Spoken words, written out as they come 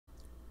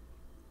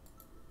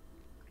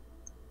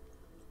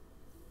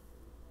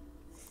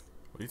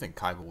do you think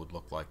Kaiba would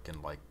look like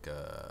in like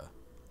a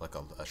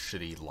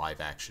shitty live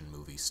action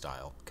movie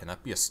style? Can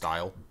that be a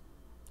style?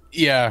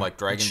 Yeah, Like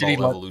Dragon shitty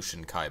Ball luck.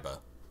 Evolution Kaiba.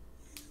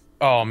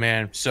 Oh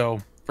man, so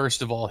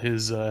first of all,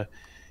 his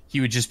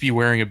he would just be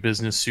wearing a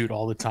business suit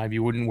all the time. He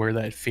wouldn't wear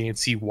that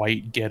fancy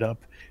white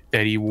getup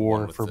that he The one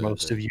wore with for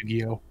most of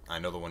Yu-Gi-Oh. I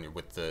know the one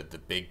with the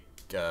big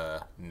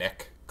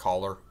neck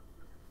collar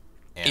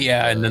and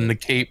Yeah, and then the the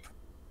cape.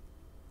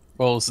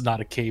 Well, it's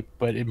not a cape,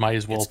 but it might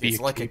as well be it's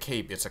a like a cape.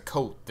 cape. It's a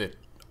coat that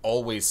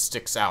always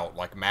sticks out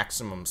like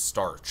maximum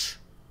starch.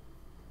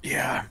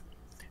 Yeah,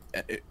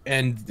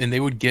 and they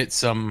would get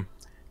someone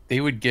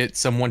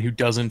who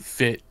doesn't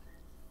fit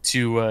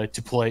to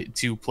play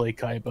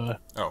Kaiba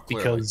Oh,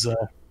 clearly.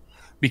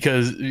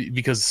 because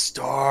because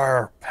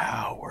star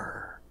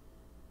power.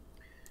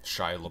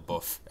 Shia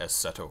LaBeouf as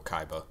Seto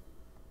Kaiba.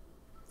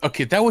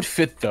 Okay, that would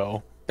fit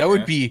though. That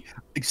would Yeah. be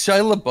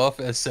Shia LaBeouf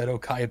as Seto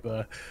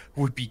Kaiba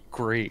would be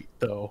great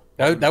though.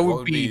 That What would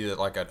would be be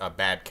like a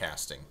bad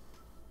casting?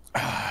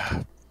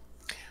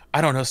 I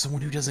don't know,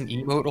 someone who doesn't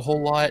emote a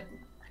whole lot.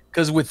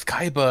 Because with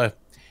Kaiba,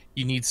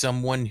 you need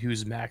someone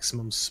who's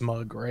maximum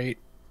smug, right?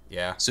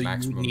 Yeah, So you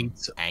maximum need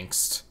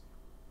angst.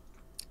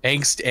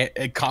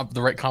 angst,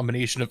 the right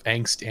combination of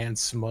angst and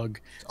smug.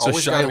 So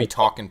Always got to Shia be LaBeouf,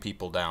 talking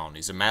people down.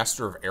 He's a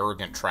master of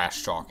arrogant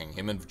trash talking.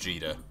 Him and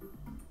Vegeta.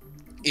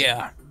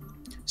 yeah.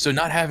 So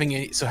not having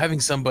any, so having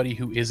somebody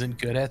who isn't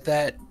good at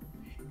that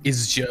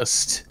is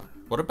just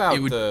What it about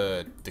would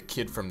the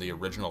kid from the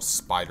original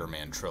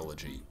Spider-Man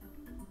trilogy?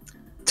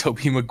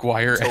 Tobey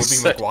Maguire.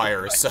 Tobey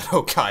Maguire as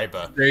Seto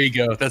Kaiba. There you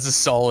go. That's a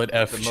solid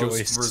F The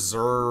choice. most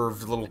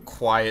reserved, little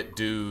quiet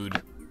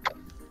dude.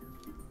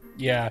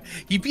 Yeah,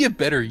 he'd be a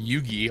better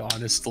Yugi,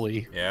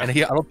 honestly. Yeah. And I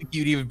don't think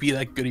you'd even be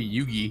that good at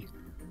Yugi.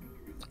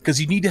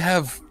 Because you need to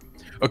have.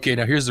 Okay,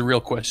 now here's the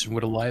real question: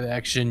 would a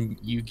live-action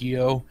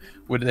Yu-Gi-Oh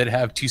would it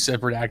have two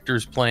separate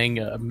actors playing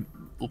young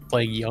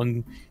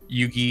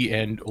Yugi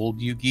and old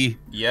Yugi?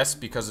 Yes,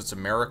 because it's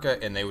America,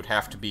 and they would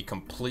have to be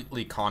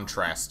completely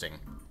contrasting.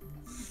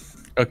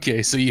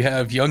 Okay, so you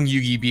have young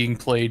Yugi being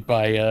played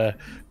by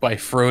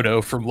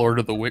Frodo from Lord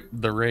of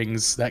the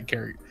Rings. That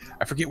character,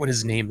 I forget what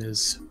his name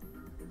is.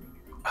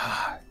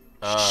 Ah,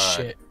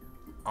 shit.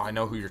 I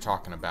know who you're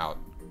talking about.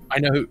 I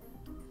know who.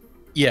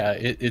 Yeah,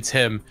 it's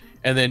him.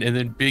 And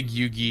then Big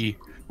Yugi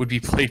would be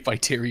played by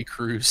Terry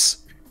Crews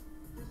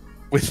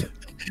with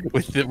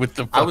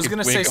the I was fucking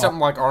gonna say wig something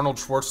like Arnold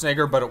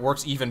Schwarzenegger, but it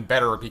works even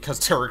better because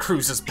Terry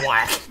Crews is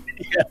black.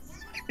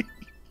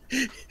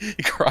 on.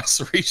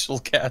 Cross-racial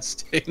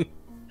casting.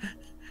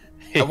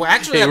 Well,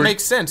 actually, Hey, that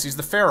makes sense. He's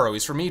the pharaoh.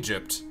 He's from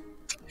Egypt.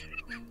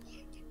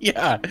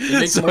 yeah. It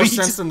makes So more he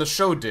sense than the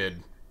show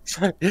did.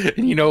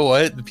 and you know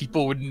what? The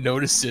people wouldn't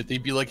notice it.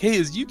 They'd be like, "Hey,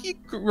 is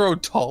Yugi grow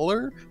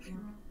taller?"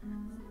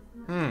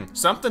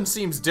 Something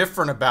seems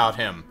different about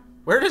him.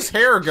 Where does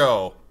hair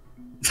go?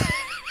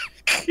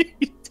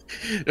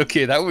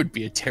 Okay, that would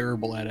be a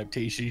terrible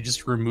adaptation. You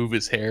just remove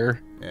his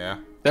hair. Yeah.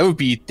 That would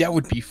be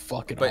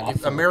fucking But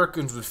awful.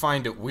 Americans would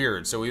find it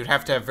weird, so we would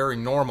have to have very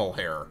normal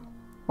hair.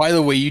 By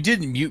the way, you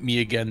didn't mute me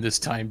again this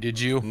time, did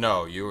you?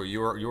 No, you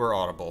were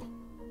audible.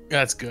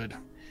 That's good.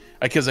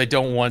 Because I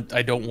don't want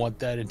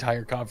that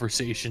entire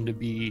conversation to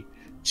be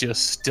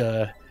just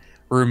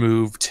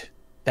removed.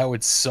 That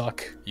would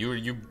suck.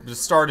 You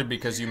started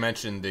because you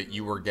mentioned that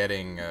you were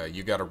getting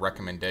you got a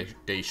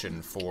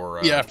recommendation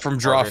for Yeah, from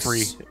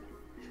artists. Joffrey,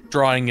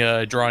 drawing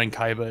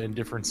Kaiba in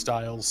different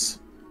styles,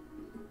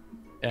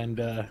 and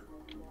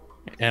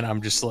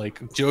I'm just like,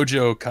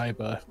 Jojo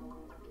Kaiba,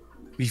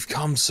 we've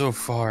come so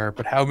far,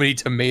 but how many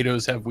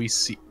tomatoes have we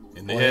seen?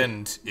 In the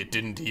end, it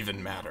didn't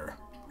even matter.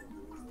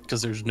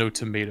 Because there's no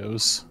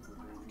tomatoes.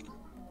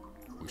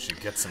 We should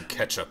get some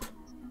ketchup.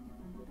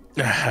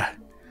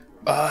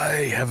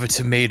 I have a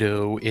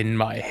tomato in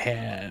my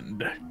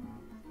hand.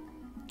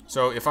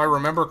 So, if I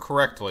remember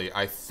correctly,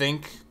 I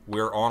think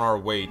we're on our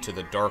way to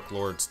the Dark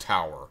Lord's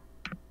Tower.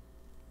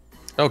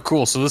 Oh,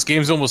 cool. So this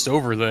game's almost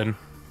over then.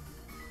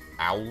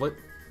 Owlet?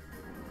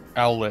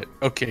 Owlet.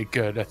 Okay,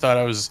 good. I thought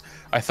I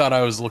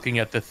was looking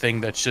at the thing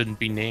that shouldn't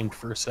be named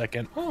for a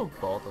second. Oh,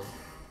 bother.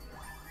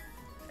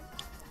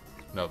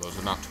 No, those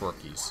are not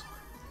Twerkies.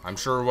 I'm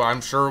sure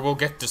we'll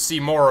get to see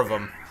more of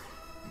them.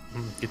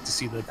 Get to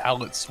see the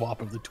palette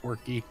swap of the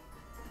Twerky.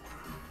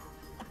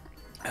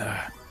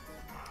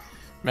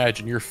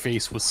 Imagine your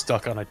face was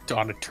stuck on a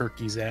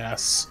turkey's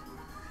ass,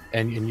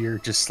 and you're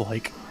just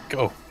like,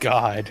 oh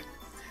god.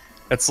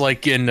 That's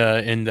like in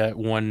that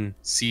one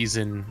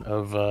season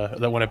of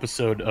that one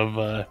episode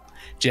of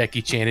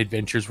Jackie Chan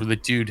Adventures where the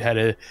dude had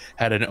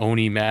an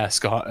Oni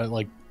mask on,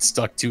 like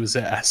stuck to his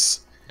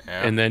ass,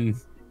 Yeah. and then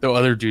the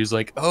other dude's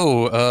like,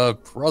 oh,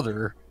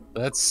 brother,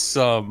 that's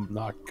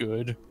not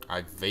good.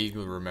 I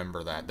vaguely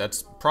remember that.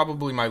 That's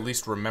probably my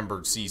least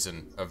remembered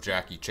season of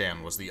Jackie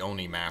Chan, was the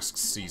Oni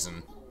Masks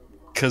season.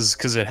 Cause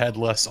it had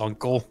less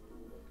uncle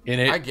in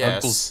it. I guess.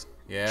 Uncle's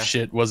Yeah.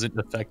 shit wasn't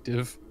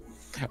effective.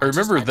 I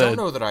remember I don't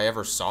know that I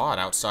ever saw it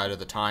outside of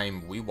the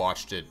time we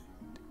watched it.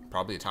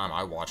 Probably the time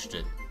I watched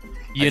it.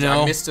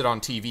 I missed it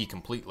on TV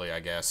completely, I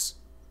guess.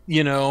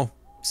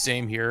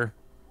 Same here.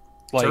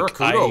 Like,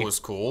 Terakudo was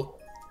cool.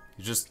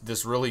 He's just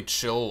this really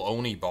chill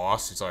Oni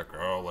boss. He's like,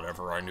 oh,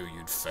 whatever, I knew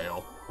you'd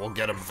fail. We'll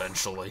get him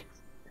eventually.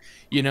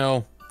 You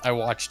know, I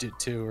watched it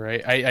too,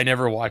 right? I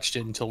never watched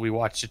it until we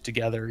watched it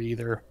together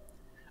either.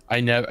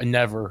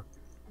 Never.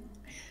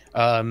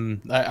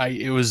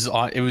 It was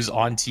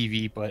on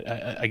TV, but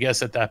I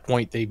guess at that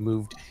point they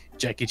moved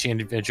Jackie Chan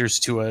Adventures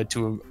to a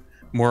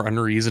more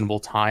unreasonable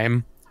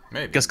time.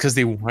 Maybe. I guess because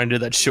they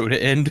wanted that show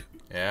to end.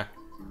 Yeah.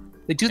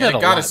 They do that a lot.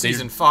 It got a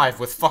season 5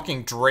 with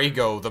fucking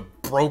Drago, the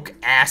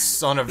broke-ass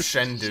son of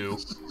Shendu.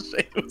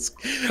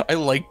 I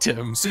liked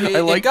him. See,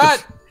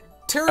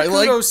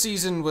 Terakudo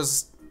season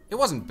was... It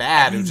wasn't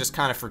bad, it was just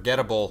kind of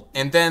forgettable.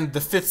 And then the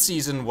 5th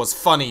season was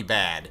funny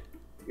bad.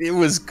 It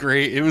was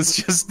great. It was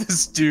just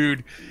this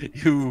dude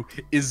who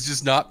is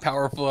just not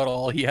powerful at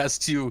all. He has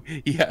to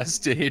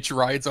hitch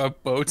rides on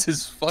boats.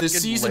 His fucking the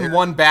season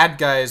 1 bad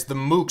guys, the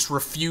mooks,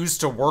 refuse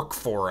to work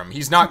for him.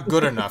 He's not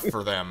good enough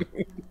for them.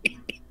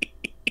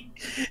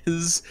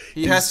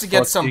 He has to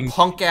get some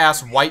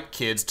punk-ass white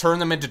kids, turn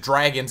them into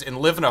dragons, and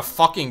live in a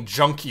fucking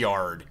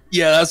junkyard.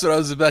 Yeah, that's what I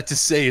was about to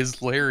say.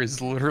 His lair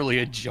is literally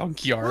a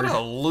junkyard. What a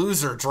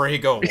loser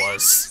Drago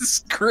was. It's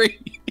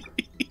great.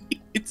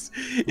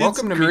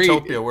 Welcome to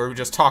Miitopia, where we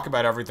just talk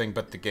about everything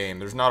but the game.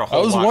 There's not a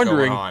whole lot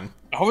going on.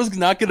 I was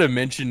not going to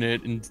mention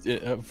it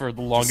for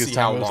the longest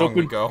time.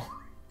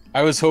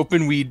 I was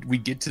hoping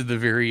we'd get to the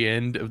very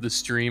end of the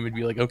stream and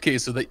be like, okay,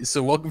 so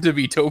welcome to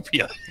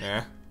Miitopia.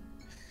 Yeah.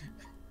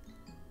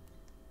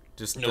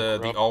 Just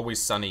the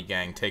Always Sunny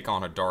gang take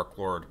on a Dark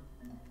Lord.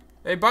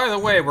 Hey, by the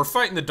way, we're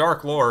fighting the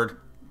Dark Lord.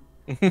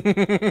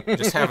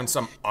 Just having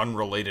some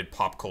unrelated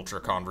pop culture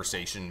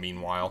conversation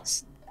meanwhile.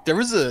 There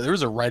was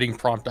a writing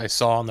prompt I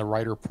saw on the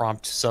writer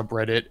prompt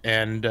subreddit,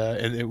 and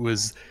it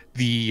was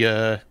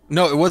the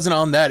no, it wasn't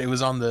on that. It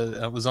was on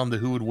the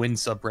Who Would Win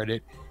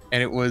subreddit,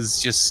 and it was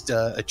just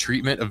a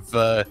treatment of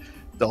the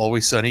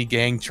Always Sunny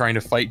gang trying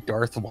to fight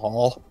Darth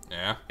Maul.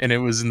 Yeah. And it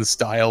was in the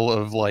style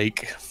of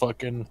like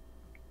fucking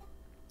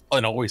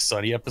an Always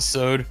Sunny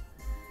episode.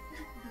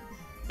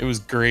 It was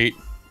great.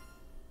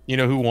 You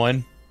know who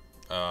won?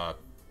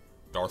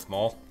 Darth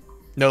Maul.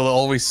 No, the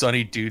Always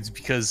Sunny dudes,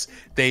 because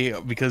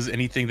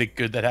anything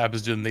good that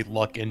happens to them, they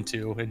luck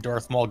into. And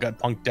Darth Maul got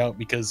punked out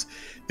because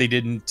they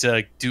didn't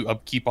do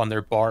upkeep on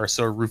their bar,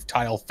 so a roof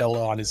tile fell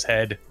on his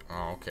head.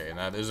 Oh, okay. And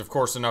that is, of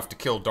course, enough to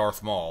kill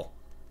Darth Maul.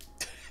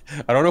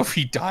 I don't know if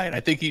he died.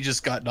 I think he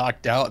just got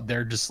knocked out, and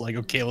they're just like,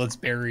 okay, let's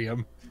bury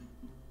him.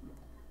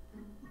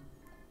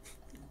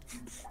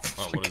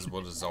 Oh, what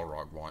does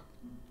Xelrog want?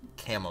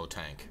 Camo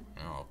tank.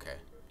 Oh, okay.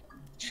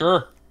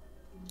 Sure.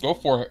 Go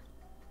for it.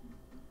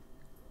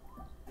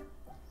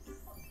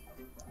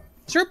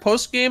 Is there a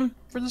post game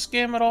for this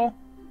game at all?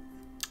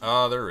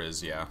 There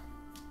is, yeah.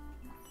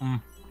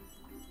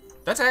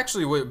 That's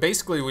actually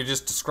basically we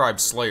just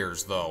described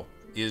Slayers, though.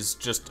 Is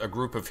just a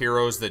group of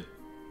heroes that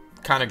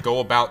kind of go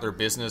about their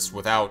business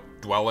without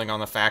dwelling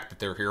on the fact that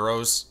they're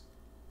heroes.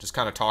 Just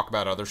kind of talk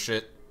about other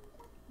shit.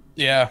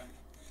 Yeah,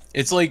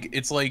 it's like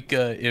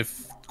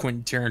if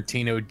Quentin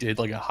Tarantino did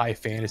like a high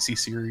fantasy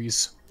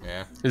series.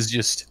 Yeah, it's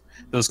just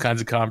those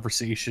kinds of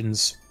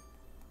conversations.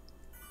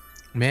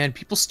 Man,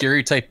 people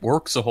stereotype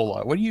orcs a whole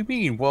lot. What do you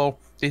mean? Well,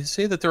 they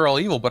say that they're all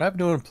evil, but I've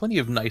known plenty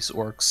of nice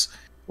orcs.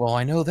 Well,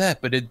 I know that,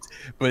 but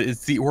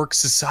it's the orc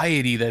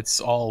society that's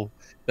all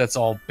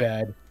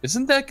bad.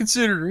 Isn't that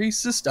considered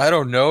racist? I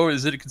don't know.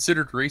 Is it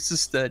considered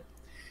racist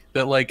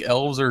that like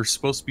elves are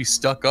supposed to be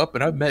stuck up?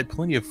 And I've met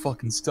plenty of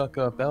fucking stuck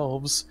up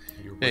elves.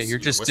 You're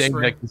just saying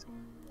that.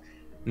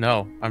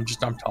 No, I'm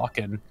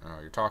talking.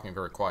 Oh, you're talking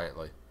very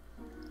quietly.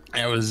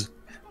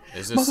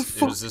 Is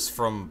this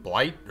from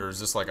Blight, or is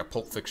this like a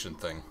Pulp Fiction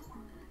thing?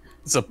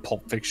 It's a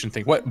Pulp Fiction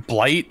thing. What,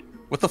 Blight?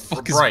 What the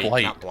fuck is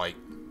Blight? Not Blight.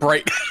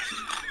 Bright.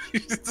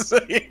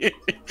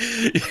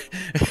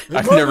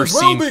 I've never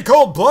seen. Be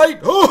called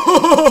Blight.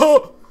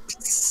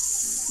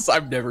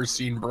 I've never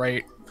seen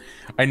Bright.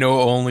 I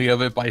know only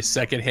of it by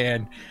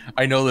secondhand.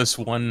 I know this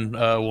one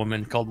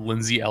woman called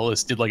Lindsay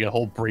Ellis did like a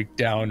whole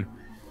breakdown,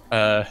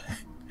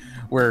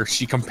 where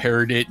she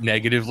compared it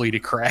negatively to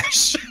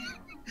Crash.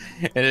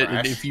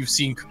 And if you've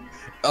seen,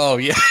 oh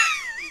yeah,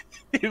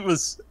 it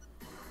was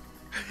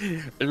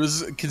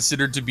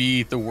considered to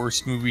be the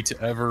worst movie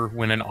to ever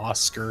win an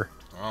Oscar.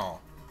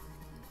 Oh.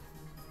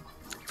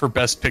 For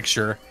Best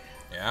Picture.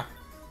 Yeah.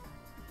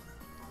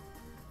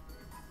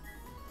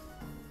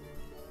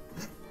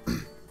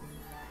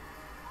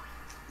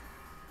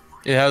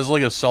 It has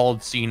like a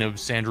solid scene of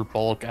Sandra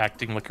Bullock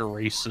acting like a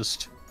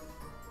racist,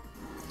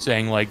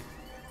 saying like,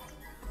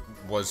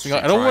 "Was she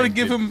I don't want to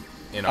give him.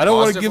 In a I don't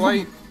want to give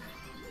light? Him."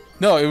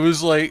 No, it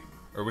was like.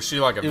 Or was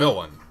she like a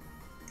villain?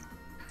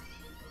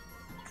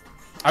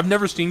 I've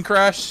never seen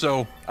Crash,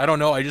 so I don't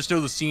know. I just know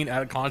the scene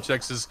out of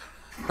context is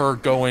her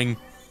going,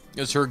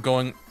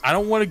 I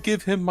don't want to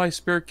give him my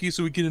spare key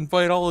so we can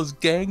invite all his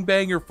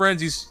gangbanger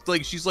friends.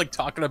 She's like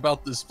talking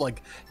about this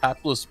like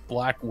hapless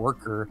black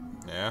worker.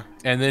 Yeah.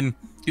 And then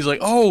he's like,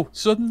 oh,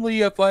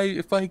 suddenly if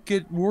I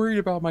get worried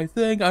about my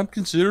thing, I'm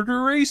considered a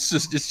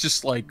racist. It's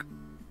just like,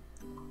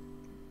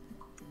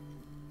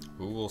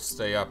 Who will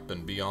stay up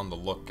and be on the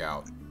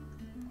lookout?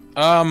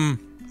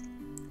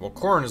 Um, Well,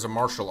 Corrin is a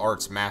martial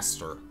arts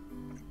master.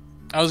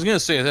 I was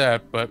gonna say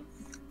that, but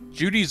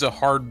Judy's a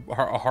hard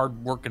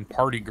working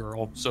party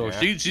girl, so Yeah.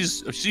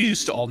 she's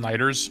used to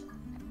all-nighters.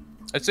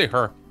 I'd say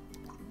her.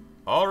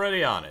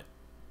 Already on it.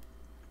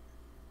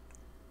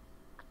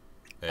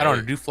 Hey, I don't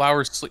know. Do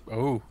flowers sleep?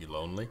 Oh, you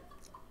lonely?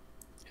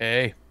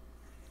 hey,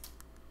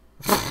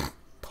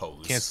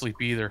 Pose. can't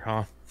sleep either,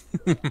 huh?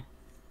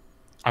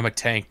 I'm a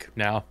tank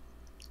now.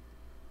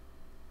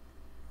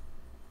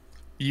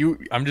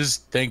 I'm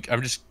just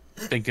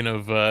thinking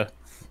of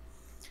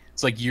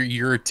it's like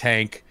you're a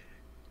tank,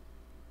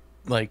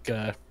 like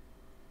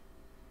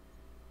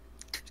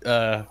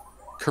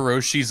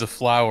Kuroshi's a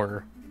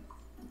flower,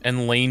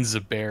 and Lane's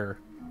a bear.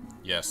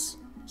 Yes.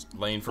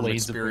 Lane from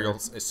Lane's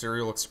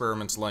Serial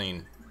Experiments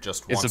Lane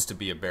just It's wants to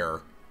be a bear.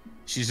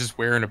 She's just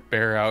wearing a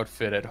bear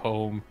outfit at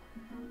home.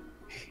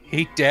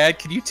 Hey, Dad,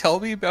 can you tell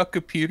me about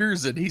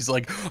computers? And he's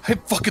like, I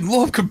fucking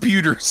love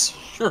computers.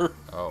 Sure.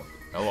 Oh,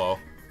 hello.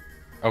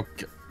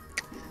 Okay.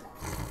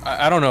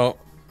 I don't know.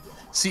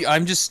 See,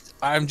 I'm just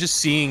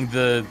seeing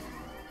the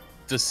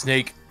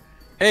snake.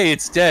 Hey,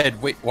 it's dead.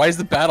 Wait, why is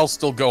the battle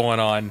still going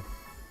on?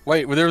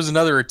 Wait, well, there was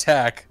another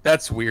attack.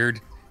 That's weird.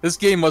 This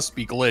game must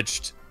be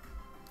glitched.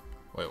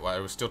 Wait, why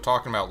are we still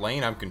talking about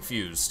Lane? I'm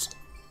confused.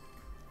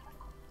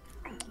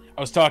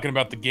 I was talking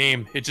about the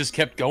game. It just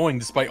kept going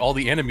despite all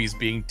the enemies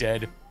being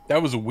dead.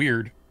 That was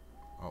weird.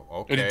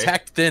 Oh, It okay.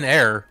 attacked thin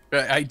air.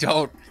 I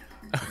don't...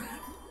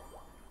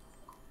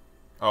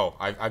 Oh,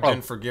 I've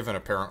been forgiven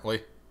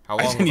apparently. How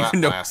long will didn't that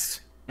even know-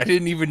 last? I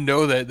didn't even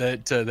know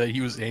that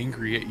he was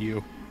angry at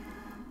you.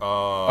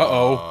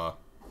 Uh-oh.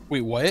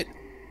 Wait, what?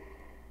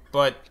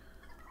 But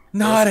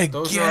Not again.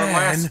 those are our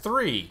last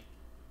 3.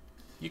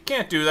 You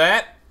can't do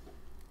that.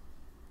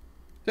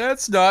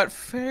 That's not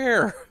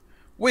fair.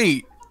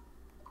 Wait.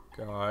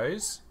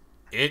 Guys,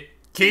 it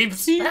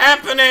keeps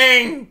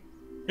happening!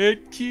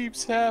 It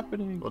keeps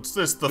happening. What's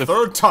this, the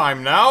 3rd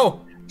time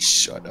now?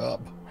 Shut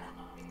up.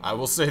 I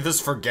will say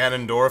this for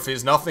Ganondorf,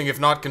 he's nothing if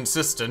not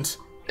consistent.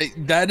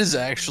 That is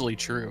actually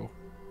true.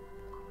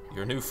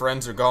 Your new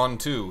friends are gone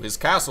too. His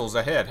castle's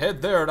ahead.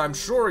 Head there and I'm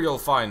sure you'll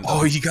find them.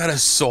 Oh, you gotta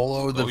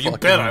solo the Oh, fucking... you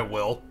bet I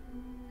will.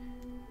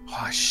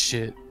 Oh,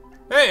 shit.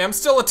 Hey, I'm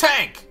still a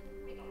tank!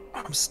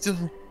 I'm still...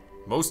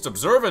 Most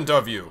observant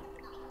of you.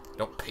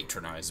 Don't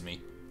patronize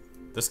me.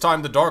 This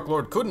time the Dark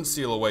Lord couldn't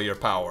seal away your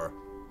power.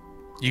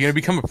 You gonna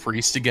become a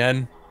priest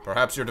again?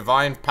 Perhaps your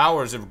divine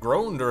powers have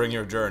grown during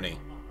your journey.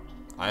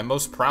 I am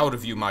most proud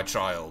of you, my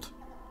child.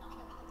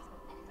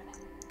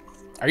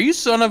 Are you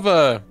son of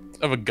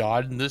a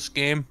god in this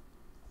game?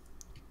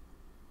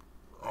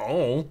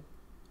 Oh.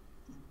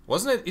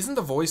 Isn't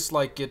the voice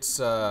like it's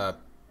like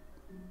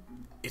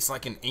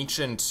an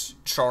ancient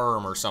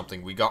charm or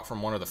something we got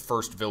from one of the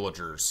first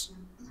villagers?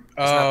 Isn't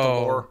that the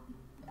lore?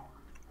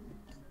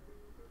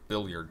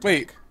 Billiard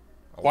Wait, deck.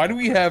 why do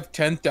we have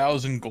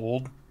 10,000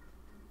 gold?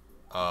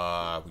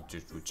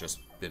 We've just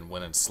been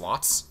winning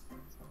slots,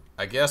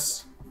 I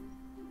guess.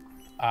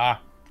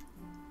 Ah.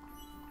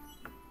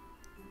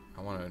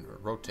 I want to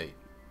rotate.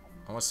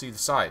 I want to see the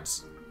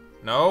sides.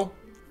 No?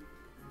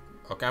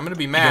 Okay, I'm gonna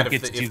be mad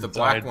if the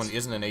black sides. one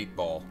isn't an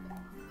 8-ball.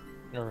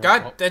 Right,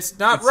 God, well, that's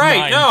not it's right.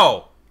 9.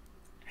 No.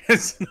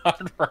 It's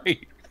not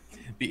right.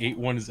 The 8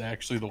 one is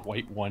actually the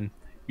white one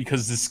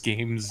because this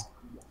game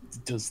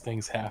does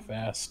things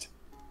half-assed.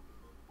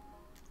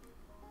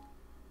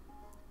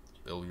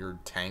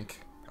 Billiard tank.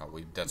 Oh,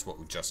 that's what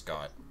we just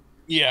got.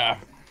 Yeah.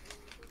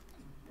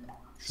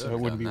 So Should've it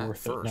wouldn't be done that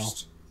worth it now.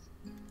 first.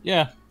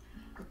 Yeah.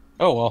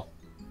 Oh well.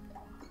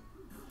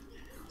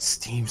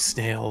 Steam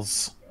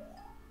snails.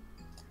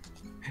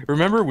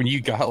 Remember when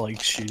you got like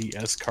shitty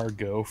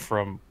escargot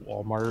from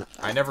Walmart?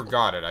 I never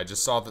got it. I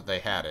just saw that they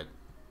had it.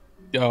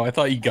 Oh, I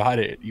thought you got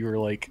it. You were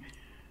like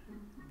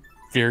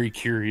very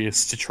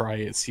curious to try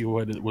it, see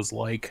what it was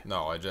like.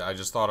 No, I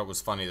just thought it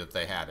was funny that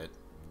they had it.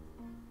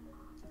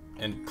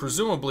 And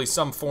presumably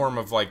some form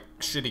of, like,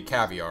 shitty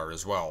caviar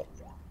as well.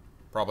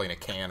 Probably in a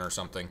can or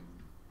something.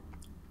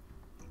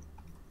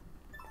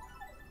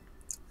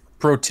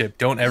 Pro tip,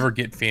 don't ever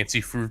get fancy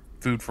food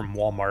from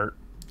Walmart.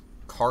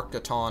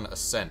 Carcaton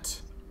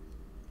Ascent.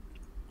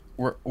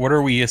 What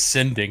are we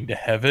ascending to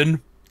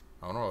heaven?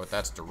 I don't know if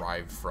that's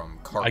derived from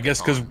Carcaton. I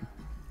guess because...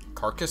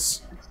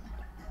 Carcass?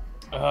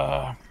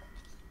 Looking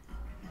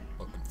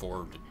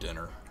forward to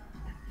dinner.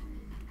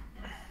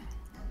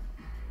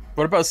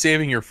 What about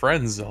saving your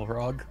friends,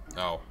 Xelrog?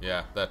 Oh,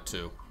 yeah, that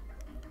too.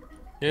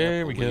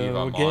 Here we believe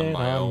go I'm again on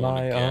my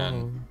own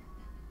again.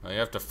 I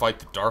have to fight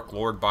the Dark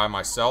Lord by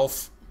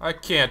myself? I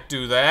can't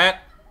do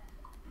that.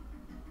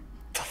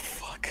 The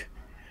fuck?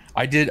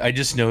 I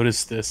just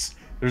noticed this.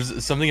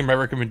 There's something in my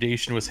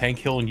recommendation was Hank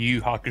Hill and Yu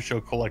Yu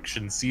Hakusho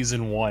Collection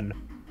Season 1.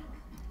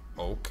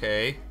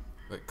 Okay.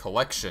 The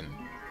collection.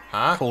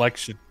 Huh?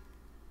 Collection.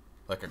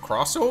 Like a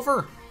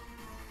crossover?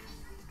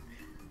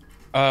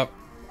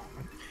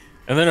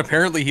 And then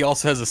apparently he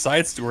also has a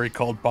side story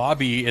called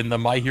Bobby in the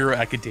My Hero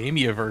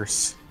Academia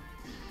verse.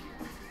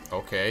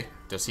 Okay.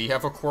 Does he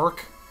have a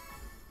quirk?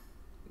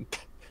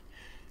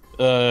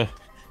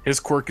 His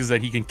quirk is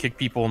that he can kick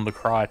people in the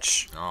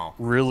crotch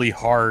really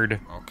hard.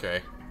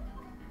 Okay.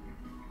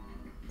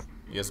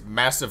 He has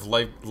massive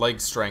leg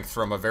strength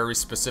from a very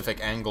specific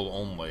angle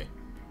only.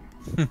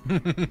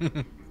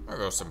 There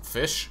goes some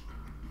fish.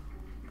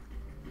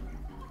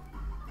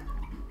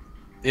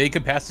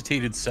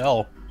 Incapacitated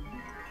Cell.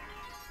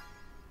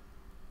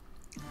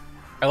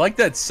 I like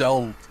that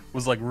Cell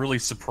was like really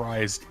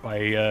surprised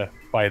by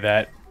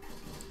that.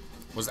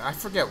 I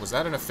forget, was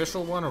that an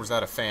official one or was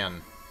that a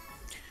fan?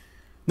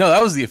 No,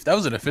 that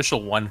was an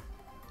official one.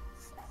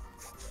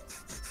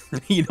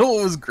 You know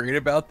what was great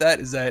about that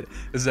is that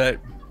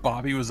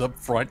Bobby was up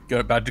front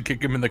about to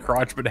kick him in the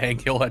crotch, but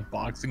Hank Hill had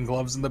boxing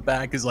gloves in the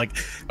back. Is like,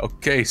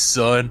 okay,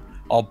 son,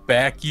 I'll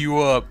back you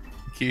up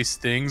in case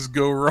things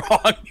go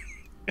wrong.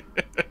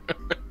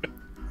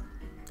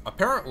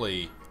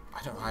 Apparently,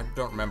 I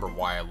don't remember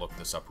why I looked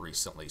this up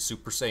recently.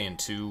 Super Saiyan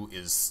 2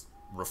 is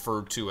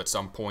referred to at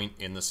some point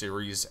in the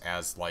series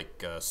as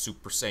like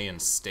Super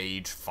Saiyan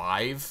Stage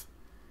 5.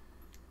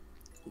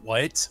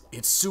 What?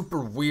 It's super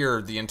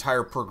weird, the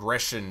entire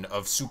progression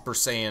of Super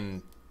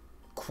Saiyan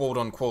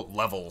quote-unquote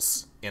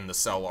levels in the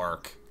Cell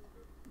arc.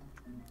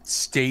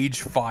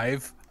 Stage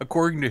 5?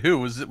 According to who?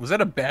 Was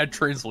that a bad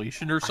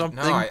translation or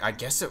something? No, I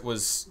guess it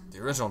was the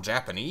original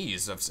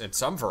Japanese in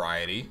some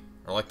variety.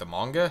 Or like the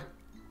manga.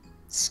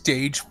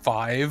 Stage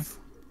 5?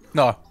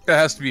 No, that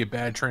has to be a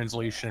bad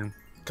translation.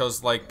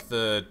 Because, like,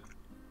 the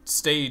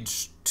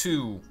Stage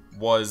 2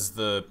 was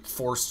the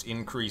forced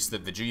increase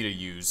that Vegeta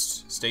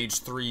used. Stage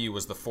 3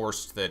 was the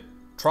forced that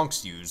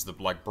Trunks used, the,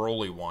 like,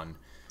 Broly one.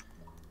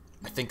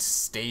 I think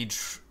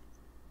Stage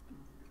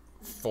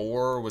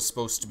 4 was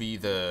supposed to be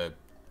the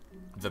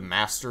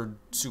mastered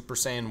Super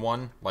Saiyan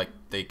 1. Like,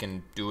 they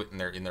can do it in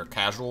their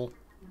casual.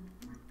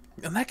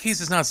 In that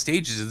case, it's not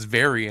stages, it's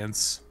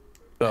variants.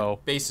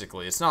 So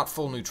basically, it's not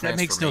full new transformation.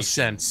 That makes no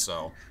sense.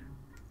 So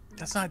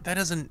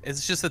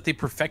it's just that they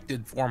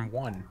perfected Form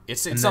 1.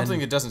 It's something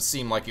that doesn't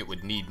seem like it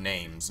would need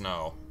names,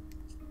 no.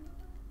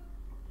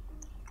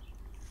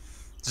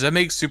 Does that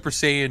make Super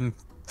Saiyan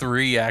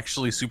 3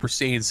 actually Super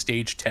Saiyan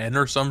Stage 10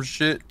 or some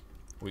shit?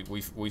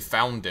 We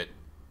found it.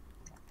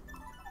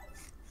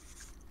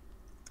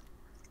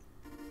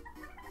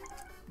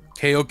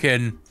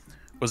 Kaioken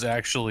was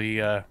actually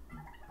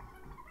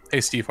hey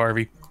Steve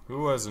Harvey.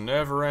 Who has a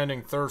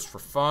never-ending thirst for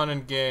fun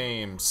and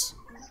games?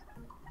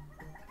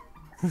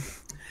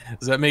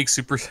 Does that make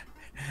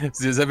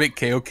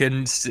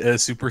Kaioken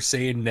Super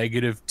Saiyan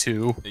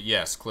 -2?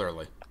 Yes,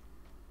 clearly.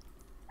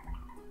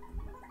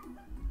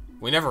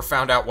 We never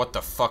found out what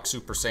the fuck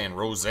Super Saiyan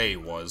Rosé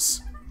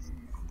was.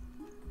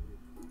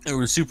 It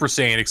was Super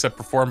Saiyan, except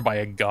performed by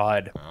a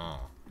god. Oh.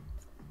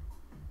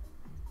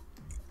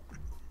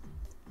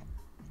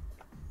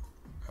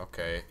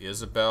 Okay,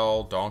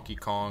 Isabelle, Donkey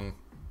Kong,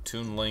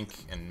 Toon Link,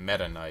 and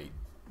Meta Knight.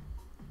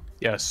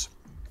 Yes.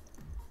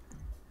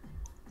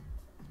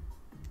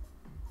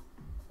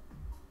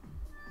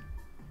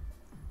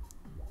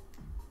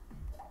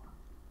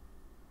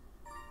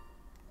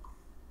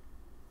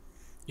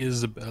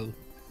 Isabelle.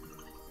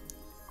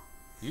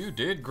 You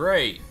did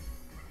great.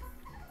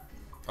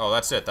 Oh,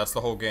 that's it. That's the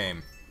whole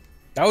game.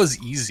 That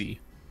was easy.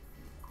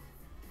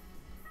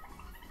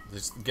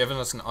 It's giving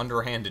us an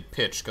underhanded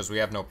pitch because we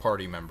have no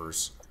party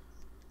members.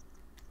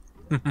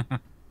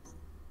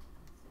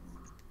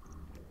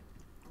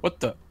 What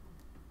the?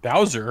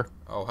 Bowser?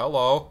 Oh,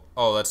 hello.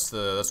 Oh, that's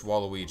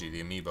Waluigi,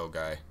 the amiibo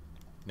guy.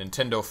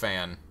 Nintendo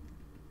fan.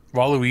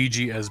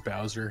 Waluigi as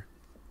Bowser.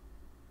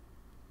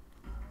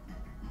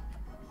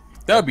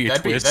 That would be a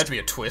twist. That'd be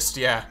a twist,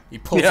 yeah. He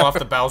pulls off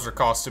the Bowser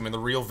costume and the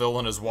real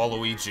villain is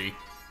Waluigi.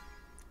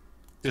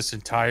 This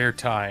entire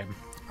time.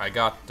 I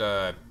got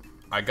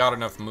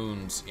enough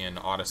moons in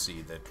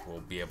Odyssey that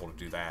we'll be able to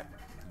do that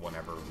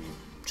whenever we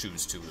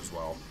choose to as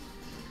well.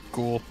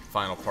 Cool.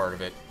 Final part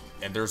of it.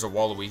 And there's a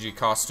Waluigi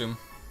costume.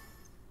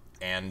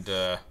 And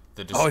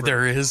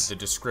there is. The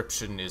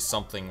description is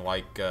something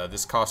like,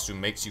 this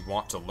costume makes you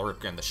want to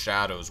lurk in the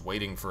shadows,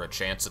 waiting for a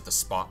chance at the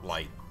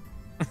spotlight.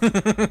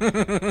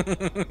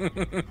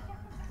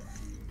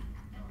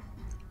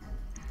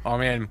 Oh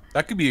man,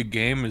 that could be a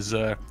game, is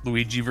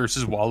Luigi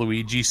versus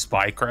Waluigi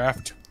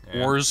Spycraft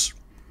Wars.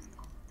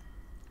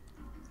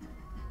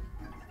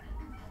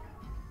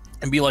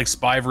 And be like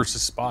Spy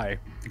versus Spy,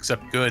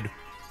 except good.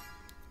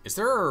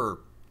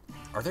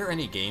 Are there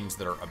any games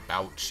that are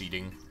about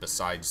cheating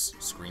besides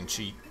Screen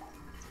Cheat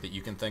that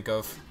you can think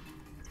of?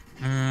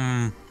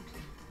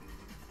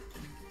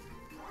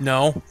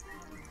 No.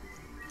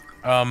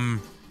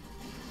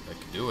 They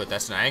could do it.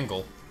 That's an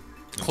angle.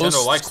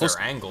 Nintendo likes their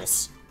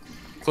angles.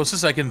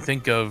 Closest I can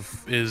think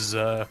of is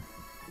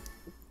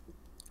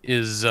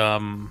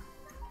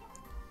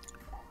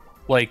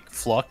like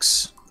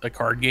Flux, a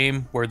card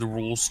game where the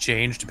rules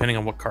change depending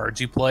on what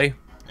cards you play.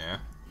 Yeah.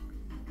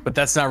 But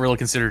that's not really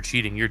considered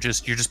cheating. You're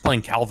just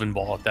playing Calvin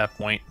Ball at that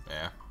point.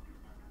 Yeah.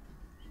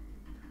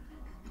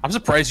 I'm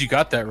surprised you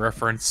got that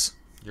reference.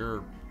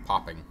 You're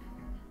popping.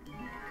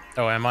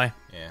 Oh, am I?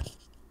 Yeah.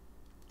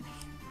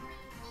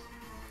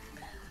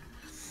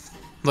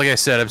 Like I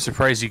said, I'm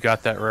surprised you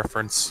got that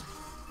reference.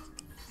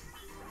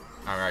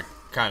 I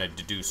kind of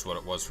deduced what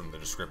it was from the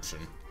description.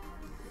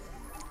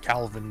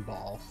 Calvin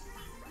Ball.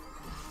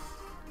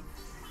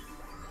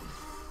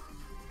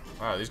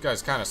 Wow, these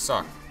guys kind of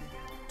suck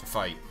to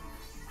fight.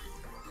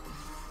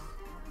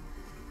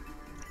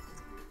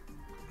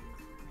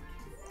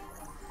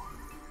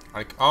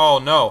 Like, oh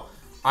no,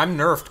 I'm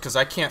nerfed because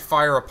I can't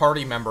fire a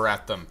party member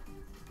at them.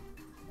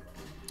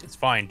 It's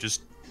fine,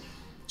 just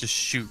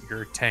shoot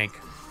your tank.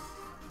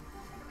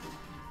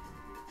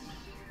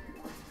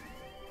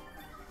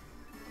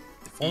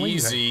 If only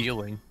Easy. you had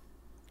healing.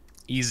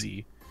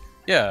 Easy.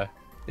 Yeah,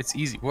 it's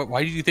easy.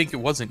 Why did you think it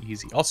wasn't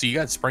easy? Also, you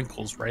got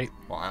sprinkles, right?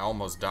 Well, I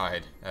almost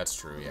died. That's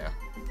true, yeah.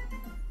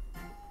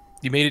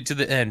 You made it to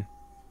the end.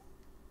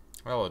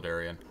 Hello,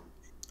 Darian.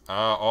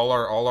 All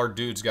our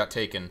dudes got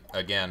taken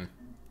again.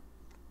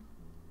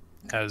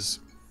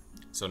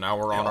 So now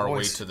we're on our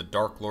way to the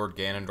Dark Lord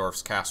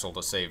Ganondorf's castle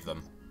to save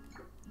them.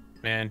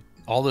 Man,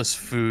 all this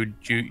food,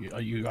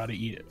 you gotta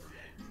eat it.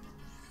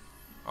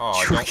 Oh,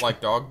 I don't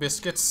like dog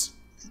biscuits?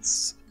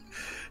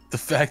 The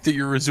fact that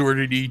you're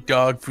resorting to eat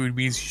dog food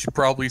means you should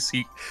probably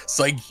seek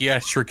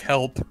psychiatric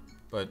help.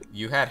 But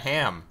you had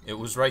ham. It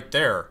was right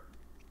there.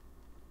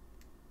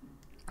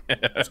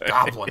 It was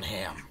goblin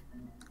ham.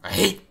 I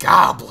hate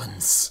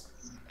goblins.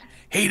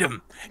 Hate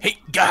 'em.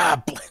 Hate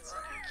goblins.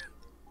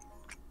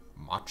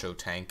 Macho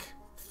tank.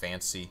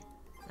 Fancy.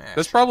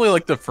 That's probably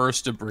like the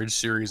first abridged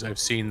series I've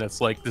seen that's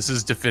like, this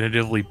is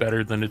definitively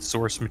better than its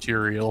source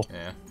material.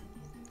 Yeah.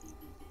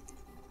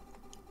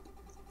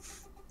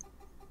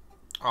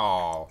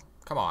 Oh,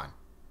 come on.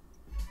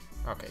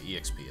 Okay,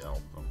 EXP,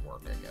 that'll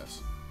work, I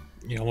guess.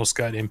 You almost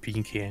got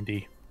MP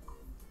candy.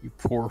 You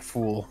poor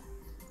fool.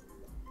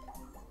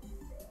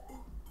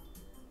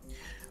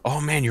 Oh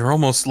man, you're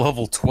almost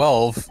level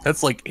 12.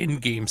 That's like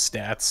in-game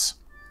stats.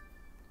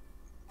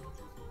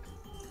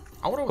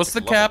 I wonder what What's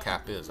the level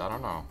cap? is. I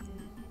don't know.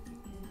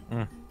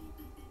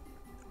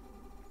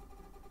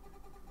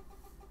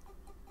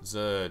 Is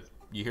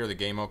you hear the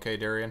game okay,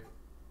 Darian?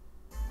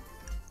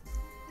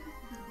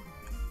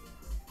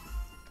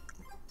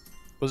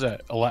 What was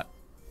that?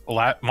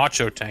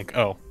 Macho tank.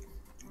 Oh.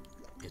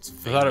 It's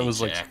I thought it was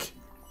Jack.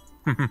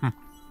 like...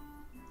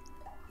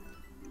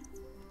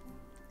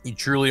 You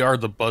truly are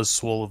the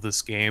Buzzswole of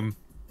this game.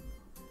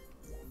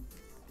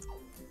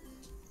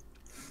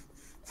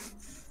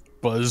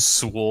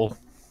 Buzzswole.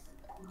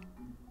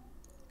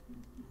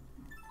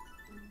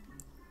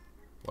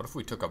 What if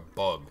we took a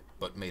bug,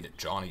 but made it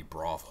Johnny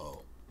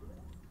Bravo?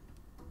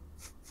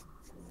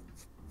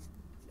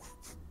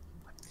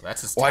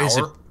 That's his tower? Why is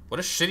it... What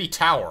a shitty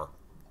tower.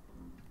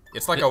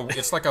 It's like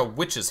a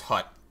witch's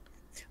hut.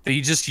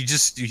 You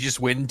just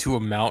went into a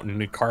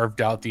mountain and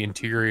carved out the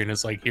interior and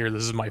it's like, here,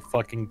 this is my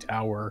fucking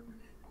tower,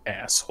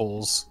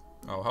 assholes.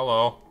 Oh,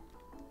 hello.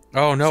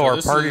 Oh no, so our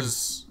this party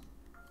is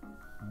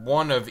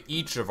one of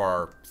each of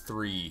our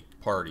 3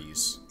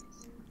 parties.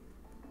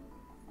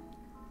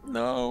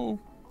 No.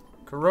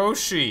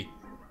 Kuroshi.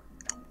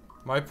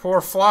 My poor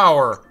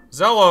flower.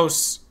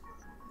 Zelos.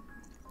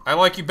 I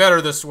like you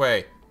better this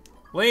way.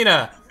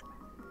 Lena.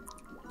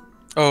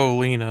 Oh,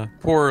 Lena.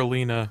 Poor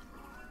Lena.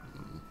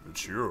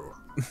 It's you.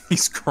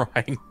 He's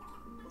crying.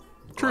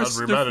 Glad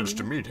we managed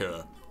to meet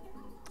here.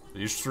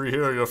 These 3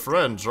 here are your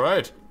friends,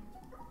 right?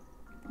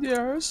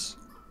 Yes.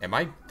 I'm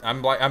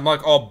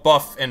like all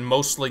buff and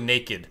mostly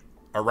naked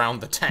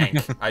around the tank.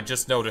 I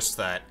just noticed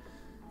that.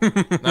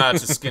 Nah,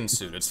 it's a skin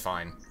suit, it's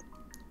fine.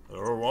 They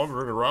were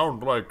wandering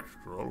around like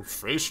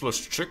faceless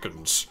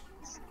chickens.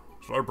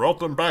 So I brought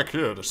them back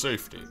here to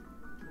safety.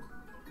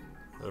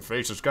 Their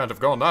faces can't have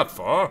gone that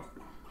far.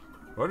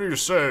 What do you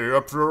say?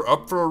 Up for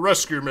a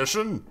rescue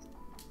mission?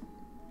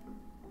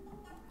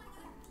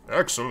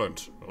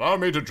 Excellent. Allow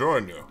me to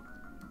join you.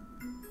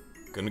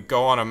 Gonna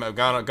go on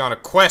a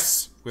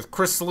quest with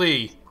Chris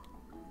Lee.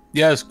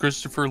 Yes,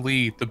 Christopher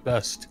Lee, the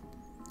best.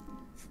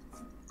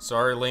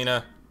 Sorry,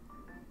 Lena.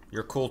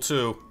 You're cool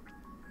too.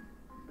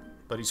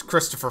 But he's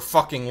Christopher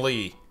fucking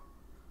Lee.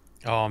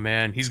 Oh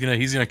man, he's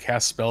gonna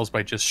cast spells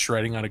by just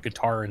shredding on a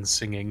guitar and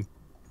singing.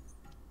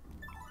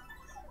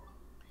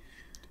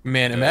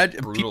 Man,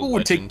 imagine people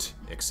would legend,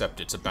 take. Except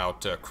it's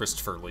about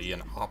Christopher Lee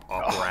and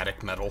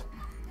operatic metal.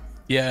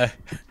 Yeah.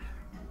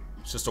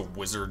 It's just a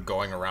wizard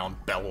going around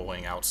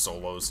bellowing out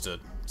solos to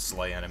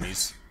slay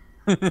enemies.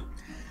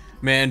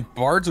 Man,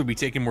 bards would be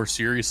taken more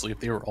seriously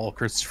if they were all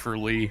Christopher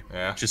Lee.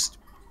 Yeah. Just.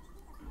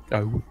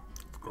 Oh.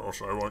 Of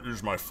course, I won't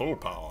use my full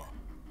power.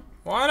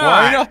 Why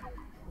not?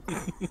 Why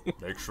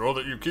not? Make sure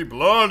that you keep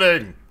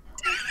learning.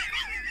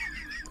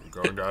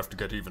 You're going to have to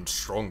get even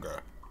stronger.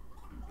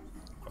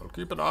 I'll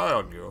keep an eye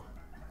on you.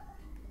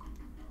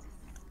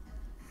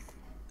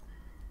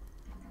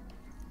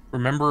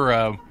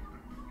 Remember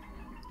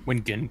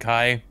when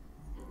Genkai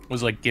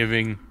was like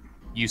giving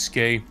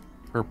Yusuke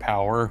her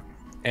power,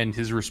 and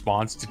his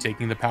response to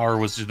taking the power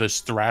was to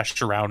just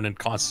thrash around in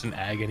constant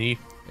agony?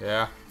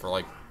 Yeah, for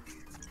like,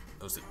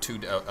 was it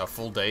a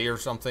full day or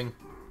something?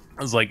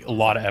 It was like a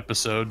lot of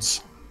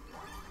episodes.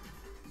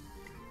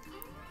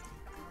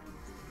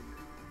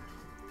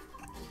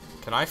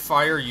 Can I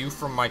fire you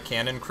from my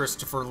cannon,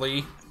 Christopher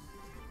Lee?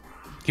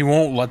 He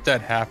won't let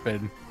that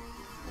happen.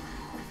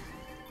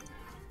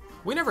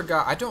 We never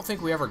got... I don't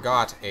think we ever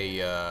got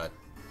a,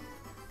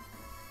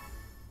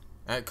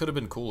 It could have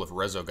been cool if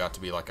Rezo got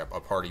to be like a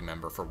party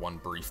member for one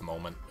brief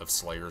moment of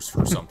Slayers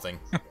for something.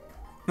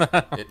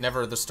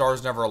 The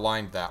stars never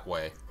aligned that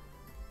way.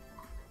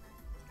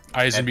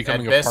 Aizen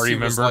becoming at a best, party he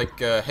was member.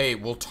 like, hey,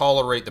 we'll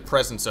tolerate the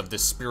presence of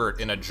this spirit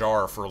in a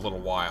jar for a little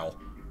while.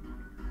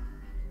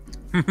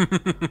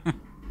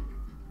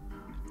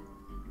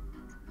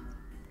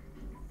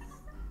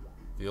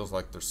 Feels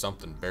like there's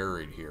something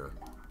buried here.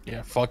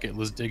 Yeah, fuck it.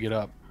 Let's dig it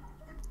up.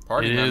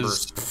 Party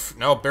members. Pff,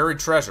 no, buried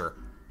treasure.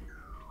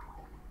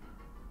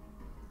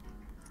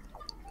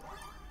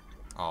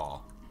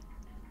 Aw.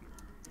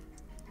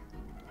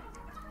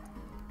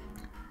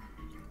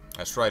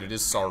 That's right, it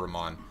is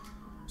Saruman.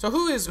 So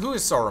who is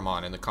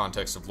Saruman in the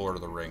context of Lord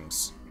of the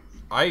Rings?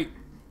 I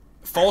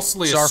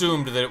falsely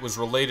assumed that it was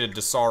related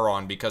to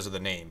Sauron because of the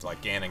names,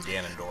 like Gan and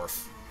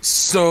Ganondorf.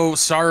 So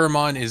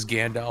Saruman is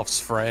Gandalf's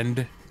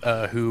friend,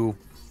 who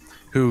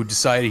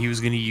decided he was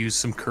going to use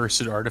some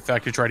cursed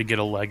artifact to try to get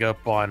a leg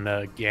up on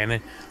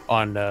Gandalf.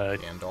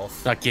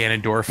 Not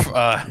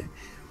Ganondorf.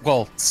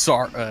 Well,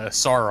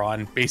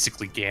 Sauron,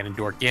 basically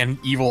Ganondorf,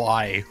 Evil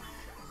Eye,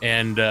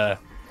 and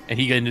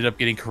he ended up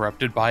getting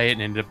corrupted by it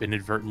and ended up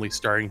inadvertently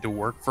starting to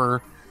work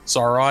for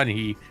Sauron.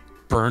 He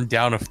burned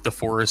down the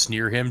forest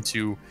near him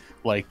to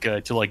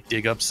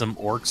dig up some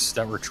orcs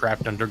that were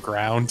trapped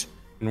underground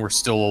and were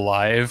still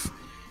alive.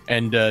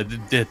 And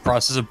the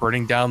process of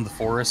burning down the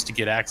forest to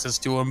get access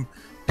to him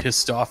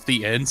pissed off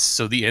the Ents,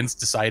 so the Ents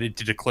decided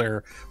to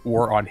declare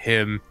war on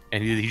him,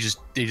 and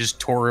they just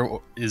tore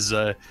his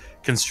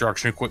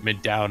construction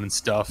equipment down and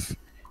stuff.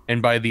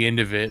 And by the end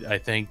of it, I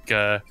think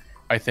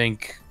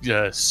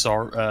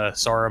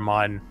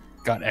Saruman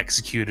got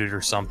executed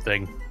or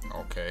something.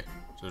 Okay,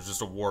 so there's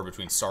just a war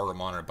between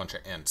Saruman and a bunch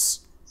of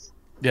Ents.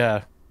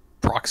 Yeah,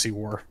 proxy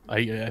war.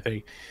 I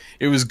think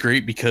it was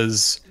great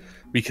because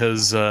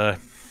the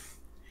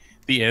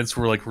Ents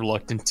were like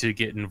reluctant to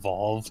get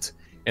involved,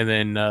 and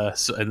then a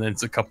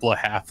couple of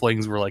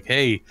halflings were like,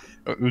 "Hey,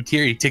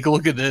 here, take a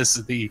look at this."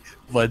 And he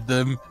led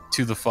them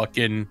to the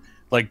fucking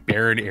like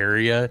barren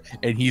area,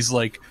 and he's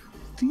like,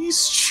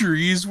 "These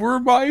trees were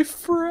my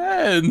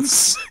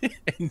friends,"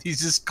 and he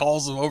just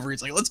calls them over.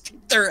 He's like, let's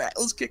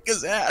kick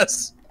his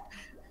ass."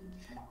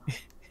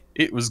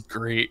 It was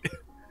great.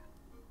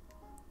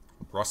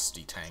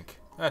 Rusty tank.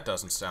 That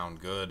doesn't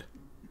sound good.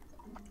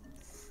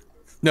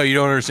 No, you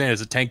don't understand.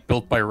 It's a tank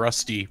built by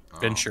Rusty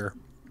Venture.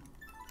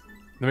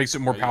 That makes it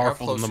more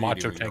powerful than the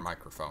Macho tank. Your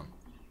microphone.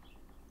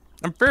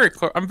 I'm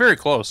very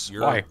close.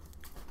 Why?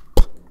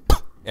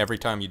 Every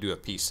time you do a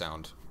peace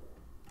sound.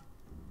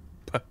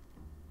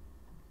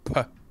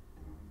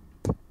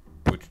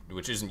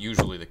 Which isn't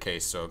usually the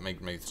case, so it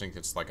makes me think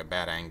it's like a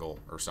bad angle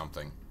or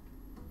something.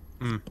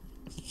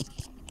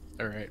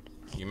 Alright.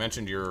 You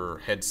mentioned your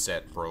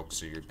headset broke,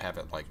 so you have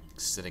it like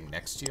sitting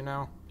next to you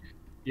now?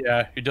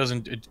 Yeah, it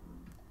doesn't.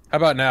 How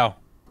about now?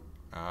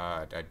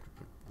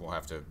 We'll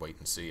have to wait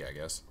and see, I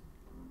guess.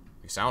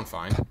 You sound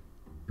fine.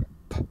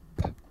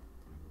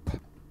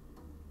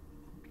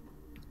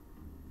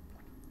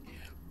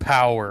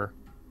 Power.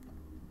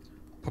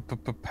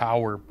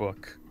 Power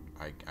book.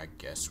 I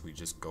guess we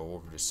just go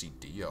over to see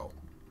Dio.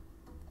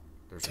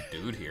 There's a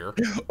dude here.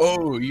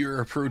 Oh,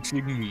 you're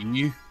approaching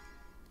me?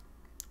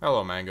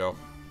 Hello, Mango.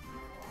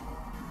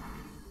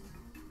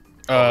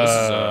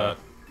 Oh,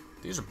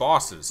 these are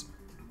bosses.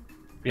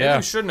 Maybe Yeah.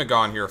 we shouldn't have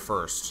gone here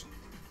first.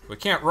 We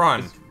can't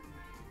run.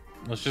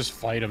 Let's just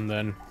fight him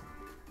then.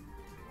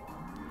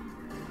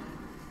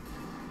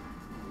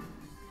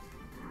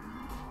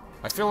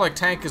 I feel like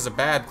tank is a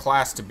bad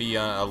class to be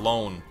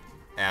alone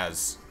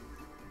as.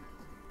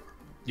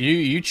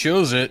 You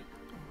chose it.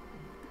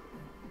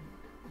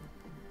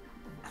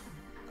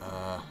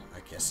 I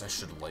guess I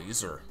should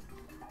laser.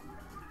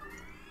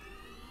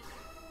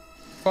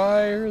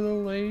 Fire the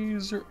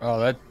laser.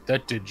 Oh,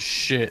 that did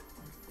shit.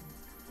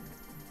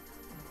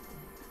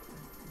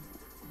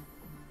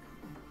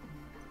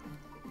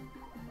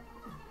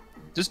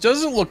 This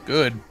doesn't look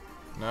good.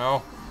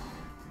 No.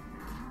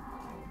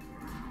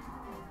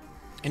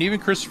 And even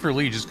Christopher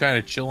Lee just kind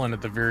of chilling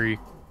at the very...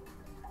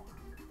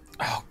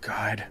 Oh,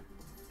 God.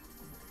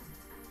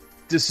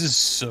 This is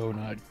so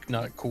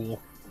not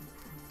cool.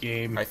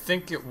 Game. I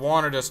think it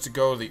wanted us to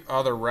go the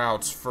other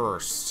routes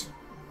first.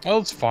 Oh,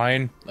 it's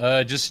fine.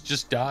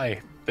 Just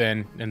die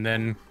then, and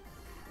then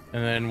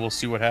we'll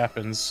see what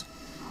happens.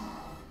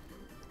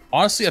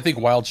 Honestly, I think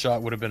Wild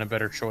Shot would have been a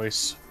better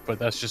choice, but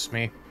that's just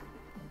me.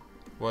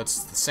 Well,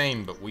 it's the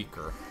same but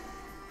weaker.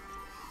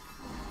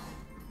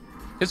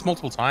 Hits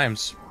multiple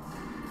times.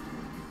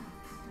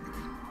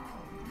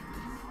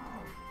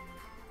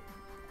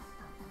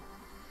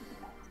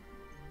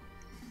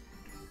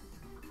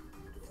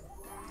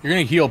 You're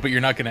gonna heal, but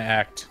you're not gonna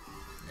act.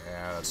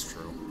 Yeah, that's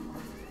true.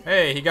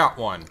 Hey, he got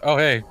one. Oh,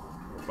 hey.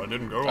 If I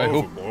didn't go I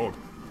hope- overboard.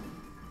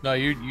 No,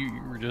 you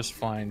were just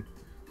fine.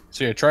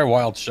 So yeah, try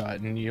Wild Shot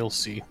and you'll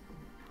see.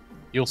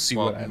 You'll see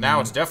Well, what I now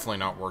mean. it's definitely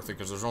not worth it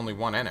because there's only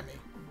one enemy.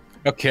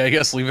 Okay, I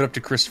guess leave it up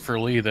to Christopher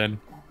Lee then.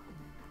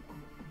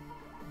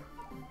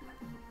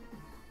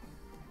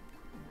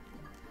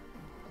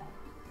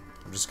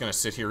 I'm just gonna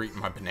sit here eating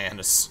my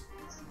bananas.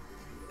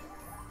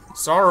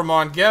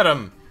 Saruman, get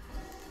him!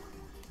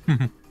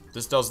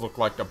 This does look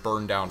like a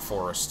burned down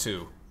forest,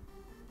 too.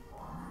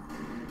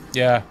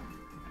 Yeah.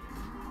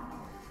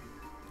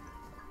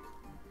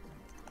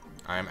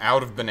 I am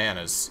out of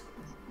bananas.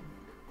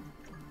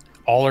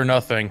 All or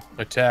nothing.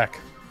 Attack.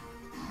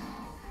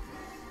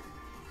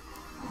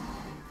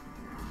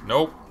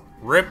 Nope.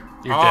 Rip.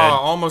 You're Ah, dead.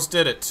 almost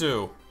did it,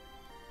 too.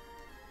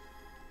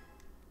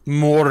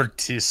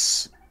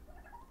 Mortis.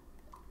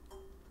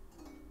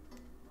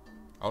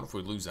 I wonder if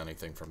we lose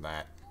anything from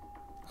that.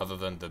 Other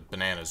than the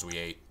bananas we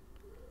ate.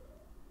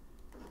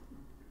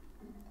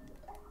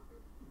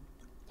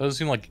 Doesn't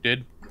seem like you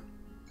did.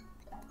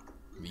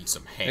 Eat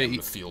some ham Hey.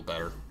 to feel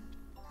better.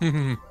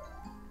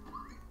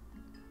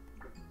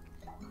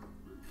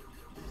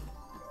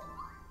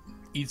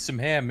 Eat some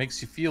ham,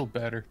 makes you feel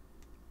better.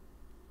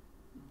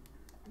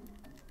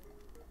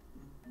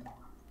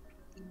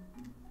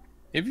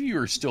 If you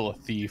are still a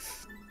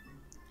thief,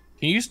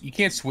 you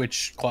can't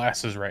switch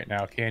classes right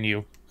now, can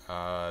you?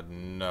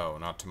 No,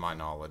 not to my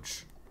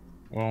knowledge.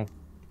 Well,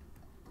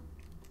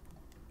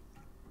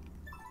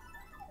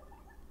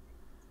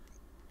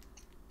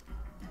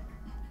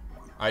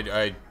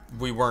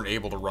 We weren't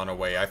able to run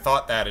away. I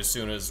thought that as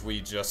soon as we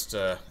just,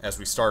 as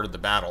we started the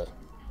battle.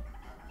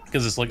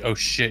 because it's like, oh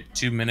shit,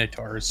 2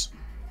 Minotaurs.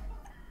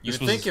 You'd This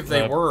think was, if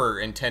they were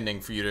intending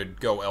for you to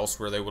go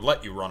elsewhere, they would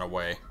let you run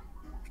away.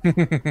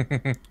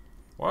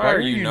 Why are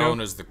you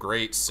known as the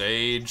Great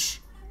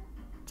Sage?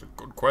 It's a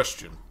good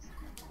question.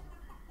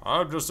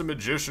 I'm just a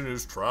magician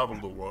who's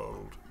traveled the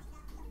world.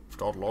 I've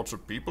taught lots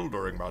of people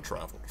during my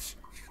travels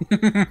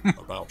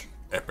about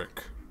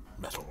epic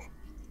metal.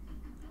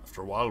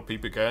 After a while,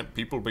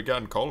 people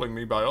began calling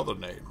me by other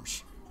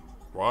names.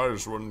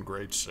 Wise One,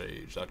 Great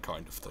Sage, that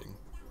kind of thing.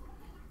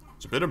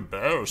 It's a bit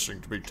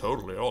embarrassing, to be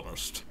totally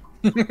honest.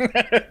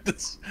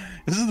 this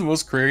is the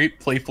most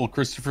playful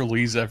Christopher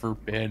Lee's ever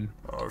been.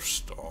 Oh,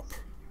 stop.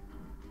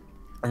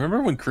 I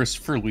remember when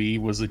Christopher Lee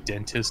was a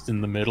dentist in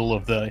the middle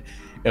of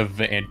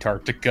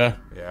Antarctica.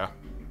 Yeah.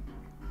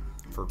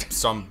 For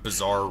some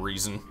bizarre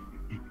reason.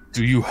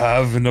 Do you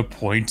have an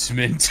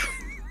appointment?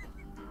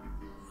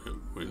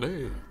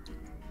 Really?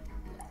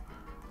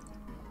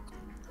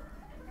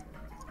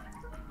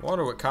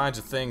 Wonder what kinds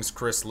of things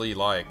Chris Lee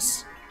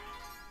likes.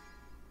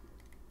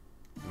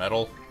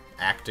 Metal,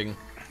 acting,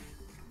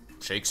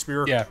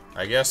 Shakespeare. Yeah.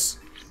 I guess.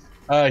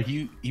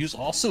 He was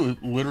also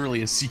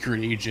literally a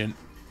secret agent.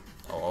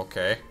 Oh,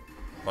 okay.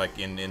 Like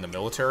in the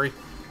military.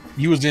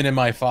 He was in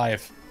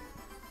MI5.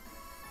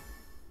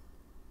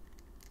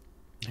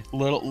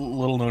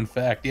 Little known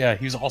fact. Yeah,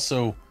 he was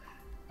also,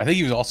 I think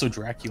he was also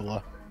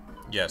Dracula.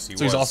 Yes, he was.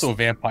 So he's also a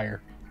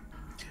vampire.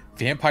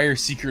 Vampire,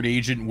 secret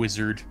agent,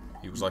 wizard.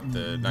 He was like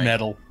the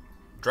Metal.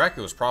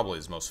 Dracula was probably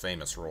his most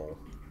famous role.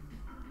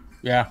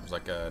 Yeah. It was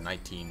like a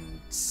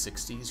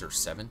 1960s or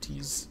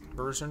 70s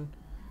version.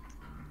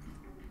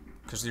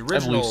 Because the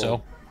original, I believe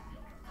so.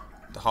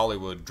 The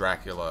Hollywood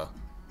Dracula.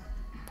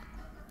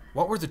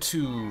 What were the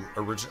two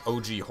original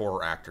OG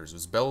horror actors? It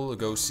was Bela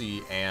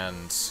Lugosi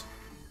and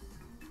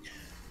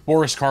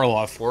Boris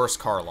Karloff. Boris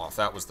Karloff.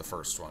 That was the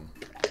first one.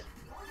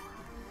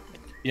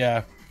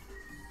 Yeah.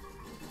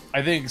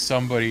 I think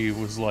somebody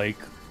was like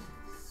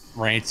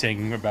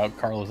ranting about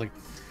Karloff, like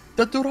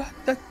that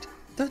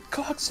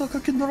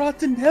cocksucker can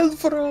rot in hell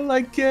for all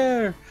I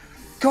care.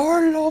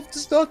 Karloff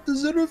does not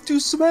deserve to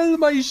smell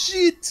my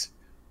shit.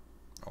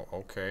 Oh,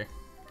 okay.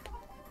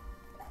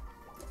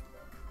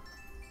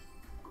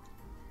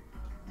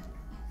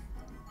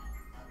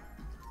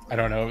 I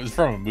don't know. It was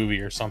from a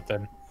movie or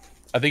something.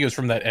 I think it was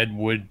from that Ed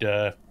Wood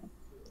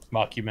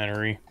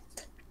mockumentary.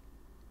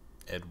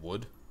 Ed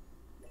Wood?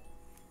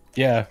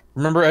 Yeah,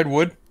 remember Ed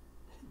Wood?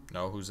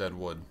 No, who's Ed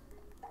Wood?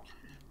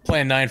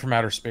 Plan 9 from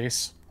Outer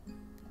Space.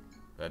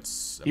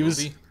 That's a He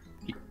movie?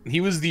 He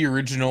was the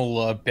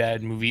original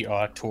bad movie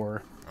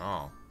auteur.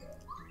 Oh.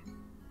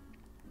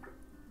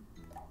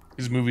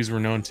 His movies were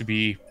known to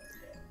be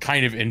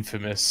kind of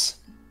infamous.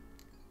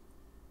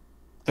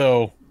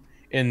 Though,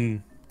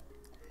 in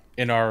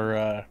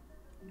our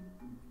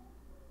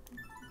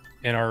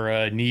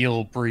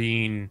Neil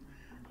Breen,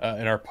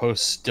 in our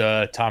post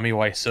Tommy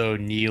Wiseau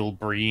Neil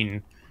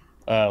Breen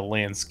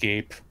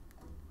landscape,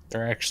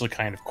 they're actually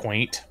kind of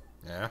quaint.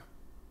 Yeah.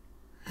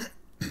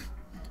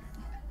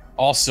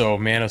 Also,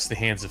 Manos: The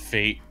Hands of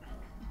Fate.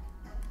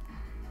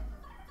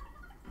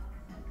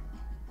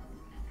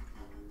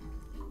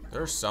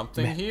 There's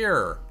something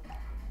here.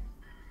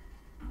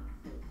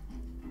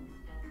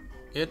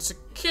 It's a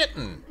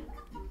kitten.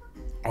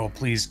 Oh,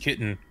 please,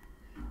 kitten.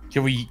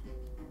 Can we...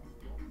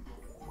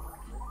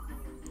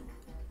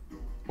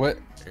 What?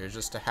 Here's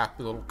just a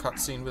happy little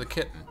cutscene with a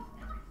kitten.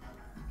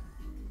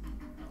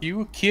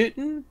 You a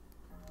kitten?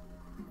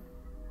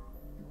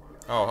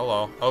 Oh,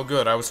 hello. Oh,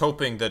 good. I was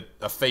hoping that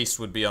a face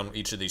would be on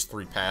each of these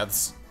three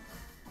paths.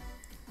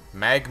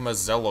 Magma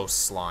Zello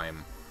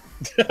Slime.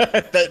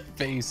 That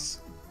face.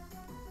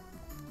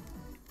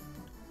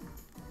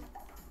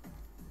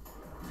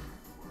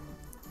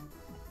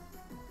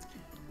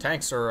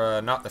 Tanks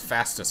are not the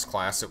fastest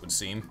class, it would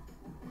seem.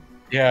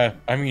 Yeah,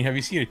 I mean, have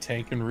you seen a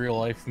tank in real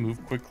life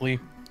move quickly?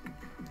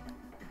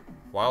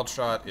 Wild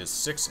Shot is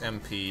 6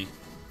 MP.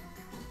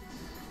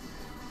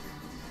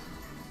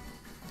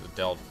 It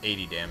dealt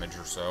 80 damage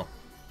or so.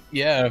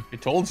 Yeah, I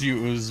told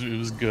you it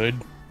was good.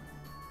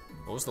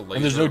 What was the And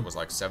there's laser? no- It was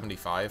like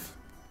 75?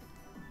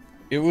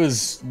 It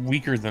was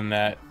weaker than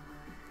that.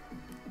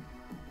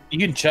 You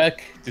can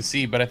check to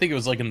see, but I think it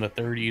was like in the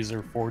 30s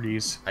or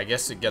 40s. I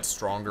guess it gets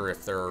stronger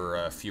if there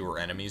are fewer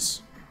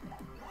enemies.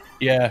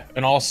 Yeah,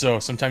 and also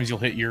sometimes you'll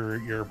hit your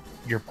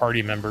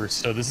party members.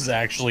 So this is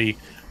actually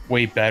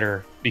way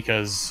better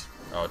because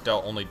Oh, it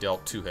only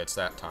dealt 2 hits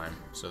that time,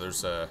 so there's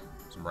some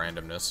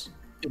randomness.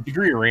 a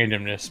degree of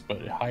randomness,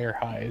 but higher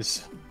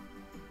highs.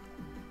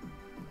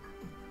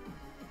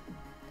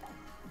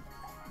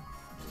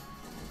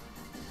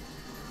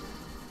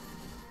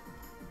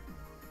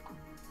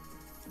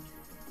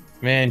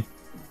 Man,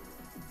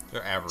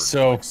 Their average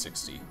So- is like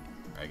 60,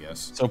 I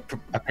guess. so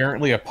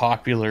apparently a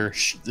popular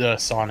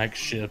Sonic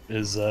ship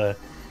is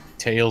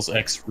Tails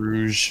X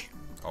Rouge.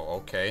 Oh,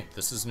 okay.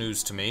 This is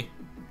news to me.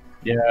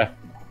 Yeah,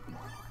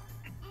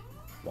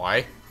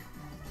 Why?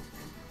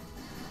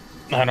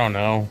 I don't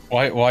know.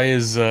 Why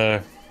is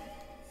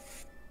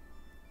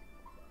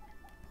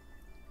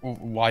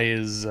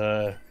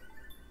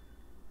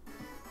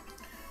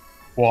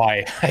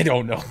why? I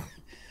don't know.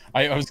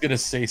 I was gonna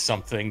say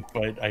something,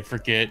 but I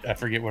forget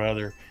what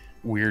other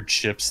weird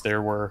ships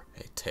there were.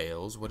 Hey,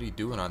 Tails, what are you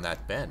doing on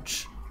that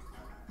bench?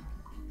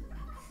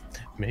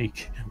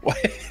 Make what?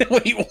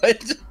 Wait,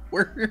 what?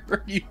 Where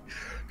are you?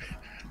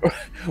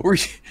 Where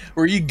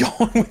are you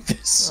going with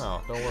this?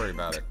 Oh, don't worry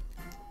about it.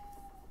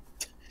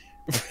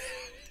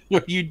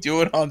 What are you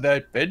doing on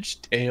that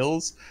bench,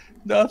 Tails?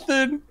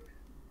 Nothing.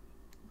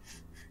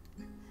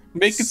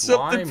 Making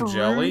something Slime for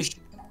jelly. Rouge?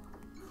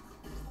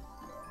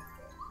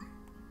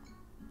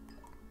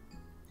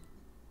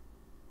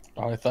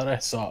 Oh, I thought I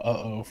saw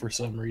uh-oh for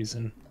some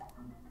reason.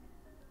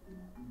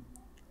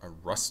 A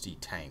rusty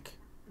tank.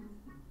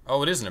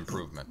 Oh, it is an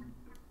improvement.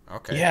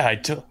 Okay. Yeah,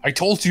 I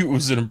told you it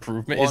was an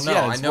improvement. Well, It's, no,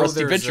 yeah, it's I know Rusty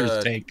there's Venture's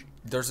a, tank.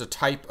 there's a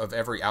type of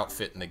every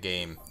outfit in the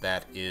game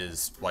that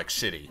is, like,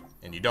 shitty,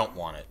 and you don't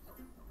want it.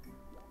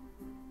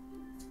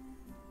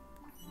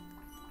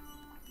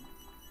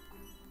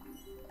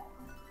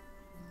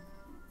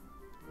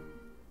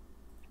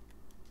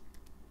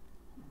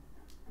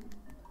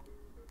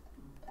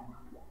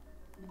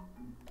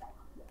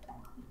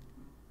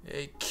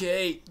 Hey,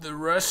 Kate, the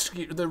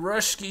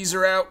Rushkies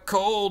are out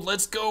cold.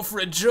 Let's go for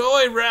a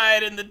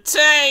joyride in the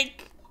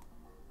tank!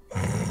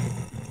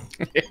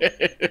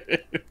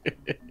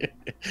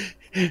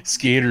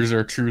 Skaters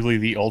are truly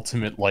the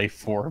ultimate life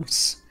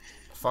forms.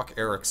 Fuck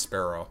Eric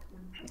Sparrow.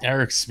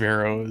 Eric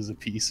Sparrow is a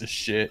piece of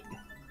shit.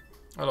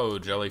 Hello,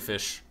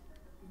 jellyfish.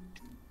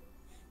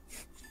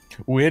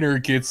 Winner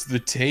gets the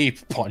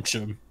tape. Punch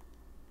him.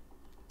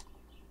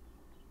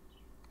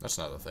 That's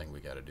another thing we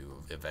gotta do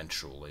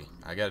eventually.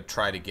 I gotta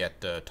try to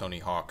get Tony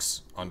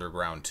Hawk's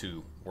Underground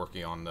 2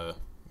 working on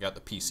got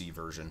the PC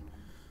version.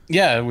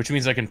 Yeah, which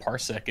means I can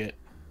parsec it.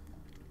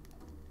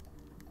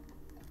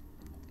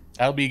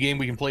 That'll be a game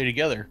we can play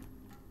together.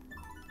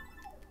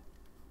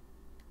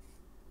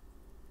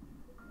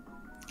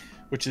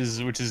 Which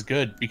is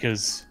good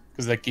because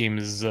that game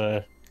is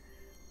Depending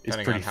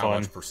pretty on how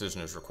fun. much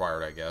precision is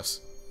required, I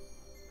guess.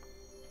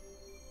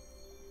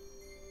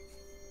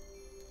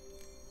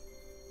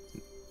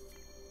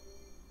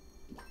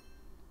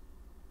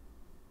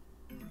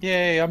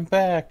 Yay, I'm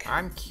back.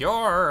 I'm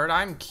cured!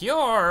 I'm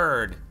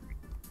cured!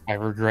 I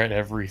regret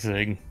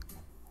everything.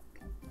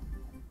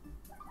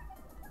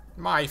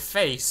 My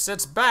face,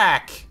 it's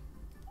back!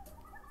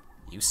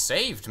 You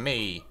saved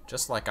me,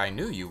 just like I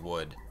knew you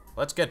would.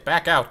 Let's get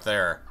back out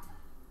there.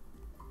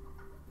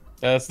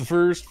 That's the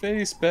first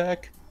face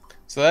back.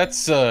 So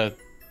that's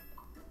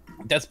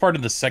part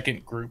of the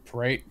second group,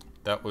 right?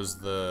 That was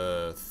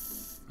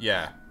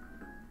yeah.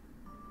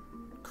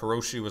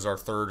 Kuroshi was our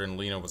third and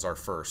Lena was our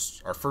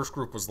first. Our first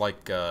group was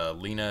like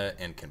Lena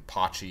and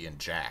Kenpachi and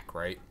Jack,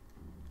 right?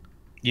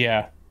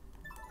 Yeah.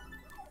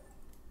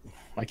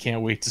 I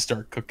can't wait to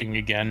start cooking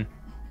again.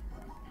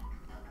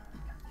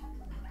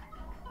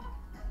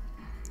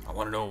 I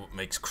want to know what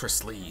makes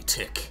Chris Lee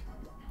tick.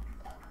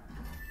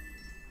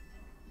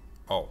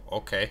 Oh,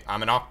 okay.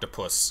 I'm an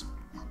octopus.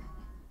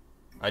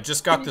 I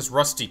just got this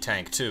rusty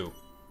tank, too.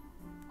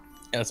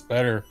 That's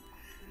better.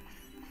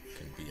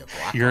 Can be a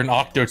black You're an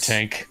octopus.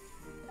 Octotank.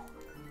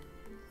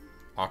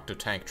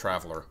 Octotank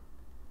Traveler.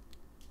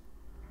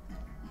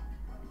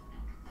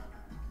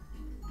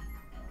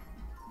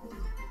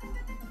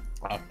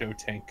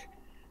 Octotank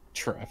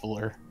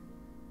Traveler.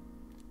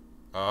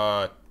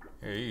 Hey,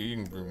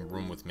 you can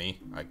room with me,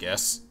 I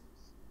guess.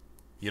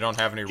 You don't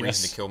have any reason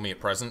Yes. to kill me at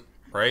present,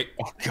 right?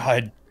 Oh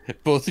god.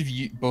 Both of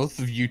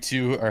you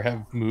two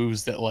have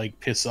moves that like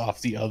piss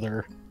off the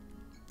other.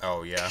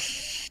 Oh, yeah.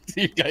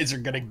 You guys are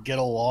gonna get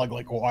along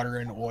like water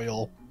and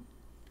oil.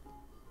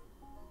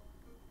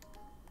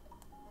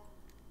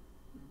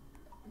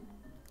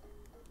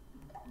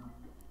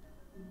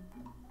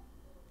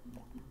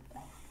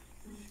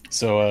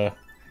 So,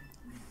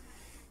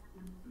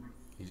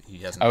 He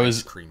has an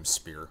ice cream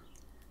spear.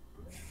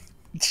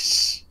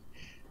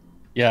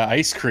 yeah,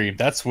 ice cream.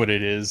 That's what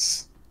it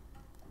is.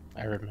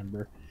 I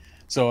remember.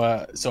 So,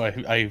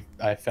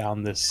 I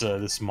found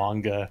this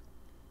manga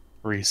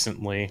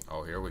recently.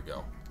 Oh, here we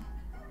go.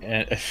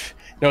 And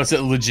no, it's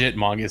a legit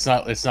manga. It's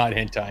not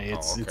hentai.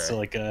 It's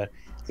okay.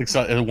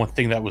 like one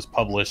thing that was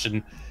published,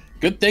 and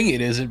good thing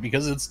it isn't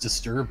because it's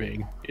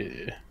disturbing.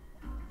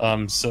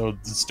 So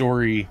the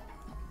story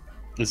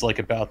is like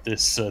about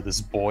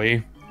this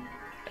boy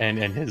and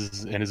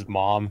his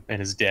mom and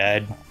his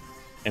dad,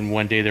 and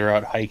one day they're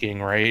out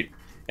hiking, right?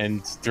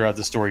 And throughout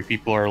the story,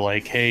 people are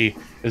like, "Hey,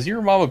 is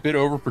your mom a bit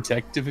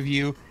overprotective of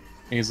you?"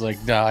 And he's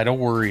like, "Nah, don't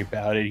worry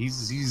about it.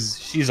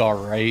 She's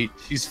all right.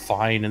 She's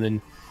fine." And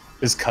then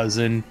his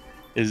cousin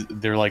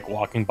they're like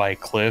walking by a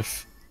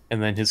cliff,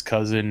 and then his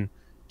cousin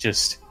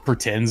just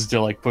pretends to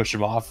like push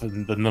him off,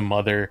 and then the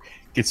mother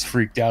gets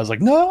freaked out. Is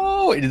like,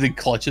 "No!" And then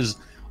clutches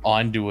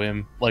onto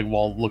him like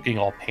while looking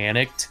all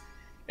panicked,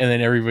 and then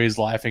everybody's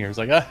laughing. It's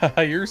like,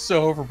 "Ah, you're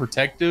so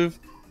overprotective."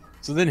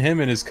 So then him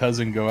and his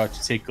cousin go out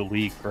to take a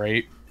leak,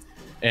 right?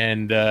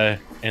 And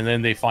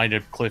then they find a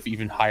cliff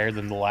even higher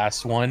than the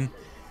last one,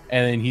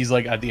 and then he's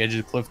like at the edge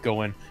of the cliff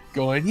going,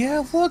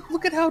 "Yeah,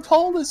 look at how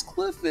tall this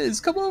cliff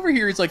is. Come over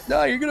here." He's like,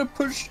 "Nah, you're gonna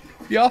push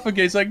me off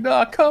again." He's like,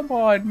 "Nah, come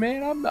on,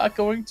 man, I'm not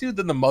going to."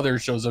 Then the mother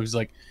shows up. He's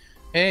like,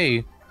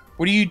 "Hey,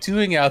 what are you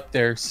doing out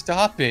there?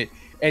 Stop it!"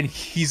 And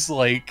he's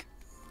like,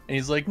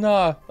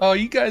 "Nah, oh,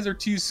 you guys are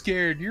too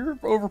scared. You're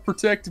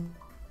overprotective."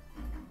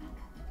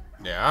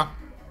 Yeah?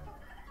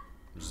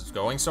 Is this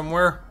going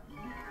somewhere?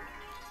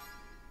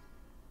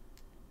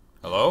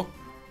 Hello?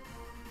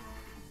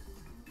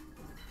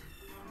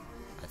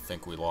 I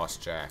think we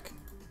lost Jack.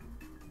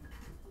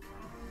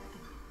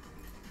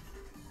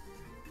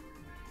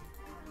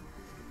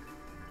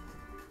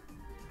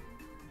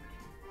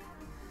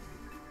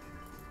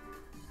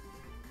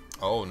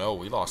 Oh no,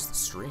 we lost the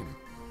stream.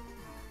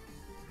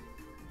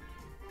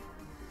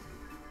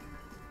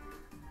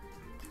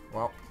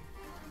 Well,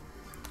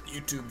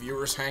 YouTube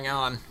viewers, hang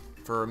on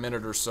for a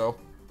minute or so.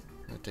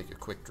 I'm gonna take a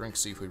quick drink,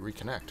 see if we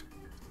reconnect.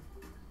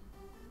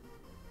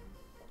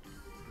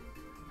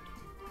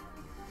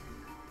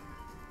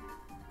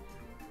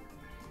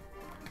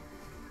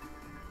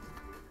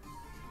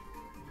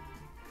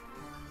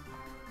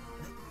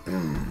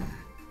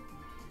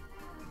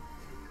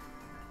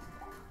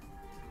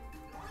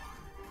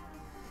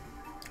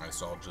 I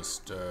guess I'll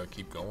just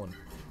keep going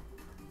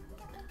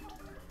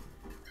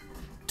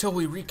till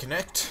we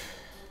reconnect.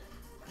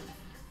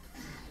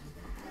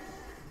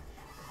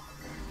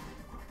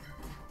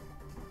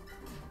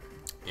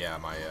 Yeah,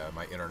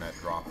 my internet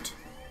dropped,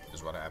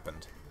 is what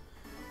happened.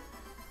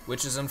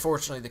 Which is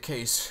unfortunately the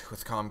case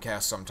with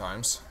Comcast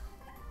sometimes.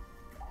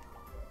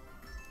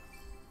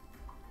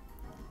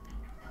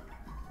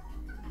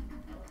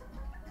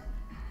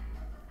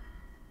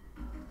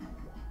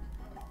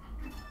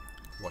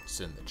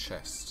 What's in the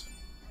chest?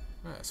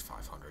 That's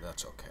 500,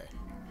 that's okay.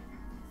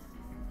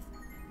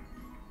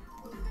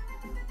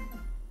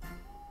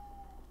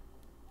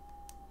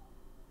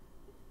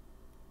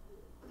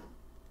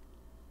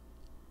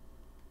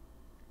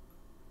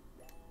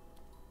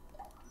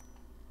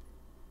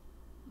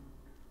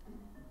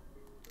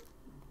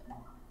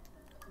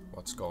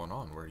 What's going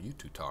on? What are you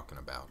two talking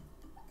about?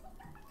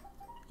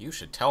 You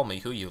should tell me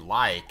who you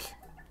like.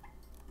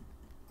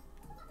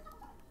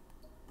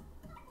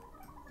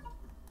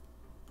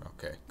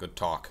 Okay, good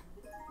talk.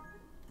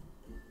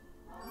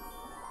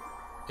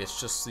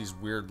 It's just these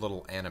weird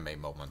little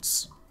anime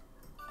moments.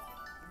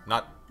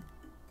 Not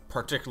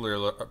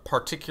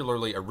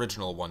particularly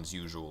original ones,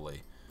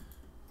 usually.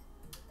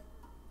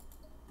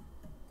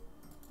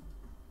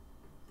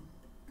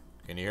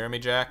 Can you hear me,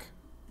 Jack?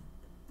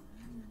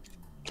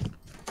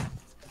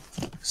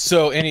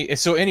 So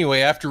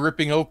anyway, after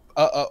ripping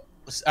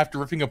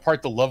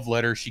apart the love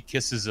letter, she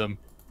kisses him.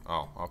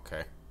 Oh,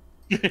 okay.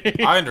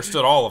 I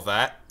understood all of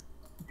that.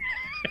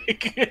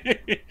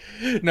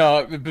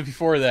 No, but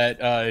before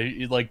that,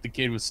 like the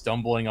kid was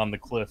stumbling on the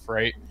cliff,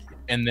 right?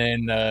 And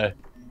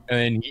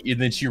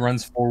then she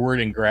runs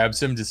forward and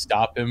grabs him to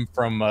stop him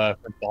from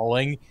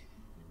falling.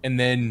 And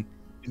then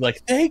he's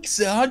like, "Thanks,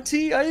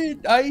 Auntie.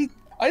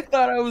 I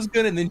thought I was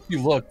good." And then he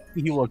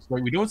looks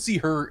right. We don't see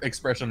her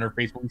expression on her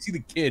face, but we see the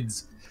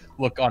kid's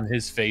look on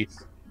his face.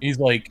 And he's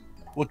like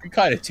looking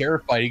kind of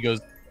terrified. He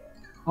goes,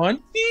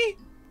 "Auntie?"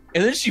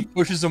 And then she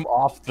pushes him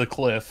off the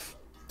cliff.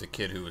 The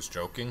kid who was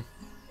joking?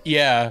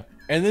 Yeah.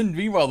 And then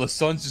meanwhile the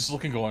son's just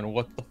looking going,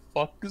 "What the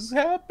fuck is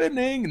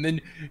happening?" And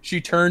then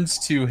she turns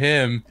to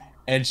him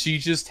and she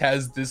just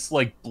has this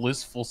like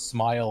blissful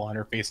smile on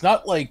her face.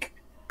 Not like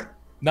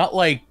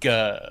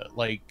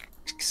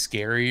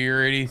scary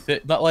or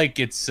anything. Not like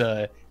it's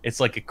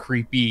like a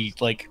creepy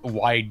like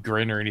wide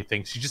grin or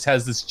anything. She just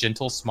has this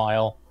gentle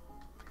smile.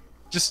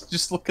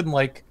 just looking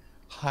like,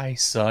 hi,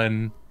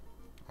 son.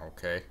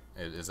 Okay.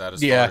 Is that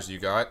as far as you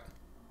got?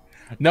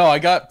 No, I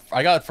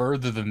got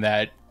further than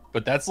that,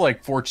 but that's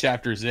like 4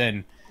 chapters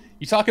in.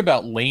 You talk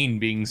about Lane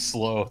being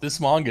slow. This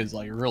manga is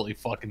like really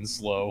fucking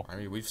slow. I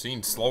mean, we've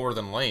seen slower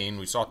than Lane.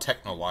 We saw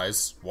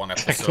Technolize one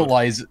episode.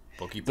 Technolize,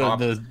 Bookie Pop.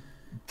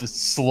 the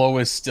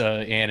slowest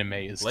anime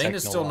is Lane Technolize.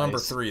 is still number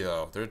 3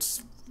 though.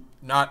 It's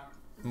not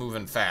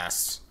moving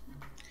fast.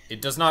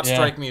 It does not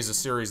strike me as a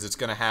series that's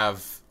gonna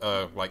have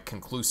a like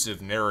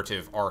conclusive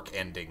narrative arc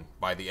ending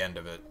by the end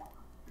of it.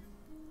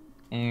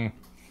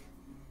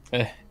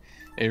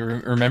 Hey,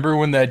 remember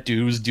when that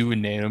dude was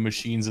doing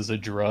nanomachines as a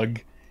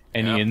drug,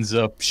 and he ends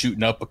up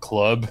shooting up a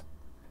club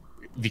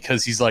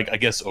because he's like, I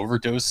guess,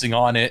 overdosing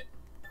on it?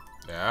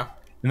 Yeah.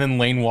 And then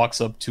Lane walks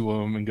up to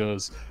him and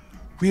goes,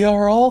 "We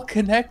are all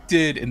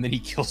connected," and then he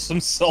kills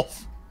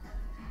himself.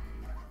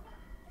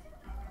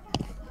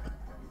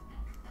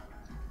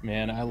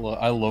 Man, I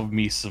love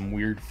me some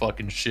weird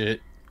fucking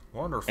shit.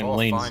 Wonder if I'll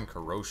find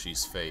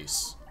Kuroshi's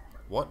face.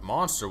 What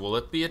monster will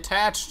it be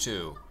attached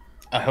to?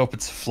 I hope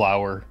it's a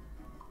flower.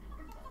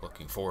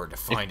 Looking forward to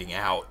finding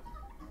out.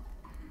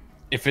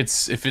 If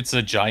it's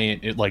a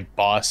giant like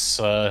boss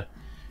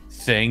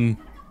thing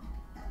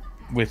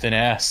with an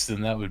ass,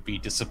 then that would be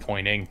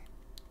disappointing.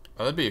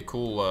 Oh, that'd be a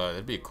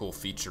cool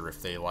feature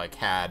if they like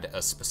had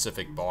a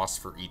specific boss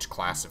for each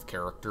class of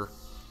character.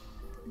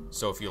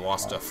 So if you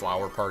lost a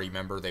flower party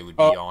member, they would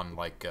be on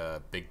like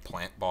a big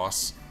plant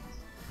boss.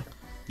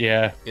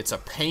 Yeah. It's a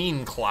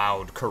pain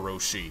cloud,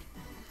 Kuroshi.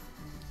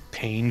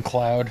 Pain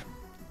cloud?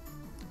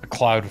 A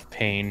cloud of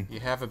pain.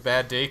 You have a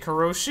bad day,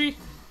 Kuroshi?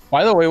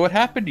 By the way, what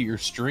happened to your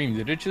stream?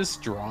 Did it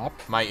just drop?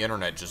 My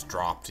internet just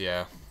dropped,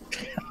 yeah.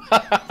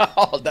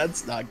 Oh,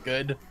 that's not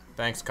good.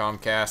 Thanks,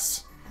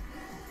 Comcast.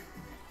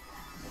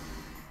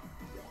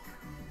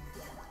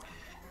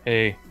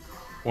 Hey,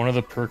 one of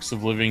the perks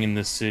of living in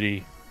this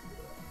city,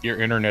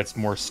 your internet's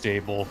more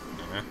stable.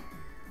 Yeah.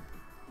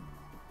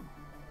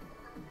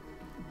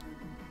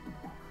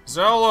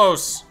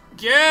 Zelos!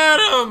 Get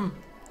him!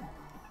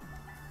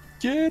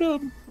 Get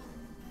him!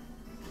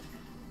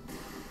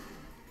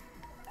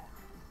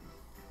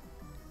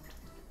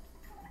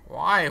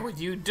 Why would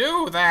you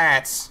do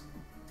that?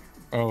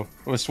 Oh,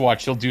 let's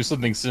watch. He'll do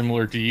something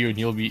similar to you, and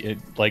you'll be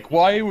like,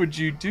 "Why would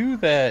you do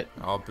that?"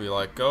 I'll be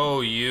like,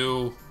 "Oh,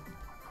 you."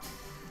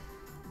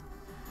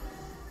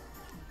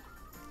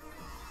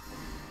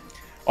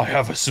 I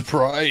have a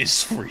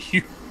surprise for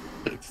you.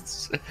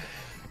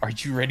 Are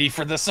you ready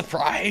for the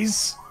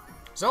surprise?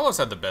 Zelos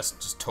had the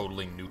best, just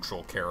totally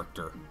neutral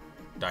character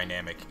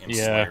dynamic in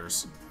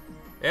Slayers.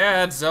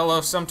 Yeah, it's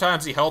Zelos.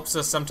 Sometimes he helps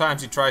us,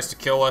 sometimes he tries to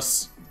kill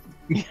us.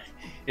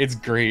 It's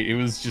great. It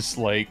was just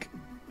like,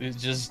 it's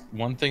just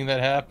one thing that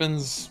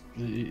happens.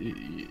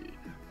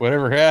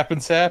 Whatever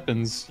happens,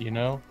 happens, you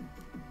know?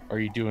 Are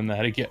you doing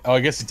that again? Oh, I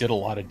guess it did a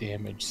lot of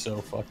damage,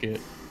 so fuck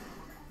it.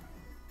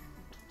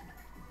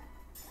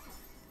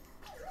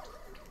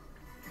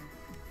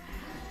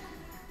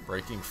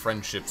 Breaking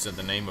friendships in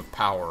the name of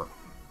power.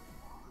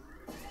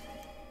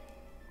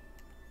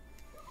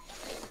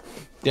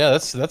 Yeah,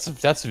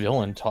 that's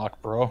villain talk,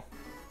 bro.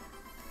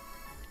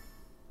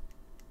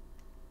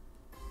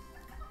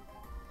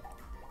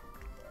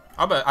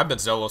 I bet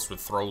Zelos would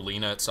throw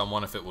Lena at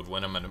someone if it would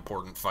win him an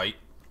important fight.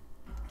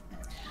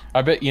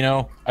 I bet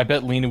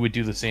Lena would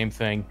do the same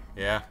thing.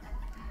 Yeah.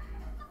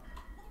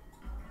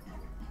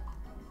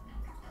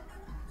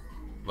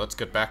 Let's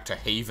get back to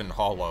Haven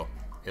Hollow.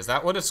 Is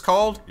that what it's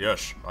called?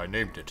 Yes, I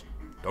named it.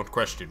 Don't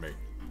question me.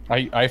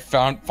 I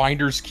found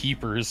Finders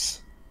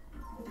Keepers.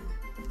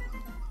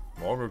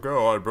 Long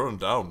ago, I burned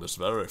down this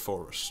very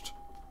forest.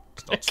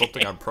 It's not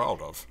something I'm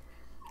proud of.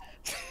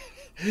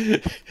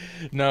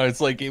 No, it's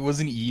like it was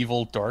an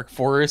evil dark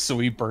forest, so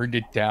we burned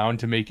it down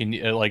to make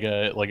like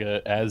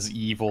a as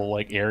evil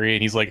like area,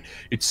 and he's like,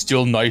 it's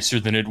still nicer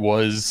than it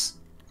was.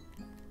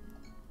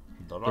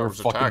 Then I was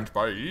attacked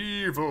by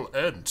evil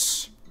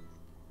Ents.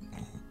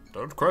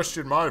 Don't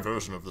question my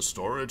version of the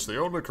story, it's the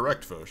only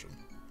correct version.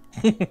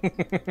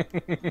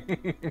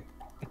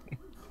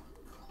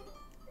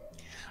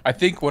 I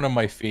think one of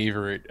my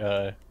favorite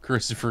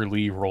Christopher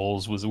Lee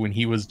roles was when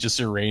he was just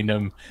a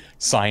random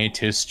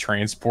scientist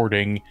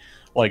transporting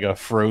like a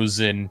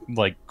frozen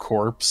like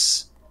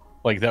corpse,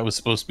 like that was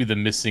supposed to be the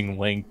missing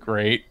link,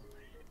 right?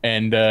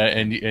 And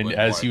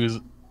as he was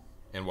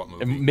in what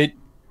movie?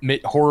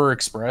 Horror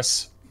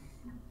Express.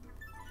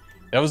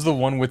 That was the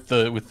one with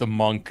the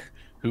monk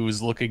who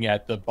was looking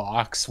at the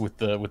box with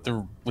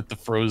the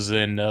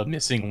frozen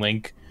missing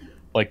link,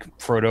 like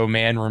Proto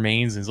Man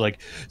remains, and is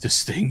like,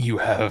 this thing you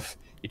have,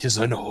 it is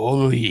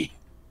unholy.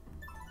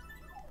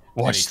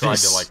 Watch and he tried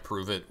this. to like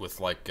prove it with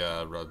like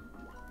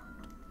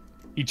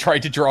He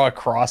tried to draw a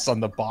cross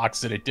on the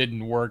box and it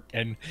didn't work,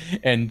 and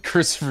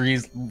Christopher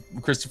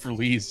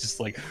Lee is just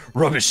like,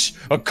 rubbish,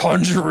 a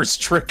conjurer's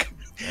trick.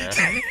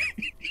 Yeah.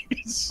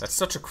 That's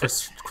such a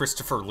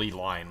Christopher Lee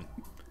line.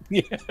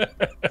 Yeah.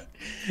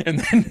 And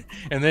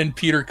then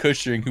Peter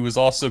Cushing, who was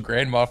also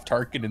Grand Moff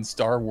Tarkin in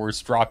Star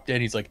Wars, dropped in.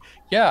 He's like,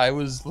 yeah, I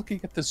was looking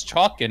at this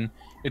chalk and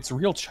it's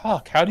real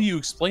chalk. How do you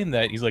explain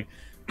that? He's like,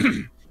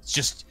 it's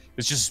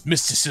just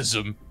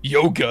mysticism,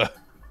 yoga.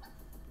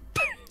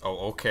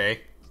 Oh,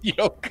 okay.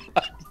 Yoga.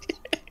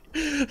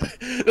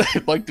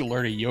 I'd like to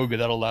learn a yoga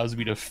that allows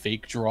me to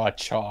fake draw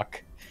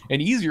chalk. An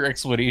easier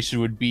explanation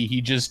would be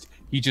he just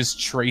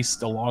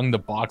traced along the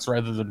box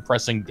rather than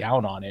pressing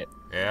down on it.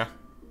 Yeah.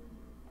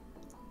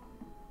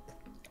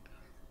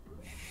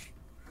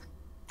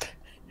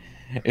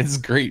 It's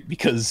great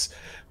because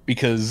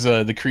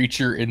the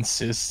creature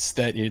insists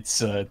that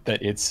it's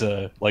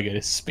like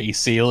a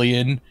space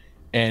alien,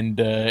 and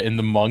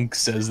the monk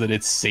says that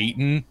it's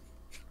Satan.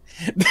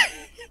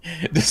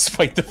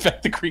 Despite the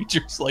fact the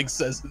creature's like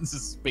says it's a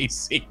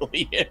space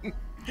alien.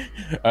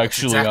 Actually,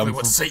 That's exactly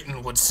what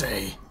Satan would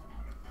say.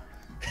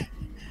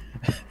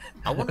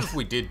 I wonder if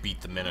we did beat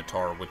the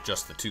Minotaur with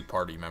just the 2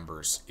 party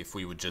members, if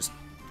we would just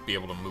be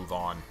able to move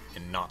on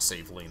and not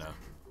save Lena.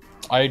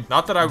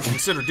 Not that I would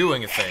consider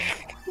doing a thing,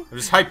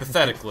 just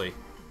hypothetically.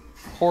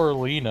 Poor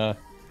Lena.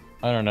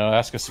 I don't know.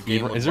 Ask us a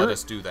game would let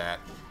us do that.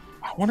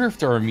 I wonder if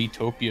there are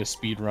Miitopia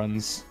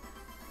speedruns.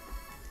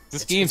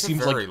 This game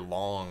seems a very like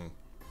long,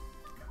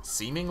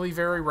 seemingly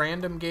very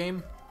random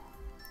game.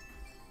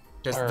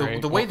 Because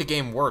Alright, the way the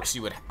game works,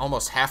 you would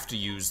almost have to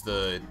use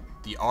the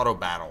auto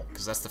battle,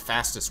 because that's the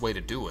fastest way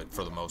to do it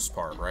for the most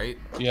part, right?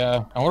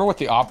 Yeah, I wonder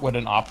what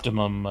an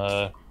optimum.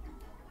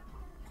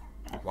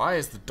 Why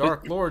is the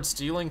Dark Lord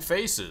stealing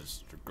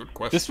faces? It's a good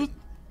question.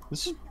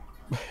 This is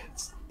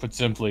put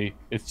simply,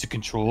 it's to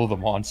control the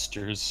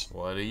monsters.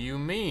 What do you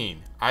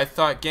mean? I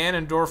thought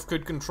Ganondorf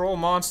could control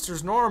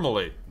monsters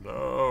normally.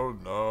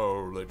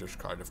 No, they just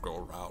kind of go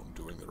around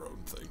doing their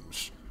own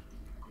things.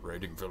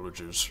 Raiding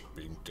villages,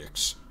 being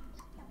dicks.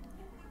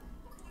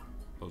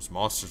 Those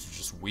monsters are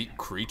just weak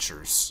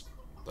creatures.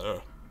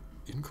 They're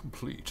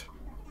incomplete.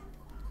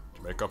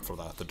 To make up for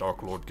that, the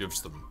Dark Lord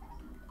gives them.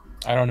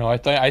 I don't know. I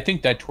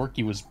think that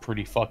Twerky was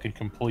pretty fucking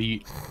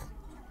complete.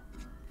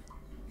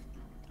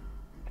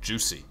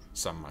 Juicy,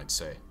 some might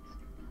say.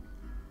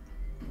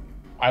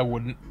 I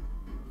wouldn't.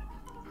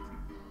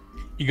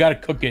 You gotta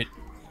cook it.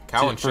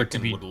 Cow and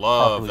Chicken would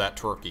love that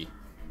turkey.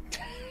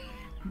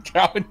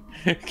 Cow and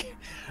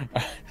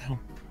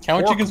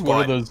Chicken's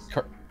one of those.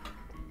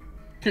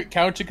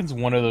 Cow and Chicken's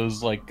one of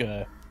those like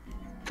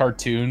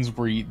cartoons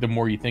where the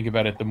more you think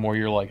about it, the more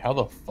you're like, how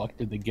the fuck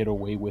did they get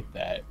away with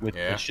that? With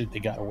the shit they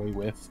got away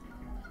with.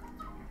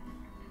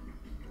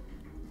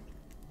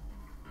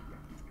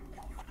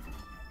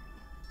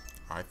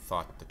 I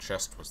thought the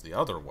chest was the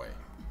other way.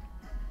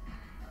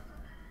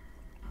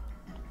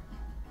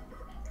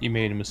 You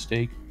made a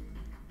mistake.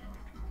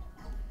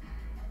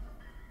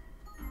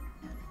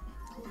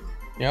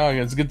 Yeah,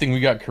 it's a good thing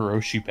we got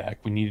Kuroshi back.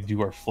 We need to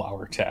do our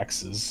flower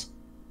taxes.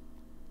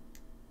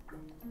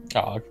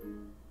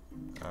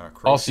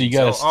 Also, you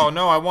gotta. Oh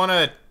no, I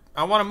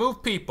wanna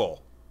move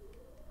people.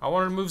 I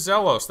wanted to move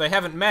Zelos. They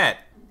haven't met.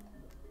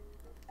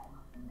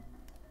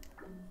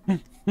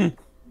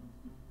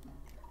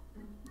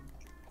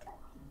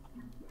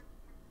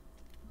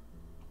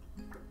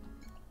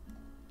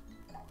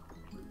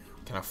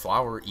 Can a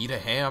flower eat a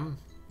ham?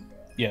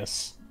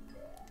 Yes.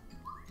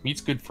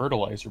 Meat's good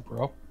fertilizer,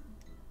 bro.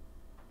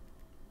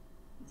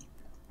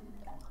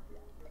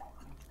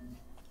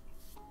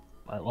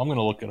 Alright, well, I'm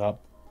gonna look it up.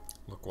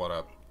 Look what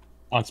up?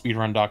 On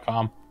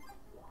speedrun.com.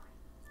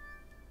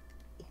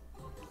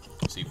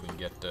 See if we can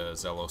get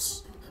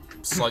Zelos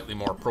slightly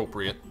more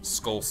appropriate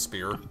skull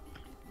spear.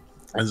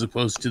 As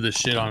opposed to the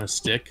shit on a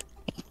stick.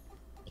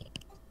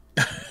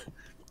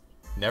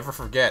 Never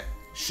forget,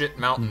 Shit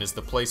Mountain is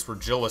the place where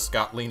Gillis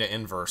got Lena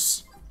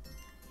inverse.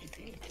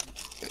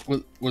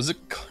 Was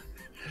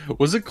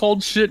it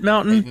called Shit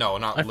Mountain? No,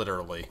 not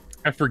literally.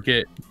 I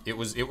forget. It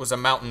was a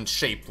mountain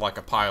shaped like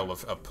a pile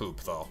of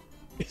poop, though.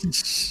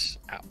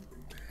 Ow.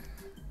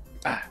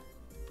 Ah.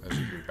 Is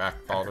your back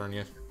bothering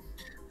you?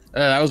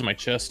 That was my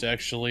chest,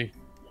 actually.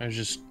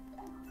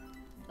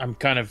 I'm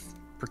kind of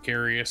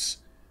precarious.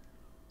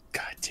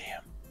 God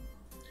damn.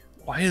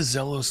 Why does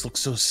Zelos look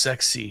so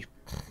sexy?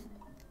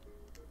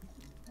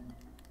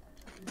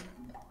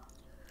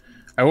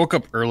 I woke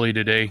up early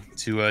today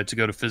to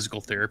go to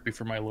physical therapy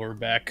for my lower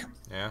back.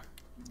 Yeah.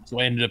 So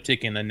I ended up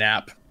taking a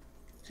nap.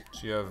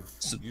 So you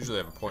usually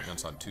have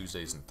appointments on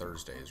Tuesdays and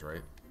Thursdays,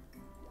 right?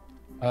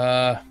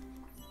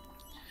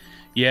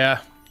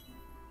 Yeah.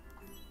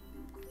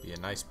 Be a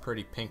nice,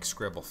 pretty pink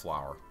scribble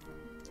flower.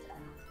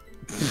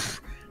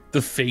 The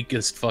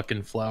fakest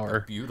fucking flower.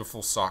 A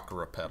beautiful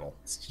sakura petal.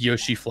 It's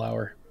Yoshi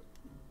flower.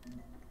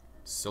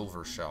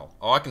 Silver shell.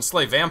 Oh, I can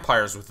slay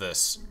vampires with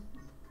this.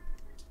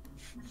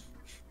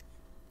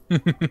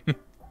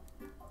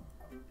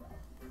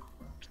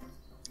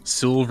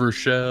 Silver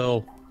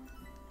shell.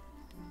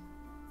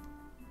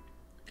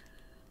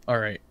 All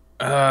right.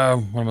 What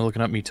am I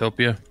looking up?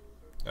 Miitopia.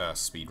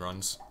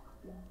 Speedruns.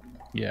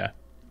 Yeah.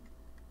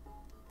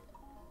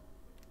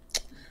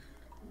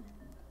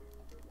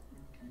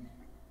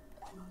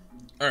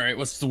 All right.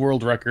 What's the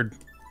world record?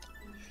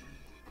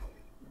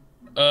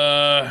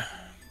 Wow,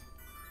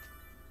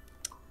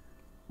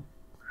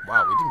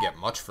 we didn't get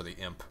much for the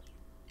imp.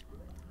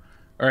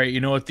 All right,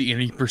 you know what the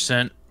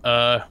 80%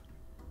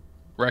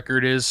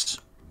 record is?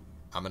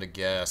 I'm gonna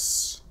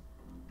guess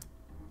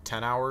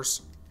 10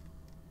 hours.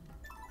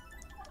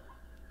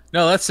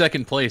 No, that's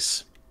second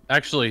place.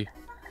 Actually,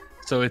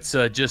 so it's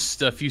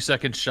just a few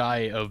seconds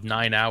shy of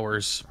 9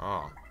 hours.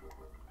 Oh.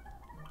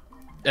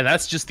 And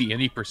that's just the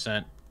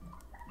 80%.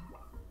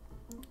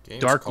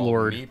 Game's Dark called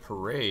Lord. Me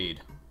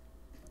Parade.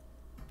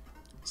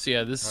 So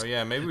yeah, this... Oh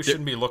yeah, maybe we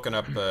shouldn't be looking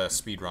up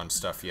speedrun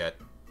stuff yet.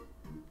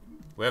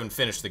 We haven't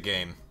finished the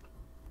game.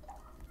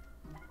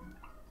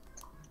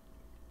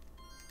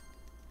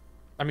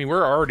 I mean,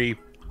 we're already,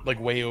 like,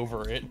 way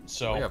over it,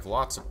 so... We have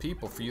lots of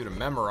people for you to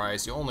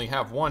memorize. You only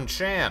have one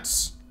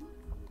chance.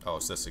 Oh,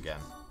 it's this again.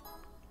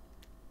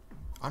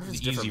 I wonder if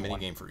it's a different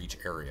minigame for each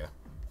area.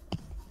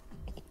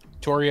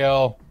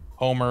 Toriel,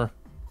 Homer,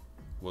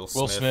 Will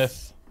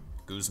Smith,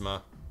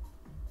 Guzma,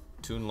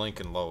 Toon Link,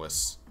 and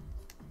Lois.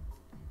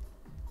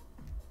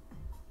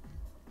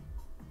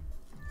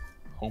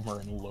 Homer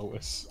and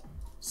Lois.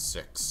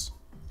 6.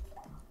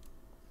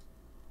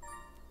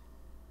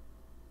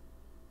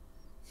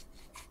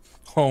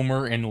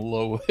 Homer and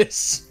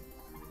Lois.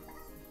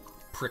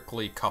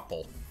 Prickly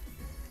couple.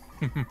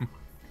 You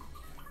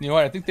know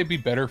what? I think they'd be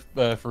better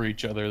for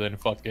each other than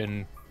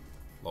fucking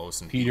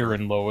Lois and Peter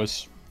and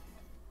Lois.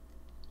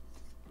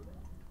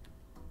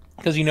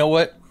 Because you know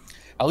what?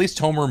 At least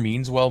Homer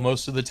means well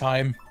most of the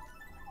time.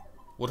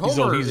 Would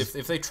Homer,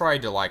 if they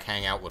tried to like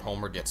hang out, would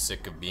Homer get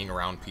sick of being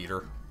around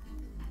Peter?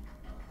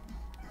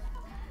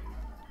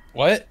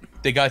 What?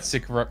 They got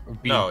sick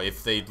of being... No,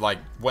 if they like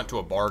went to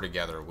a bar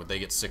together, would they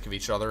get sick of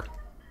each other?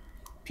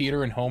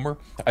 Peter and Homer?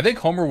 I think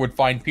Homer would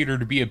find Peter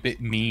to be a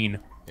bit mean.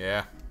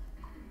 Yeah.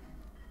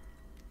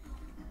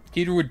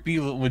 Peter would be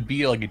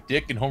like a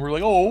dick, and Homer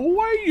like, oh,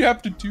 why do you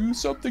have to do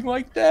something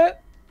like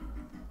that?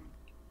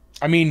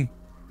 I mean,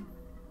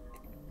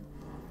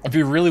 if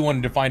you really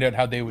wanted to find out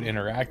how they would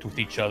interact with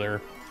each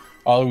other,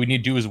 all we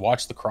need to do is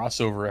watch the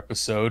crossover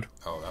episode.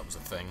 Oh, that was a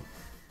thing.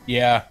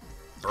 Yeah.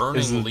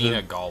 Burning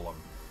Lena Gollum.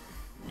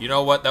 You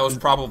know what? That was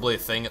probably a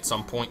thing at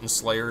some point in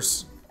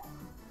Slayers.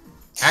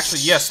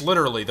 Actually, yes,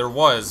 literally, there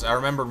was. I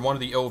remember in one of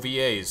the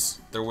OVAs,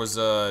 there was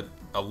a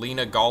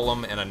Lena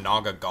Gollum and a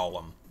Naga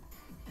Gollum.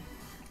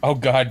 Oh,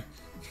 God.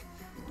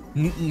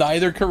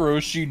 Neither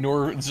Karoshi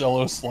nor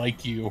Zelos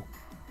like you.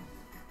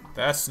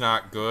 That's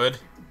not good.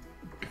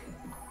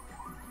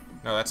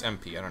 No, that's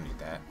MP. I don't need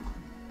that.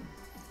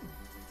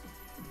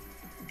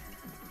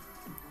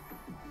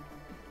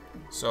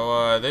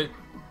 So,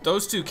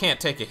 those two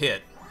can't take a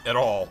hit at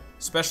all.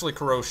 Especially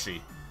Karoshi.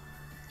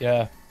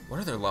 Yeah. What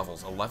are their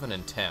levels? 11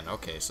 and 10.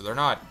 Okay, so they're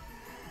not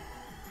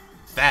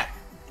that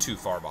too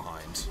far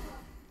behind.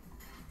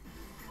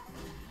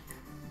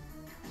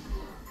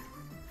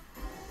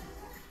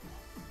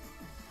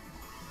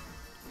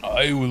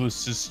 I will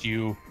assist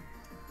you.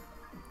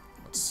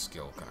 What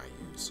skill can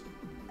I use?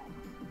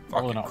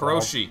 Probably Fucking not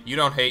Karoshi, you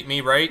don't hate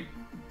me, right?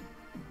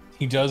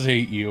 He does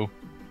hate you.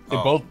 They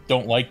Oh. both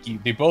don't like you.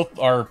 They both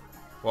are...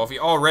 Well, if he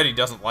already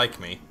doesn't like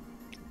me.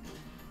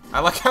 I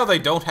like how they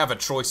don't have a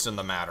choice in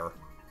the matter.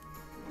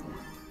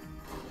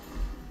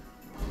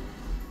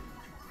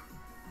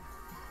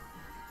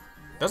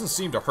 Doesn't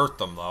seem to hurt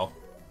them, though.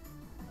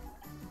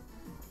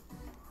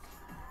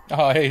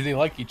 Oh, hey, they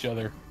like each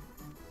other.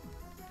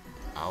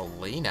 Oh,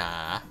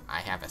 Lena, I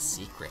have a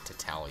secret to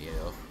tell you.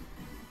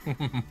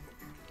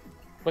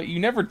 But you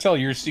never tell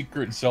your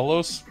secret,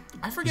 Zelos.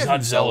 I forget who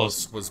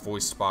Zelos was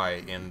voiced by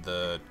in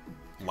the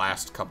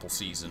last couple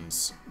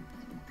seasons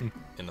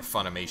in the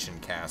Funimation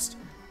cast.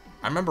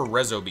 I remember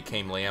Rezo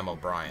became Liam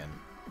O'Brien.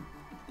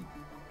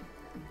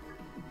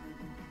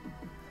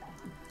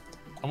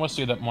 I must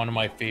say that one of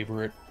my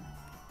favorite,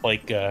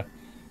 like,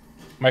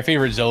 my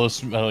favorite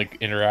Zelos, like,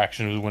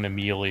 interaction was when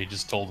Amelia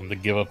just told him to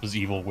give up his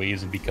evil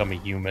ways and become a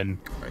human.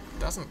 It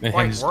doesn't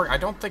quite work. I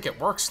don't think it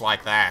works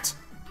like that.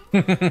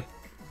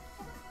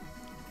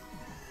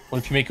 What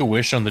if you make a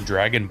wish on the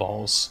Dragon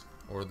Balls?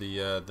 Or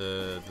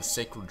the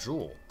Sacred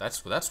Jewel.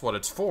 That's what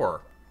it's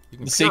for. You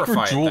can The purify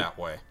Sacred Jewel? it that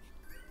way.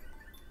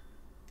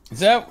 Is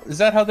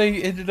that how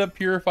they ended up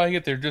purifying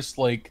it? They're just,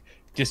 like,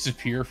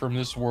 disappear from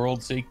this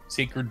world,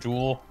 Sacred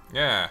Jewel?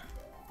 Yeah.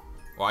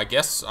 Well, I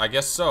guess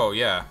so,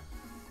 yeah.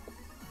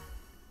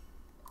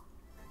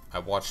 I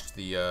watched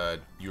the,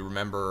 you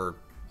remember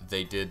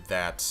they did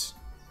that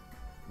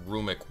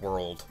Rumik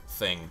World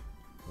thing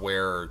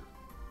where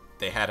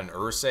they had an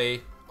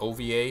Urusei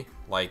OVA,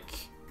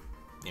 like,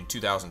 in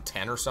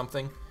 2010 or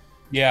something?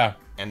 Yeah.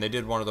 And they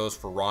did one of those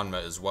for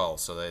Ranma as well,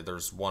 so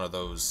there's one of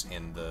those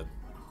in the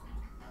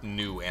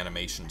new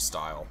animation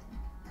style.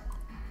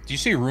 Did you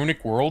say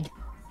Runic World?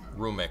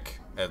 Rumik,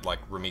 like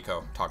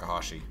Rumiko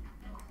Takahashi.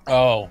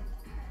 Oh.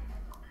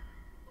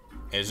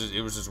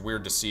 It was just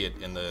weird to see it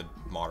in the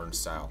modern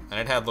style. And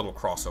it had little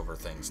crossover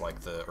things like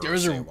the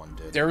Urusei one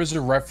did. There was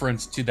a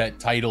reference to that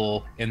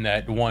title in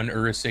that one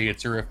Urusei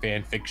Yatsura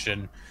fan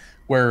fiction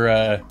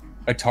where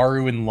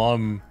Ataru and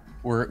Lum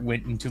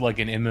went into like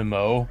an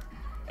MMO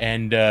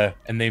and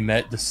they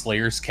met the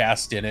Slayers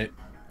cast in it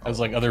as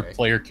like other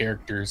player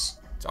characters.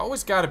 It's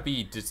always got to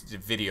be just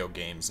video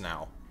games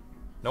now.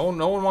 No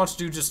one wants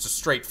to do just a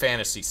straight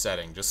fantasy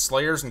setting. Just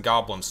Slayers and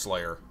Goblin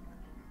Slayer.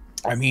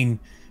 I mean,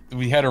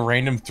 we had a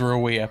random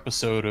throwaway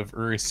episode of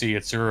Urusei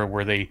Yatsura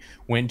where they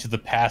went to the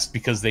past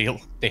because they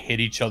hit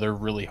each other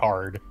really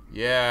hard.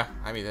 Yeah,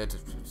 I mean,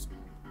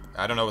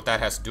 I don't know what that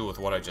has to do with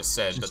what I just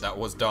said, but that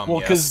was dumb. Well,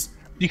 yes.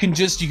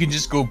 because you can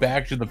just go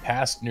back to the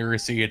past in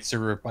Urusei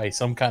Yatsura by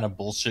some kind of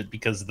bullshit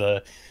because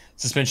the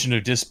suspension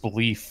of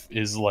disbelief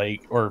is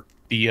like, or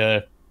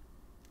the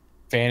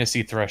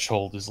fantasy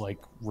threshold is like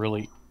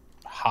really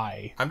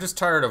high. I'm just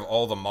tired of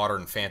all the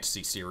modern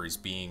fantasy series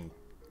being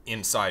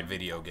inside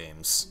video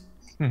games.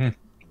 Who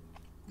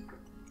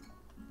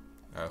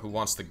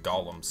wants the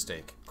Gollum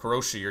steak?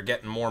 Kuroshi, you're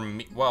getting more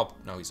meat. Well,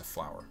 no, he's a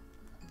flower.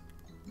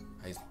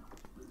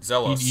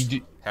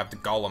 Zelos, have the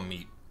Gollum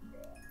meat.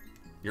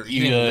 You're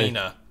eating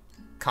Lena,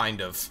 kind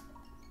of.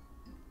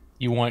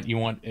 You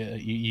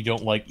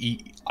don't like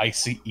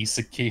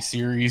isekai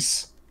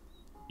series?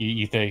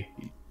 You think?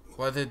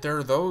 Well, there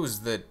are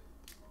those that,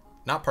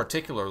 not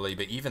particularly,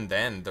 but even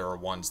then, there are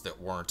ones that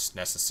weren't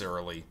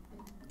necessarily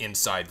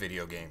inside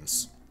video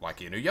games, like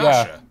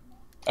Inuyasha.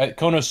 Yeah,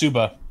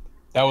 Konosuba,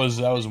 that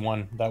was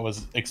one that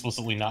was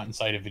explicitly not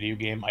inside a video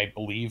game, I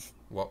believe.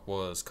 What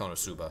was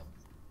Konosuba?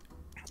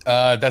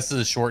 That's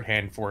the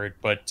shorthand for it,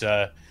 but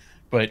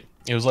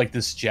it was like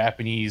this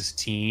Japanese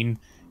teen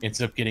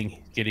ends up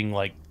getting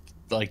like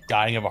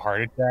dying of a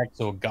heart attack.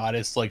 So a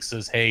goddess like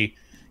says, "Hey,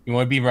 you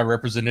want to be my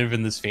representative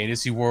in this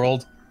fantasy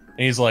world?" And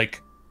he's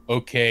like,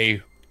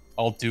 "Okay,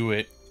 I'll do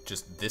it."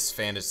 Just this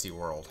fantasy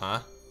world, huh?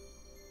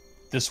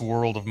 This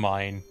world of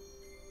mine.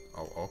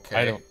 Oh,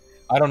 okay.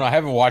 I don't know. I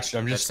haven't watched it.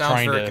 I'm just trying to.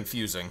 That sounds very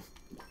confusing.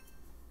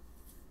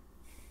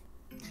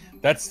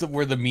 That's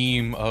where the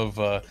meme of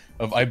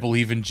I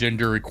believe in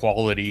gender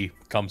equality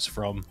comes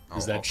from.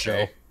 Is that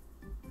show?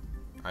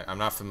 I'm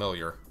not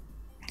familiar.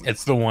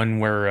 It's the one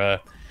where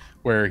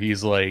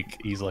he's like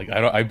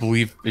I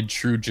believe in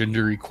true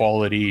gender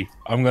equality.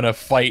 I'm gonna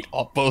fight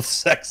both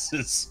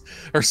sexes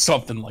or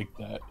something like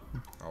that.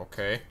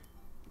 Okay.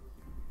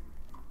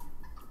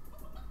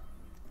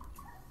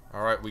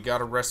 All right, we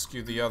gotta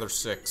rescue the other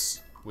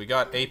 6. We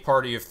got a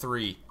party of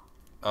 3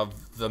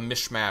 of the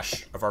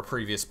mishmash of our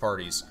previous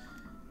parties.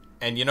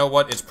 And you know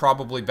what? It's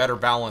probably better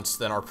balanced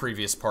than our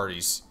previous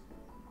parties.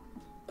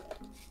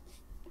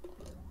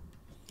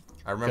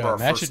 I remember our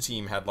first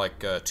team had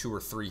like 2 or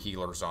 3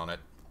 healers on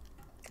it.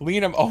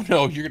 Lena, oh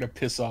no, you're gonna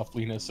piss off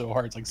Lena so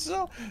hard. It's like,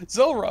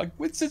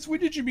 Xelrog, since when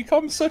did you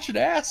become such an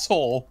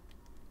asshole?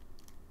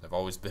 I've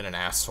always been an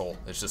asshole.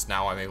 It's just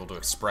now I'm able to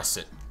express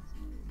it.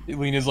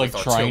 Lena's like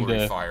trying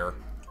to fire.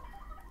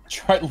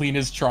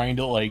 Lena's trying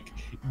to like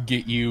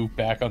get you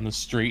back on the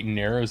straight and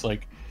narrow. It's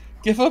like,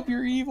 give up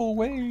your evil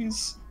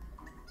ways.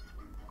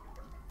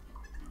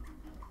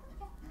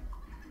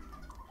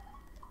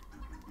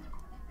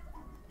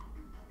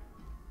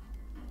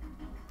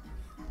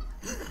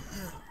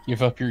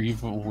 Give up your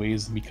evil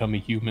ways and become a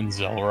human,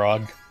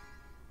 Xelrog.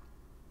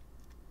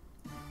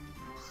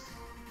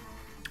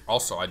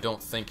 Also, I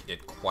don't think it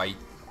was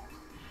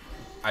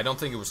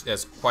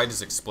quite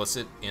as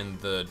explicit in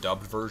the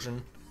dubbed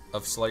version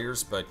of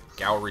Slayers, but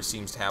Gowry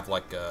seems to have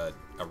like a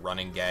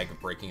running gag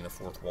of breaking the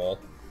 4th wall.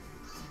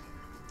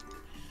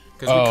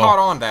 Because we caught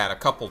on that a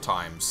couple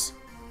times.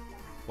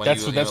 When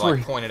you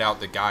pointed out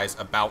the guy's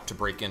about to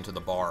break into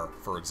the bar,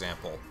 for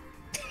example.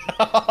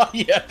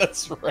 Yeah,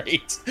 that's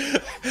right.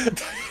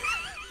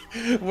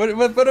 What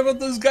about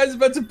those guys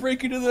about to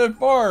break into the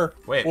bar?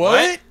 Wait,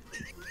 what?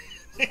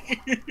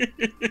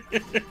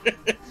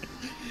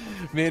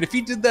 Man, if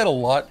he did that a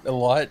lot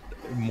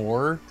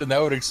more, then that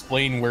would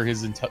explain where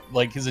his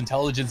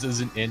intelligence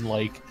isn't in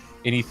like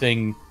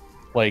anything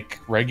like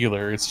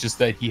regular. It's just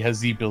that he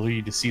has the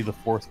ability to see the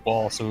 4th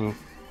wall, so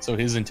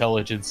his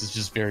intelligence is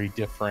just very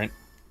different.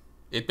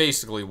 It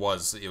basically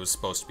was. It was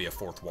supposed to be a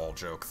 4th wall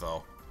joke,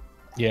 though.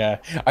 Yeah,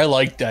 I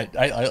like that.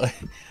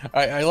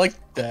 I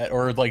like that,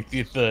 or like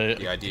the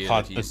idea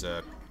that he's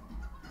that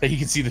he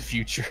can see the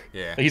future.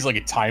 Yeah, he's like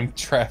a time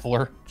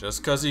traveler.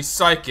 Just because he's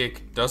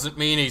psychic doesn't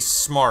mean he's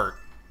smart.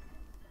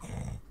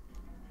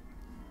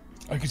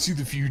 I can see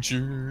the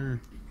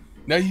future.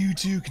 Now you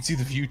too can see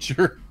the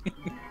future.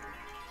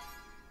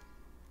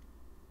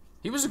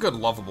 He was a good,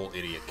 lovable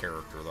idiot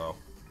character, though.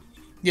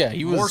 Yeah,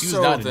 he was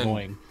not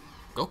annoying.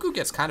 Goku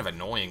gets kind of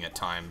annoying at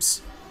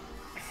times.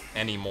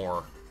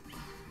 Anymore.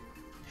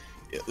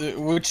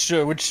 Which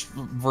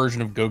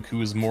version of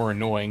Goku is more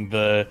annoying?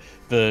 The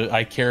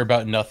I care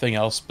about nothing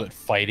else but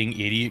fighting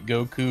idiot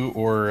Goku,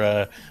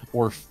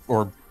 or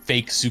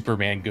fake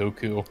Superman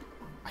Goku?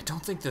 I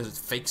don't think the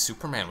fake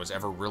Superman was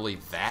ever really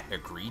that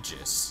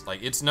egregious.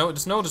 Like, it's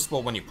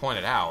noticeable when you point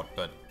it out,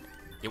 but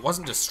it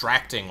wasn't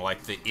distracting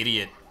like the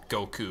idiot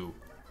Goku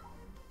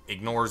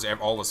ignores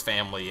all his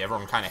family,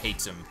 everyone kind of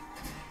hates him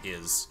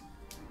is.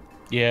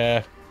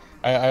 Yeah,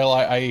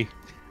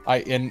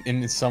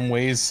 in some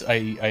ways,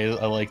 I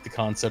like the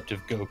concept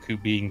of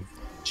Goku being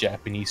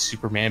Japanese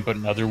Superman, but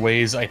in other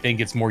ways, I think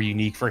it's more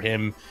unique for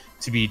him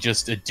to be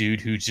just a dude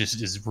who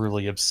just is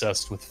really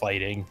obsessed with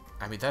fighting.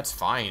 I mean, that's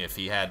fine if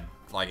he had,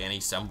 like, any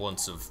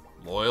semblance of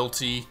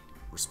loyalty,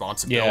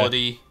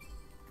 responsibility.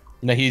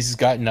 No, he's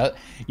got no.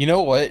 You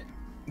know what?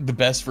 The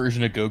best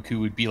version of Goku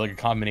would be like a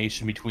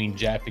combination between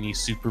Japanese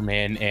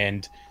Superman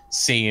and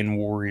Saiyan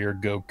Warrior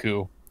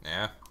Goku.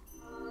 Yeah.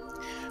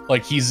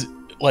 Like he's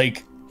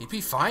like. He'd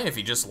be fine if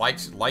he just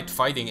liked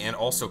fighting and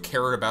also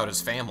cared about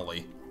his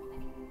family.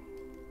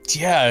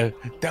 Yeah,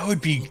 that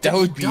would be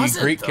a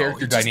great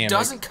character dynamic. It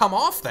doesn't come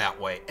off that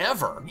way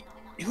ever.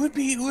 It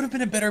would have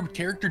been a better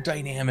character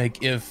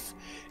dynamic if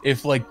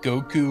like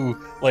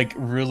Goku like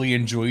really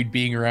enjoyed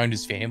being around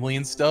his family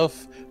and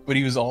stuff, but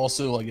he was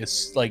also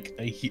like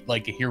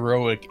a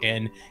heroic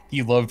and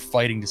he loved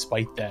fighting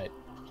despite that.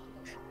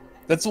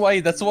 That's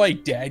why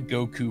Dad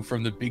Goku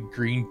from the Big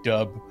Green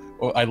dub,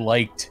 I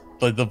liked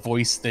the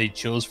voice they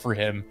chose for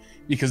him,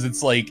 because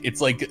it's like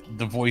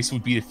the voice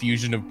would be a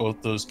fusion of both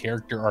those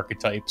character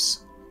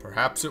archetypes.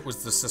 Perhaps it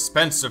was the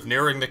suspense of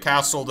nearing the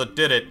castle that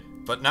did it,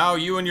 but now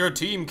you and your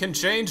team can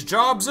change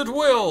jobs at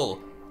will.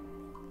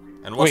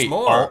 And what's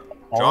more,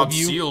 jobs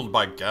sealed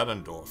by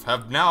Ganondorf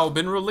have now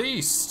been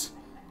released.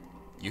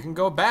 You can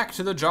go back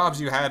to the jobs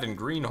you had in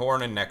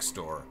Greenhorn and Next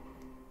Door.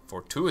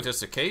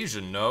 Fortuitous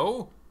occasion,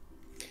 no?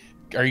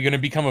 Are you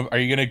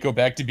gonna go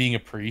back to being a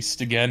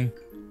priest again?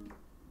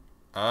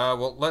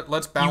 Well,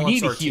 let's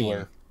balance our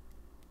team.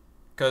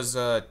 Because,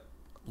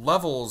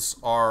 levels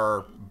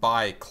are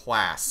by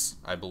class,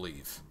 I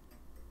believe.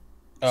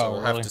 So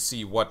we'll have to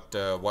see what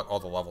all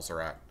the levels are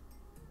at.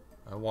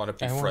 I want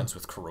to be friends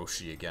with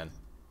Kuroshi again.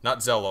 Not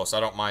Zelos, I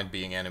don't mind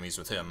being enemies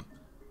with him.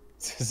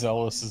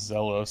 Zelos is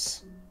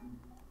Zelos.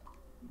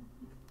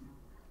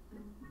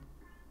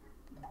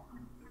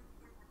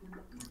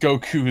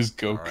 Goku is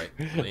Goku. Alright,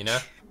 Lena,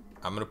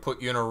 I'm gonna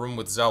put you in a room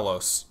with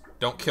Zelos.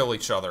 Don't kill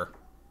each other.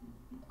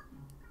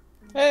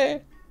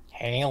 Hey,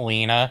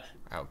 Lena.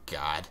 Oh,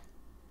 God.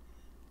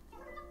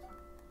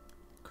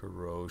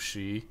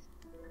 Kuroshi.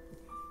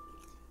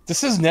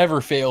 This has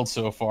never failed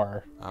so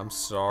far. I'm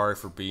sorry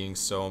for being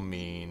so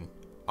mean.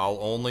 I'll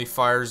only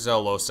fire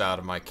Zelos out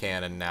of my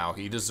cannon now.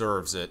 He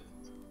deserves it.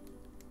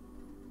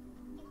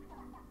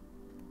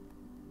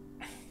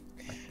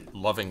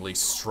 Lovingly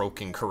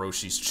stroking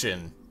Kuroshi's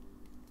chin.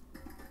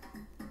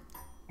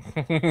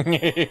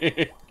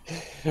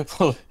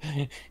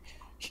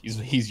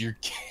 he's your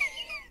kid.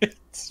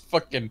 It's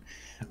fucking.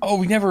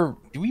 Oh,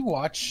 did we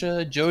watch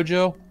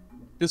JoJo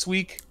this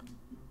week?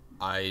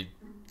 I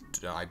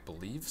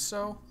believe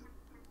so.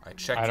 I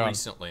checked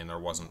recently and there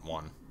wasn't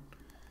one.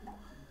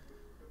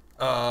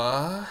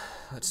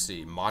 Let's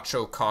see.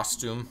 Macho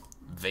costume,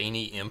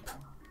 veiny imp,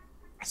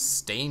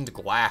 stained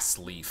glass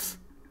leaf.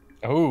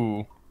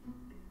 Oh.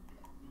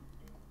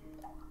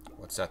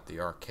 What's at the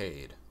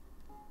arcade?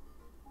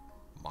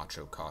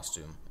 Macho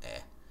costume.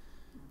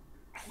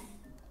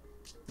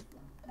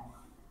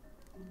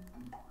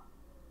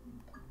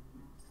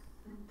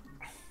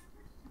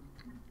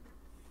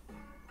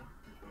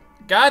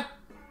 God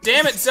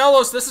damn it,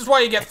 Zelos, this is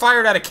why you get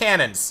fired out of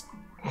cannons.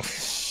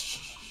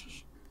 It's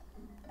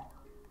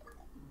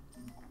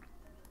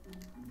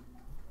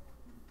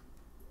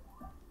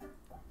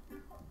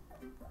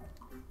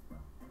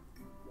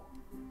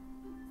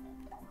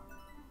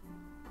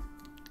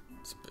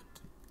a bit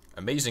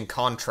amazing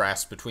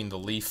contrast between the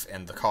leaf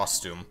and the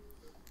costume.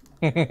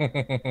 Who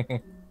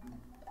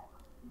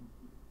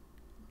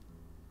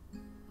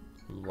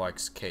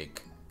likes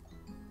cake?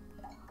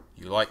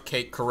 You like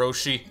cake,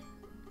 Kuroshi?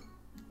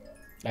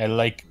 I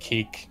like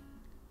cake.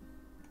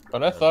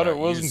 But I thought it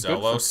wasn't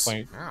good for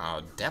plant.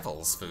 Oh,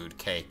 devil's food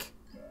cake.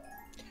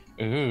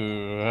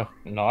 Ooh,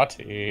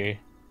 naughty.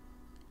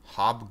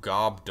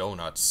 Hobgob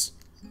donuts.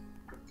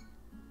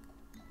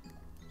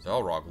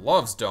 Xelrog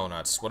loves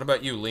donuts. What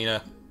about you,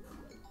 Lena?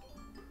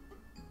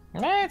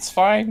 It's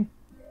fine.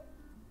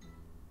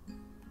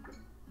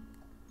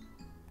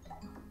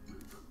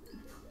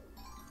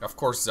 Of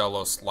course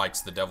Zelos likes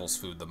the devil's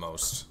food the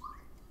most.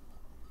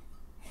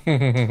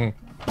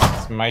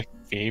 It's my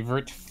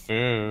favorite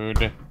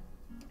food.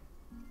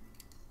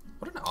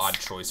 What an odd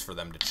choice for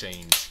them to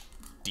change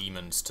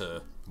demons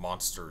to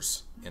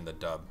monsters in the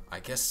dub. I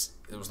guess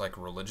it was like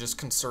religious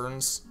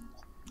concerns.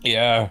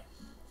 Yeah.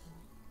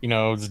 You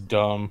know, it's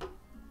dumb.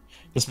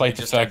 Despite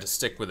the fact fact had to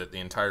stick with it the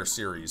entire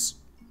series.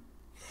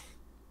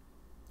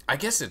 I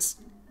guess it's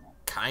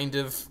kind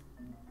of...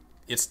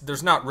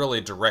 There's not really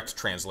a direct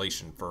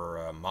translation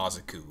for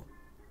Mazuku.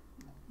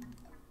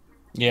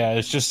 Yeah,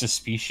 it's just a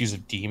species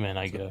of demon,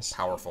 I guess. A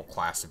powerful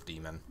class of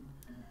demon.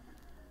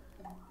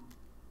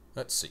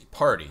 Let's see.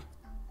 Party.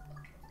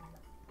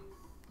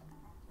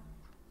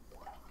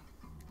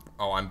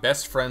 Oh, I'm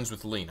best friends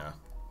with Lena.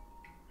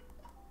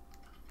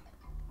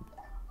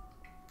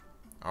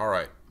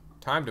 Alright.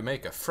 Time to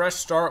make a fresh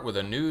start with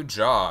a new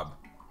job.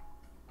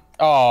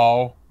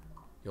 Oh.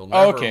 You'll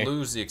never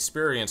lose the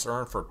experience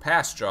earned for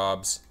past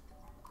jobs.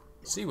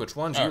 See which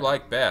ones you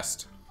like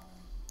best.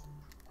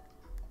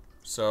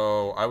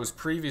 So, I was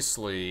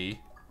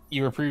previously...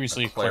 You were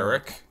previously a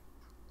cleric.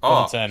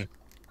 Level 10.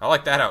 I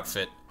like that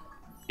outfit.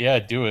 Yeah,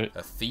 do it.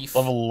 A thief.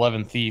 Level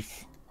 11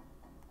 thief.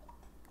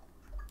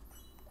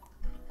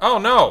 Oh,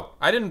 no!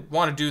 I didn't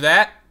want to do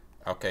that.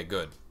 Okay,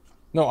 good.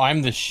 No,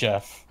 I'm the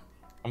chef.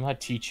 I'm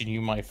not teaching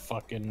you my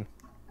fucking...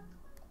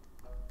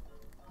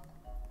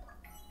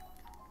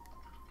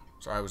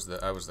 So I was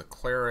the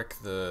cleric,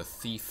 the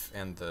thief,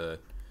 and the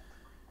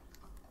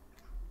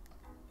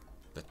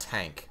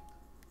tank.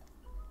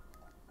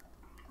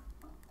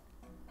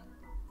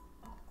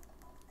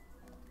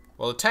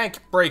 Well, the tank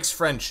breaks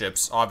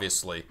friendships,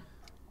 obviously.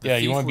 The Yeah,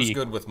 thief you want to was be...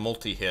 good with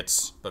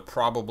multi-hits, but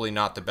probably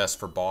not the best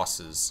for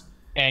bosses.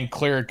 And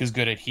cleric is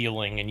good at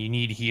healing, and you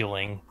need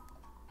healing.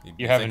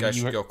 You think I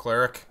should go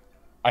cleric?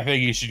 I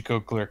think you should go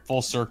cleric,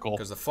 full circle.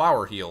 Because the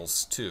flower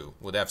heals, too,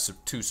 would have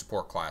 2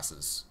 support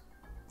classes.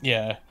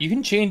 Yeah, you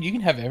can change, you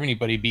can have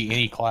anybody be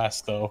any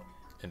class, though.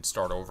 And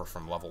start over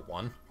from level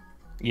 1?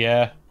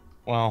 Yeah,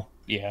 well,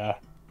 yeah.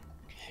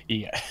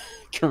 Yeah.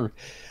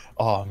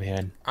 Oh,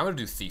 man. I'm gonna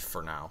do thief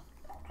for now.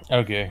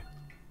 Okay.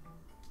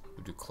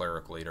 We'll do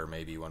cleric later,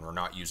 maybe, when we're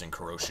not using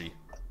Kuroshi.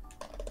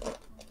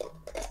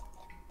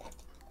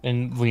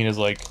 And Lena's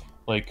like,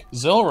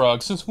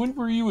 Xelrog, since when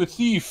were you a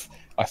thief?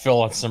 I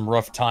fell on some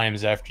rough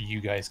times after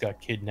you guys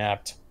got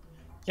kidnapped.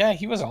 Yeah,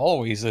 he was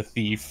always a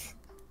thief.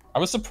 I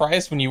was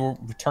surprised when you were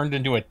turned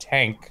into a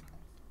tank.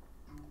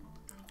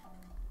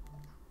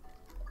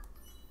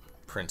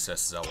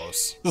 Princess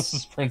Zelos. This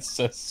is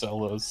Princess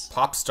Zelos.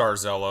 Popstar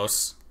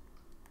Zelos.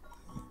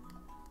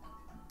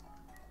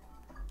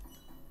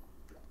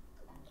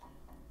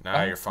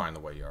 Nah, you're fine the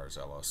way you are,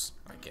 Zelos.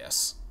 I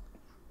guess.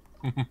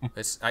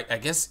 I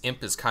guess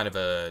Imp is kind of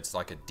it's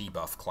like a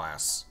debuff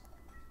class.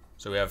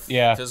 So we have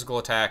physical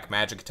attack,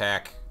 magic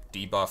attack,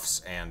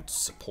 debuffs, and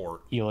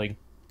support. Healing.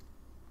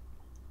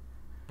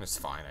 It's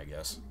fine, I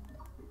guess.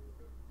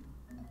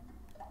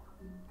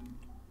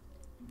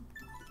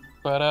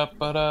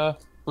 Ba-da-ba-da,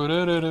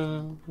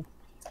 ba-da-da-da.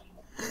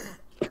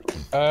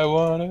 I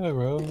wanna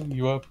roll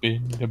you up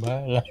into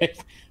my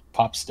life.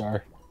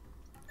 Popstar.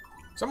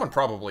 Someone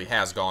probably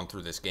has gone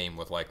through this game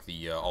with like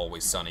the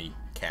Always Sunny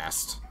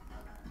cast.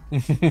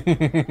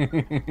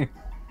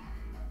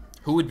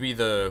 Who would be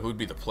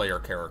the player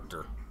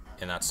character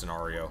in that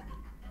scenario?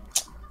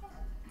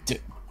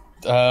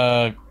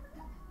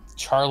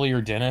 Charlie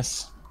or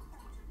Dennis?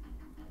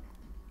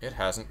 It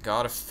hasn't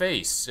got a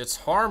face. It's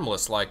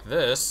harmless like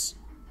this.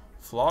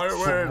 Fly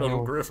away,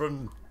 little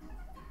griffin.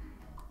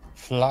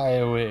 Fly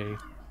away.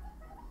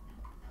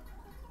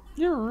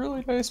 You're a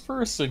really nice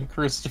person,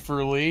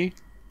 Christopher Lee.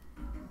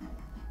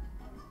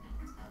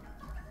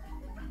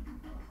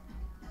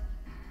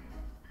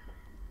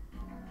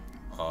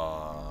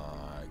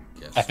 I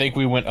guess. I think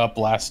we went up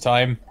last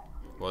time.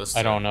 Well, this is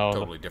I don't know.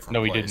 Totally different.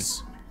 No, we place.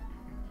 didn't.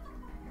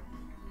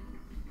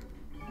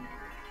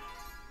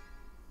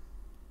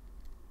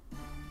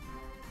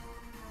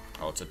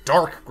 Oh, it's a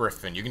dark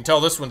griffin. You can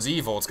tell this one's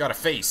evil. It's got a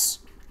face.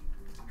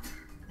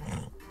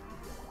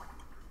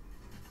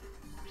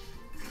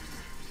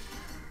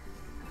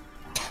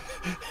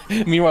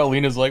 Meanwhile,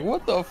 Lena's like,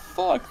 what the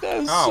fuck? That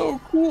is so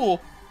cool.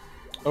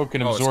 Oh,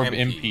 can absorb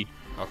MP.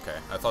 Okay,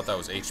 I thought that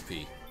was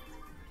HP.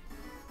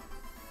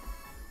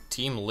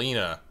 Team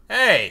Lena.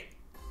 Hey!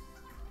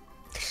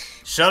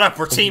 Shut up,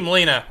 we're Team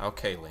Lena.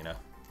 Okay, Lena.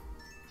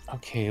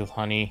 Okay,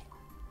 honey.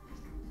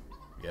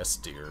 Yes,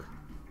 dear.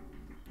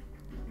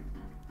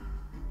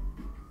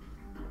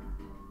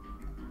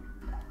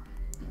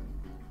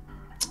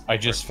 I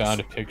just found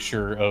a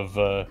picture of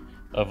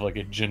like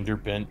a gender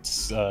bent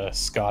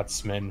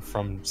Scotsman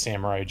from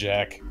Samurai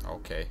Jack.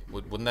 Okay,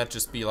 wouldn't that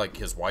just be like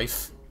his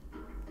wife?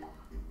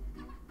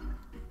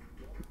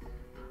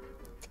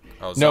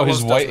 Oh, no,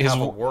 his wife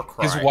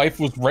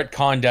was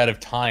retconned out of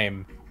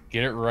time.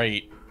 Get it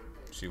right.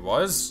 She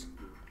was?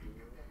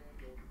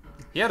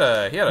 He had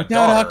a Without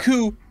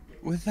daughter.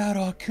 Without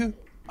Aku,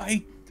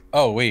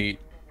 Oh wait.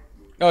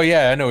 Oh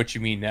yeah, I know what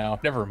you mean now.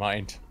 Never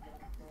mind.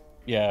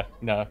 Yeah,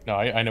 no,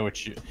 I know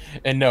what you.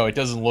 And no, it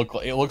doesn't look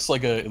like. It looks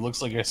like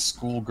a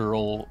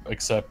schoolgirl,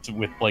 except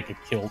with like a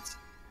kilt.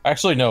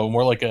 Actually, no,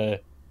 more like a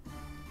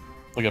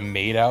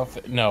maid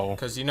outfit. No,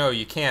 because you know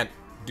you can't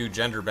do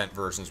gender bent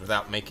versions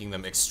without making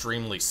them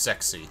extremely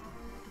sexy.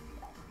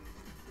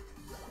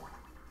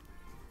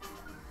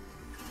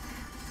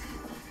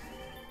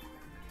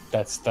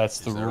 That's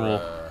the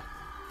rule.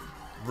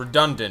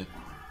 Redundant.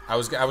 I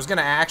was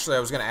gonna ask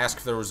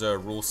if there was a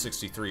Rule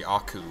 63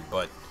 Aku,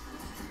 but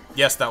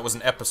yes, that was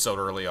an episode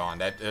early on.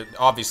 That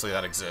obviously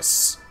that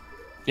exists.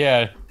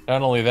 Yeah,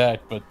 not only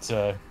that,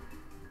 but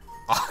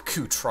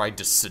Aku tried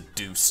to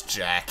seduce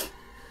Jack.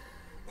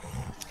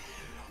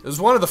 It was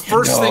one of the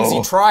first things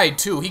he tried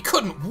too. He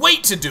couldn't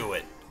wait to do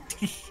it.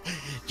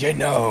 You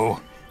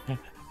know,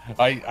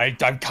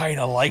 I'm kind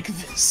of like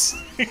this.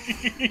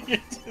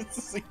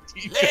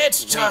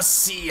 Let's just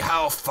see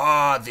how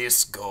far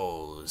this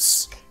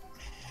goes.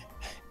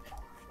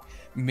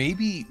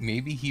 Maybe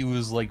he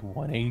was like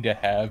wanting to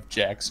have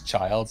Jack's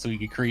child so he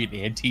could create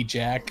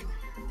anti-Jack,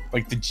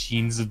 like the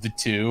genes of the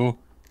two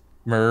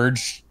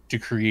merged to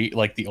create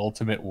like the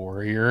ultimate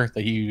warrior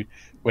that he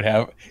would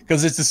have.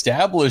 Because it's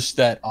established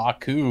that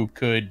Aku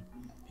could,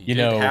 He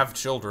did have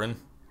children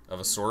of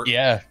a sort.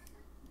 Yeah.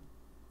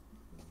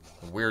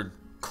 A weird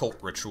cult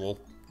ritual.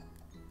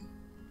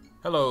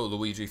 Hello,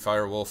 Luigi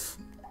Firewolf.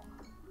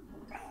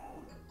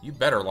 You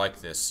better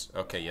like this.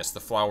 Okay, yes, the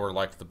flower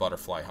liked the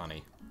butterfly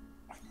honey.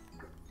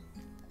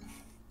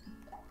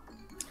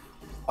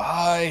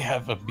 I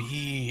have a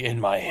bee in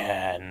my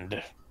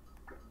hand.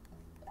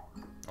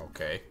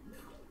 Okay.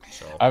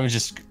 So I'm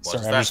just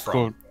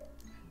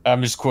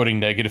I'm just quoting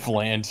Negative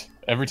Land.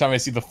 Every time I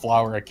see the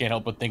flower, I can't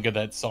help but think of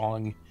that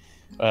song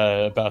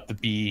about the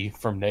bee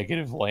from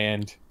Negative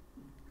Land.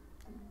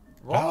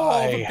 of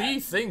all the bee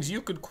things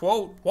you could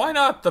quote, why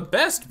not the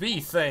best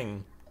bee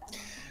thing?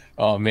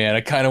 Oh man,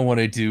 I kind of want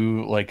to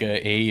do like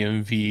a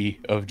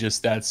AMV of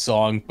just that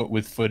song, but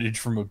with footage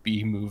from a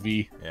bee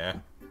movie. Yeah.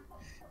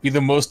 Be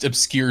the most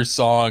obscure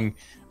song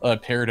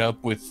paired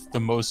up with the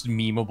most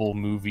memeable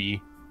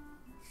movie.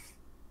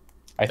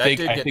 I think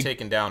get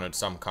taken down in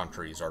some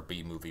countries, our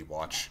bee movie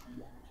watch.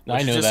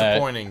 Which I know is that.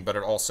 disappointing, but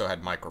it also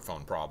had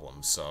microphone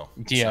problems, so...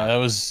 Yeah, that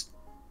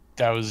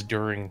was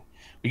during...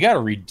 We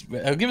gotta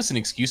give us an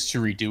excuse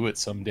to redo it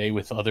someday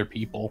with other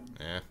people.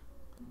 Yeah.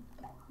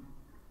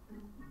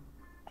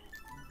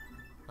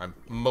 I'm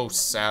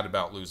most sad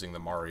about losing the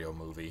Mario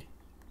movie.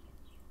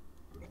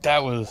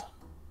 That was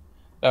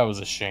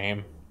a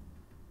shame.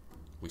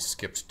 We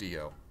skipped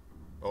Dio.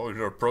 Oh,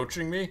 you're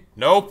approaching me?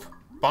 Nope.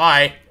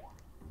 Bye.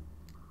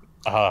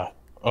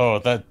 Oh,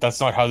 that's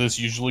not how this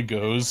usually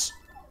goes.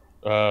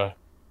 I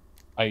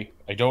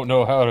don't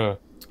know how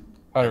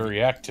to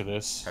react to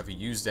this. Have you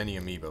used any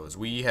amiibos?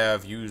 We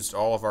have used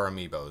all of our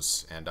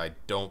amiibos, and I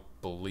don't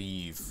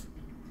believe...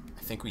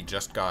 I think we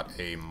just got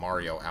a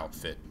Mario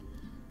outfit.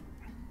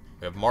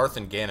 We have Marth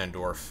and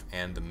Ganondorf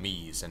and the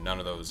Miis, and none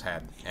of those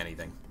had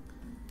anything.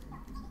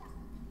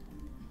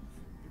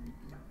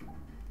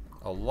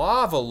 A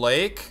lava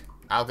lake?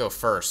 I'll go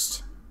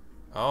first.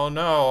 Oh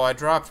no, I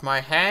dropped my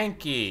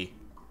hanky.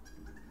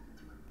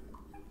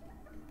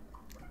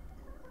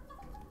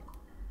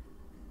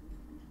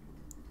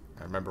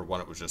 I remember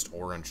when it was just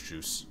orange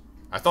juice.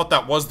 I thought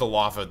that was the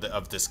lava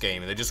of this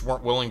game, and they just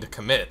weren't willing to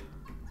commit.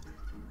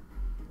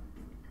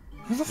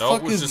 No,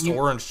 it was just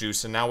orange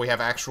juice, and now we have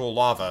actual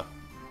lava.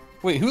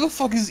 Wait, who the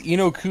fuck is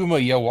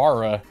Inokuma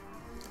Yawara?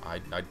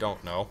 I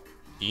don't know.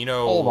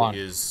 Ino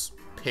is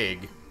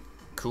pig.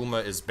 Kuma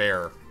is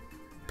bear.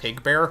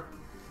 Pig bear?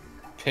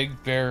 Pig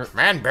bear.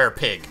 Man bear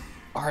pig.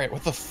 Alright,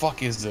 what the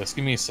fuck is this?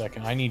 Give me a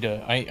second. I need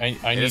to I need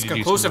to do some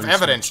conclusive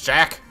evidence,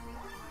 Jack.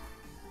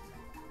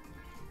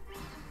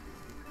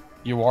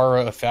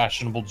 Yawara, a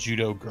fashionable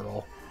judo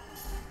girl.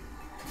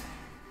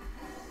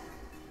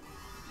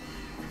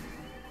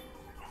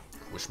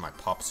 Wish my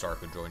pop star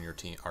could join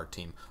our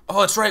team.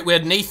 Oh, that's right. We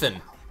had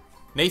Nathan.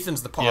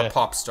 Nathan's the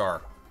pop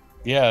star.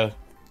 Yeah.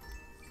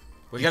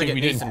 We gotta get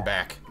Nathan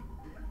back.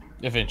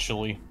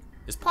 Eventually.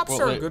 Is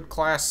Popstar a good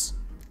class?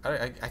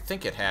 I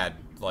think it had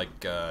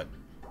like it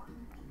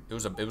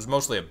was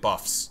mostly a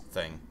buffs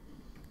thing.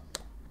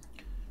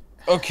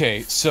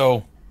 Okay,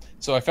 so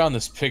I found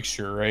this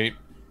picture, right?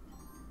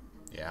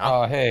 Yeah.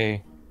 Oh,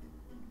 hey.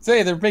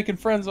 Say, they're making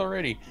friends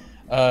already.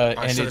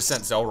 I should have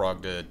sent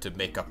Xelrog to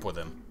make up with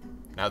him.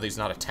 Now that he's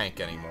not a tank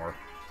anymore.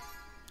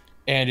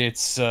 And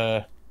it's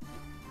Ranma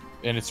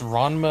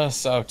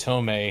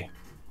Saotome,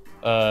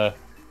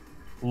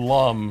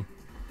 Lum,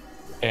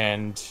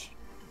 and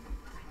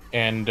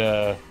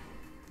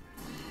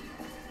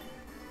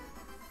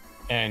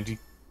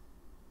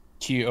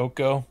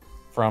Kyoko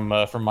from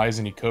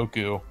Maizuni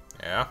Koku.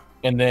 Yeah.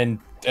 And then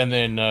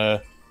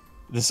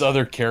this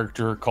other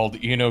character called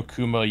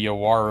Inokuma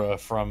Yawara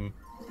from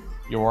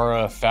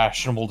Yawara,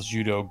 Fashionable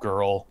Judo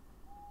Girl,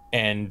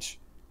 and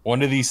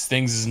one of these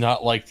things is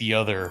not like the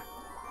other.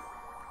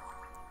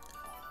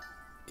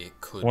 It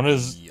could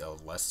be a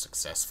less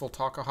successful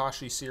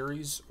Takahashi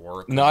series,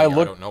 or it could I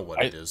don't know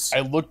what it is. I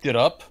looked it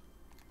up,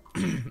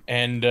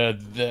 and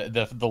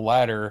the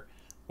latter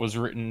was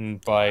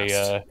written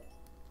by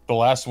the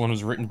last one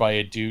was written by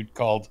a dude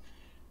called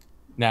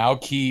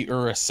Naoki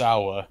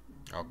Urasawa.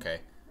 Okay.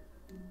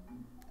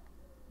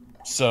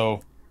 So,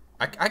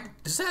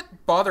 does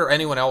that bother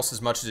anyone else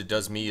as much as it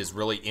does me? Is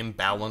really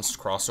imbalanced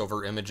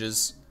crossover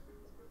images.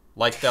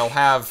 Like they'll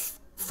have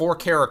 4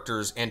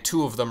 characters and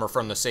 2 of them are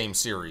from the same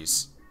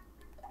series.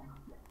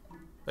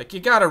 Like, you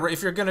gotta,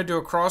 if you're gonna do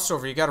a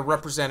crossover, you gotta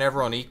represent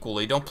everyone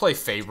equally. Don't play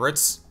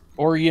favorites.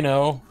 Or, you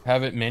know,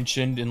 have it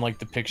mentioned in, like,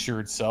 the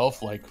picture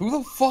itself, like, who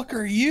the fuck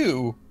are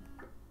you?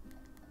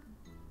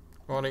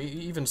 Well,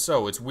 even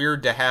so, it's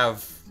weird to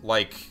have,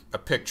 like, a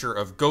picture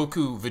of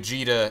Goku,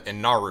 Vegeta,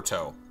 and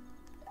Naruto.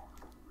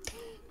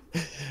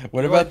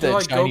 What about that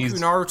like Chinese... Goku,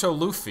 Naruto,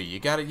 Luffy. You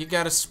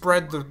gotta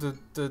spread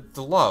the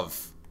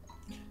love.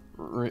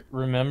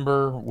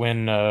 Remember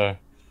when,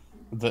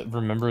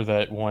 remember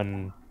that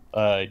one,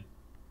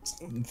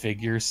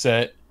 figure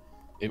set?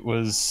 It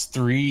was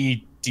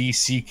 3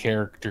 DC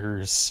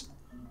characters,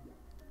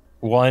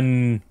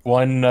 one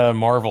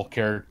Marvel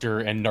character,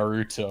 and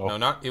Naruto.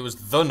 No, it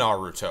was the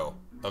Naruto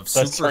of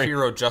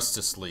Superhero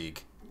Justice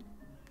League.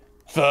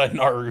 The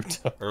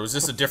Naruto. Or was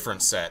this a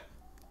different set?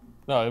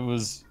 No, it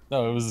was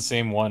the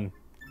same one.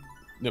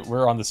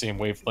 we're on the same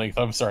wavelength.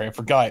 I'm sorry, I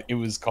forgot it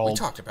was We called.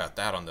 talked about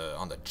that on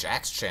the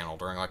Jack's channel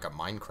during like a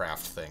Minecraft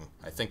thing.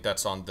 I think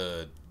that's on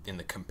in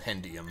the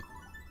compendium.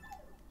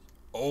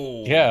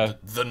 Oh, Yeah.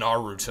 the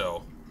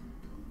Naruto.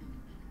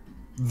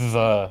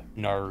 The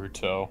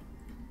Naruto.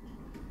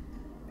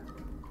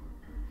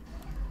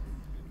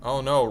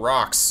 Oh no,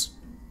 rocks.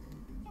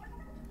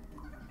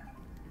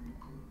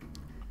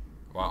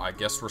 Well, I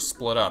guess we're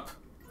split up.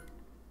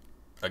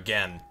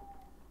 Again.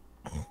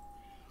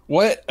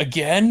 What?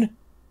 Again?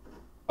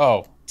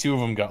 Oh, 2 of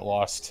them got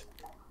lost.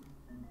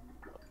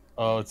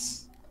 Oh,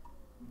 it's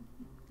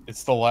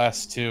the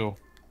last 2.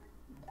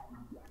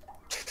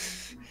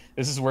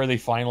 This is where they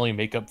finally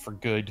make up for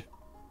good.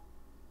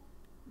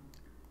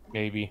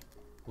 Maybe.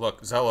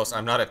 Look, Zealous,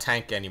 I'm not a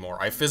tank anymore.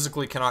 I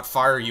physically cannot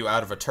fire you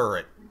out of a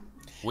turret.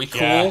 We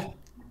cool? Yeah.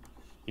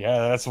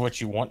 Yeah, that's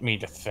what you want me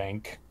to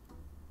think.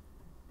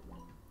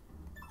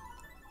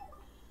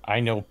 I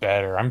know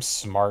better. I'm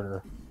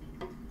smarter.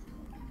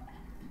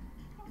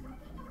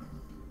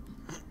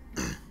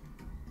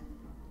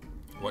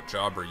 What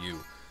job are you?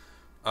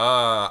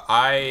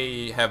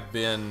 I have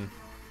been,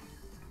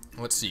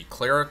 let's see,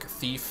 cleric,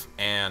 thief,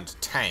 and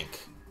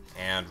tank.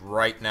 And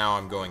right now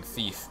I'm going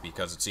thief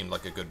because it seemed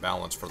like a good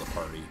balance for the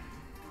party.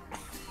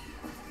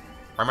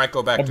 I might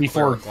go back to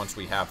cleric once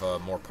we have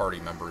more party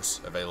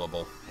members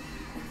available.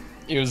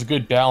 It was a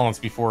good balance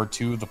before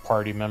 2 of the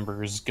party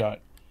members got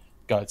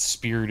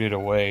spirited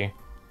away.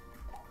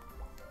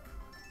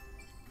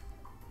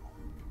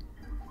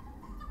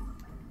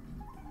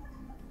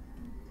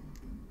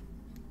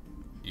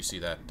 You see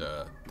that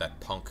that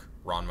punk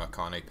Ron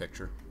Makane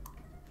picture?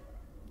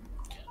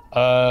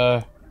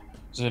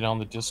 Is it on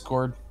the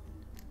Discord?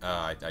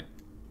 I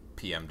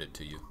PM'd it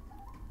to you.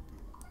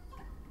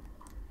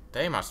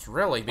 They must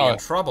really be in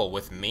trouble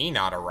with me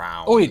not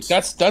around. Oh wait,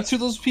 that's who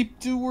those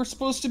people were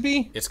supposed to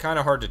be? It's kind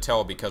of hard to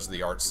tell because of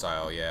the art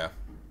style, yeah.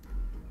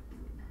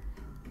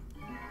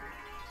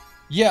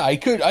 Yeah, I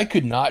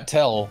could not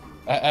tell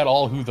at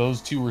all who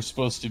those 2 were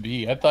supposed to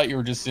be. I thought you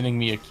were just sending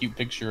me a cute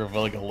picture of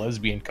like a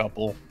lesbian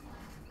couple.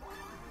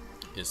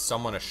 Is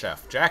someone a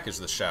chef? Jack is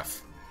the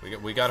chef.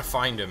 We gotta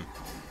find him.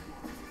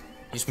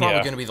 He's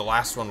probably gonna be the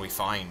last one we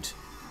find.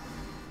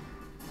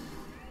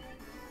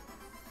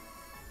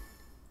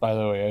 By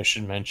the way, I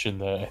should mention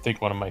that I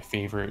think one of my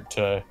favorite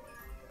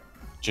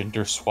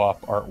gender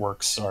swap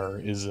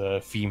artworks is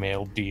a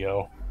female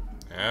Dio.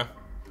 Yeah?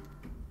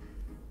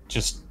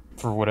 Just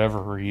for whatever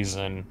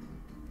reason.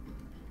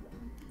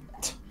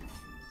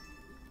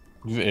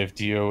 If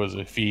Dio was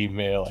a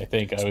female, I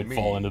think I would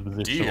fall into the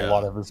position of a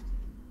lot of his...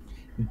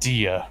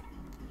 Dia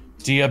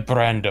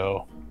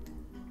Brando.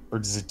 Or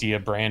is it Dia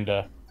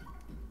Branda?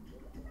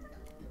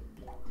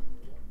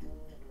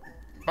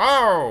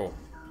 Oh!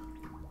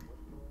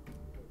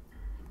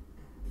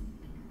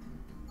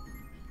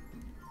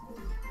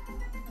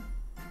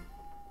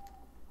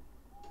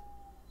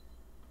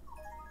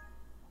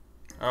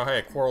 Oh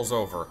hey, quarrel's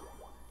over.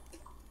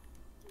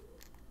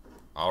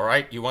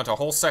 Alright, you went a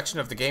whole section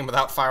of the game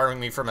without firing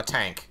me from a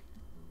tank.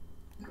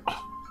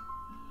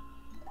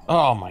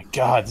 Oh my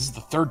god, this is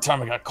the 3rd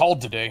time I got called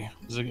today.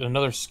 Is it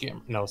another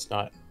scam? No, it's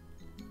not.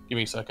 Give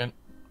me a second.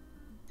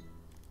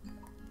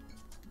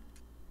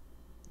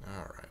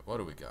 Alright, what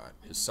do we got?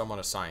 Is someone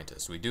a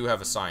scientist? We do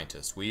have a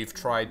scientist. We've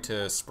tried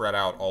to spread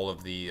out all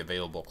of the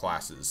available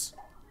classes.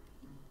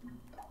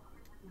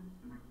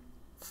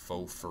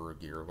 Faux fur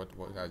gear. What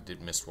I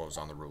did miss what was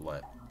on the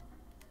roulette.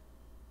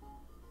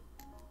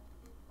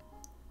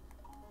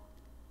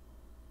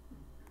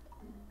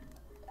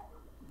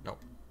 Nope.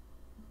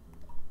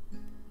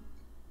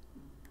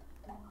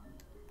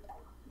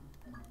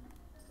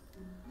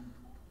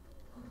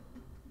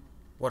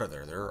 What are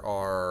there? There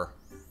are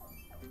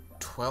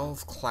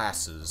 12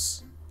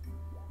 classes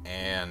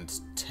and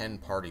 10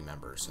 party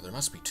members, so there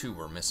must be 2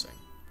 we're missing.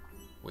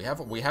 We had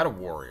a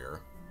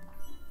warrior.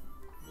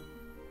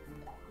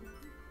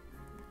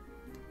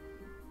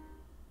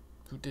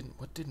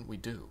 What didn't we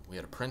do? We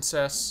had a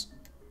princess.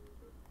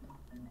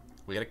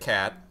 We had a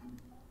cat.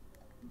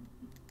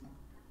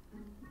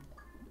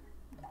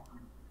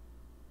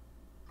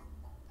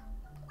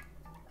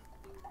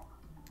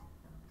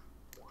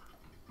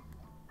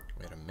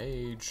 We had a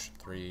mage.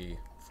 3,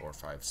 4,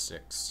 5,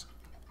 6.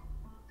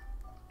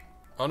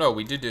 Oh no,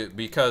 we did it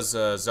because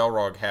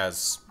Xelrog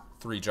has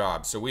 3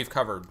 jobs, so we've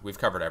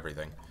covered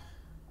everything.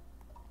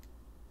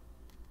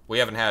 We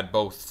haven't had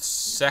both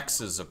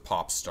sexes of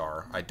pop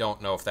star. I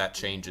don't know if that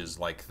changes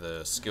like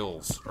the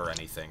skills or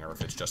anything, or if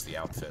it's just the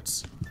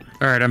outfits.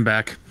 All right, I'm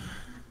back.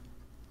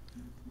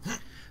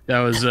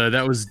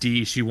 That was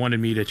Dee. She wanted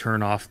me to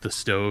turn off the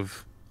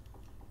stove.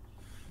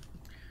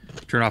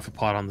 Turn off a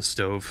pot on the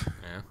stove.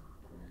 Yeah.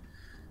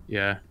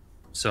 Yeah.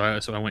 So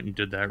I went and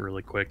did that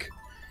really quick.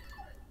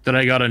 Then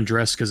I got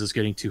undressed because it's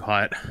getting too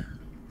hot.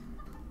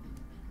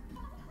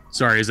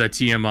 Sorry, is that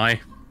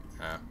TMI?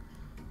 Yeah.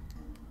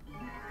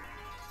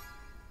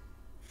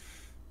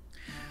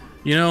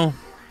 You know,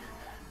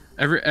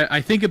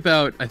 I think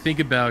about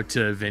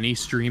Vinny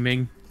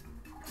streaming,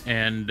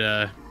 and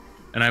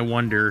I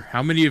wonder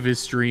how many of his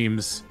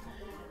streams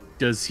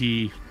does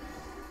he?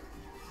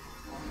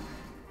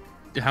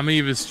 How many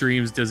of his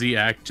streams does he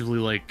actively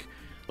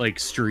like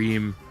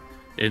stream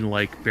in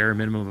like bare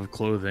minimum of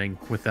clothing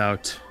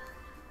without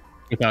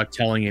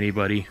telling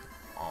anybody?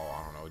 Oh,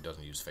 I don't know. He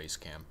doesn't use face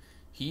cam.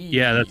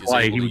 Yeah, that's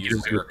why able he to would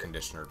use use air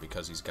conditioner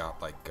because he's got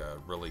like a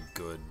really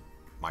good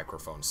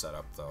microphone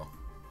setup, though.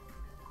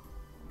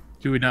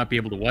 He would not be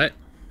able to what?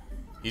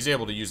 He's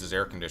able to use his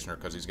air conditioner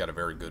because he's got a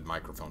very good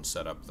microphone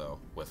setup, though,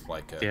 with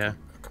like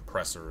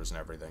compressors and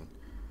everything.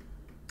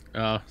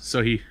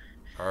 So he.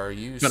 Are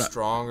you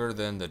stronger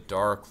than the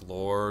Dark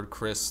Lord,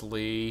 Chris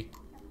Lee?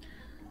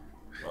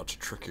 That's a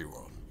tricky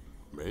one.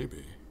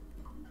 Maybe.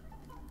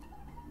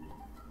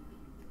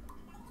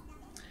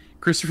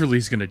 Christopher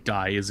Lee's gonna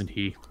die, isn't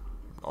he?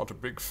 Not a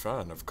big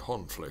fan of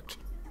conflict.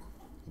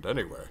 And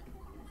anyway,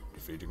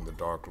 defeating the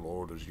Dark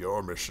Lord is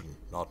your mission,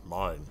 not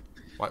mine.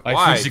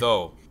 Why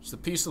though? It's the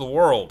peace of the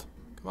world.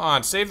 Come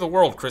on, save the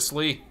world, Chris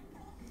Lee.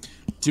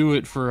 Do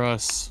it for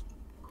us.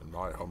 In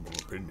my humble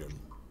opinion.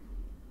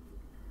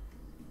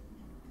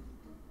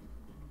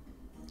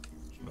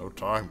 There's no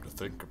time to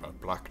think about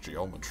black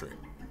geometry.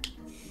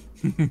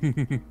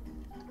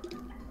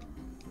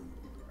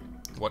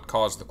 What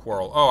caused the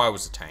quarrel? Oh, I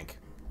was a tank.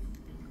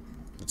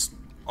 That's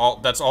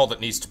all that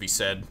needs to be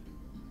said.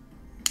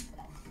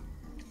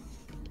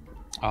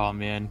 Oh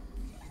man.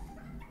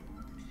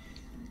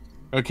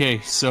 Okay,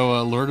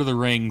 so Lord of the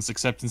Rings,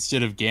 except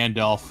instead of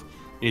Gandalf,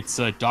 it's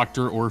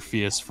Dr.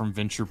 Orpheus from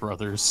Venture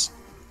Brothers.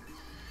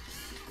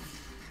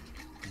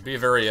 It'd be a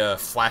very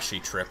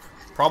flashy trip.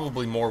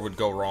 Probably more would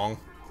go wrong.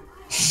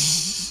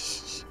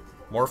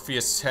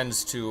 Morpheus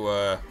tends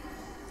to,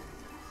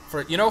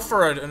 for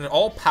an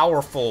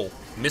all-powerful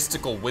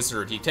mystical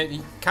wizard, he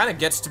kind of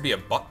gets to be a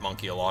butt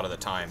monkey a lot of the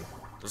time.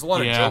 There's a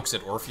lot of jokes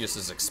at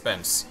Orpheus's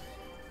expense.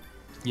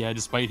 Yeah,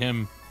 despite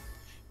him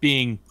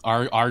being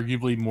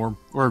arguably more,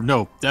 or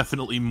no,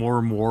 definitely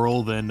more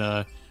moral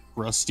than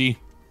Rusty.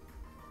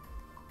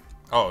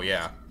 Oh,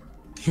 yeah.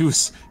 He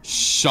was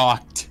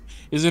shocked.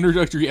 His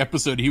introductory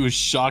episode, he was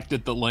shocked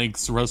at the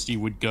lengths Rusty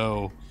would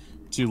go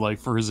to, like,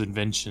 for his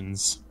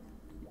inventions.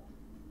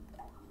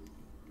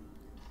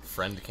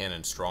 Friend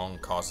cannon strong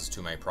causes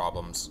too many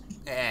problems.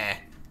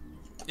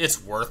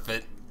 It's worth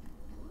it.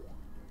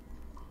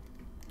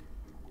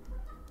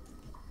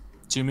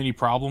 Too many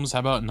problems? How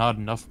about not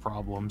enough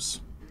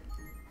problems?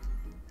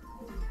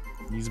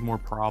 Needs more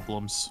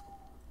problems.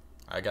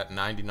 I got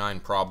 99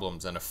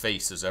 problems and a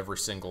face is every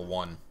single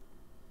one.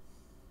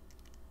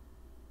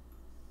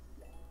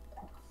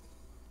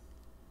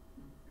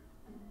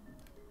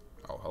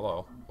 Oh,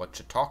 hello. What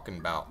you talking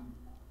about?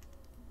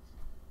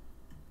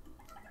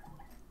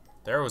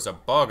 There was a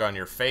bug on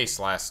your face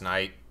last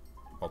night.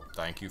 Well,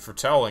 thank you for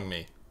telling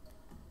me.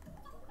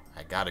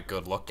 I got a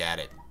good look at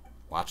it.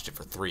 Watched it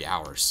for 3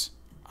 hours.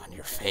 On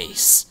your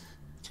face.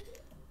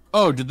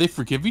 Oh, did they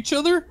forgive each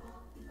other?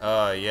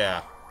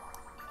 Yeah.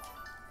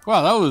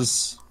 Wow, that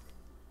was...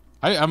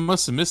 I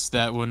must have missed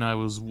that when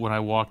I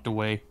walked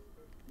away.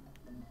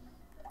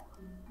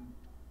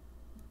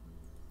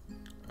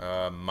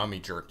 Mummy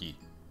jerky.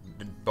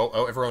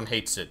 Oh, everyone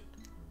hates it.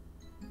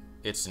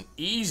 It's an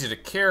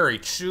easy-to-carry,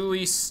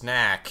 chewy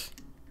snack.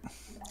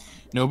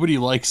 Nobody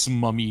likes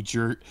mummy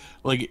jerk.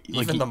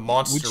 Even the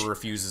monster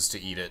refuses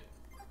to eat it.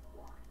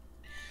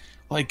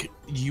 Like,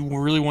 you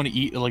really want to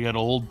eat, like, an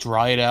old,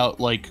 dried-out,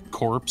 like,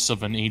 corpse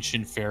of an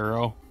ancient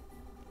pharaoh?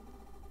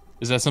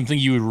 Is that something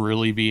you would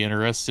really be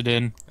interested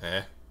in?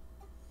 That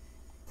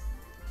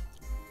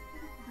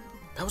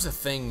was a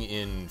thing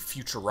in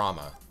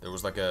Futurama. There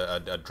was, like,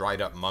 a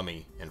dried-up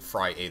mummy, and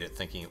Fry ate it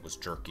thinking it was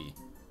jerky.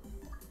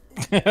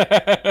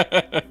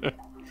 Did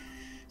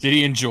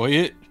he enjoy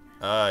it?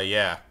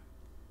 Yeah.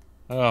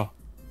 Oh.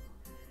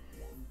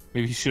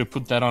 Maybe he should have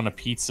put that on a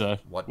pizza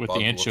What with bug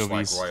the anchovies.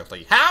 looks like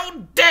royalty? How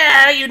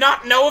dare you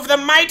not know of the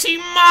mighty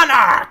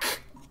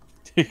monarch?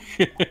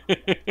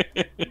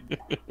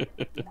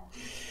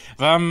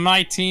 The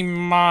mighty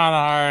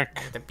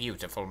monarch. The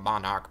beautiful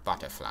monarch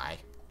butterfly.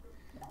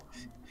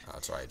 Oh,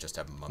 that's right, I just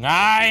have a mummy.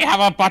 I have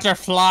a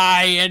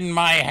butterfly in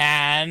my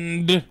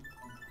hand.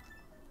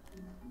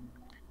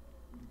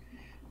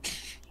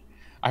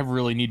 I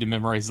really need to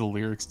memorize the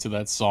lyrics to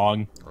that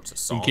song. What's a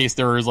song? In case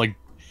there is like,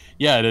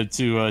 yeah,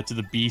 to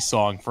the B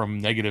song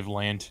from Negative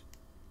Land.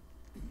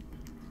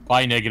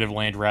 By Negative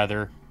Land,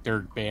 rather, their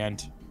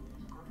band.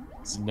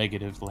 It's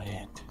Negative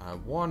Land. I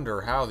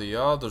wonder how the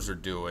others are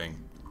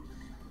doing.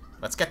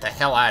 Let's get the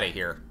hell out of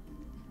here.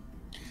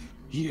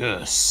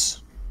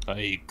 Yes,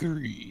 I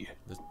agree.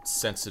 The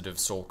sensitive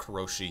Soul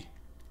Kuroshi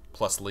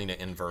plus Lena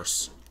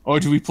Inverse. Oh,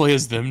 do we play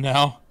as them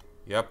now?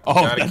 Yep, we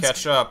gotta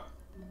catch up.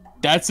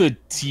 That's a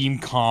team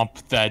comp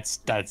that's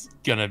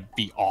gonna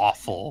be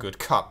awful. Good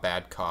cop,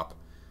 bad cop.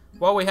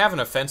 Well, we have an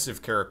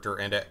offensive character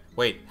and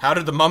wait, how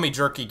did the mummy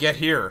jerky get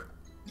here?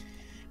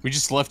 We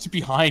just left it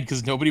behind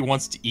because nobody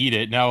wants to eat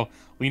it. Now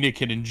Lena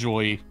can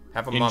enjoy.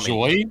 Have a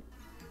mummy.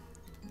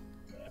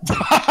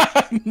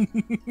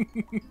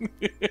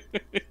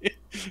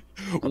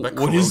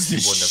 What is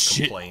this wouldn't have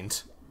shit?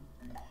 Complained.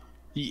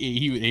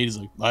 He ate. He's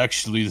like,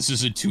 actually, this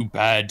isn't too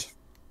bad.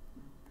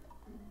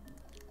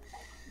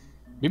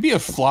 Maybe a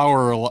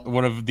flower,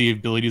 one of the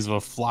abilities of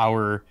a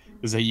flower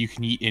is that you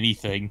can eat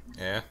anything.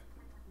 Yeah.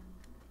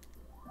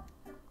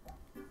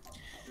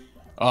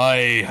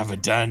 I have a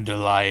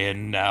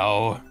dandelion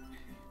now.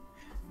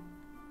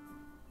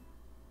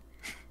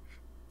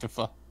 The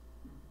fuck?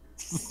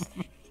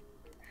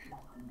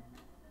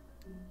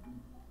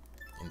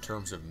 In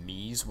terms of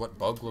Miis, what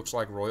bug looks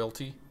like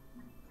royalty?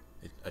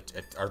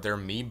 Are there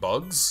Mii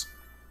bugs?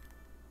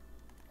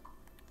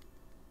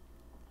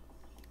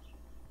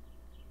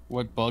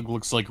 What bug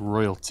looks like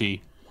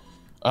royalty?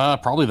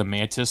 Probably the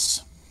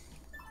mantis.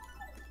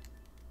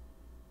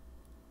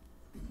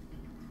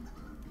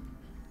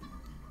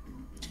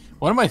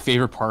 One of my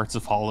favorite parts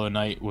of Hollow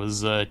Knight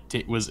was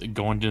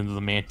going into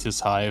the mantis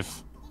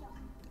hive.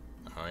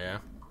 Oh yeah.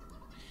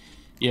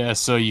 Yeah,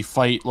 so you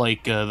fight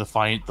like a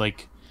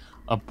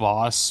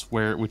boss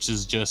which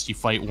is just you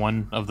fight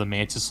one of the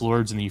mantis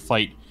lords and then you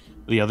fight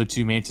the other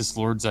two mantis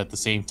lords at the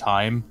same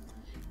time,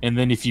 and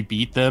then if you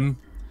beat them,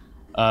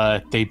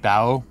 they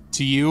bow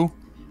to you,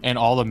 and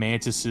all the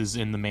mantises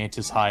in the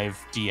mantis hive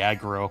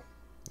de-aggro.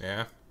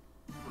 Yeah.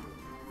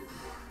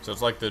 So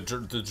it's like the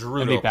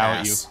Gerudo And they bow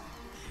pass. at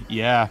you.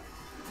 Yeah.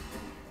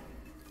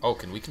 Oh,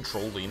 can we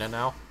control Lena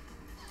now?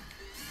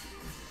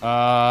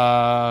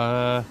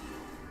 Oh,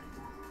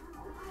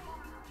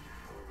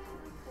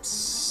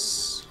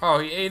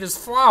 he ate his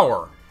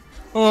flower.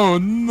 Oh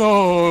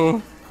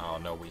no. Oh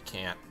no, we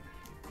can't.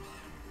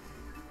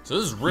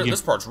 So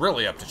this part's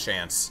really up to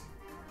chance.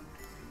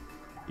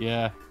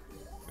 Yeah.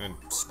 And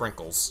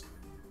sprinkles.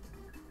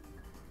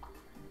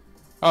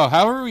 Oh,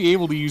 how are we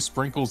able to use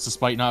sprinkles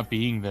despite not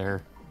being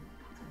there?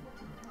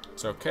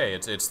 It's okay.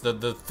 It's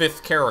the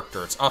fifth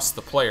character. It's us,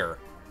 the player.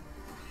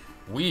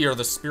 We are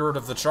the spirit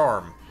of the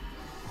charm.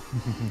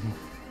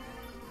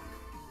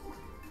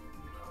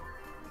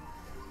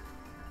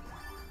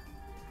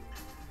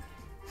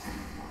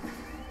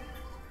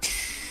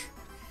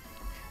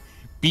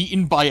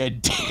 Beaten by a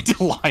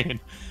dandelion.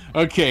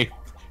 Okay.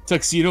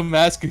 Tuxedo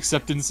Mask,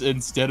 except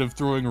instead of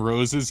throwing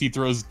roses, he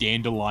throws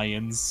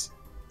dandelions.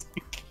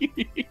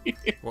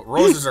 Well,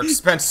 roses are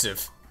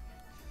expensive.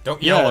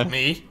 Don't yell at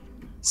me.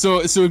 So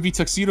it would be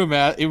Tuxedo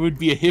Mask. It would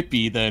be a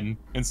hippie then,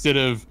 instead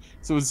of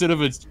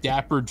a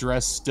dapper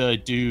dressed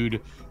dude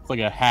with like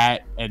a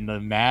hat and a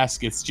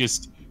mask. It's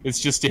just a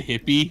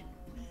hippie.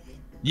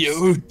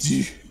 Yo,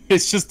 dude.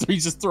 He's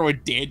just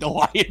throwing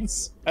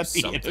dandelions at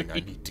the enemy. Something I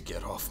need to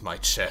get off my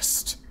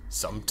chest.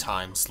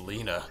 Sometimes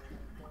Lena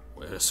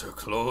wears her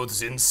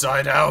clothes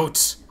inside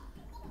out.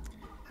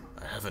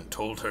 I haven't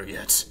told her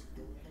yet.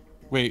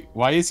 Wait,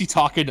 why is he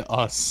talking to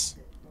us?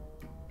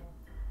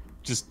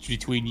 Just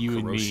between you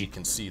and me. She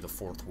can see the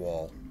fourth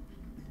wall.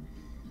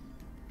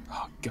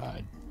 Oh,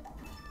 God.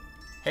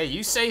 Hey,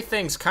 you say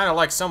things kind of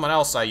like someone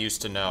else I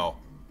used to know.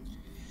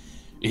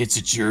 It's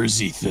a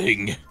Jersey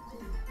thing.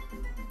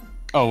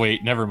 Oh,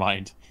 wait, never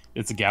mind.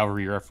 It's a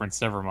Gallery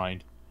reference, never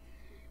mind.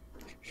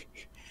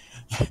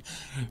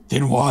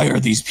 Then why are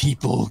these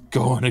people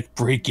going to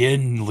break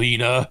in,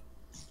 Lena?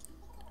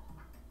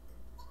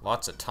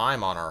 Lots of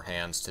time on our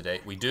hands today.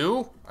 We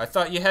do? I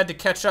thought you had to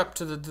catch up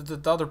to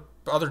the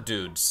other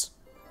dudes.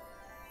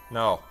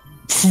 No.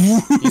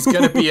 He's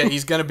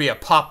gonna be a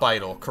pop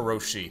idol,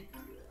 Kuroshi.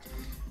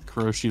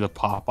 Kuroshi the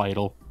pop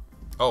idol.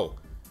 Oh.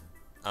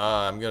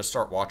 I'm gonna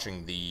start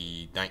watching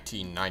the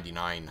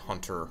 1999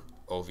 Hunter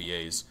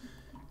OVAs,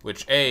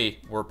 which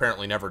were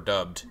apparently never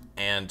dubbed,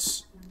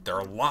 and there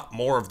are a lot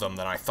more of them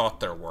than I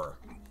thought there were.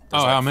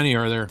 How many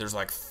are there? There's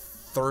like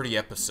 30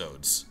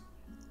 episodes.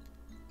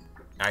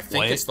 And I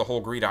think it's the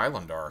whole Greed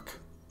Island arc.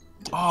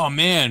 Oh,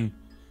 man.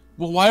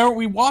 Well, why aren't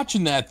we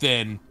watching that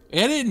then?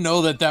 I didn't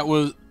know that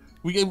was...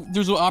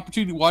 There's an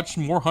opportunity to watch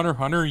more Hunter x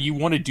Hunter. You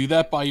want to do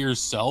that by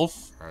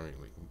yourself? I mean,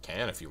 we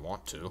can if you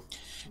want to.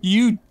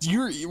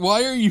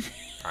 Why are you...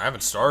 I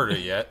haven't started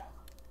it yet.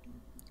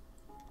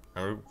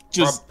 I'm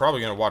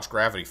probably gonna watch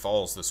Gravity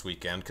Falls this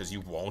weekend because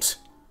you won't.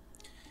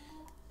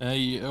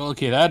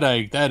 Okay,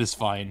 that is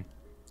fine.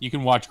 You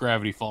can watch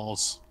Gravity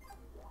Falls.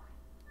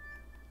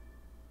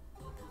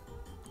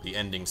 The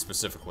ending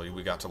specifically,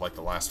 we got to like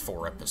the last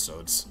 4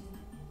 episodes.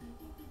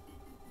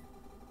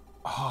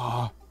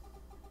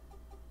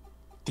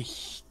 The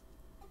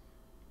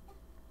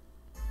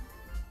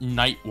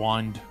Night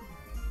Wand.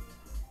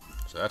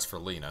 So that's for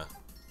Lena.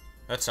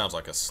 That sounds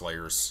like a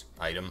Slayer's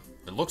item.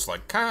 It looks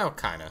like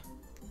kinda.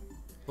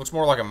 Looks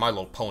more like a My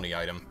Little Pony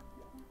item.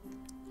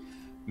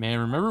 Man,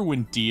 remember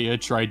when Dia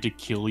tried to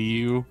kill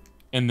you,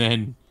 and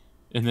then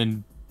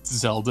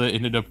Zelda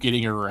ended up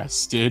getting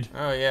arrested?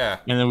 Oh yeah.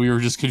 And then we were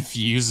just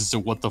confused as to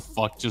what the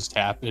fuck just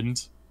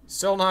happened.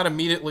 Still not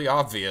immediately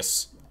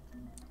obvious.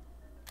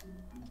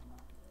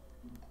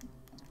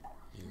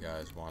 You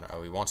guys want...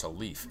 Oh, he wants a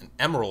leaf. An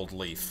emerald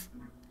leaf.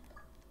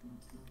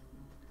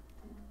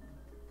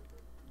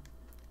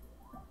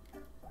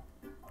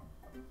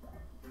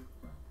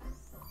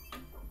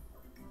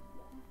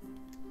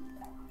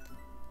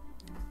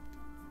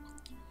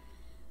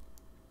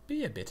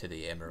 Be a bit of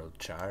the emerald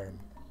charm.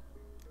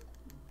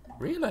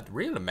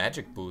 Real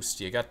magic boost.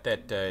 You got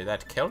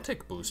that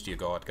Celtic boost you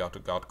got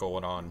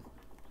going on.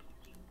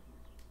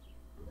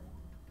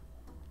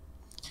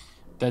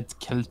 that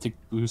Celtic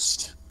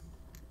boost.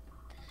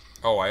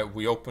 Oh,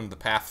 we opened the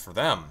path for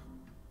them.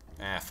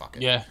 Ah, fuck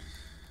it. Yeah.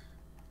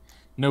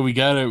 No, we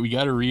gotta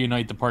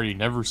reunite the party.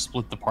 Never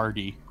split the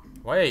party.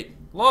 Wait,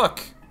 look!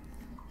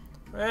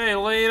 Hey,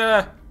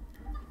 Lita!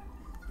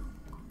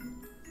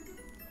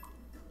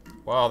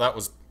 Wow, that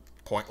was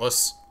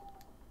pointless.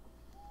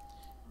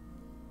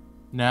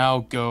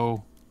 Now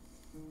go.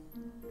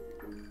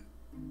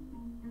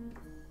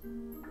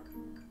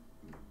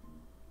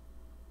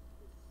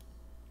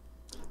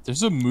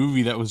 There's a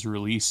movie that was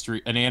released,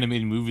 an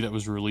animated movie that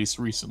was released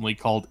recently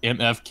called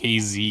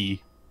MFKZ.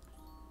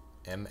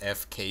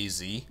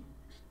 MFKZ?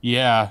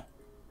 Yeah.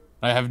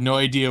 I have no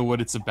idea what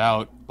it's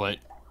about, but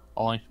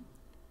all I...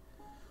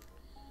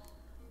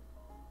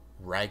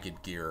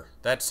 Ragged Gear.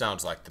 That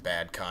sounds like the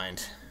bad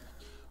kind.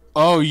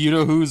 Oh, you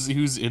know who's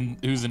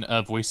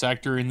a voice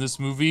actor in this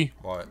movie?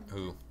 What?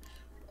 Who?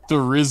 The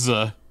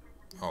RZA.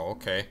 Oh,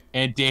 okay.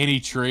 And Danny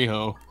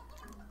Trejo.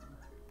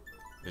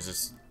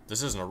 This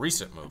isn't a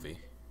recent movie.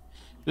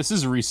 This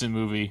is a recent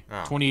movie,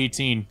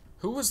 2018.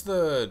 Who was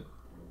the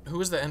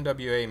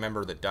NWA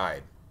member that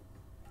died?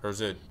 Or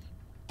is it?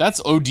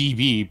 That's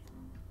ODB.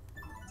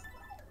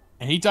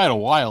 And he died a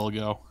while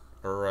ago.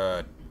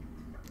 Or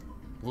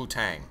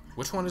Wu-Tang.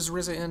 Which one is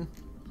RZA in?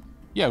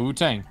 Yeah,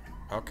 Wu-Tang.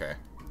 Okay.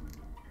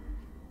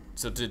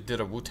 So did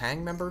a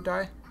Wu-Tang member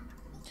die?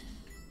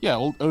 Yeah,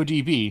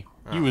 ODB.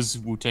 He was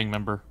Wu-Tang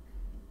member.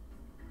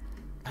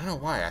 I don't know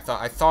why. I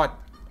thought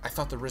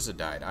the RZA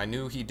died. I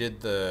knew he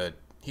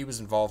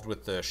was involved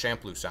with the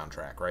Shampoo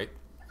soundtrack, right?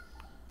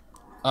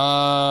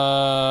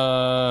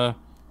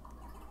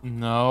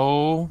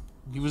 No.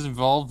 He was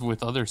involved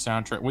with other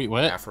soundtrack. Wait,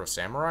 what? Afro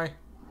Samurai?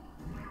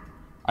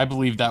 I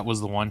believe that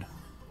was the one.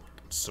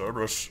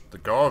 Cerberus, the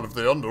god of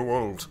the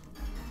underworld.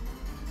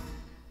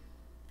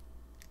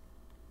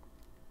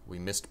 We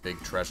missed big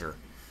treasure.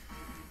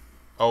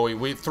 Oh,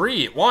 we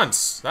 3 at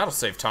once. That'll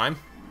save time.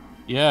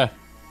 Yeah.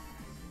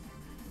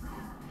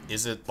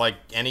 Is it like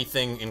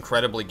anything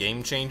incredibly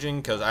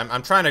game-changing? Because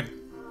I'm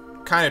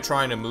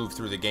trying to move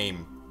through the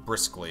game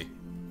briskly.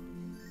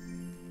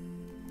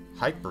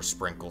 Hyper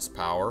Sprinkles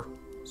power.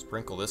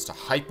 Sprinkle this to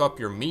hype up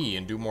your Mii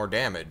and do more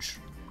damage.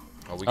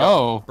 Oh, we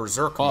got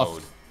Berserk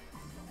mode.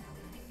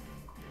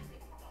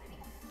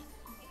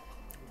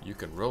 You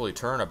can really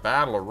turn a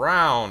battle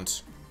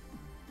around.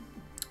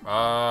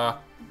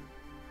 Well,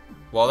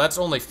 that's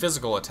only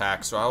physical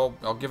attack, so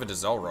I'll give it to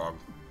Xelrog.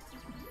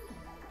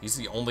 He's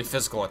the only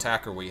physical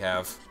attacker we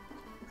have.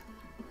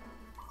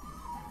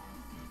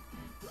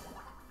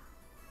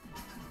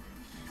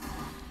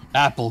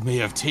 Apple may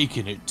have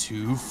taken it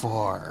too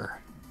far.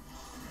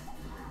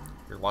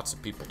 There are lots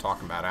of people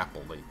talking about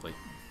Apple lately.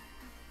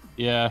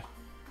 Yeah.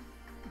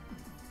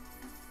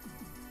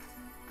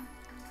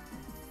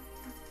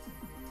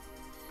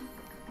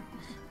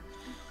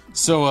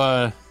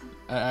 So,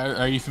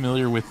 are you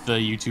familiar with the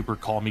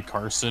YouTuber Call Me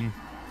Carson?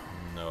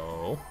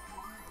 No.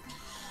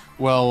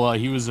 Well,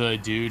 he was a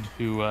dude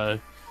who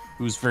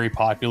was very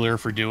popular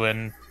for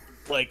doing,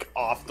 like,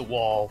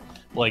 off-the-wall,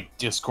 like,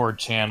 Discord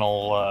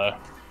channel,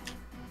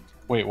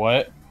 Wait,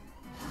 what?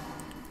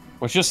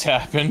 What just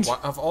happened?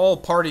 Of all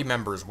party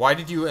members, why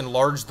did you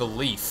enlarge the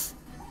leaf?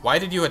 Why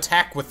did you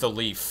attack with the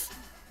leaf?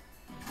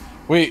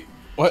 Wait,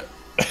 what?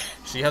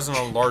 She has an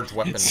enlarged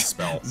weapon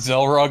spell.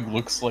 Xelrog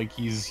looks like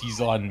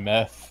he's on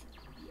meth.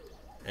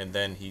 And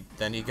then he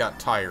got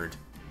tired.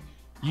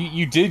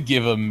 You did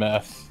give him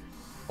meth.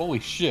 Holy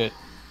shit.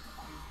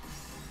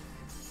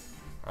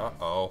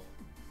 Uh-oh.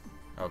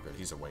 Oh good,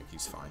 he's awake,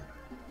 he's fine.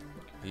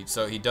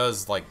 So he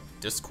does like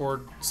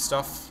Discord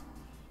stuff?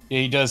 Yeah,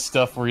 he does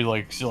stuff where he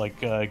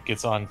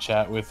gets on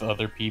chat with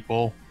other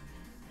people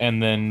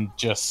and then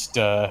just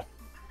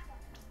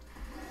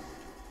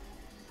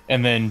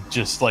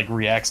like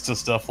reacts to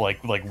stuff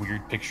like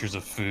weird pictures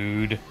of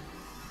food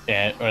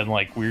and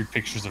like weird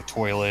pictures of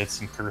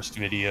toilets and cursed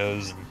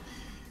videos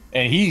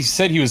and he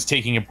said he was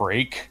taking a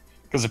break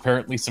because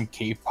apparently some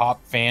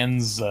K-pop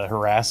fans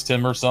harassed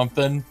him or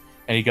something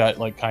and he got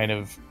like kind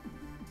of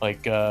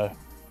like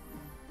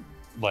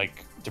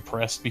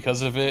depressed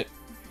because of it.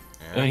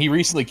 Yeah. And he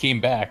recently came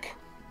back.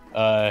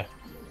 He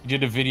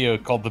did a video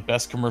called "The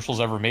Best Commercials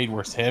Ever Made,"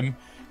 where it's him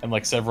and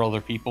like several other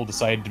people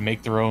decided to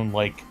make their own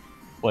like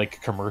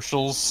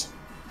commercials.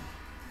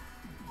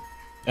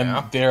 And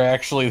yeah. they're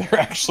actually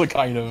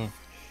kind of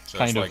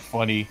like,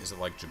 funny. Is it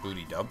like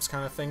Djibouti dubs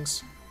kind of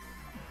things?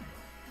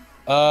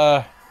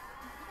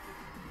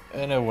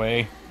 In a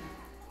way.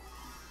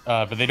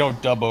 But they don't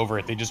dub over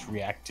it. They just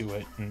react to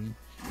it and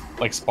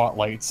like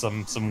spotlight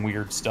some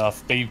weird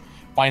stuff. They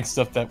find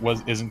stuff that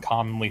isn't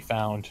commonly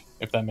found,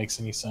 if that makes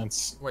any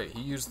sense. Wait,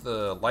 he used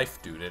the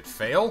life dude. It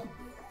fail?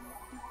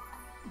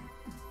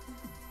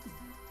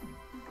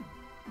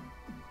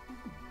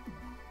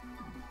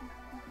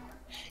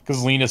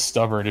 Because Lena's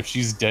stubborn. If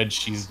she's dead,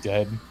 she's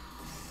dead.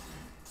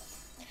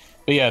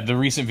 But yeah, the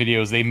recent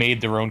videos, they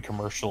made their own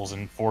commercials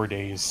in 4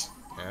 days.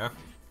 Yeah.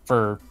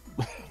 For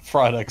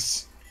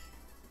products.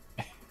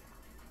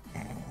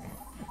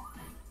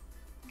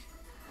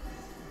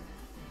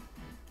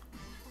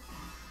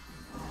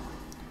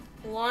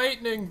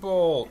 Lightning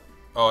bolt!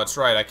 Oh, that's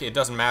right. It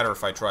doesn't matter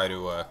if I try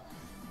to,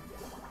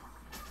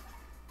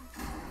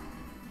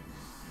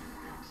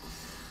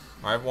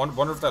 I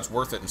wonder if that's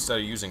worth it instead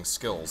of using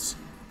skills.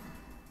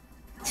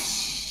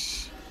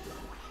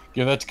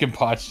 Give that to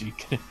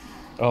Kenpachi.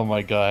 Oh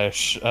my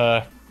gosh.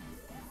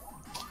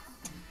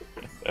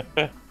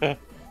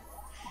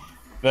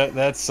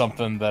 That's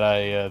something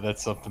that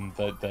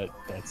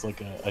that's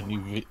like a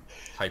new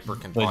Hyper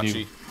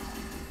Kenpachi.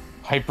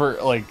 Hyper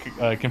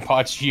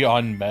Kenpachi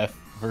on meth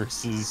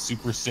versus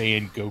Super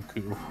Saiyan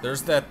Goku.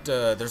 There's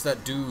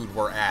that dude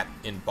we're at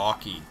in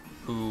Baki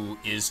who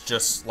is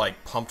just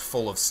like pumped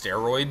full of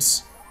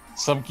steroids.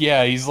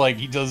 He's like,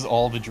 he does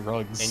all the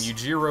drugs. And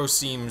Yujiro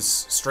seems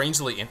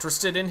strangely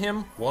interested in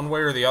him, one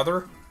way or the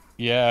other.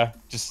 Yeah,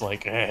 just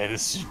like,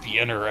 this should be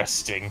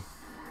interesting.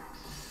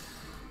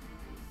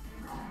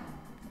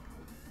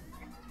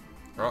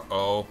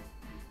 Uh-oh.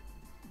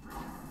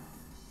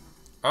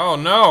 Oh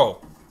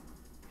no!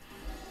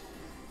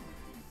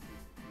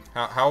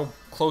 How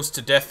close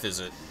to death is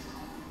it?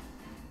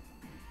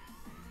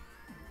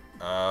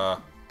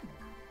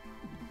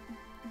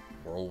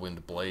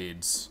 Whirlwind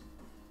blades.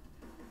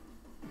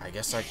 I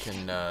guess I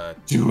can,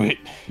 do it!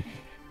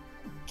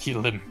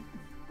 Kill him.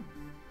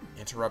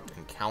 Interrupt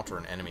and counter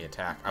an enemy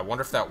attack. I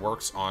wonder if that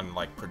works on,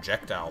 like,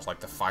 projectiles,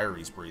 like the fire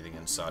he's breathing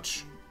and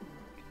such.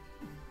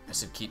 I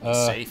said keep me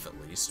safe, at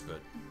least,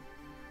 but...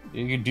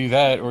 You could do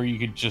that, or you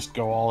could just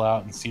go all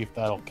out and see if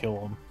that'll kill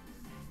him.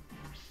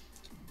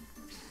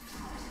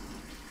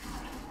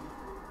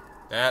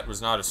 That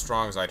was not as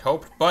strong as I'd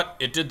hoped, but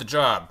it did the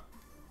job.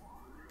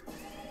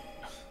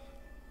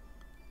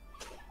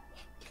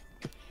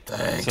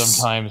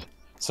 Thanks.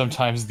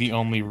 Sometimes the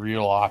only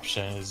real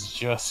option is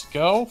just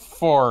go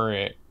for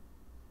it.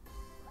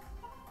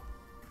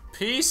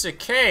 Piece of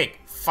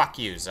cake. Fuck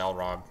you,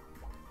 Xelrog.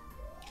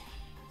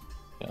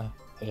 Yeah.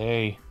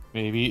 Hey,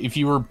 maybe if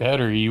you were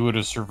better, you would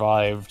have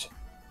survived.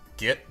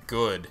 Get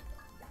good.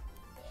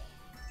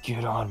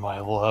 Get on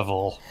my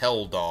level.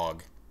 Hell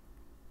dog.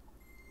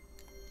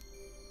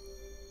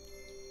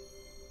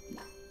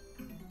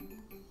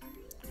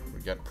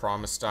 We got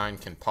Promistine,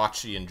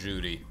 Kenpachi, and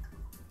Judy.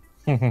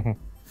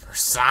 For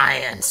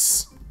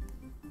science!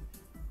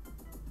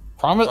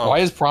 Why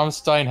does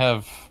Promistine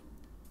have...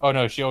 Oh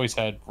no, she always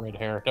had red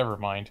hair. Never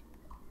mind.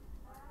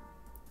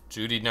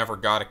 Judy never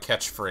got a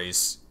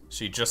catchphrase.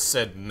 She just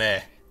said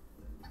meh.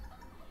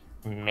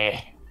 Meh.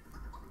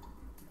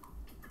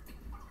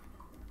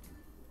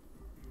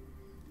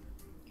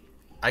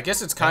 I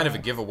guess it's kind of a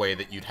giveaway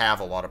that you'd have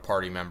a lot of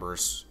party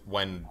members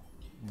when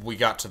we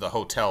got to the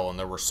hotel and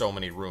there were so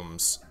many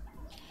rooms.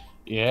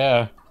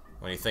 Yeah.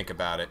 When you think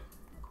about it.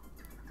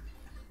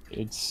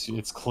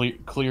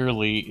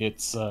 Clearly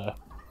it's a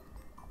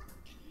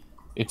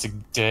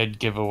dead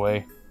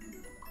giveaway.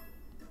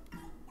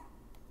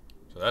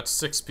 So that's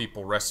 6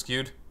 people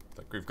rescued.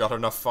 Think we've got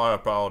enough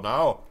firepower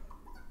now.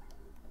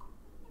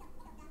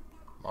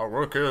 My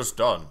work here is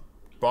done.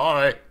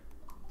 Bye.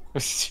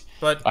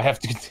 But I have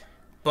to.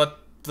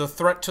 But the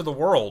threat to the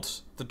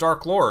world, the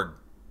Dark Lord.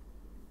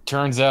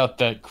 Turns out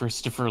that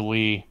Christopher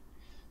Lee,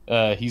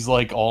 he's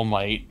like All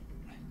Might.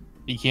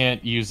 He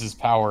can't use his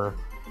power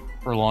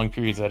for long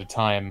periods at a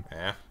time.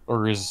 Yeah.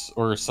 Or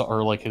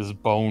like his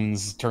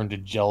bones turn to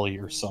jelly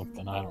or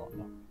something. I don't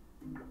know.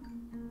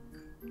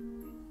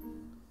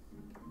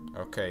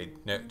 Okay,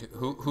 now,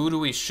 who do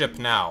we ship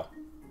now?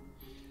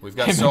 We've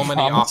got so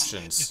many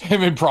options.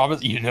 Him and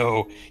Promise,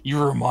 you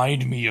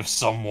remind me of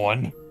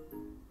someone.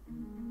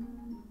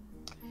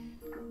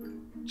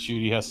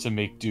 Judy has to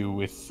make do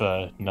with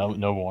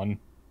no one.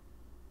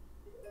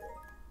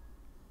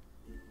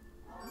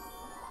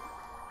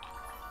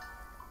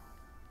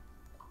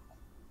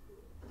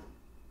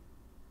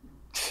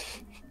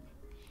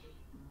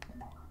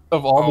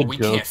 Of all the we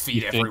jokes, can't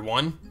feed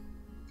everyone.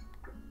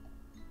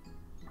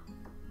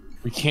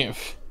 We can't.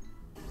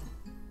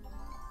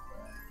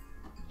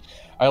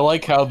 I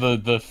like how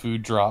the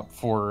food drop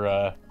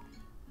for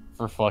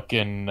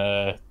fucking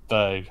the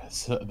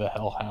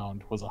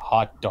Hellhound was a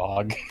hot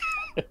dog.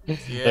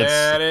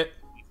 Get it?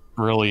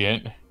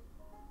 Brilliant.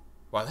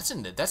 Wow, that's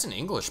an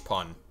English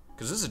pun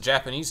because this is a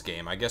Japanese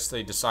game. I guess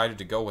they decided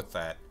to go with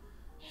that.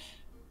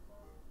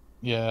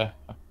 Yeah,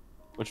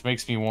 which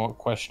makes me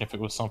question if it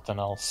was something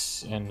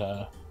else. And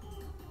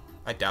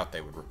I doubt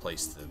they would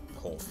replace the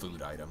whole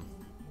food item.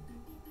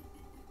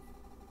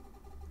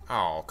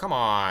 Oh, come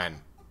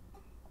on.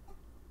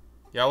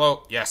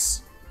 Yellow,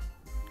 yes.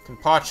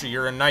 Kenpachi,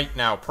 you're a knight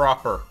now,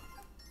 proper.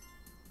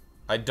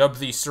 I dub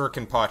thee Sir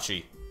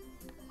Kenpachi.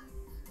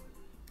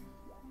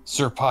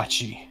 Sir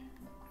Pachi.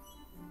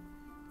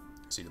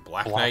 Is he the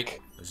Black Knight?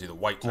 Or is he the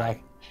White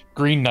Knight?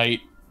 Green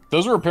Knight.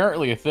 Those are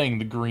apparently a thing,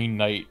 the Green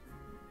Knight.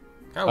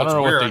 That looks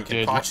weird on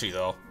Kenpachi,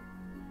 though.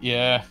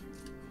 Yeah.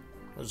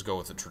 Let's go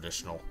with the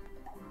traditional.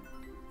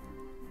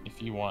 If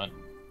you want.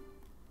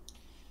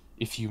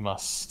 If you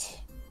must.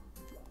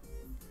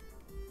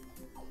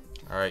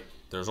 Alright,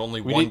 there's only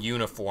one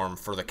uniform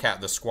for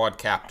the squad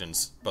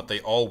captains, but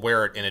they all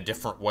wear it in a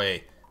different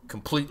way,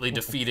 completely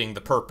defeating the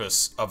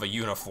purpose of a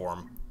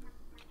uniform.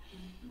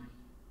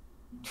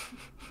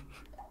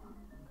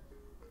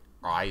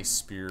 Eye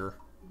Spear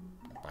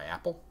by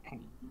Apple.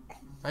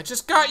 I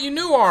just got you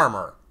new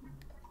armor.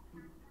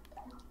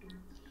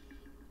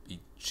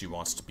 She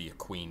wants to be a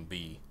queen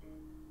bee.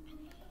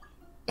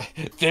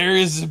 There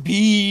is a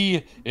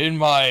bee in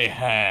my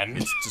hand.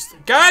 It's just,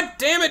 God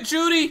damn it,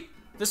 Judy!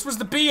 This was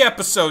the bee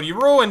episode. You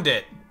ruined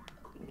it.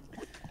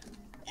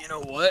 You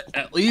know what?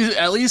 At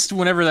least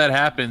whenever that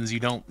happens, you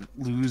don't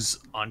lose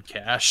on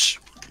cash.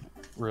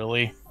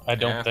 Really, I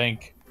don't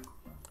think.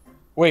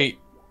 Wait,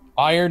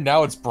 iron,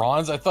 now it's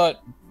bronze? I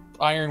thought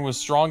iron was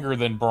stronger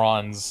than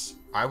bronze.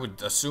 I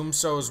would assume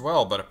so as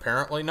well, but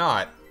apparently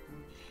not.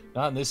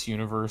 Not in this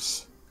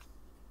universe.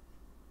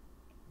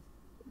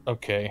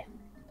 Okay.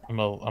 I'm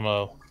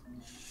gonna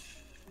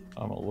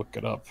look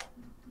it up.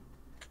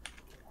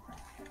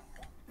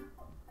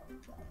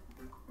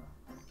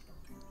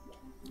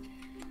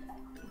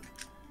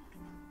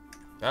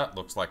 That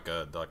looks like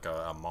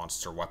a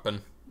monster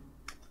weapon.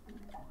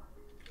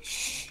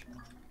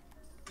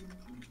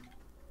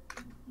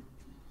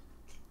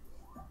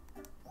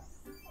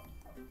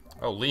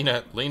 Oh,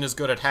 Lena's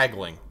good at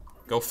haggling.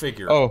 Go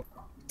figure. Oh,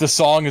 the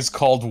song is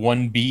called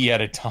One Bee at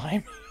a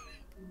Time.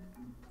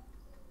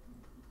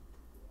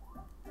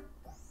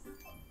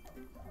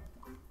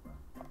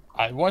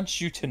 I want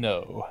you to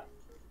know.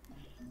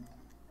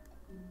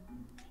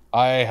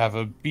 I have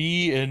a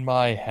bee in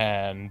my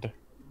hand.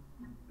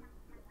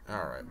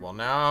 Alright, well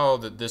now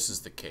that this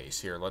is the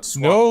case, here, let's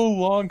swap. No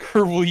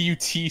longer will you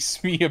tease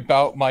me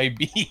about my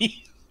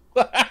bee.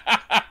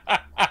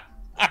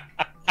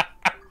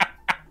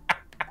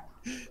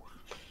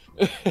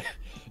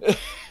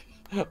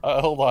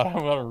 Hold on, I'm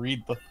gonna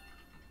read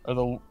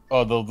the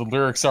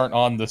lyrics aren't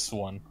on this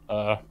one.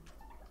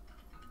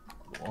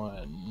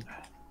 One.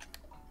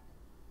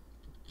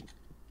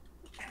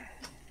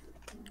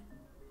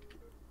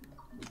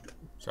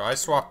 So I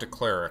swapped a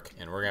cleric,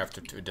 and we're gonna have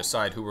to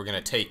decide who we're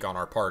gonna take on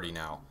our party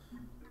now.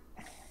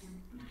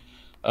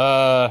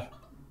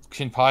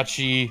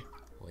 Shinpachi,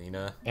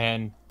 Lena,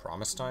 and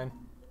Promistine?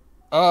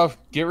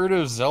 get rid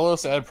of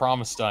Zealous, add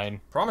Promistine.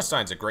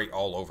 Promistine's a great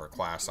all-over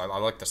class. I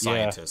like the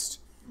scientist.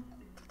 Yeah.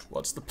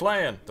 What's the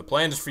plan? The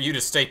plan is for you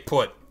to stay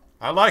put.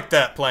 I like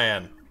that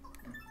plan.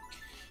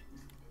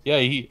 Yeah,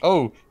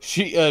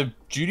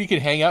 Judy can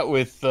hang out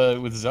with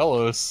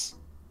Zealous.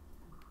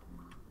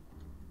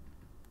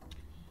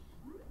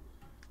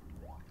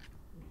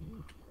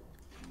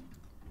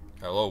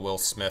 Hello, Will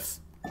Smith.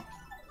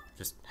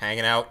 Just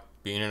hanging out,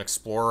 being an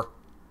explorer.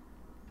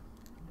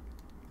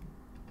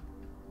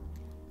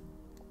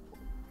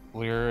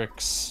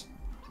 Lyrics.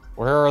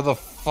 Where are the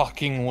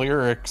fucking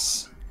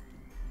lyrics?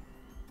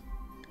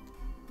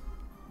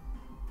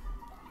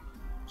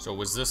 So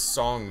was this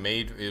song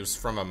made, it was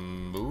from a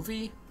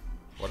movie?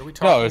 What are we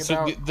talking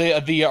about? No,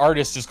 the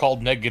artist is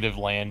called Negative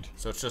Land.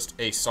 So it's just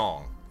a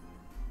song.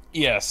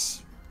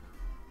 Yes.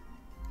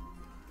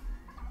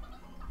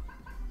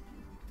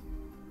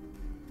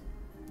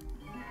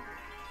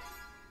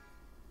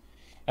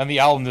 And the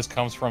album this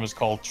comes from is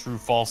called True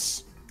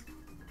False.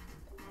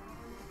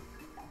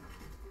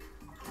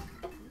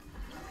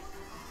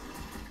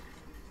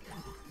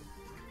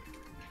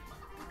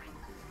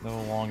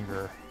 No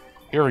longer.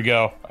 Here we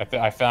go.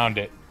 I found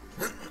it.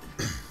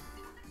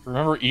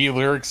 Remember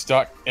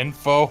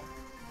eLyrics.info?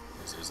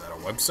 Is that a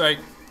website?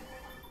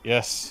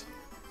 Yes.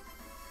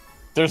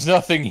 There's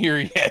nothing here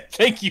yet.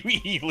 Thank you,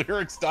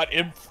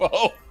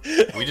 eLyrics.info.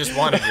 We just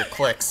wanted your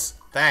clicks.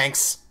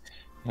 Thanks.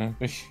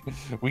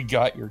 We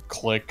got your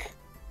click.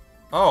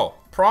 Oh,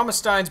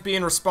 Promistine's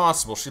being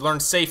responsible. She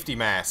learned safety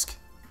mask.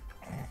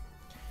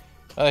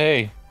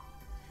 Hey.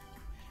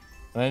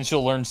 And then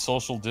she'll learn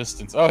social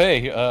distance. Oh,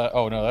 hey.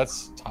 Oh, no,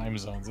 that's time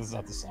zones. That's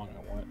not the song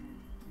I want.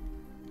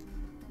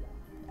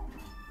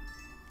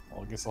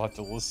 Well, I guess I'll have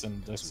to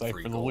listen to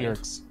decipher the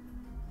lyrics.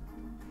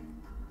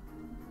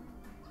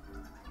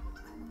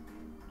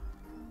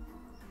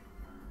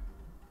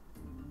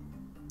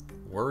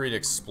 Worried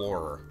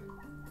explorer.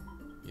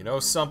 You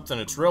know something?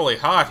 It's really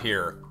hot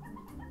here.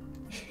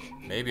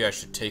 Maybe I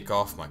should take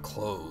off my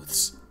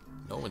clothes.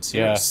 No one's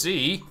here to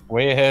see.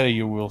 Way ahead of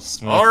you, Will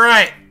Smith. All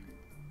right.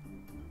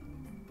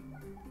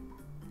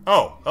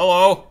 Oh,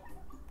 hello.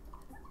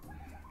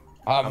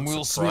 I'm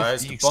Will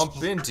surprised Smith, to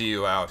bump into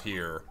you out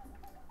here.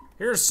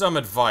 Here's some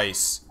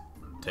advice.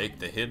 Take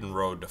the hidden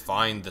road to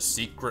find the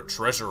secret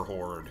treasure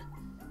hoard.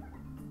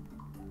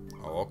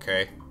 Oh,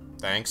 okay.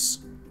 Thanks.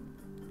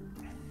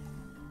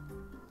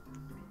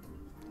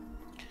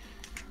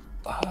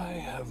 I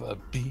have a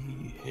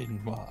bee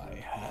in my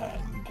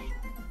hand.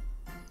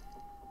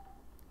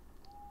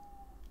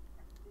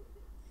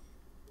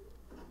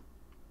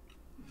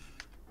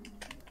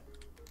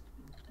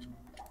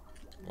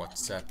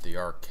 What's at the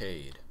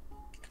arcade?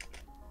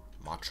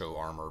 Macho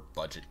armor,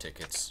 budget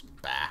tickets.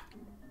 Bah.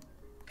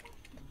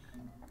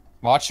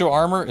 Macho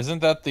armor? Isn't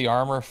that the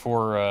armor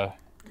for,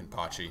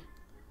 Kenpachi.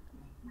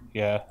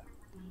 Yeah.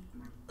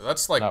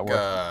 That's like,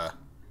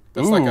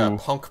 that's like a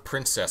punk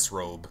princess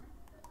robe.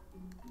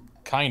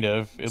 Kind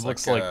of. It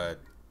looks like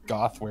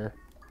goth wear.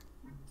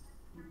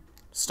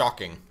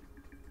 Stocking.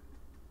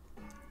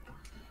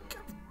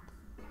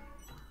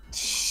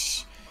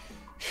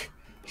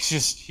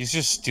 He's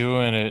just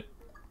doing it.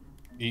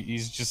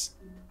 He's just.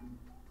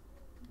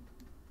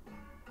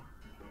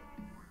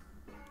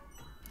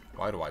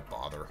 Why do I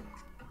bother?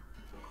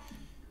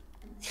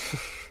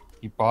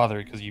 You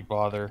bother because you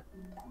bother.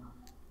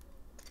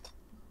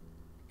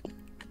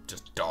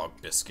 Just dog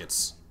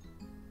biscuits.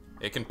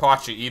 Hey,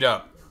 Kenpachi, eat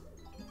up.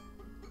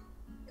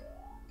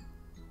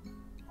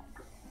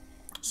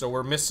 So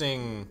we're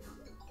missing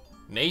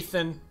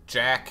Nathan,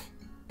 Jack,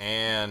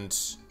 and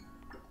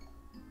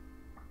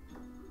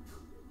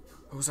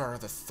who's our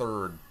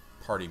third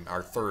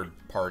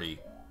party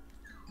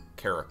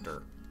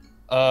character?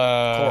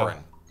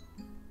 Corin.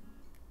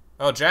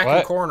 Oh, Jack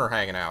and Corin are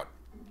hanging out.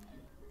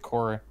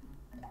 Corin.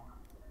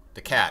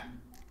 The cat.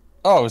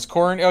 Oh, is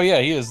Corin? Oh yeah,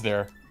 he is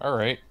there. All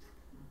right.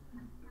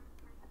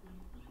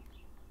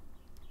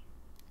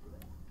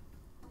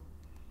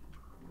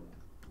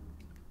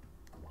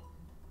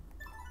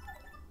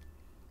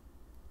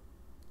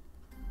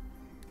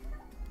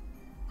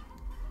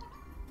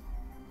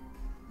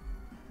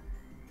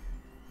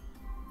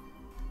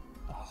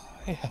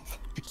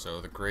 So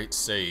the great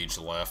sage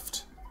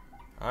left.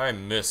 I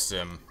miss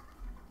him.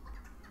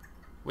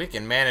 We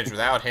can manage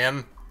without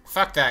him.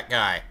 Fuck that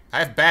guy. I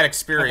have bad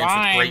experience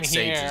with great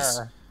sages.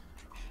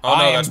 Oh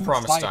no, that's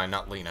Promisestein,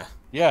 not Lena.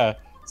 Yeah,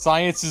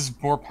 science is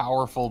more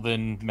powerful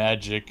than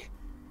magic.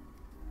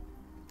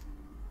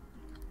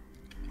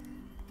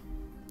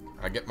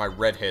 I get my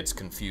redheads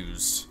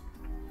confused.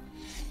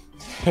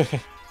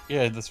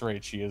 Yeah, that's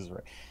right. She is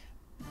right.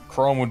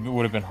 Chrome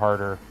would have been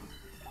harder.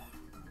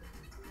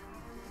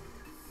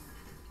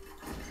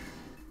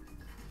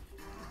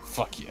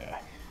 Fuck yeah.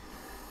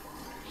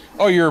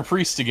 Oh, you're a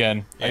priest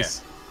again. Yeah.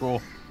 Nice.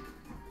 Cool.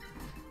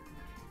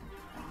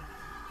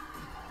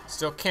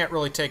 Still can't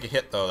really take a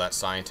hit, though, that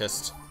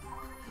scientist.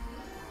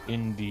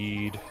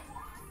 Indeed.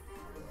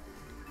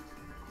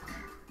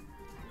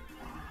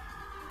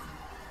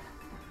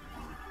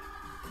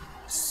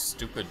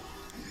 Stupid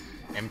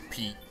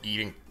MP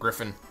eating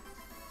griffin.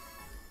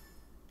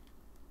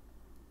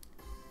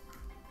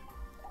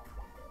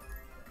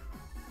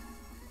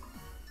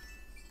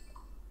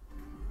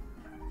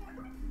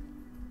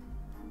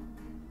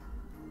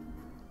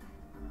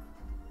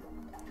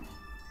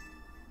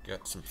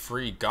 Got some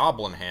free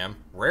goblin ham.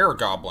 Rare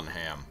goblin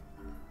ham.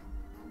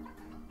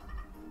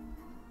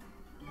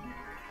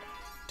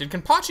 Did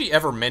Kenpachi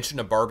ever mention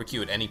a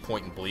barbecue at any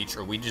point in Bleach,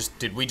 or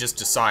did we just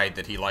decide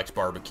that he liked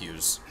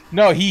barbecues?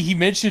 No, he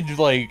mentioned,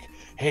 like,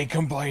 hey,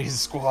 come by his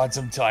squad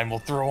sometime, we'll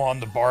throw on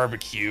the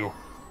barbecue.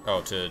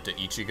 Oh, to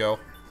Ichigo?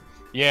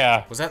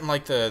 Yeah. Was that in,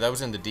 like, that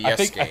was in the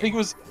DS game? I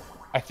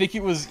think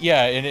it was,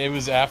 yeah, and it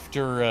was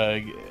after,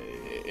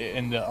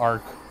 in the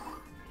arc,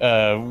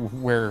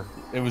 where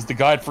it was the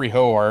Godfrey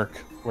Ho arc,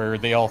 where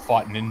they all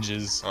fought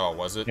ninjas. Oh,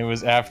 was it? It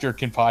was after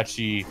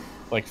Kenpachi,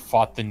 like,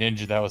 fought the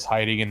ninja that was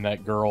hiding in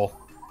that girl.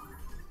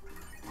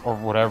 Or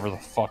whatever the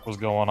fuck was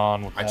going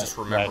on with that. I just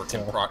remember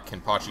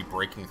Kenpachi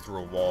breaking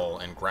through a wall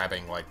and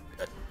grabbing, like,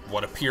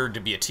 what appeared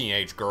to be a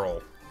teenage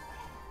girl.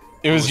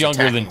 It was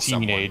younger than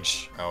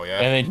teenage. Someone. Oh,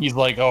 yeah? And then he's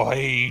like, oh,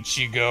 hey,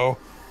 Ichigo,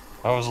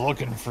 I was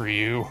looking for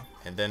you.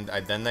 And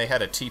then they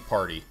had a tea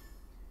party.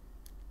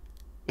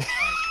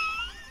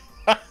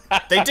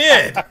 They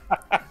did!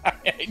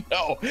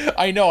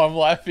 I know, I'm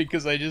laughing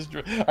because I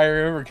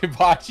remember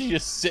Kenpachi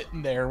just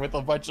sitting there with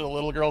a bunch of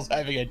little girls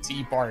having a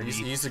tea party.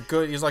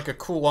 He's like a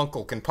cool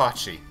uncle,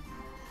 Kenpachi.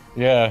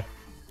 Yeah.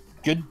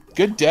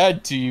 Good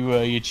dad to you,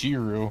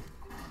 Yachiru.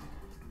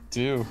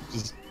 Too.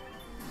 Just...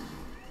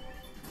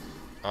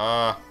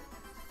 Oh,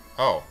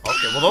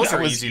 okay, well those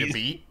are easy to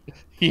beat.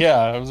 Yeah,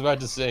 I was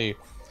about to say.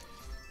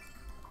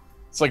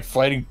 It's like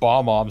fighting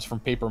Bomb-Ombs from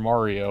Paper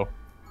Mario.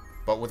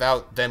 But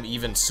without them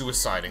even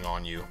suiciding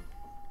on you.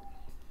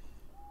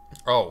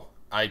 Oh,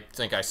 I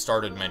think I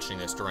started mentioning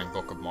this during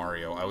Book of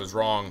Mario. I was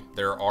wrong.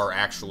 There are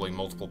actually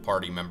multiple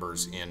party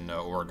members in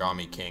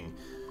Origami King.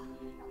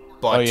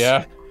 But oh,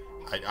 yeah?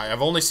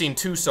 I've only seen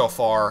 2 so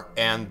far,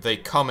 and they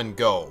come and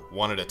go,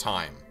 one at a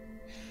time.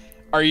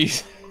 Are you...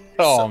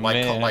 Oh, so,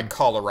 man. Like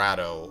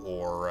Colorado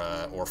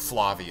or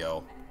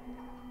Flavio.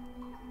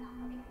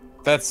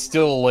 That's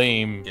still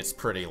lame. It's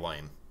pretty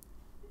lame.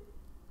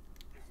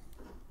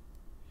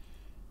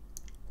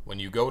 When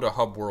you go to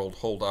Hub World,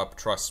 hold up,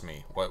 trust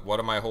me. What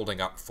am I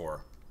holding up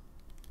for?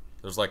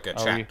 There's like a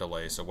chat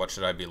delay, so what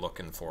should I be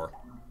looking for?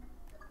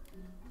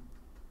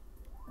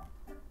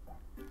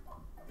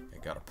 I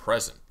got a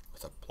present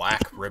with a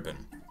black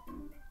ribbon.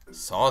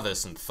 Saw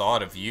this and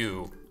thought of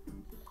you.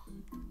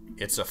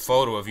 It's a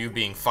photo of you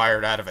being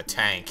fired out of a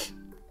tank.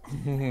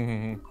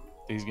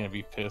 He's gonna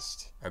be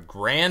pissed. A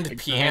grand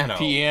piano. Grand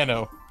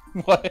piano.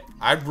 What?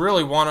 I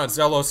really want on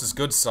Zelos'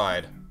 good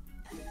side.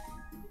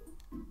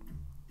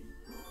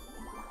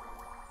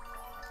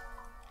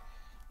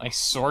 I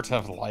sort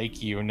of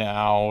like you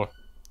now.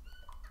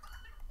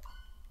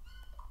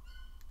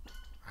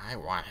 I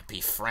want to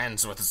be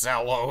friends with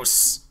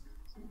Zelos.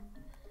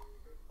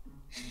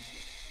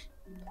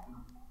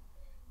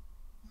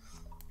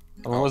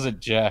 Or was it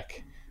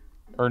Jack?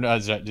 Or no,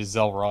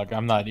 Xelrog.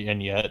 I'm not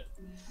in yet.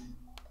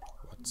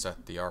 What's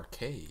at the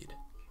arcade?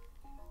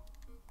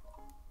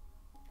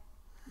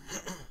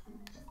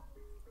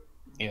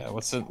 Yeah,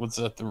 what's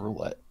at the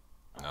roulette?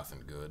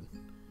 Nothing good.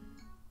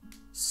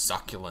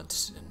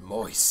 Succulent and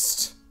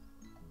moist.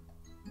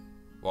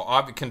 Well,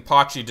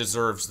 Kenpachi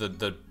deserves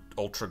the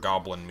Ultra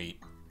Goblin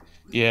meat.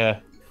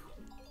 Yeah.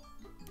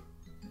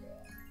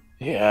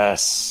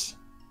 Yes.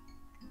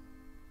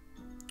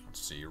 Let's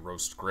see,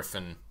 roast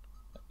griffin.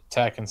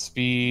 Attack and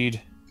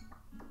speed.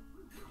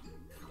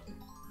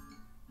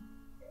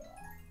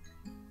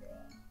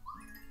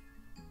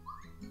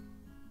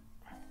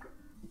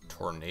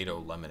 Tornado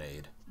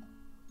lemonade.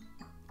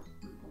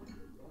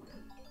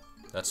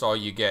 That's all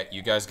you get.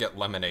 You guys get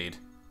lemonade.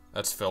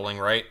 That's filling,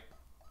 right?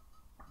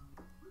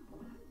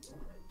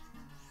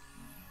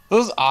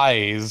 Those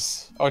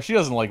eyes. Oh, she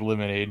doesn't like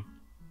lemonade.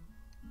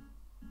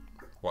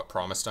 What,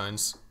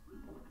 Promistines?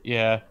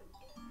 Yeah.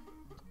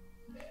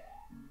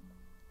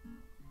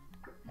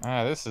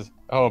 Ah, this is...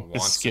 Oh,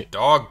 Wants biscuit. a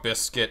dog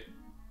biscuit.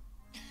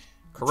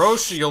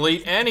 Karoshi, you'll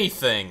eat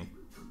anything.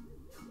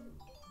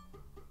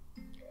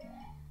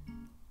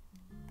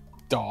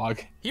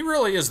 Dog. He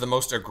really is the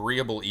most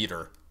agreeable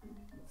eater.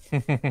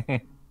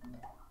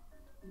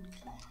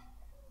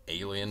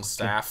 Alien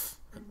staff?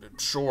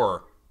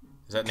 Sure.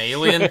 Is that an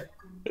alien?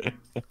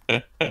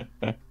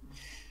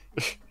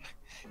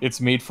 It's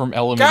made from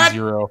element God!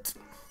 0.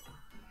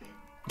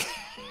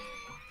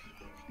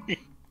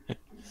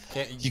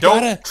 You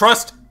don't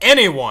trust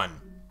anyone!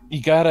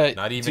 You gotta...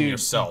 Not even dude,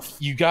 yourself.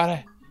 You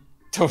gotta...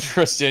 Don't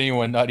trust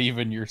anyone, not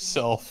even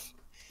yourself.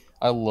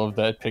 I love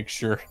that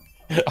picture.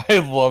 I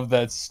love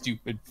that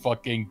stupid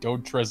fucking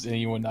don't trust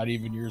anyone, not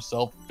even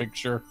yourself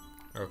picture.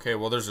 Okay,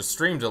 well there's a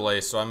stream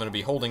delay, so I'm gonna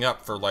be holding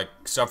up for like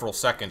several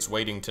seconds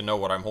waiting to know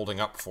what I'm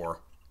holding up for.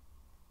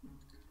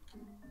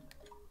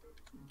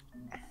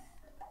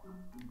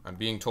 I'm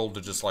being told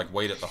to just like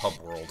wait at the hub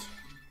world.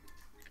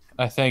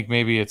 I think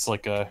maybe it's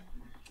like a...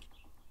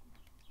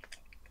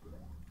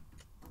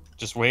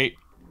 Just wait.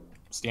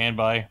 Stand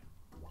by.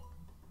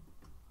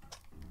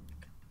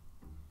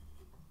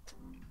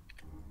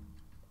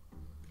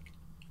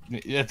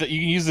 You can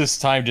use this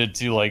time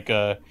to like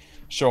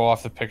show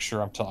off the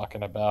picture I'm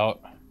talking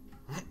about.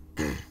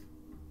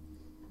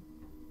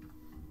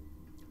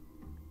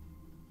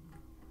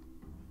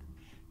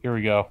 Here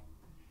we go.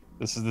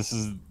 This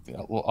is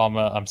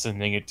I'm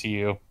sending it to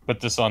you.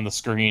 Put this on the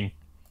screen.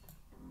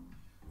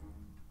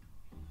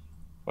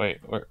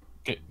 Wait,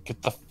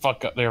 get the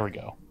fuck up. There we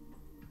go.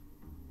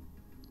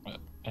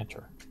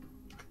 Enter.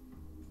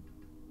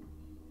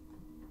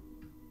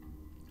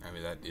 I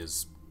mean, that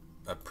is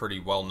a pretty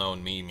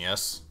well-known meme,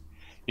 yes?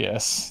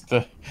 Yes,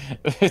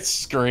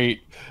 it's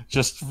great.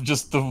 Just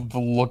the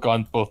look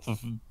on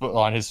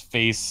on his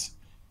face,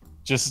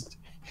 just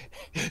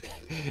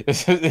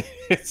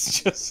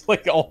it's just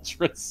like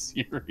ultra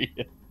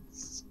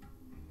serious.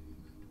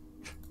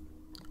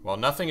 Well,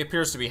 nothing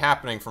appears to be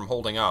happening from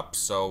holding up,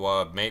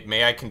 so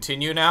may I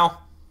continue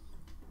now?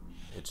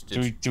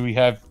 Do we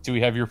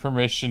have your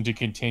permission to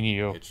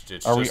continue?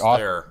 It's Are just we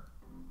there.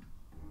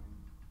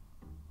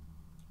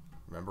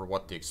 Remember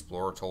what the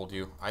explorer told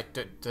you?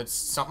 Did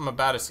something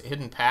about his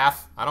hidden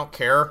path. I don't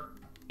care.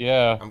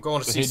 Yeah. I'm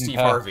going to see hidden Steve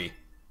path. Harvey.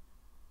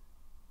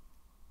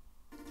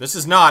 This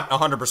is not a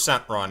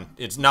 100% run.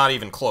 It's not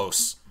even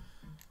close.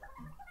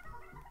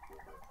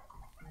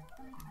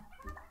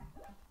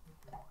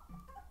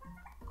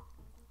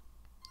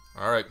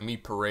 Alright,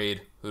 meat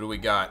parade. Who do we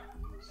got?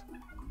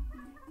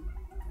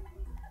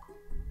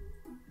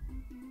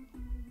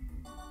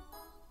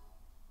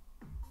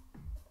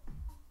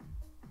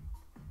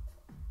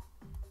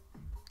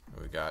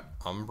 We got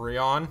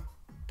Umbreon,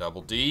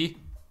 Double D,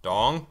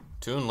 Dong,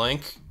 Toon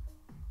Link.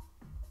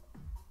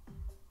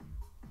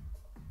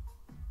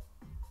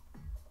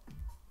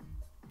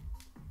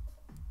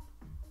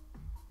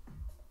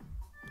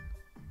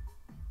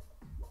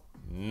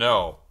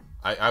 No.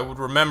 I would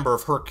remember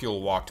if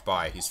Hercule walked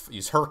by.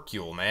 He's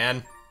Hercule,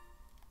 man.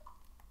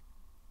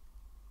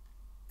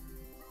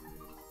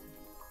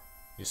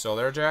 You still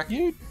there, Jack?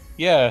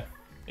 Yeah.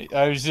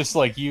 I was just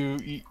like,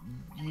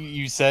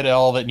 you said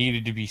all that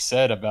needed to be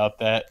said about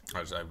that. I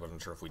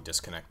wasn't sure if we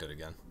disconnected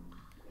again.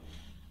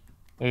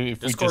 If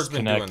Discord's we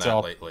been doing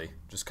disconnect, that lately.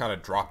 Just kind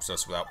of drops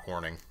us without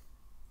warning.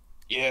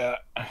 Yeah.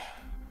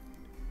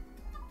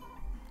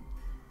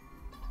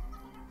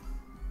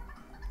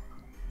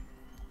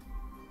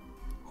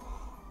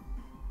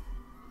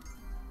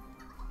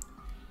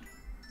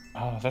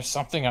 Oh, there's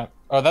something on...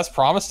 Oh, that's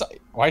promised?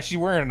 Why is she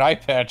wearing an eye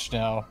patch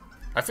now?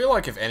 I feel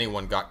like if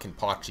anyone got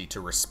Kenpachi to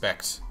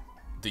respect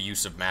the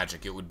use of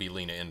magic, it would be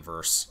Lena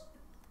Inverse.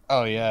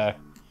 Oh, yeah.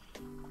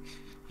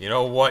 You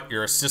know what?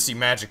 You're a sissy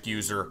magic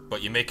user,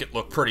 but you make it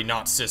look pretty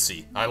not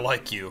sissy. I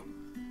like you.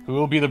 Who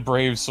will be the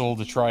brave soul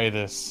to try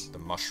this? The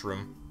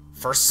mushroom.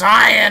 For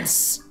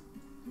science!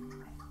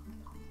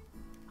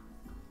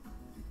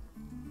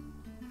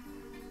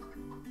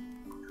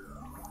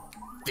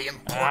 The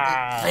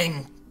important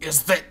thing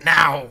is that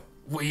now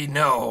we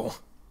know.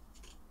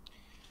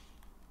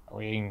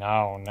 We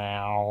know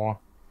now.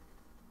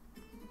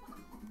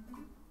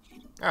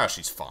 Ah,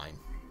 she's fine.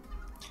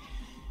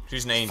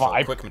 She's an angel.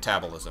 Quick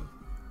metabolism.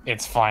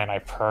 It's fine, I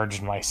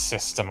purged my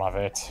system of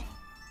it.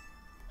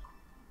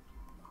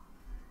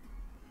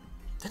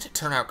 Did it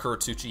turn out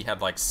Kuratsuchi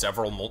had like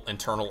several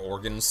internal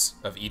organs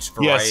of each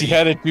variety? Yes, he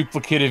had a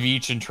duplicate of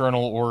each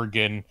internal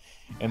organ,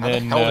 and How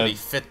then the hell did he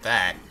fit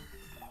that?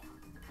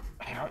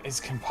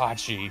 It's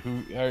Kenpachi.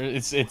 Who?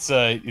 It's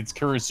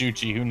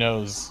Kuratsuchi. Who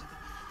knows?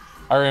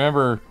 I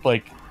remember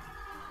like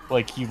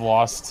he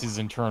lost his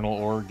internal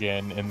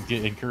organ, and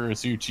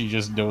Kuratsuchi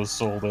just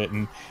no-sold it,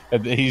 and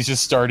he's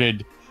just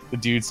started. The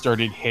dude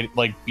started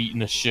beating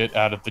the shit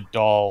out of the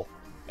doll,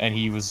 and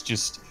he was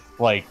just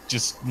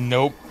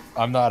nope,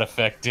 I'm not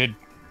affected.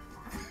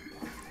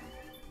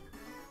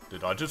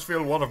 Did I just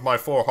feel one of my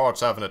 4 hearts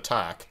have an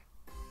attack?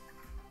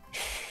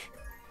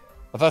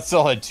 I thought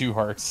Cell had 2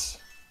 hearts.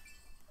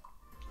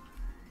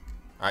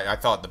 I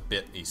thought the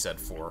bit he said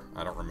 4.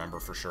 I don't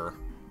remember for sure.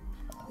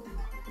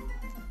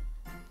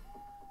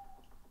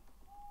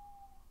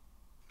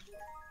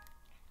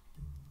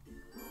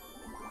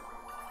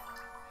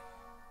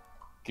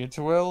 Get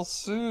well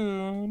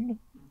soon.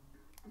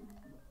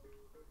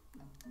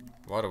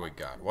 What do we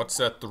got? What's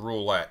at the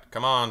roulette?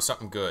 Come on,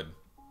 something good.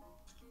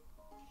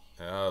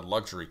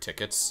 Luxury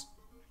tickets.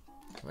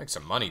 Make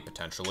some money,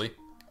 potentially.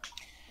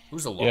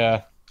 Who's alone?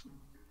 Yeah.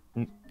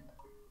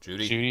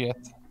 Judy? Judy?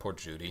 Poor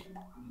Judy.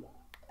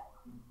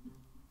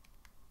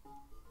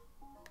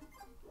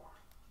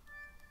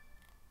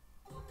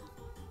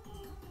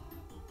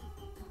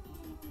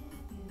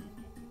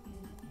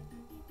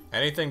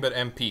 Anything but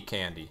MP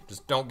candy.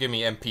 Just don't give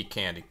me MP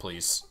candy,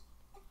 please.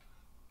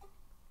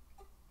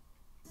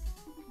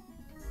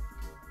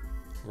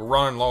 We're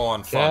running low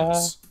on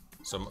funds.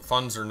 So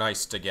funds are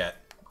nice to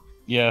get.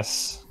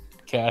 Yes.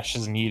 Cash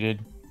is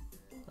needed.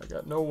 I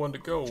got no one to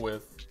go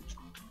with.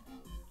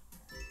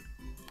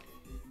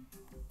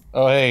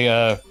 Oh,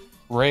 hey,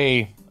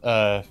 Ray,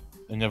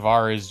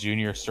 Navarez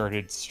Jr.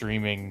 started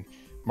streaming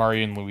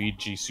Mario and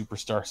Luigi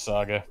Superstar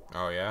Saga.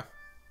 Oh, yeah?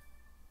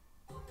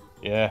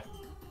 Yeah.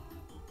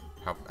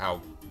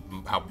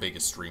 How big a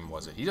stream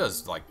was it? He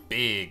does, like,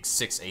 big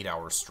 6-8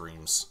 hour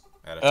streams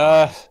at a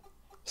time.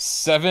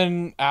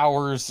 7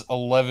 hours,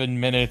 11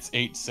 minutes,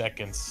 8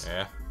 seconds.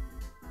 Yeah.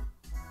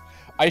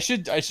 I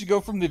should go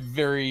from the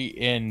very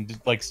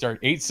end, like start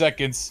 8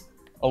 seconds,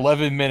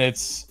 11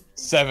 minutes,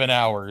 7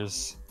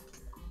 hours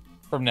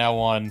from now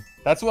on.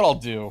 That's what I'll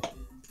do.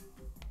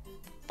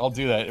 I'll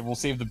do that. We'll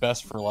save the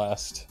best for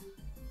last.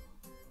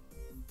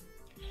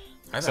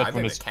 I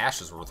think the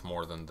cash is worth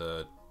more than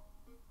the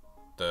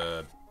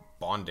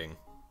bonding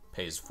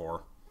pays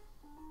for.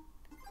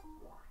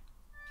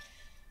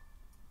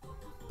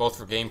 Both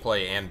for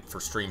gameplay and for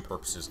stream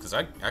purposes, because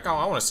I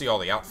want to see all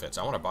the outfits.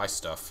 I want to buy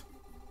stuff.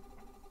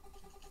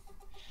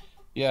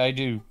 Yeah, I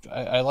do.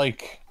 I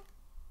like...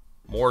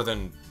 More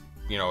than,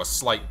 you know, a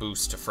slight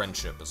boost to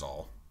friendship is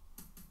all.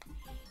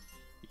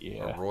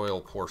 Yeah. A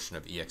royal portion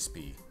of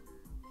EXP.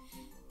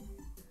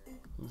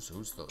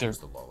 Who's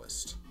the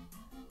lowest?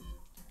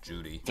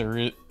 Judy.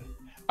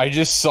 I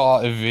just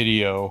saw a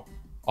video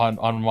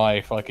on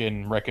my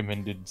fucking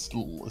recommended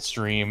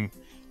stream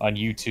on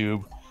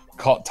YouTube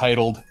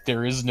titled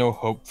 "There is no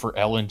hope for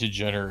Ellen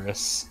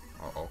DeGeneres."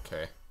 Oh,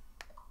 okay.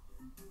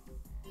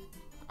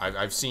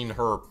 I've seen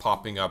her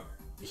popping up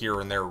here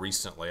and there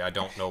recently. I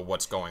don't know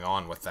what's going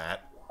on with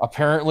that.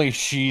 Apparently,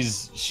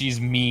 she's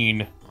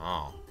mean.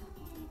 Oh,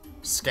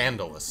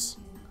 scandalous.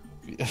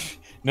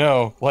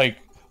 No, like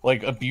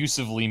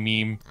abusively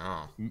mean.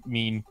 Oh.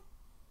 Mean.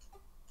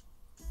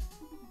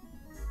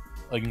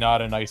 Like,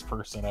 not a nice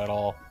person at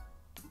all.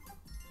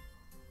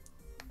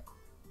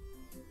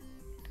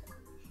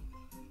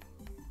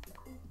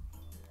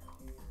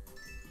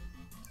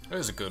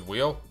 There's a good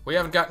wheel. We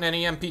haven't gotten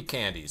any MP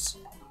candies.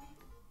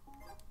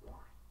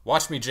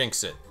 Watch me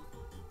jinx it.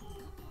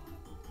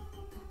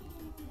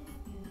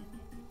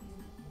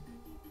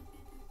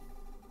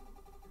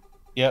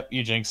 Yep,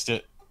 you jinxed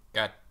it.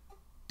 God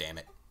damn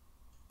it.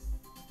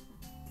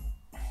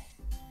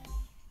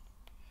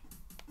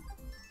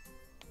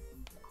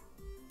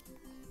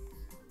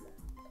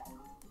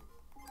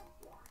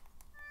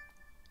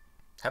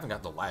 Haven't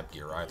got the lab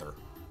gear either.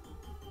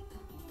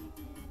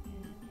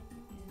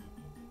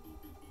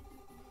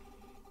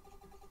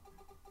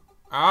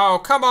 Oh,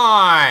 come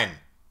on!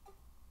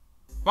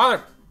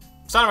 Mother...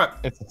 Son of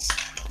a...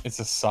 It's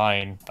a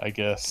sign, I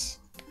guess.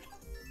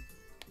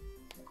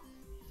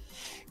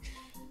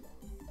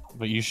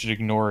 But you should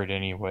ignore it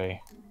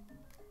anyway.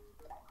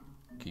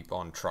 Keep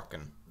on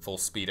trucking. Full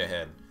speed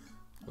ahead.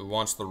 Who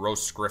wants the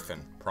roast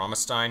griffin?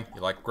 Promestine?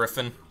 You like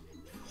griffin?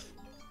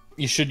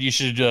 You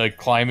should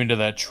climb into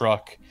that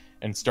truck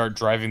and start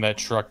driving that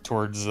truck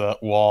towards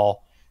that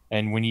wall.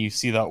 And when you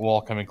see that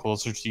wall coming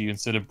closer to you,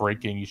 instead of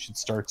braking, you should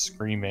start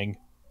screaming.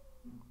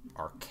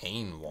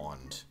 Arcane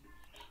wand.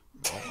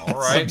 Well,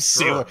 alright,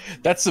 sure.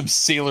 That's some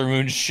Sailor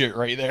Moon shit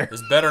right there.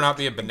 This better not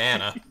be a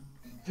banana.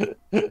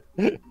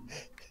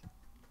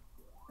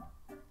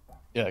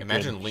 Yeah,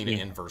 imagine Lena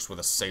Inverse with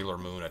a Sailor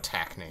Moon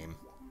attack name.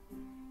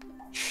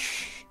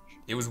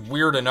 It was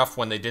weird enough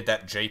when they did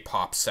that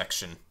J-pop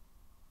section.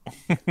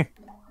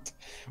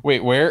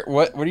 Wait, where?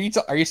 What are you?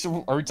 Are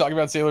we talking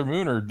about Sailor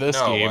Moon or this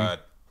game?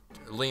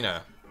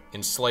 Lena.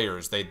 in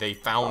Slayers. They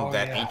found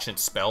that yeah. ancient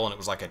spell, and it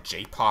was like a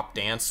J-pop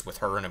dance with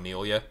her and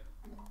Amelia.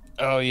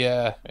 Oh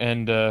yeah,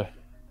 and I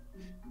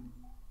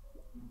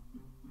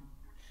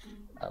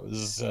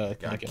was God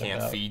thinking can't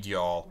about. feed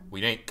y'all.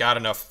 We ain't got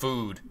enough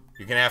food.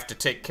 You're gonna have to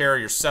take care of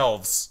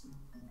yourselves.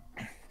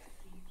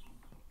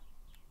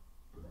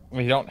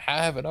 We don't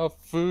have enough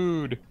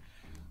food.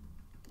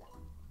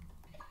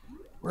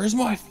 Where's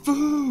my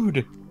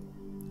food?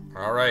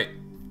 Alright.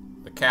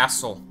 The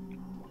castle.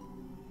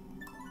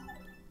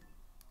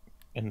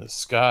 In the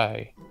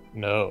sky.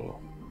 No,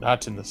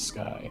 not in the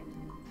sky.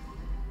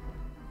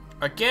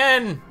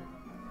 Again!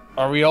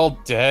 Are we all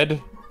dead?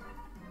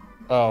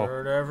 Oh.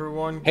 Where'd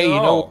everyone go? Hey, you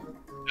know,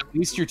 at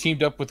least you're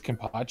teamed up with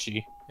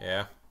Kenpachi.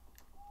 Yeah.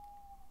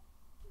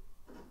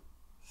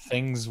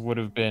 Things would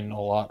have been a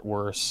lot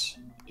worse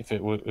if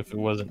it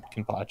wasn't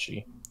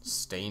Kenpachi.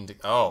 Stained.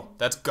 Oh,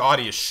 that's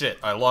gaudy as shit.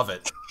 I love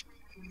it.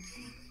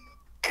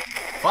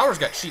 Flower's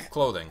got cheap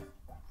clothing.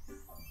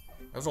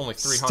 That was only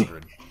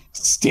 300.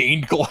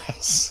 Stained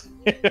glass.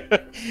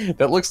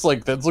 that looks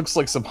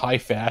like some high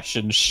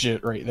fashion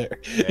shit right there.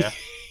 Yeah.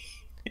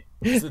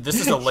 This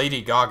is a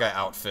Lady Gaga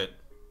outfit.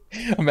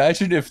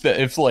 Imagine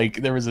if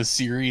like there was a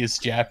serious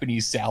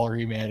Japanese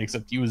salaryman,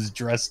 except he was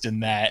dressed in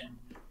that.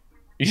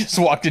 He just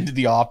walked into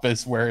the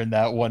office wearing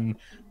that one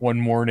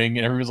morning,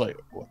 and everyone was like,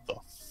 "What the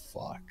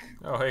fuck?"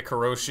 Oh, hey,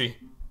 Kuroshi.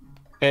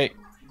 Hey.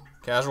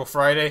 Casual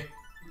Friday.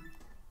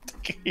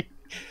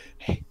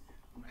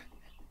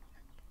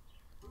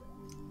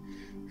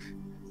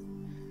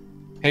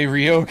 Hey,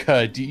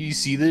 Ryoka, do you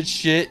see this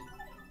shit?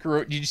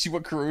 Did you see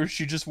what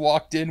Kuroshi just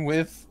walked in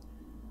with?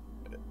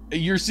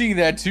 You're seeing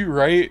that too,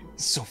 right?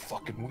 It's so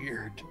fucking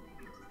weird.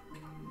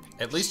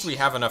 At least we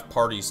have enough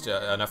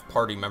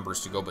party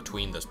members to go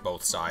between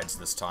both sides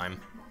this time.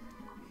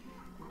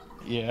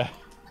 Yeah.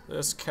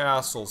 This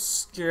castle's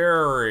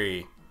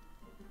scary.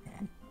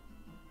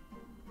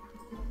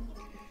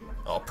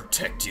 I'll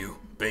protect you,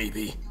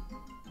 baby.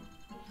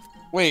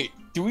 Wait,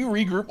 do we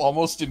regroup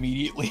almost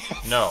immediately?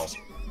 No.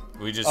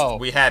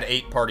 We had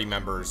 8 party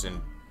members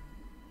and...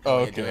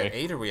 Oh, Do we okay. have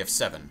 8 or we have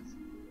 7?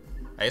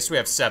 I guess we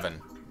have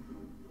 7.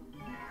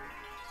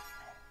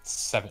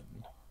 7.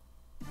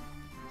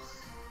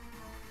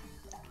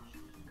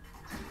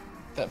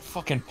 That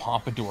fucking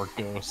Pompadour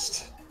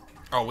ghost.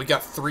 Oh, we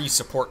got 3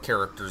 support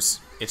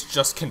characters. It's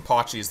just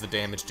Kenpachi as the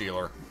damage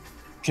dealer.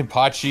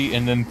 Kenpachi,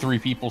 and then 3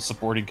 people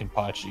supporting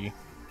Kenpachi.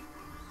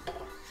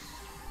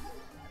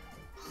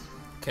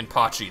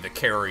 Kenpachi, the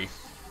carry.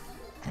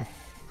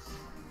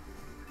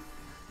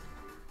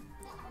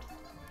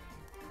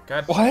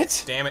 God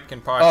What? damn it,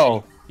 Kenpachi.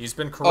 Oh. He's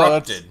been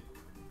corrupted.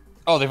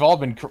 Oh, they've all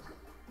been...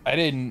 I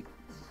didn't...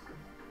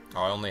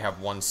 Oh, I only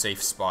have 1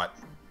 safe spot.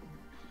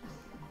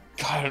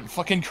 God,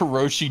 fucking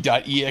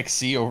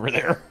Kuroshi.exe over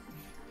there.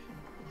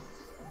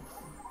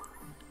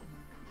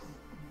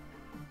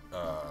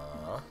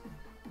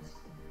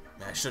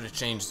 I should have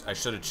changed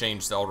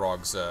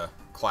Xelrog's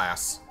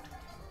class.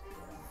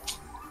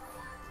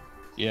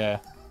 Yeah.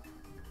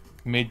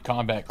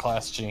 Mid-combat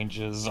class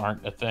changes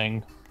aren't a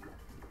thing.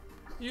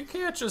 You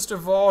can't just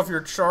evolve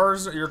your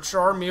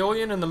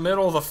Charmeleon in the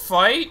middle of the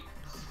fight.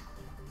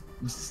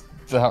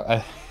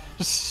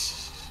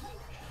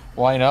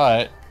 Why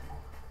not?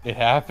 It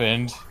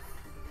happened.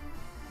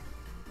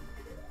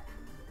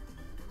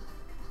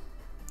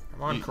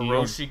 Come on,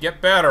 Kuroshi,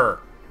 get better.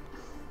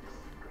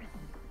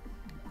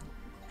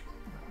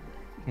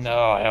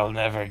 No, I'll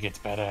never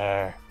get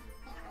better.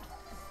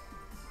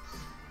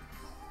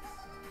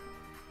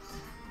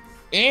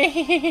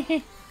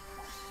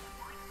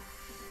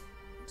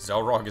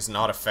 Xelrog is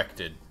not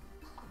affected.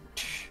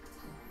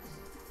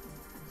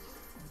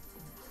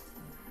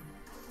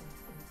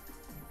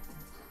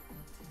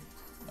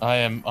 I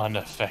am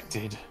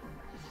unaffected.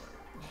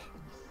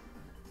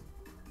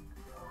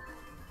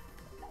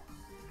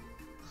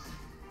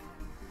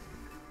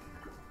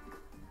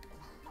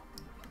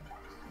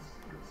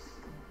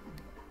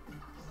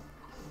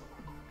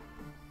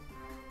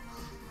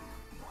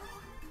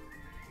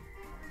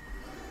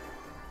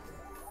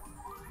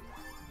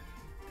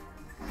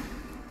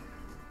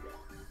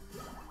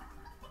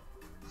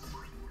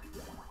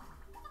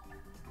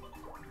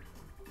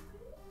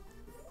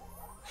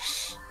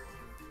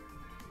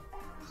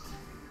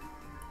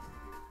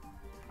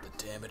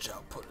 Damage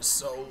output is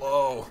so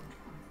low.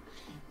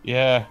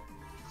 Yeah.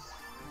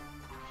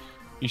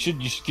 You should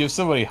give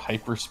somebody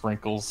hyper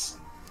sprinkles.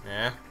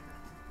 Yeah.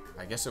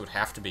 I guess it would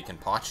have to be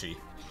Kenpachi.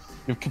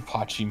 Give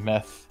Kenpachi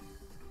meth.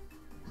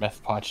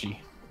 Meth Pachi.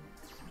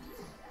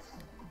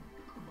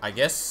 I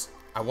guess...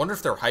 I wonder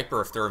if they're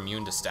hyper if they're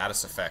immune to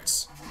status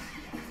effects.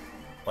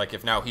 Like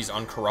if now he's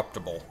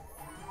uncorruptible.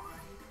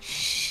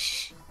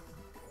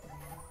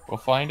 We'll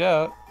find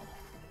out.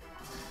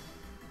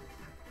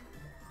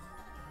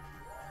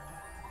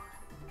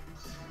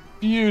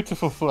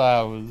 Beautiful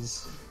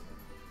flowers.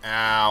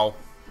 Ow.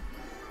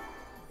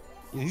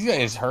 These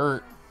guys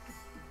hurt.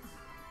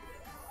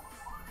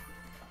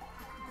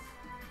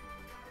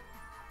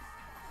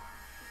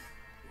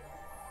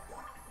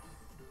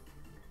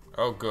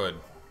 Oh, good.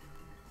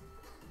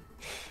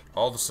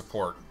 All the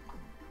support.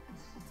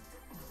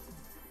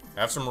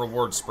 Have some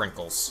reward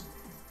sprinkles.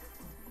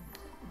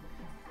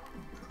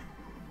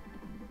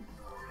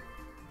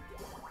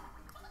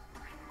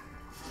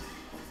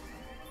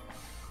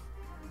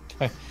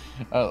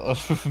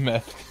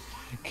 Meth.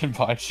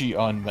 Kenpachi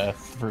on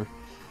meth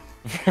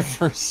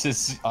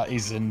versus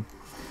Aizen.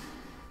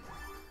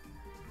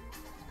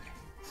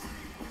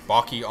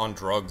 Baki on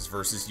drugs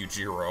versus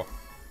Yujiro.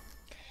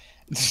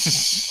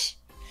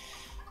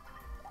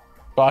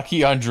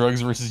 Baki on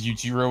drugs versus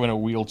Yujiro in a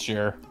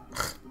wheelchair.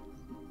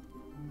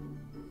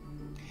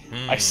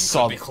 I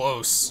saw could be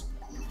close.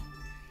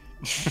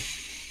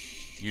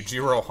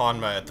 Yujiro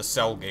Hanma at the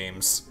Cell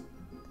Games.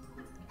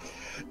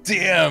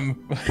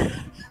 Damn!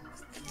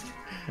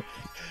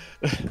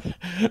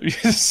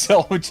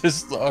 Cell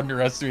just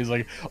underestimates,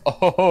 like,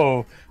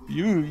 oh,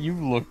 you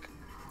look...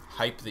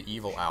 Hype the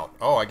evil out.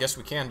 Oh, I guess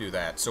we can do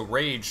that. So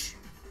Rage,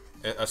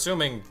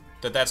 assuming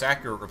that that's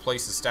accurate,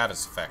 replaces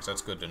status effects.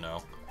 That's good to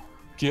know.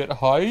 Get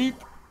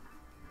hype?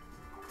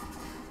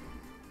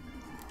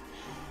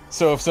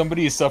 So if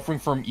somebody is suffering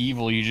from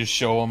evil, you just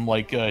show them,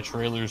 like,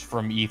 trailers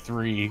from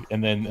E3,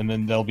 and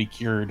then they'll be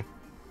cured.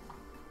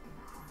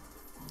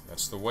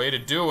 That's the way to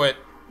do it.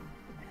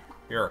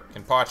 Here,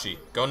 Kenpachi,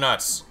 go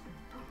nuts.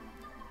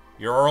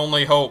 You're our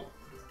only hope.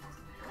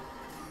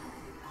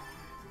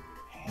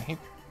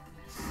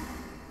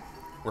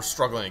 We're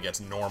struggling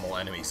against normal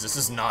enemies. This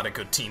is not a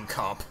good team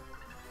comp.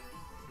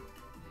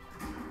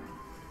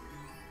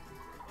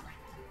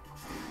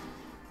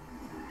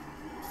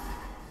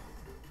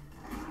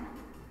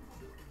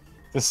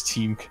 This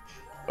team...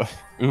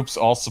 oops,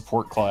 all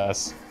support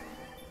class.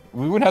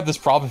 We wouldn't have this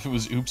problem if it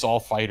was oops, all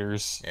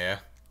fighters. Yeah.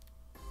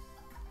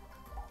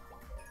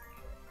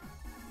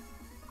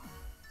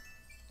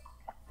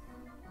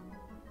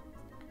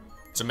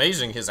 It's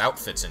amazing his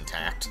outfit's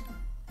intact.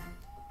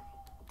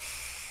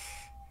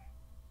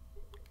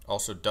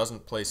 Also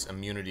doesn't place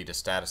immunity to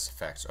status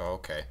effects. Oh,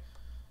 okay.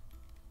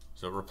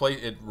 So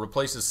it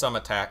replaces some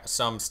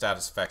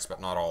status effects,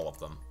 but not all of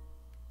them.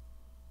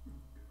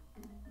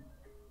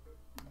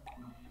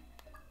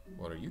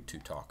 What are you two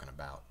talking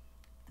about?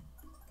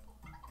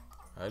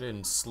 I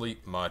didn't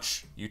sleep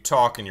much. You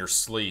talk in your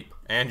sleep,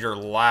 and you're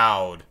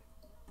loud.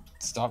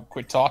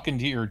 Quit talking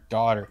to your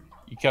daughter.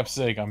 You kept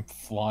saying I'm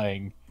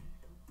flying.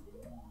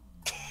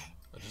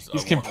 He's I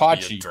wanna be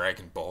Kenpachi. a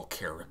Dragon Ball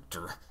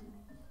character.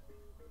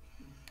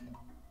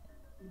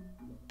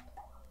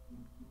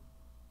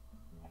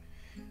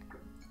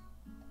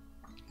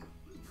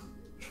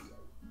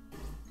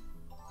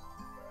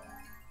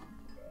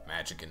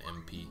 Magic and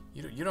MP.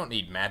 You don't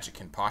need magic,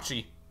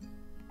 Kenpachi.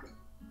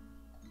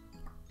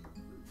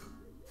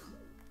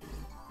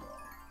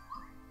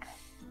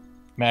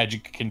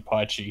 Magic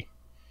Kenpachi.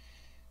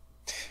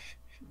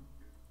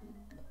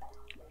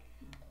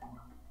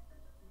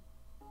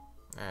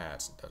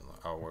 It doesn't.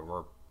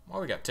 Oh,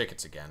 well, we got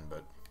tickets again,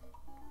 but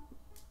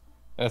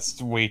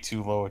That's way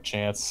too low a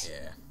chance.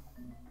 yeah.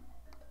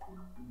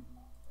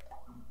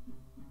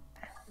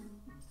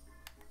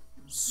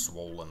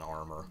 Swollen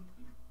armor.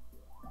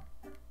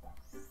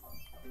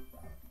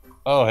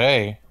 Oh,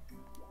 hey.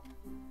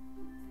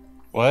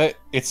 What?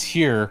 It's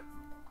here.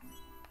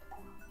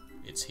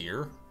 It's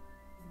here?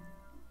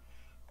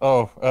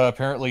 Oh,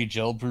 apparently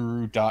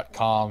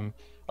gelburu.com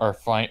are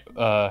fine,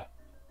 are,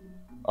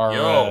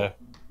 Yo.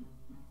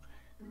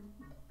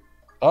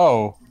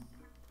 oh.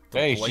 The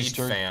Hey, Blade she's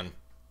turned... fan.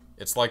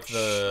 It's like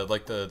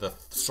the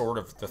sword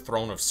of the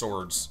Throne of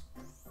Swords,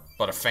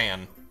 but a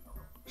fan.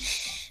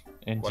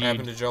 Indeed. What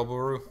happened to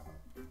Gelburu?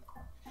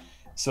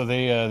 So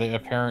they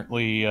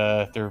apparently,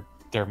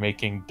 they're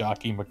making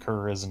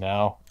Dakimakuras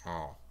now.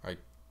 Oh,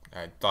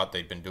 I thought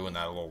they'd been doing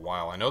that a little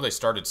while. I know they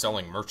started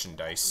selling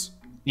merchandise.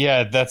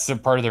 Yeah, that's a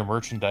part of their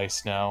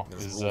merchandise now.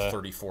 There's Rule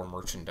 34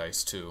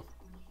 merchandise too.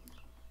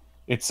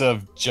 It's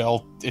of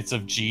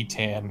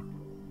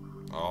G-Tan.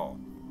 Oh.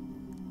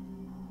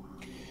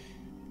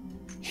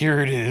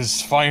 Here it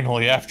is,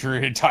 finally, after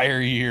an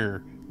entire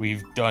year.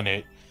 We've done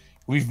it.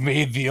 We've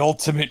made the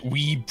ultimate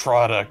weed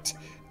product.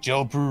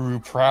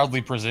 Gelburu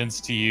proudly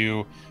presents to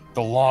you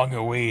the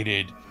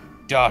long-awaited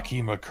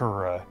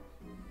Dakimakura.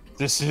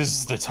 This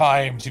is the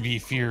time to be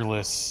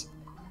fearless.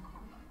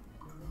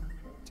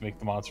 To make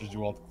the monsters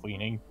do all the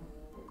cleaning.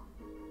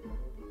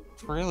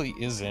 It really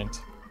isn't.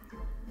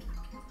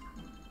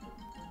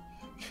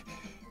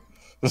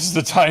 This is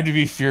the time to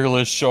be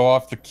fearless. Show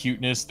off the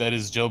cuteness that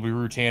is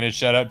Gelburu Tana.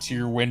 Shout out to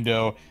your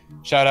window.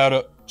 Shout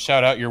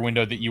out your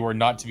window that you are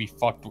not to be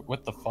fucked with.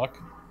 What the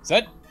fuck? Is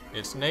that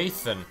It's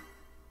Nathan.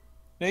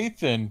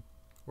 Nathan?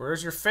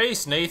 Where's your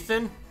face,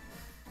 Nathan?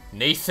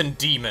 Nathan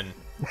Demon.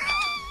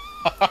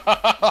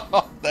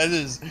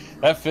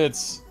 That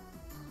fits.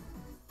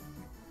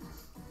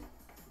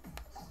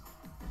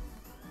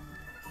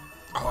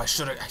 Oh,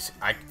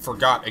 I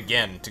forgot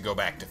again to go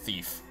back to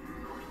Thief.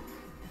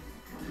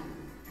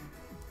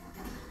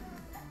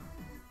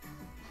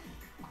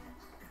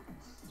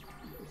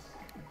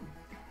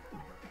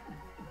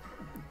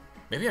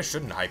 Maybe I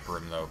shouldn't hyper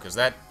him though, because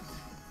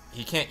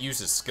he can't use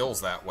his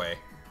skills that way.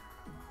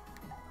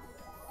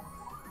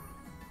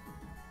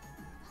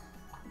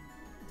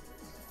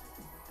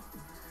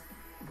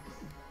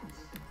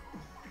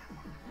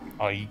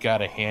 Oh, you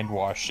gotta hand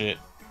wash it.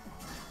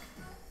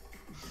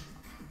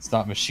 It's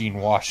not machine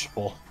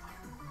washable.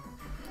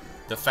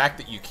 The fact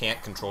that you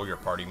can't control your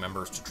party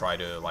members to try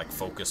to like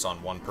focus on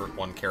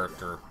one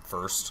character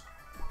first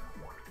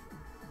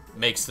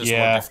makes this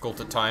more difficult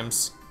at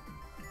times.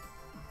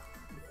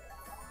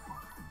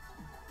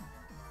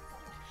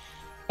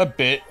 A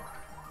bit.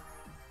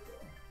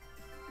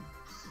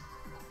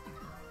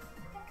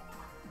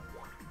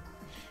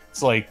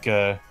 It's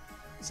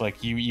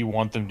like you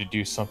want them to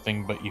do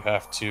something, but you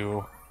have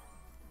to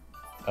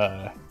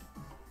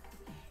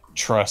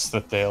trust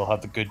that they'll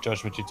have the good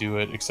judgment to do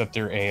it, except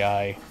they're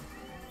AI.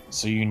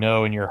 So you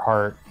know in your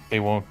heart they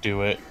won't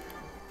do it.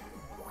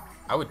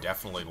 I would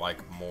definitely like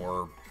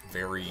more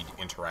varied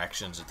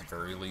interactions at the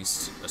very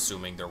least,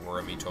 assuming there were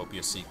a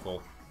Miitopia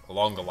sequel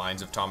along the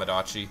lines of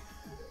Tamagotchi.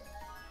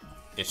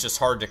 It's just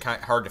hard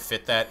to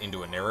fit that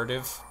into a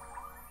narrative.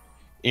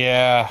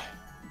 Yeah.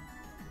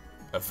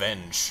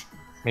 Avenge.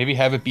 Maybe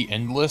have it be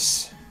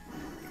endless.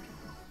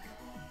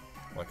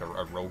 Like a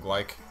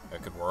roguelike.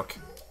 That could work.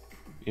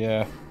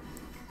 Yeah.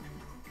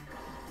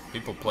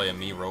 People play a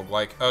Mii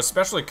roguelike.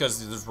 Especially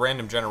because there's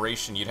random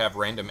generation, you'd have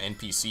random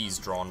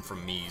NPCs drawn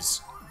from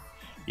Miis.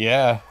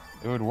 Yeah,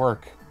 it would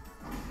work.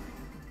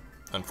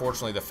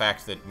 Unfortunately, the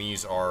fact that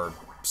Miis are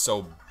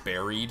so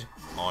buried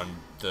on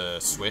the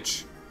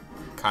Switch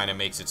kind of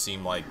makes it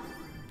seem like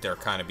they're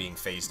kind of being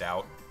phased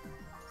out.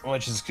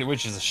 Which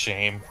is a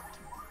shame.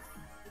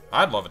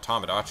 I'd love a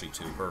Tamagotchi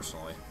too,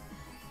 personally.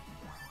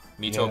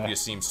 Miitopia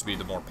seems to be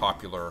the more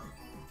popular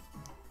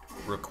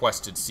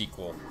requested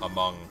sequel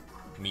among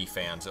Mii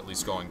fans, at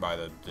least going by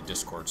the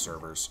Discord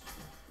servers.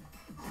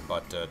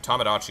 But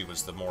Tamagotchi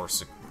was the more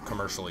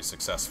commercially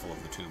successful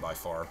of the two by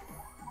far.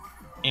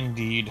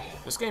 Indeed.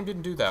 This game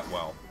didn't do that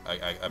well,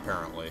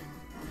 apparently.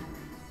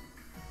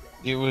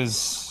 It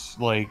was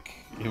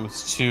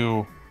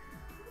too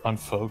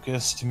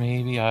unfocused,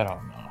 maybe? I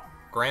don't know.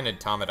 Granted,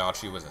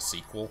 Tamagotchi was a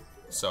sequel,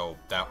 so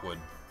that would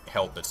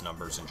help its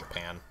numbers in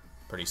Japan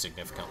pretty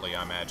significantly,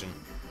 I imagine.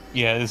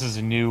 Yeah, this is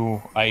a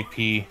new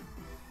IP,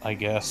 I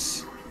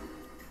guess.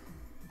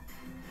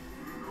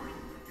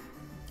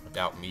 I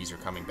doubt Miis are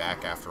coming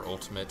back after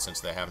Ultimate, since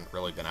they haven't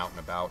really been out and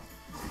about.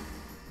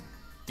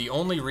 The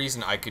only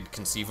reason I could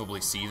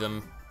conceivably see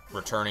them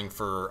returning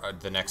for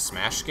the next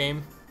Smash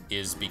game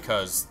is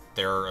because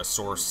they're a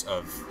source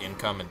of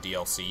income and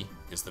DLC,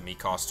 is the Mii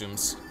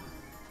costumes.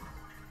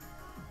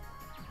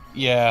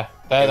 Yeah,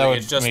 that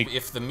would just make...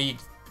 If the Mii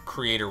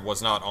creator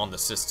was not on the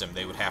system,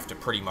 they would have to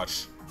pretty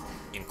much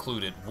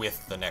include it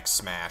with the next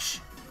Smash.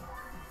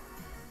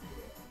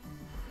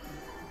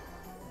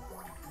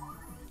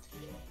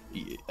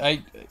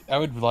 I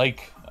would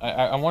like...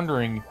 I'm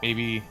wondering,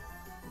 maybe...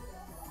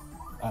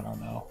 I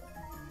don't know.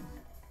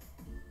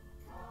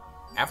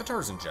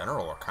 Avatars in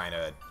general are kind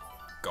of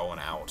going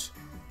out.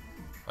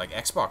 Like,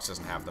 Xbox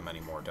doesn't have them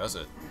anymore, does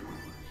it?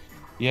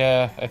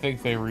 Yeah, I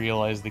think they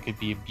realized they could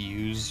be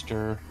abused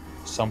or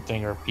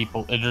something, or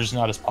they're just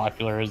not as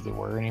popular as they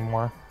were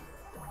anymore.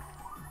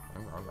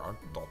 I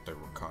thought they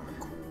were kind of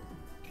cool.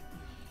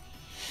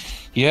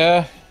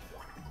 Yeah.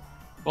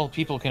 Well,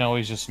 people can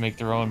always just make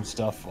their own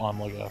stuff on,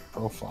 like, a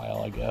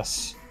profile, I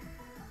guess.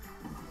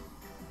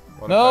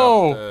 What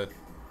about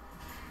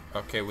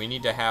okay, we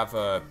need to have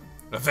a...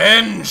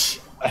 Avenge!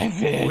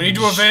 Avenge! We need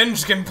to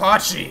avenge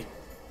Kenpachi!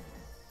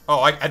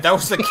 Oh, that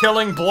was the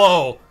killing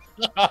blow!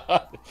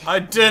 I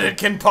did it,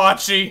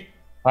 Kenpachi!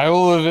 I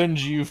will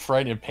avenge you,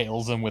 Fright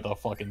impales him with a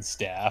fucking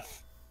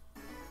staff.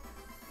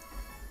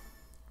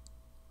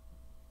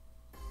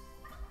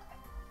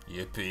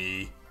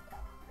 Yippee.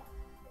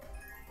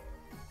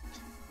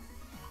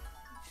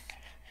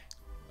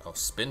 Oh,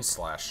 Spin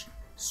Slash.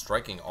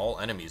 Striking all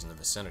enemies in the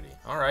vicinity.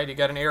 Alright, you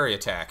got an area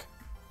attack.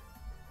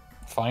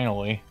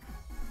 Finally.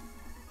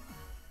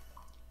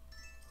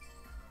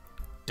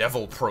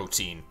 Devil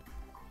Protein.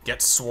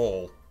 Get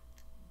swole.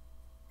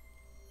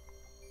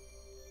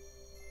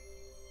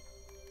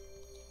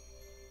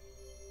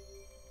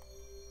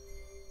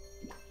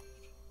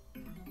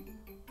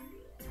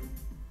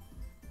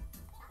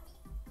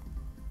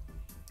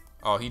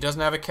 Oh, he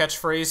doesn't have a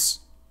catchphrase?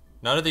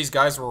 None of these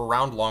guys were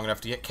around long enough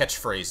to get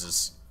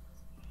catchphrases.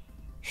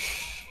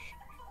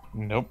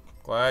 Nope.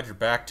 Glad you're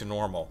back to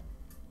normal.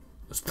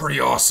 It's pretty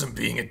awesome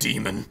being a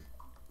demon.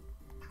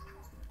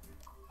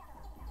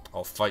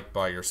 I'll fight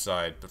by your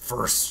side, but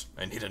first,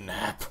 I need a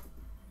nap.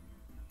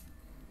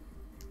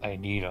 I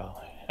need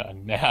a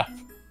nap.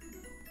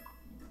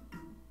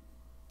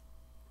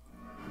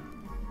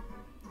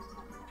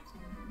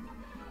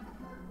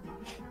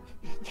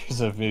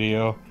 There's a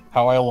video.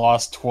 How I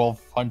lost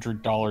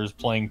 $1,200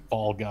 playing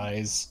Fall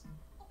Guys.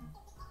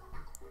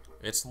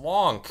 It's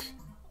Lonk.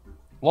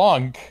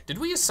 Lonk? Did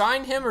we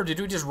assign him, or did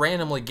we just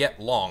randomly get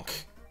Lonk?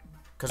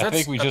 I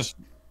think we just...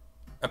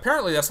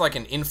 Apparently that's like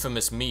an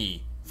infamous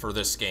Mii for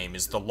this game,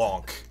 is the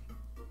Lonk.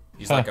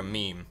 He's like a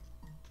meme.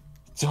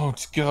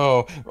 Don't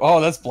go.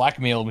 Oh, that's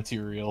blackmail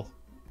material.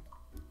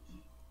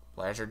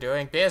 Pleasure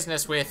doing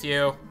business with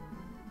you.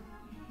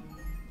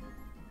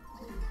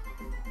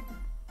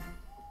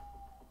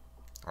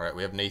 Alright,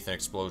 we have Nathan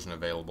Explosion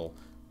available.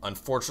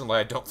 Unfortunately,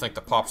 I don't think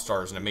the Pop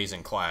Star is an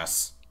amazing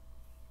class,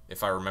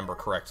 if I remember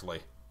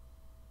correctly.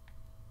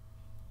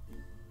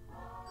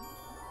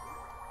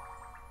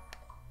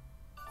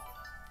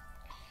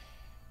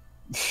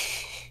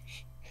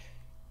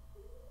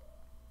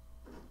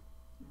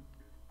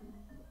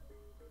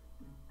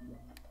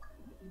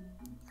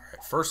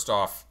 Alright, first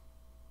off,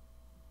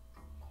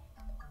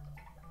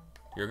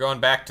 you're going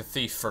back to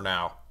Thief for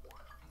now.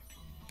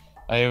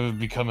 I have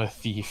become a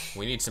thief.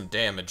 We need some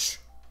damage.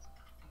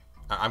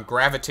 I'm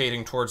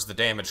gravitating towards the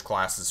damage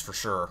classes for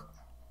sure.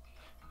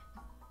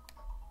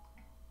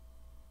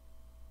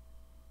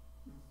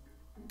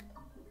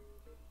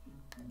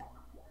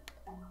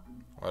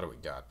 What do we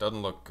got?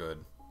 Doesn't look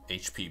good.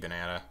 HP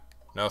banana.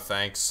 No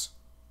thanks.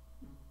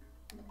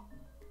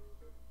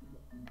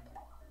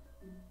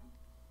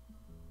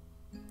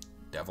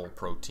 Devil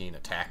protein,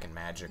 attack and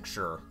magic,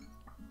 sure.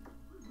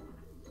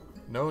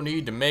 No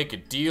need to make a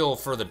deal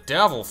for the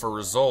devil for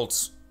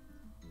results.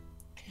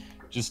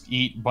 Just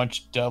eat a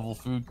bunch of devil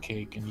food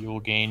cake and you will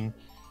gain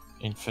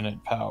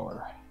infinite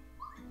power.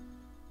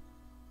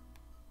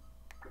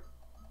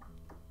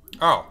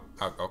 Oh,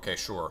 okay,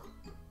 sure.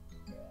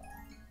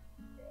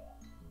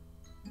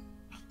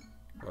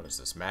 What is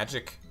this,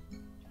 magic?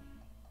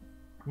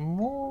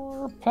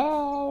 More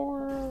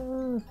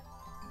power.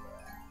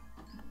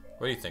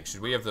 What do you think?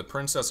 Should we have the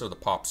princess or the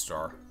pop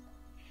star?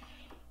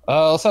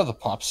 Let's have the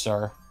pop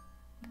star.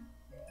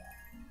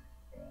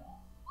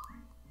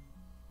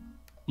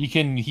 He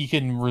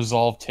can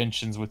resolve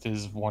tensions with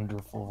his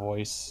wonderful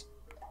voice.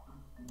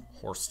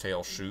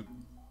 Horsetail shoot.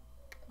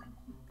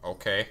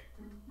 Okay.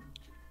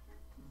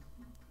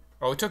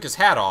 Oh, he took his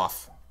hat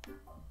off.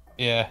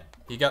 Yeah.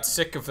 He got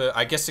sick of it.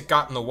 I guess it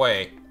got in the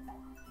way.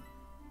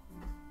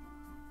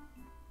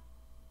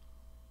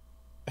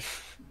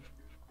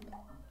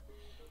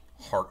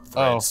 Heart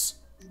threads.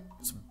 Oh.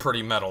 It's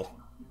pretty metal.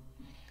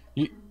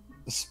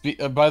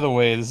 By the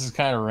way, this is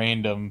kind of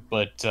random,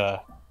 but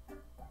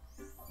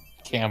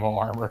camo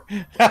armor.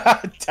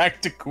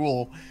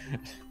 Tactical.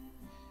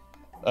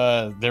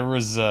 There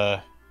was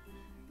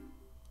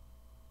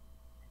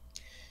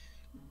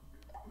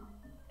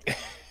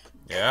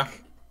Yeah?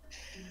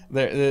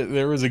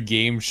 There was a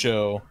game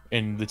show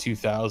in the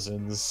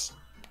 2000s.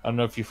 I don't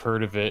know if you've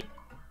heard of it.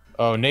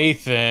 Oh,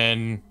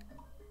 Nathan.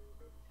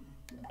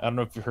 I don't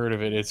know if you've heard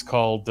of it. It's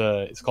called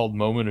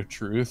Moment of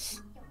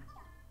Truth.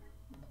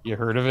 You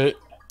heard of it?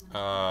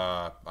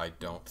 I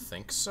don't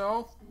think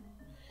so.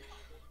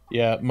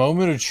 Yeah,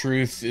 Moment of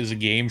Truth is a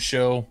game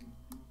show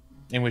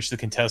in which the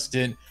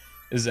contestant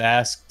is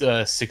asked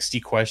 60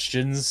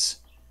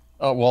 questions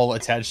while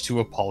attached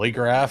to a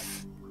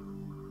polygraph.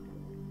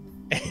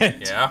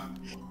 And, yeah.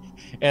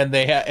 And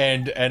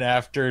and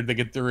after they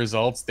get the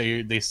results,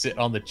 they sit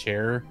on the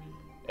chair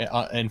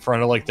in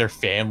front of like their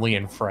family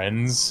and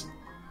friends,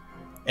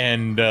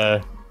 and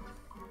they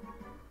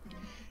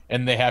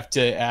have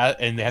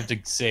to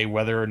say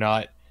whether or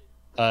not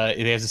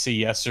they have to say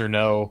yes or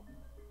no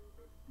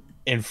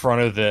in front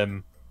of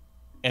them,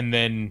 and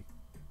then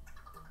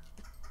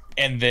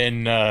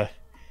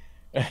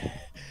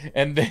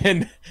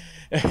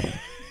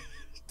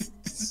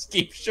this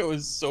game show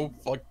is so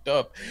fucked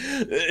up.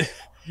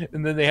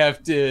 And then they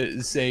have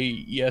to say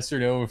yes or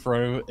no in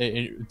front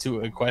of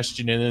to a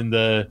question, and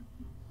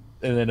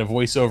then a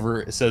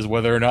voiceover says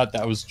whether or not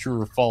that was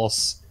true or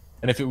false.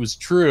 And if it was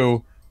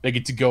true, they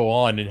get to go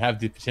on and have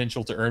the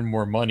potential to earn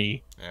more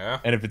money. Yeah.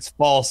 And if it's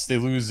false, they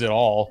lose it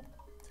all.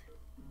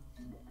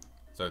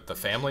 So the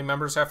family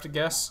members have to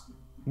guess?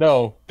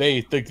 No,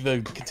 the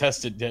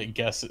contestant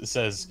guess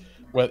says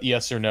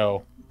yes or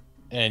no,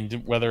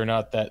 and whether or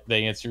not that the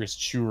answer is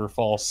true or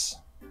false.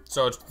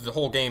 So the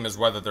whole game is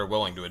whether they're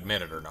willing to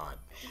admit it or not.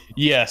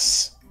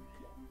 Yes.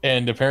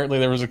 And apparently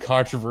there was a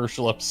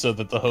controversial episode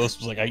that the host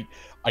was like,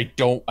 I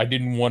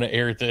didn't want to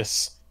air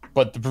this,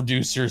 but the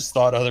producers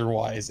thought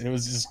otherwise. And it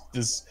was just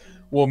this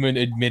woman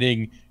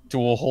admitting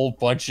to a whole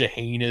bunch of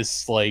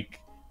heinous, like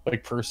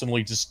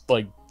personally just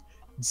like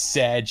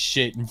sad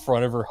shit in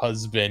front of her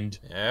husband.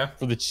 Yeah.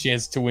 For the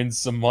chance to win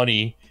some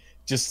money.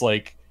 Just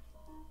like,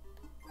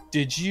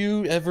 did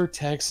you ever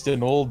text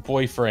an old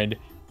boyfriend?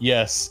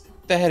 Yes.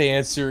 That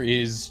answer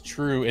is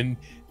true, and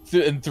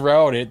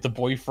throughout it, the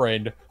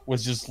boyfriend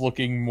was just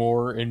looking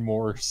more and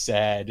more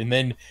sad. And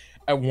then,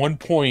 at one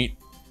point,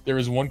 there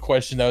was one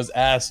question that was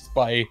asked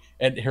by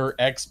her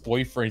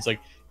ex-boyfriend. It's like,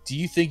 "Do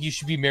you think you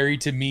should be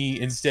married to me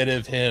instead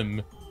of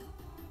him?"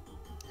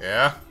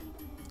 Yeah.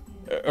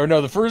 Or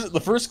no, the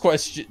first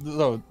question.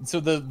 No, so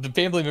the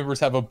family members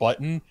have a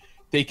button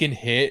they can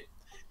hit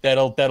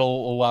that'll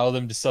allow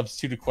them to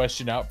substitute a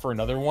question out for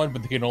another one,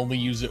 but they can only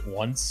use it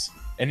once.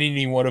 And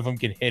any one of them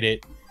can hit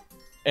it.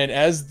 And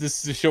as the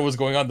show was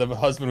going on, the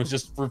husband was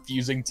just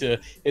refusing to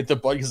hit the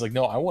button. He's like,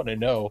 no, I want to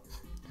know.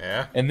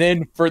 Yeah. And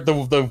then for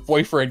the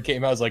boyfriend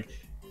came out, was like,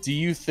 do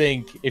you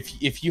think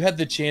if you had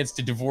the chance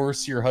to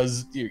divorce your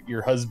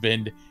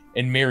husband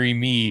and marry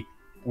me,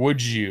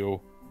 would you?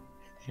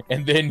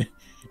 And then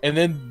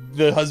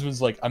the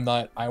husband's like, I'm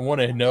not, I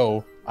want to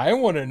know,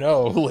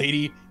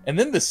 lady. And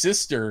then the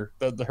sister,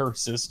 her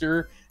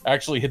sister,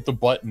 actually hit the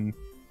button.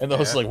 And the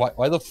host is like,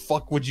 why the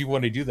fuck would you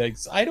want to do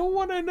that? I don't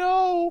want to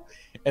know.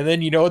 And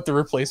then you know what the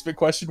replacement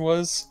question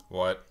was?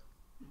 What?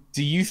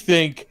 Do you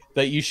think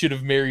that you should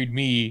have married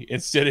me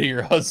instead of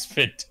your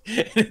husband?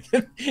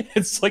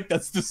 It's like,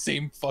 that's the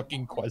same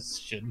fucking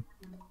question.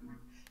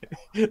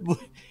 And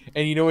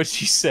you know what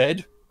she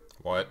said?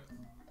 What?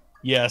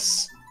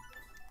 Yes.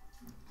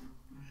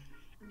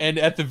 And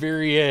at the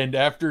very end,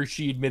 after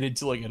she admitted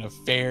to like an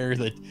affair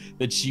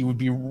that she would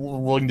be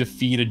willing to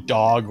feed a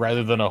dog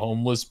rather than a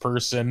homeless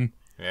person.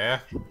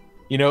 Yeah?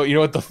 You know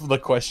what the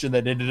question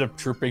that ended up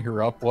tripping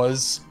her up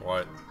was?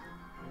 What?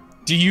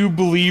 Do you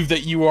believe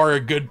that you are a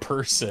good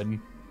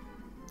person?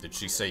 Did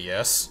she say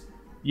yes?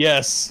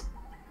 Yes.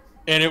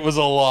 And it was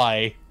a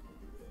lie.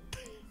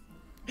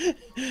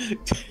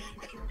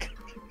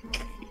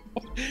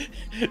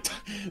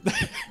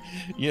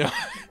 you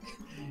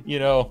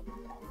know,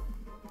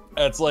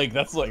 that's like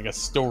a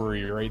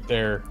story right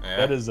there. Yeah.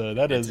 That is a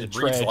tragedy. It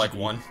reads like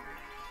one.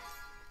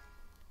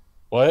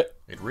 What?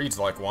 It reads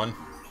like one.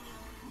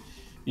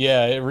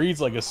 Yeah, it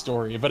reads like a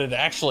story, but it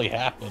actually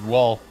happened.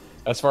 Well,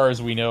 as far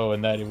as we know,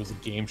 and that it was a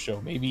game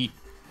show. Maybe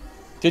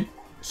She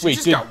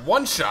just got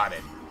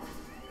one-shotted.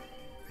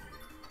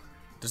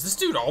 Does this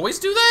dude always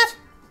do that?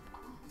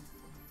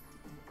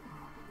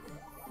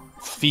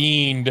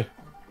 Fiend.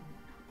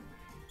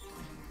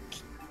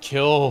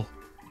 Kill.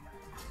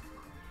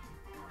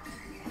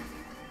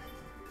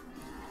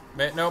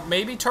 No,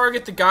 maybe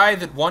target the guy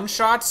that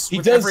one-shots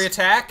with does. every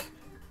attack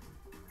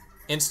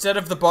instead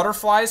of the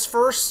butterflies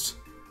first.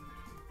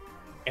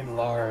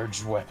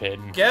 Enlarged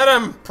weapon. Get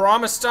him,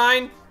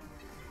 Promestein.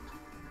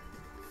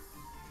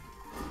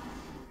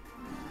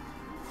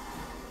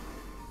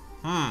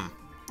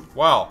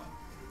 Well.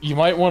 You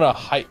might want to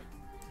hide.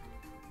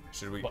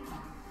 Should we?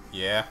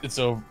 Yeah. It's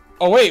over.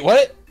 Oh wait,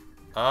 what?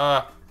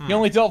 He He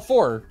only dealt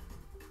 4.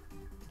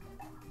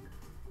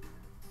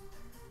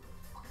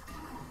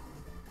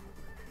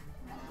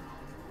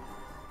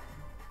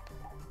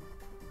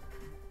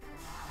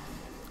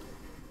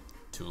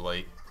 Too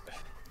late.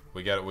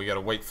 We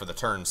gotta wait for the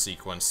turn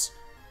sequence.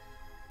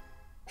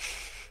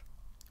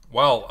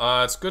 Well,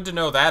 it's good to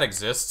know that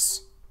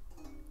exists.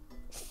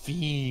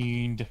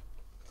 Fiend.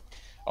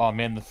 Oh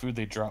man, the food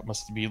they drop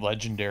must be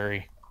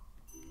legendary.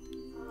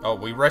 Oh,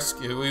 we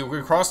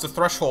crossed the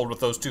threshold with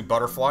those 2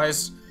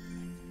 butterflies.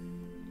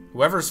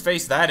 Whoever's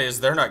face that is,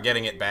 they're not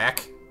getting it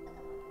back.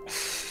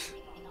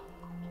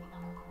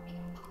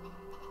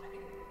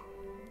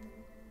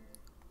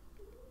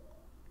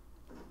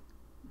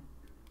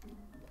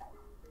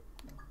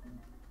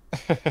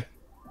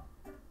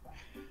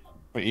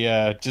 But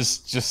yeah,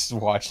 just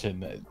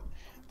watching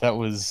that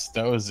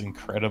was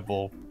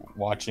incredible.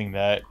 Watching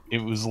that,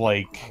 it was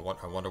like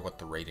I wonder what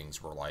the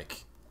ratings were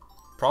like.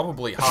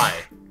 Probably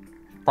high.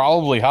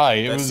 probably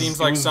high. That seems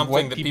like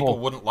something that people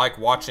wouldn't like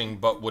watching,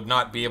 but would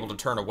not be able to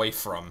turn away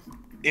from.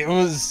 It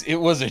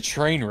was a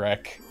train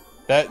wreck.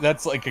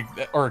 That's like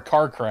a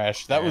car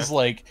crash. That was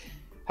like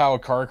how a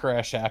car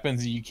crash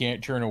happens and you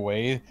can't turn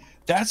away.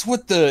 That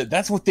was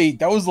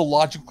the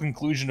logical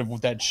conclusion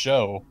of that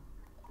show.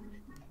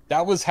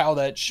 That was how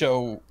that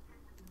show,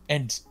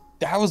 and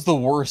that was the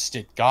worst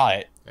it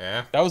got.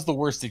 Yeah. That was the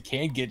worst it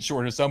can get,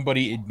 short of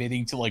somebody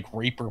admitting to like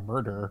rape or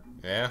murder.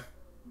 Yeah.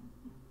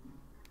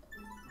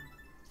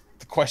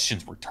 The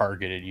questions were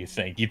targeted, you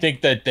think? You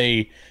think that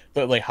they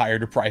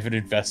hired a private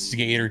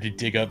investigator to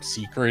dig up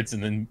secrets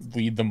and then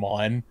lead them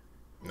on?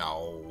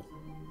 No.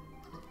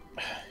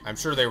 I'm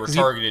sure they were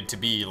targeted to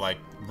be like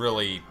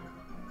really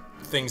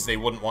things they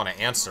wouldn't want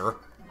to answer.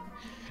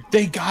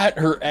 They got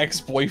her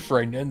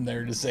ex-boyfriend in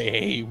there to say,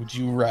 hey, would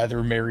you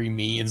rather marry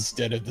me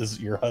instead of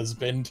your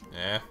husband?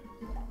 Yeah.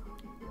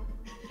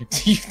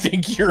 Do you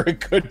think you're a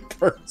good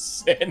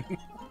person?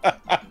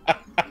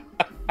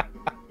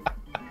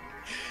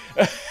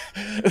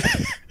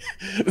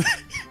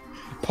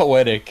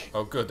 Poetic.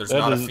 Oh good, there's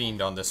not a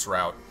fiend on this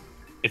route.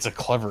 It's a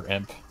clever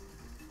imp.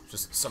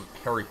 Just some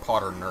Harry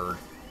Potter nerd.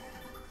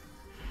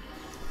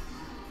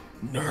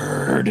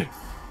 Nerd.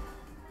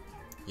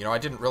 You know, I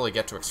didn't really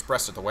get to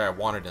express it the way I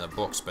wanted in the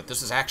books, but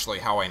this is actually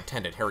how I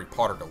intended Harry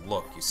Potter to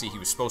look. You see, he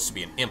was supposed to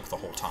be an imp the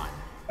whole time.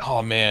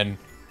 Oh, man.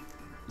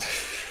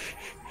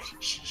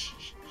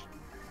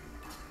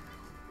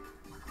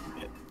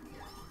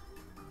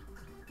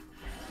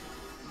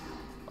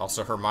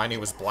 Also, Hermione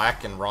was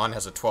black, and Ron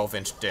has a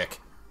 12-inch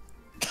dick.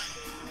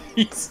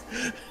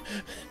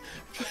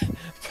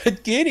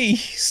 But Giddy,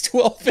 he's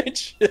 12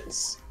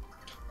 inches.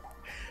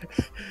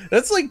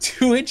 That's like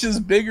 2 inches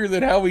bigger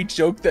than how we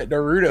joked that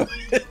Naruto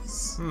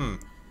is.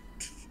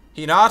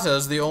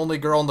 Hinata's the only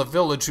girl in the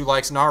village who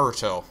likes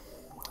Naruto.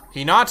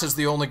 Hinata's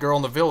the only girl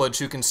in the village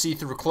who can see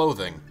through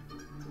clothing.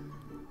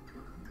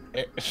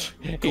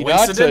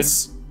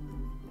 Coincidence?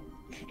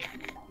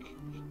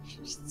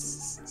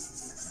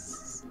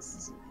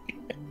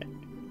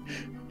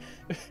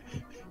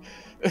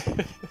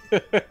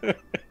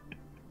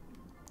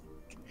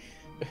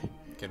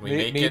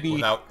 we make it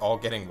without all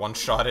getting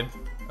one-shotted?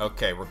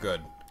 Okay, we're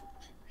good.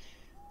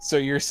 So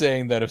you're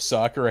saying that if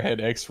Sakura had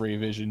X-ray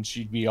vision,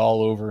 she'd be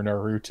all over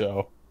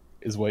Naruto,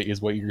 is what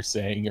you're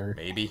saying, or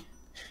maybe.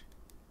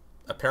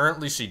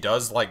 Apparently, she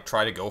does like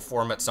try to go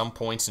for him at some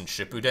points in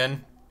Shippuden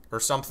or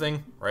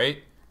something,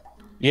 right?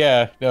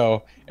 Yeah,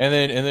 no, and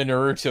then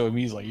Naruto and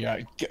me's like,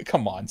 yeah,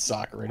 come on,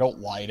 Sakura, don't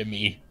lie to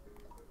me.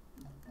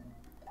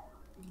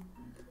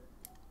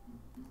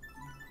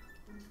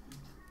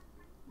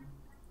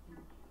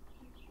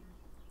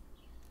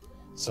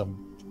 So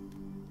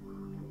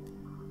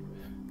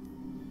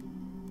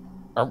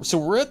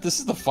we're at, this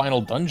is the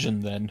final dungeon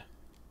then.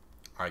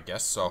 I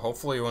guess so.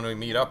 Hopefully when we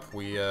meet up,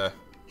 we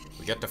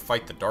get to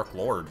fight the Dark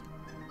Lord.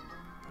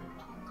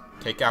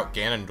 Take out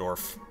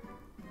Ganondorf.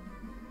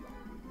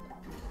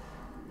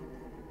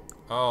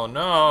 Oh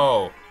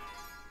no!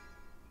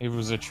 It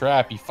was a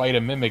trap. You fight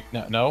a mimic,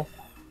 no?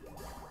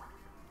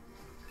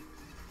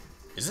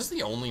 Is this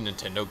the only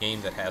Nintendo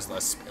game that has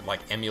this,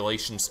 like,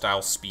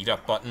 emulation-style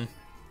speed-up button?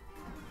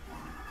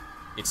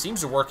 It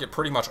seems to work at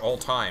pretty much all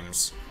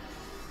times.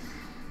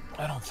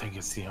 I don't think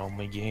it's the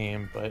only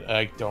game, but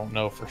I don't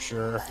know for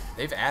sure.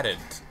 They've added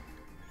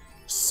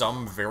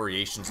some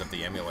variations of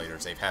the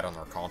emulators they've had on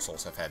their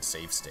consoles have had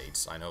save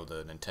states. I know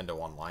the Nintendo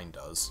Online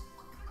does.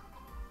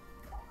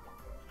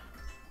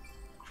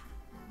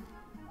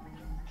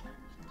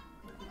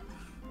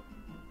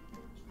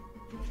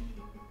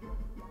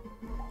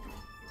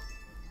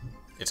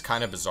 It's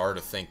kind of bizarre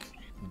to think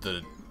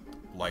the,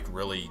 like,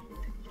 really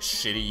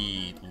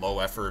shitty,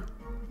 low-effort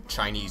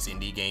Chinese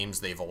indie games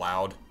they've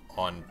allowed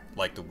on,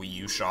 like, the Wii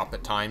U shop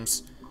at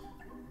times.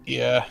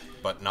 Yeah.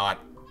 But not,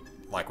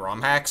 like,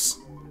 ROM hacks.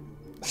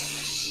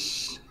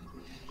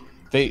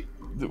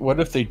 What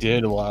if they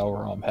did allow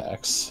ROM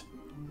hacks?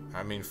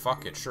 I mean,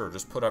 fuck it, sure.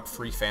 Just put up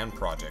free fan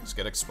projects.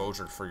 Get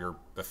exposure for your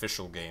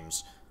official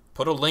games.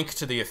 Put a link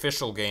to the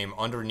official game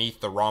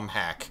underneath the ROM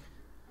hack.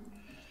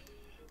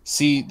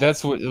 See,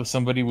 that's what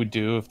somebody would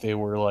do if they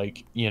were,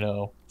 like, you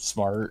know,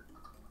 smart.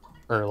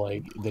 Or,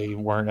 like, they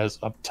weren't as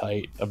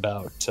uptight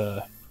about,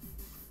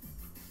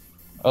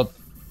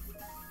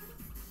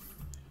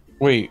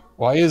 Wait,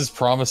 why is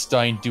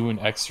Promisdine doing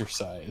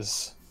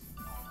exercise?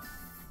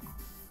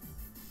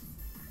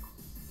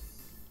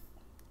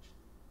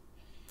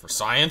 For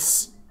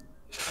science?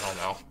 I don't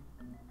know.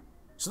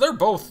 So they're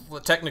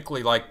both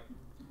technically, like,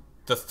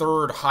 the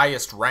third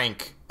highest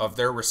rank of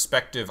their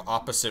respective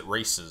opposite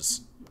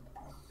races.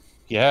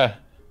 Yeah.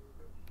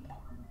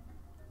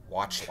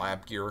 Watch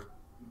lab gear.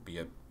 Be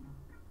a...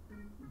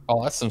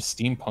 Oh, that's some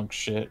steampunk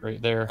shit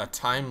right there. A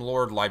Time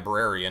Lord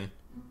librarian.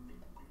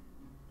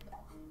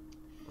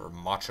 Or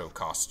macho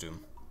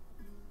costume.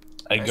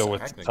 I'd go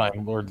with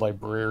Time Lord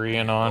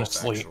librarian,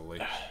 honestly.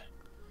 Actually.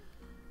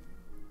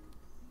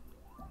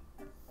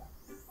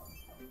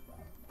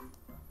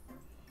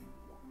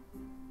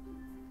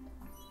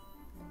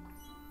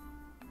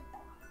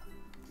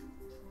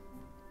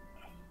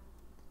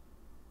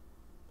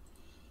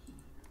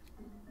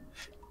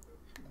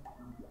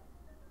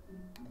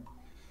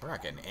 We're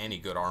not getting any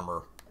good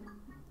armor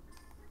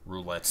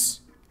roulettes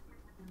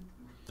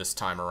this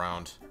time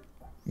around.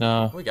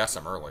 No. We got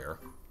some earlier.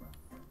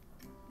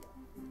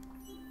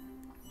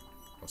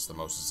 What's the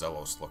most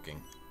Zelos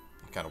looking?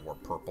 He kind of wore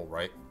purple,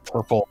 right?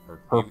 Purple. Or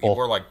Purple. He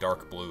wore like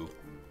dark blue.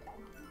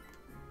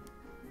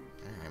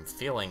 I'm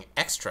feeling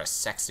extra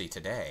sexy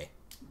today.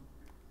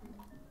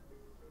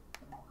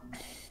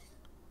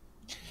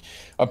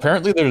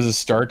 Apparently there's a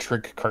Star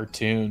Trek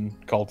cartoon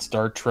called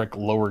Star Trek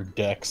Lower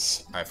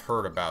Decks. I've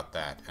heard about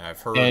that, and I've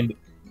heard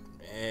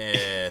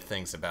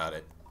things about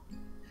it.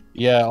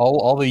 Yeah,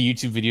 all the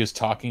YouTube videos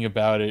talking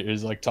about it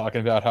is like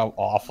talking about how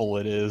awful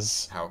it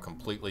is. How it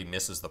completely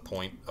misses the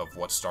point of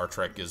what Star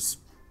Trek is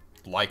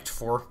liked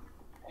for.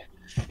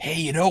 Hey,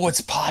 you know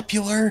what's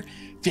popular?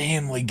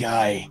 Family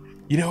Guy.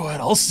 You know what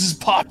else is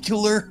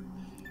popular?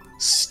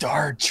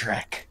 Star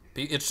Trek.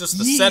 It's just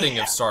the setting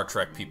of Star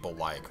Trek people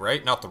like,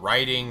 right? Not the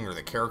writing or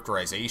the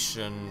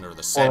characterization or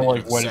the setting. Or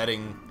like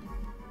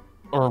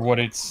or what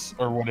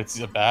it's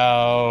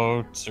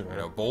about. Or... You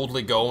know,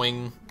 boldly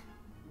going.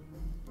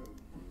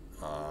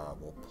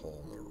 We'll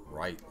pull the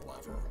right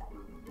lever.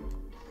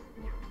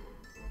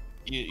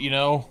 You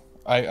know,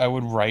 I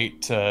would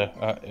write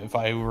if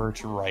I were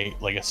to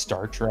write like a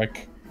Star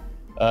Trek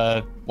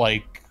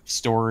like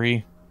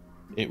story,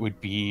 it would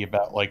be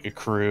about like a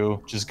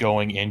crew just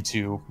going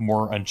into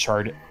more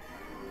uncharted.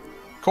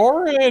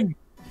 Corrin!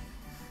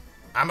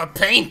 I'm a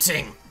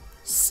painting!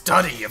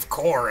 Study of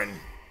Corrin.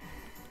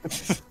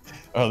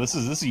 Oh, this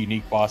is a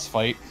unique boss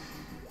fight.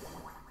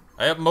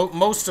 I have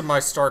most of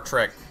my Star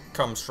Trek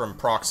comes from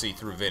proxy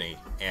through Vinny,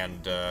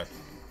 and did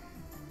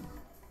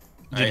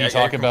you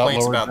talk about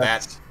complaints Lower about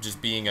Decks? that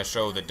just being a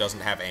show that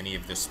doesn't have any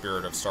of the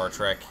spirit of Star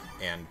Trek,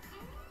 and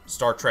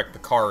Star Trek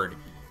Picard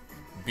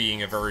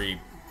being a very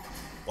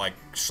like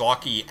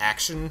schlocky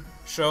action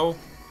show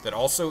that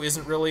also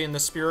isn't really in the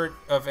spirit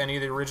of any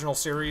of the original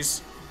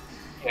series.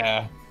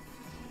 Yeah.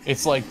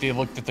 It's like they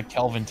looked at the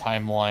Kelvin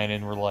timeline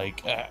and were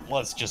like,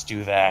 let's just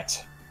do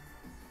that.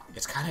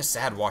 It's kind of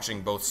sad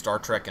watching both Star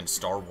Trek and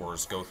Star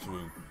Wars go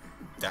through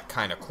that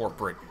kind of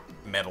corporate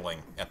meddling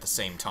at the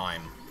same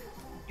time.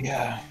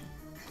 Yeah.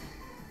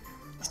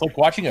 It's like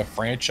watching a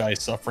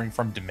franchise suffering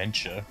from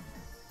dementia.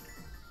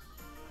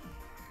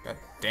 God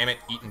damn it,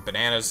 eating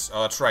bananas.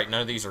 Oh, that's right,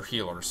 none of these are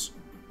healers.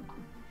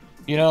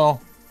 You know,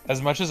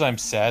 as much as I'm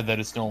sad that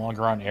it's no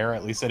longer on air,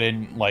 at least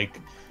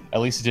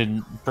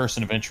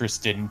Person of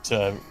Interest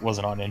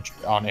wasn't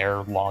on air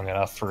long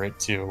enough for it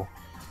to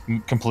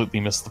completely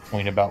miss the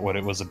point about what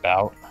it was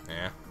about.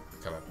 Yeah,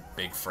 kind of a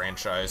big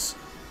franchise.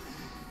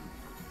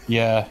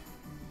 Yeah.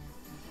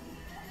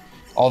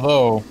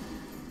 Although...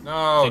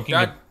 No,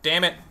 God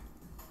damn it.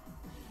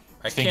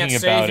 I can't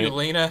save you,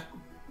 Lena.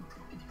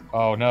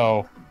 Oh,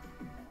 no.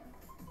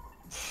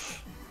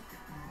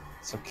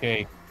 It's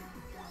okay.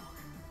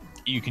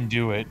 You can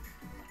do it.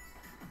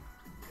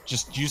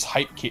 Just use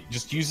hype.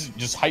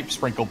 Just hype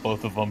sprinkle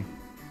both of them.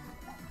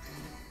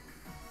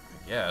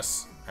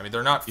 Yes. I mean,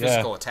 they're not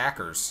physical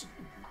attackers.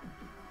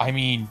 I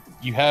mean,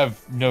 you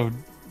have no.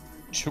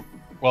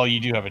 Well, you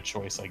do have a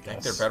choice, I guess. I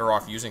think they're better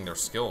off using their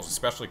skills,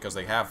 especially because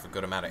they have a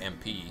good amount of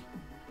MP.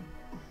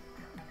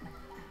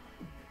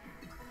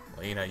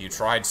 Lena, you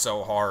tried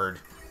so hard.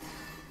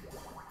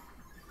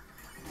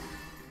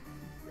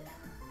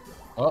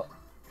 Oh.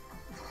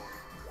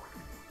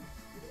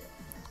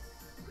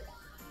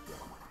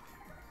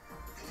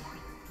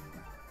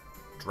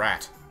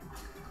 Drat.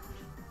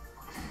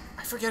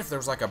 I forget if there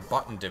was like a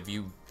button to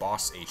view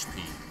boss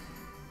HP.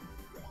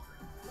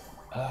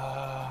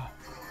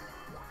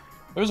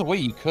 There's a way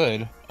you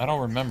could. I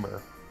don't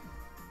remember.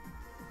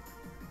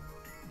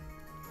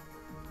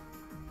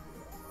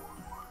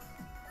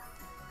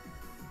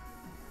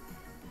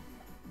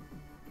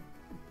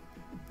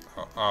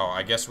 Oh,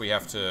 I guess we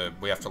have to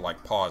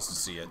like pause to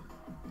see it.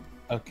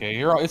 Okay,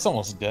 it's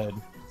almost dead.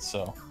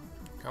 So.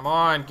 Come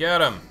on, get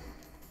him.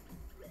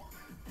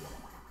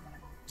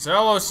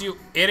 Zelos, you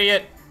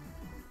idiot!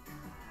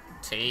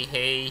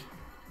 Tee-hee.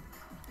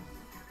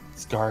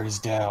 His guard is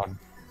down.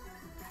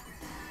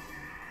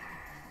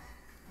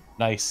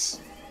 Nice.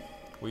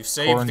 We've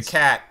saved the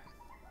cat.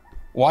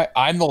 Why?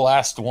 I'm the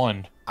last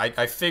one.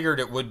 I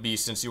figured it would be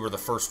since you were the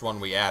first one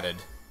we added.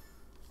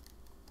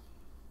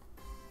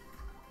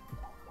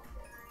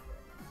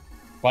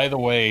 By the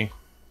way,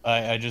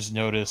 I just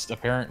noticed,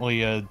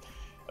 apparently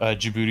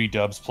Djibouti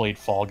Dubs played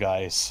Fall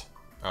Guys.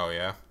 Oh,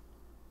 yeah?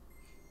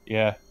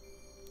 Yeah.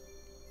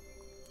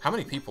 How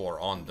many people are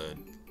on the...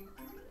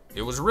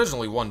 It was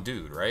originally one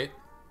dude, right?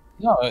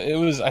 No,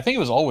 I think it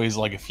was always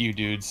like a few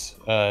dudes.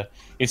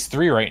 It's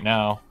 3 right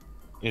now.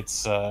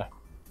 It's, I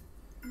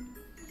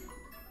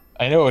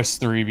know it's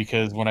 3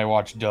 because when I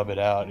watch Dub It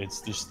Out,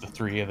 it's just the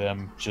 3 of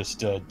them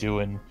just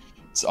doing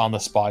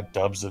on-the-spot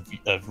dubs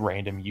of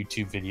random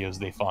YouTube videos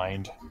they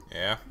find.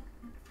 Yeah.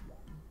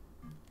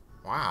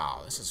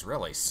 Wow, this is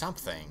really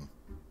something.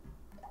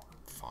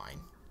 Fine.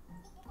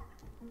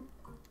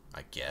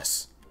 I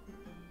guess.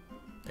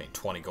 Paying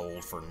 20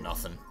 gold for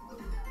nothing.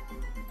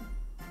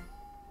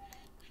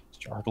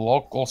 Start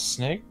local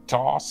snake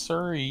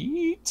tosser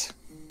eat.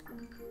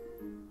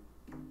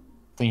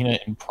 Lena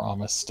and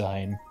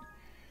Promestein.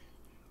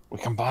 We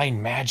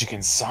combine magic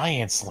and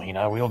science,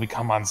 Lena. We'll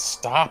become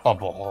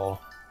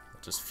unstoppable.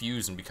 Just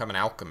fuse and become an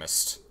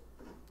alchemist.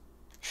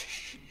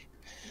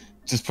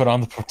 Just put on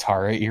the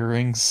Potara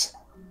earrings.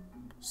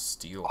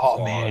 Steel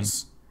claws. Man.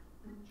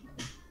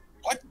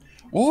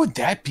 What would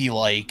that be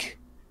like?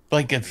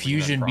 Like a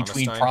fusion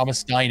between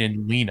Promestein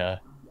and Lena.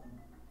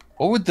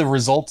 What would the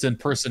results in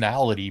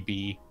personality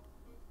be?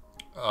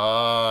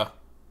 Full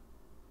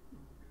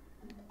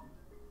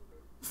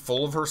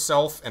of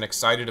herself and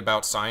excited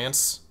about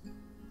science.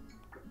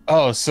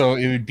 Oh, so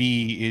it'd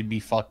be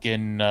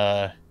fucking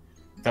that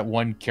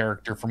one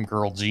character from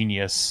Girl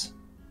Genius.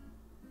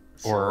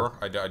 Sure,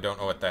 I don't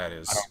know what that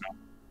is. I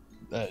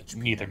don't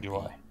know. Neither do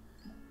I.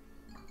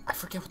 I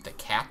forget what the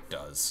cat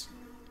does.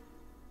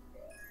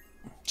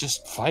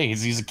 Just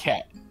fights. He's a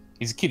cat.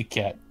 He's a kitty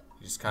cat.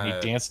 He's kind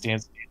of... He dance.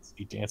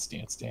 He dance.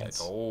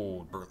 Like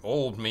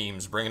old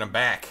memes, bringing them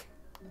back.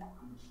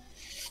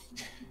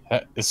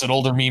 It's an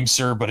older meme,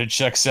 sir, but it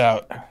checks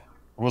out. I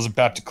was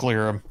about to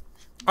clear him.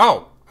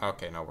 Oh!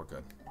 Okay, no, we're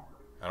good.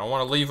 I don't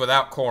want to leave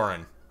without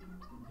Corrin.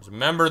 He's a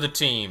member of the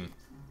team.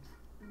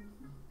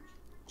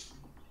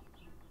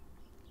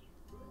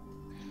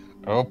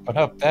 Open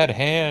up that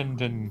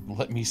hand and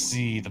let me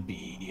see the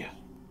bee.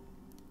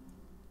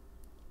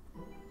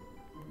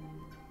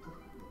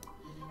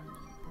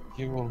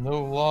 You will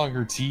no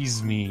longer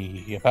tease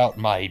me about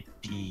my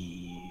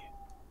bee.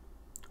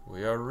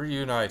 We are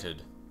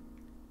reunited.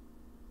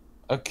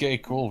 Okay,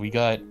 cool. We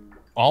got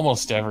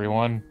almost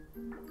everyone.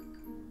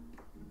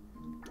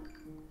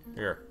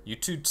 Here, you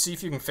two see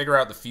if you can figure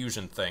out the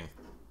fusion thing.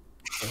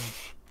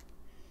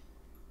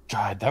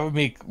 God,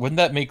 wouldn't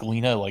that make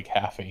Lena like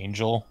half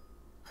angel?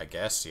 I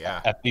guess,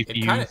 yeah.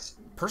 It kind of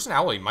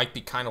personality might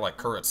be kind of like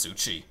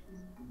Kuratsuchi.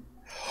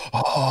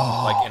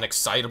 Oh. Like an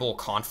excitable,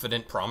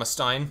 confident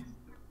Promestein.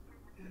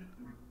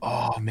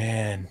 Oh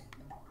man.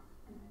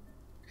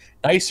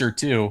 Nicer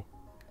too.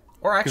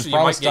 Or actually,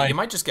 you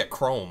might just get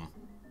Chrome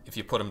if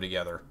you put them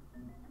together.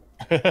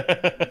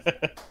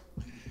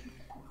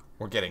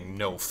 We're getting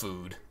no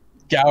food.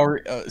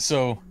 Gowry,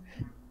 so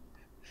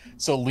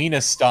Lena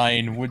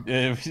Stein would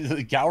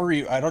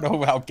Gowry. I don't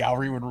know how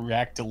Gowry would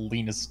react to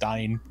Lena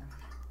Stein.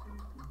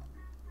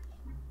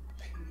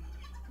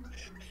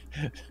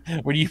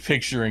 What are you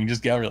picturing?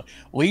 Just Gowry,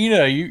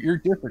 Lena, you're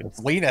different. It's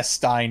Lena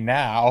Stein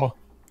now.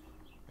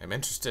 I'm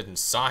interested in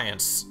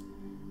science.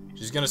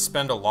 She's gonna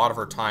spend a lot of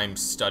her time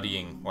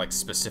studying like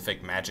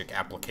specific magic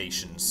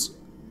applications.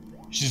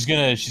 She's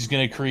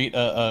gonna create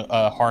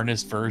a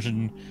harnessed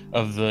version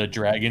of the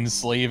dragon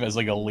slave as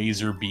like a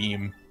laser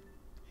beam.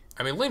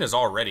 I mean, Lena's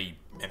already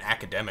an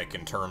academic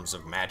in terms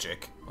of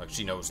magic. Like,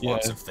 she knows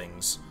lots of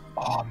things.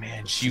 Oh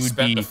man, she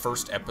spent the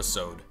first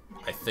episode,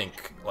 I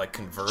think, like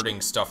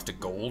converting stuff to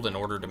gold in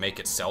order to make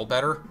it sell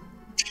better.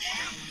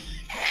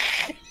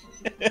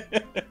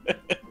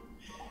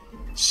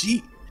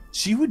 She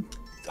would.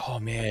 Oh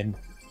man.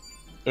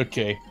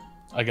 Okay,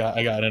 I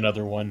got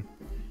another one.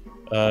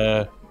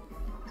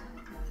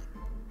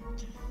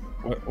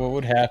 What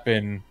would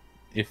happen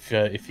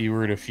if he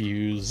were to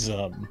fuse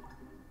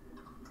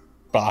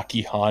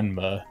Baki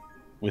Hanma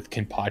with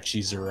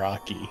Kenpachi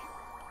Zaraki?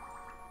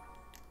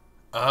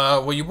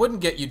 Well, you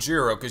wouldn't get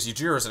Yujiro because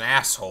Yujiro's an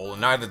asshole,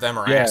 and neither of them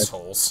are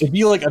assholes. It'd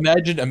be like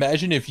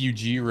imagine if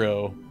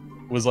Yujiro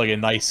was like a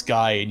nice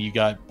guy, and you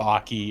got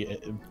Baki.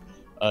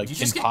 Did you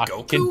just get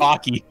Goku?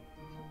 Kenpaki.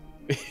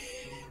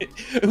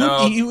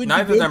 No,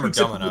 neither of them are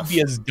dumb enough. Would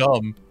be as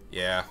dumb.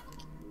 Yeah.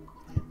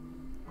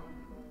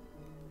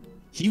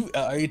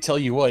 I tell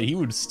you what, he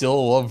would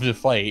still love to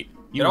fight.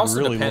 It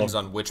also depends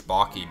on which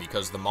Baki,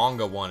 because the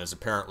manga one is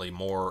apparently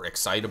more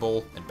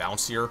excitable and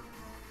bouncier.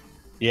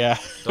 Yeah,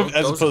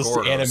 as opposed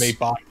to anime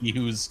Baki,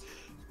 who's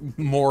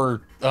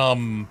more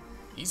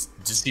he's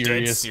just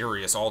serious. Dead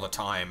serious all the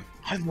time.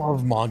 I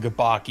love manga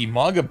Baki.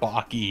 Manga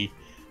Baki,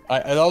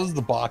 that was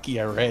the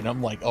Baki I read, and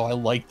I'm like, oh, I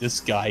like this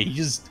guy.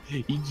 He's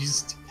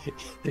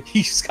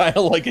kind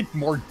of like a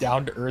more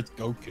down to earth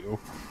Goku.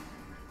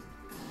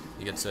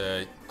 He gets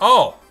a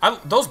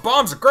those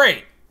bombs are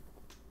great.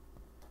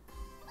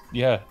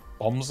 Yeah,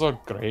 bombs are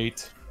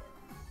great.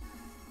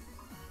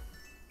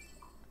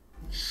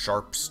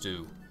 Sharp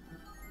stew.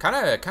 Kind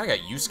of got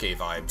Yusuke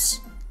vibes.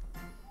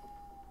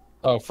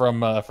 Oh, from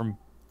manga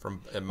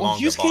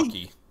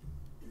Baki.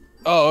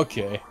 Oh,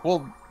 okay.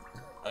 Well,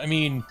 I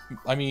mean,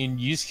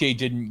 Yusuke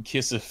didn't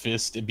kiss a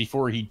fist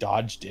before he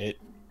dodged it.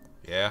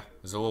 Yeah,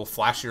 it was a little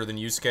flashier than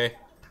Yusuke.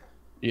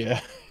 Yeah.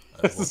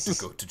 I want to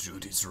go to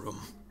Judy's room.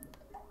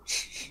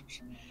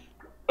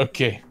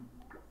 Okay,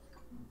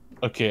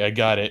 I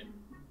got it.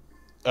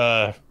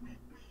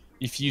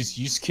 You fuse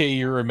Yusuke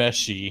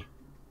Urameshi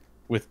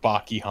with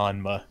Baki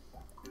Hanma.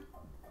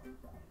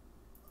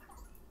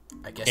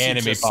 I guess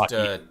anime just,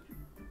 Baki.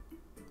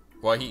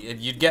 Well,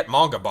 you'd get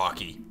manga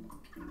Baki.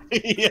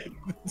 Yeah.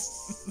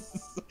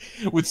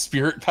 with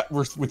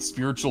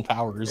spiritual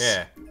powers.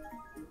 Yeah.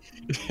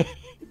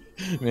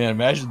 Man,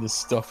 imagine the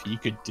stuff he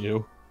could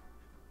do.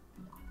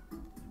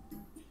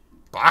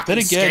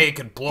 Baki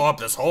could blow up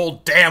this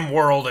whole damn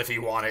world if he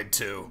wanted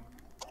to.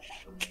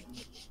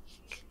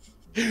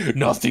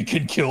 Nothing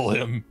can kill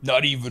him,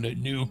 not even a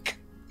nuke.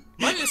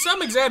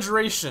 Some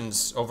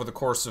exaggerations over the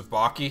course of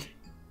Baki.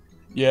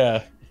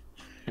 Yeah.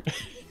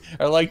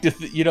 I like to,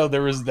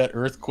 there was that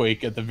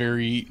earthquake at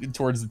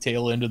towards the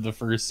tail end of the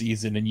first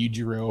season, and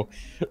Yujiro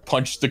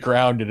punched the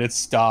ground and it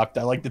stopped.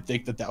 I like to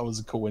think that was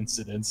a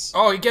coincidence.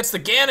 Oh, he gets the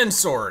Ganon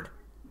sword.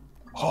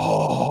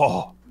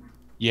 Oh,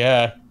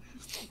 yeah.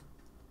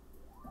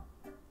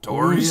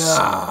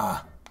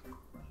 Doria!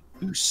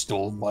 Who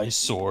stole my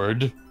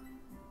sword?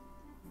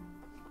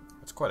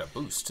 That's quite a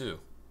boost, too.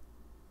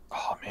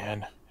 Oh,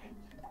 man.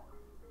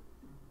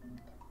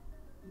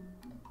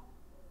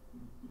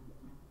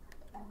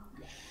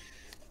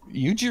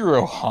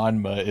 Yujiro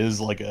Hanma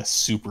is like a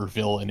super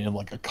villain in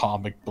like a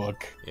comic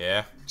book.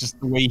 Yeah. Just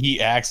the way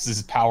he acts,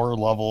 his power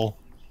level.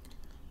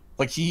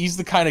 Like, he's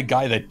the kind of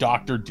guy that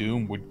Doctor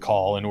Doom would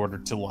call in order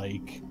to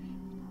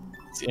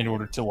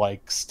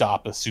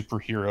stop a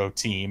superhero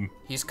team.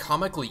 He's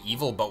comically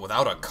evil, but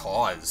without a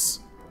cause.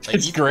 Like,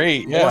 it's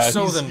great, yeah. More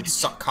so than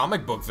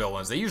comic book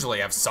villains. They usually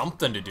have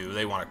something to do.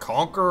 They want to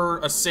conquer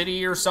a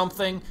city or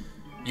something.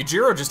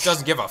 Yujiro just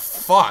doesn't give a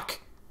fuck.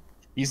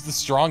 He's the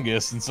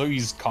strongest, and so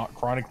he's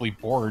chronically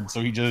bored, so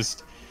he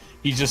just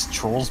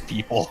trolls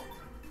people.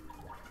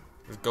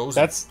 Just goes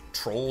and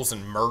trolls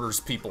and murders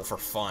people for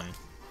fun.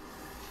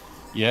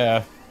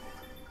 Yeah.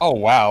 Oh,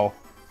 wow.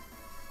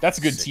 That's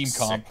a good team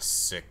comp.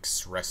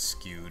 666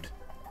 rescued.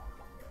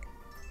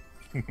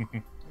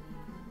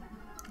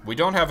 We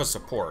don't have a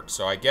support,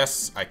 so I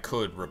guess I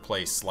could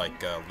replace,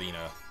 like,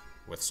 Lena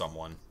with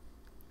someone.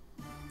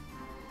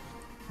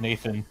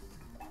 Nathan.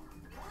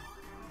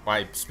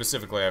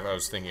 Specifically, I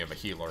was thinking of a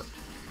healer.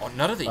 Oh,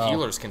 none of the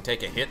healers can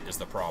take a hit is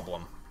the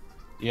problem.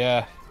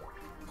 Yeah.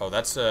 Oh,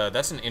 that's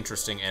an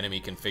interesting enemy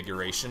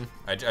configuration.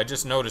 I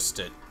just noticed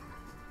it.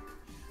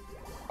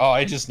 Oh,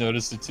 I just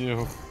noticed it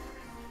too.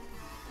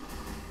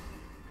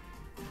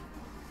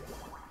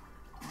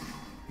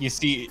 You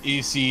see,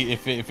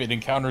 if it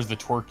encounters the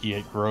Torque,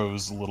 it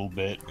grows a little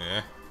bit.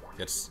 Yeah,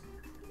 gets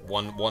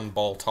one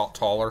ball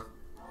taller.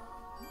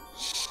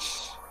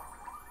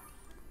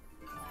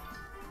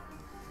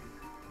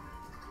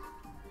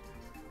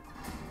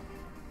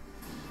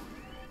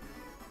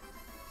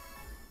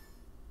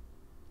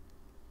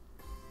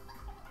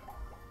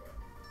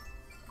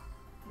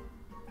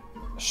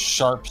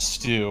 Sharp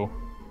stew.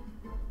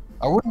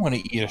 I wouldn't want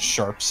to eat a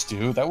sharp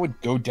stew. That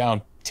would go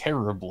down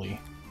terribly.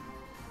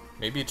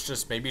 Maybe it's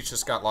just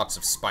got lots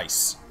of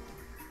spice.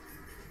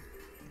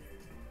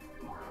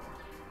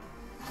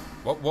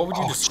 What would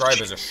you describe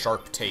as a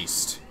sharp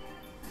taste?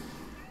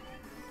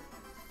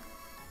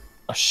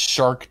 A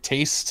shark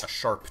taste? A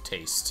sharp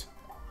taste.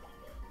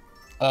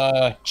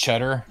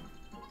 Cheddar.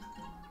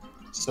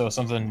 So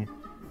something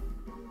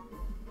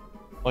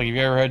like, have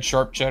you ever had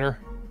sharp cheddar?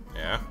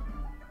 Yeah.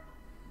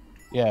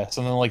 Yeah,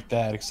 something like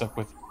that, except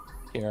with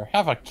here.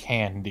 Have a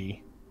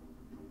candy.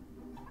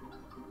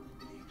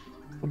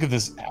 Look at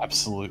this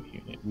absolute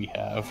unit we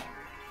have.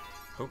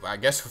 I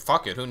guess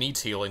fuck it. Who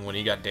needs healing when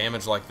you got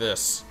damage like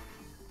this?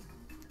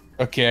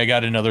 Okay, I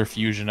got another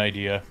fusion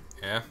idea.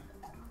 Yeah.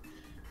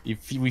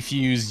 If we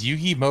fuse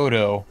Yugi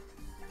Moto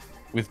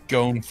with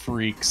Gon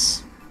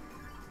Freaks.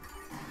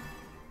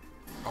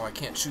 Oh, I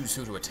can't choose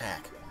who to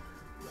attack.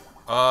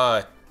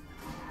 I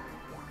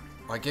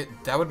get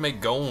that would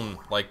make Gon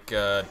like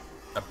a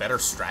better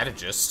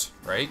strategist,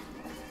 right?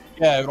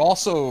 Yeah, it would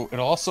also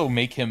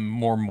make him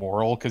more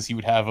moral because he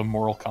would have a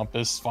moral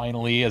compass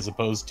finally, as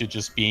opposed to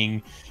just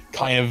being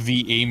kind of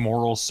the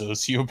amoral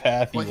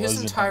sociopath he was. Well,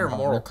 his entire in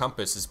moral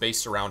compass is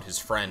based around his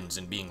friends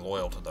and being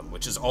loyal to them,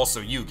 which is also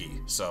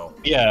Yugi. So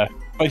yeah,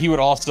 but he would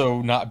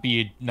also not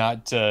defeat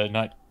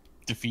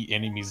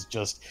enemies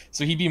just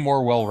so he'd be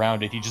more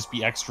well-rounded. He'd just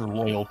be extra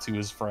loyal to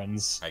his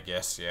friends. I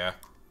guess, yeah.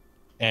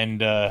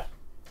 And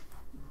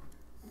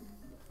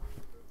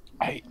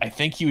I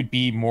think he would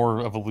be more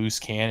of a loose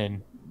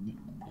cannon.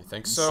 You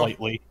think so?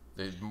 Slightly.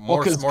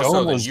 More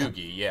so than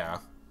Yugi, yeah.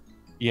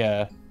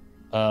 Yeah.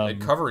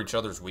 They'd cover each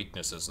other's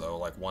weaknesses, though.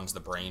 Like, one's the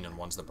brain and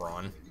one's the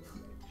brawn.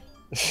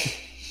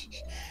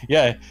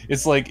 Yeah,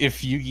 it's like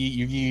if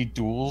Yugi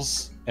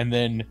duels, and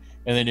then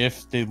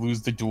if they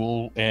lose the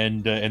duel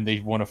and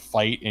they want to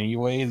fight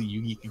anyway,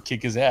 Yugi can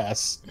kick his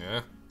ass.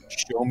 Yeah.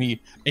 Show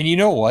me. And you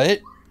know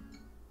what?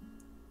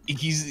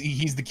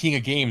 He's the king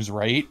of games,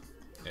 right?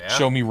 Yeah.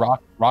 Show me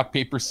rock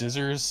paper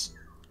scissors.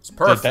 It's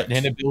perfect.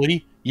 That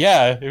ability.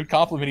 Yeah, it would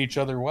complement each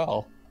other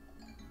well.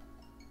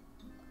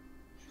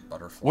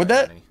 Butterfly. Would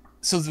that? Honey.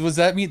 So does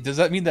that mean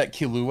that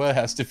Killua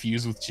has to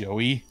fuse with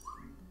Joey?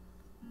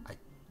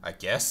 I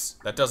guess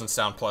that doesn't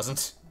sound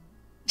pleasant.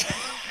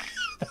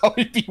 That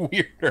would be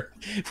weirder.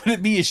 Would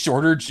it be a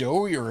shorter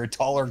Joey or a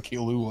taller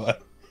Killua?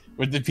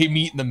 Would they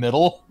meet in the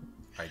middle?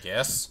 I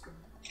guess.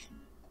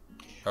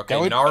 Okay,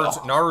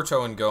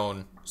 Naruto and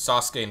Gon,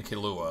 Sasuke and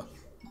Killua.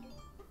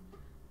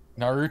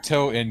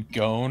 Naruto and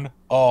Gon.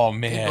 Oh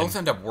man, they both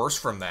end up worse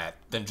from that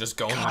than just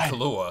Gon and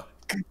Killua.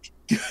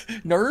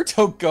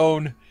 Naruto,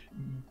 Gon,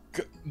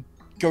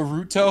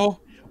 Garuto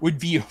would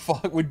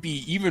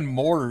be even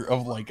more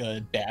of like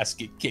a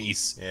basket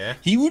case. Yeah.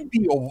 He would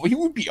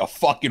be a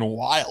fucking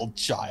wild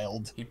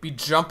child. He'd be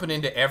jumping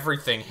into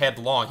everything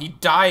headlong.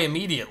 He'd die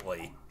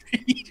immediately.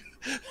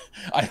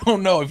 I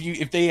don't know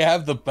if they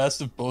have the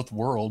best of both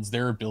worlds,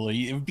 their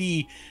ability. It would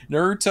be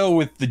Naruto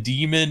with the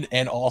demon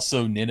and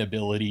also nin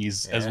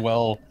abilities, as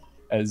well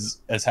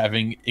as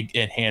having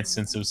enhanced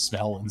sense of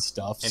smell and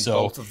stuff. And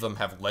so both of them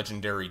have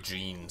legendary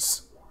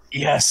genes.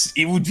 Yes,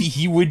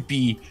 he would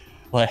be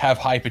like have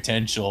high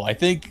potential. I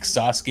think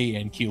Sasuke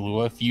and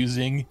Killua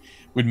fusing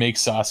would make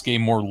Sasuke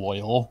more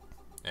loyal.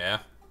 Yeah.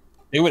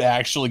 They would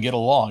actually get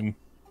along.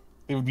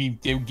 They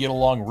would get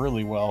along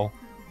really well.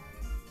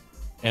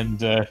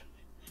 And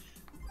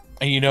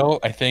you know,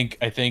 I think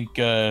and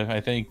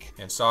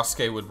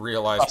Sasuke would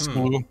realize,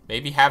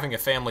 maybe having a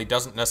family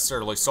doesn't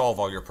necessarily solve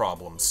all your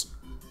problems.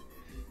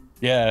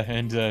 Yeah,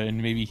 and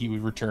maybe he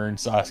would return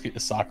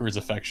Sakura's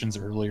affections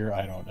earlier.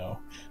 I don't know,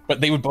 but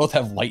they would both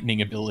have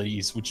lightning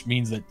abilities, which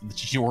means that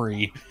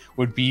Chidori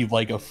would be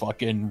like a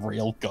fucking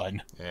rail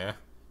gun. Yeah,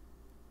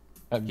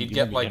 he'd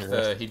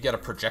get a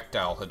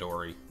projectile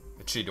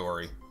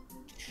Chidori.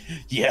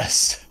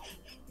 Yes,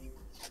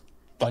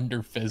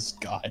 Thunder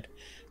Fist God.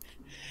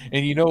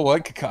 And you know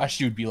what?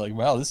 Kakashi would be like,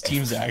 "Wow, this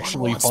team's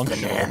actually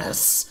functional."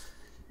 Bananas.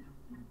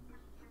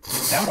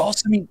 That would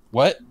also mean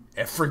what?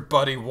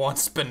 Everybody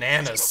wants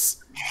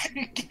bananas.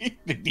 They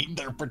need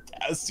their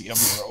potassium,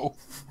 bro.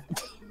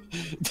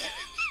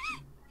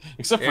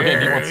 Except for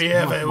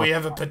him, we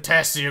have a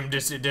potassium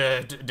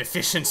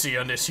deficiency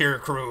on this here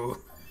crew.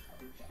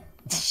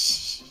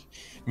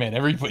 Man,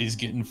 everybody's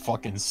getting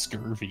fucking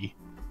scurvy.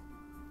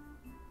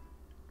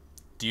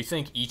 Do you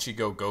think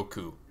Ichigo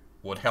Goku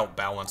would help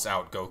balance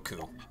out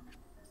Goku?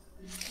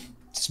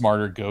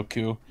 Smarter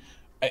Goku.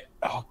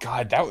 Oh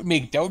god, that would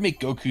make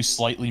Goku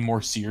slightly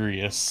more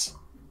serious.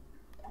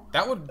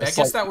 I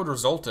guess that would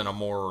result in a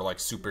more like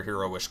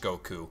superhero-ish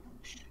Goku.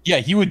 Yeah,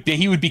 he would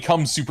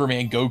become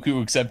Superman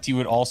Goku, except he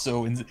would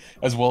also,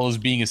 as well as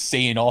being a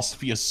Saiyan, also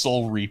be a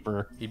Soul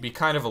Reaper. He'd be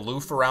kind of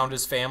aloof around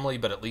his family,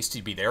 but at least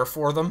he'd be there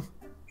for them.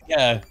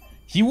 Yeah,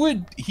 he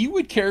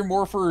would care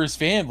more for his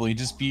family.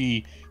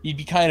 He'd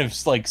be kind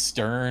of like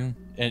stern,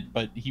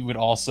 but he would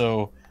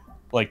also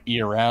like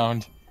be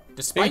around.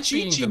 Despite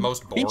being the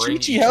most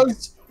boring. Hey, Chi-Chi,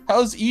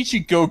 how's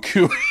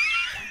Ichigoku?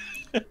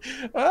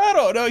 I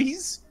don't know.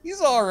 He's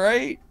all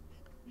right.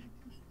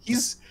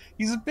 He's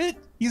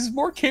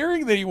more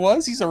caring than he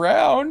was. He's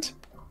around.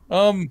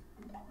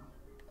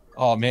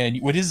 Oh man,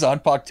 would his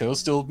Zanpakuto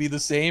still be the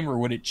same, or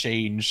would it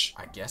change?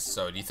 I guess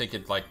so. Do you think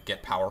it'd like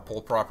get power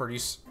pole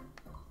properties?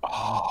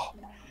 Oh,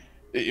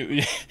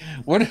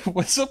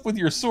 what's up with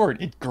your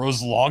sword? It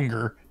grows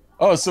longer.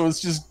 Oh, so it's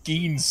just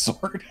Gein's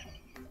sword.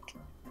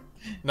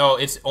 No,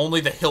 it's only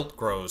the hilt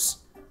grows.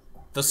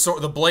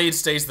 The blade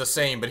stays the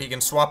same, but he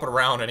can swap it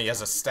around and he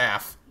has a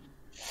staff.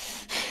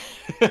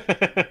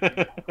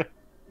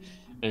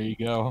 There you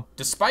go.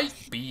 Despite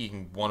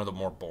being one of the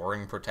more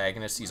boring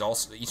protagonists,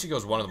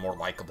 Ichigo's one of the more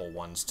likable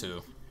ones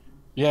too.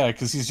 Yeah,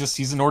 because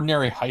he's an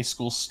ordinary high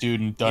school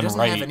student done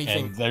right,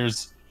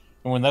 and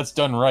when that's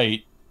done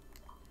right,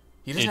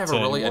 he doesn't have a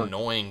really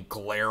annoying,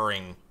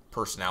 glaring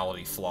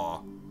personality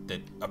flaw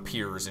that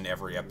appears in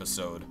every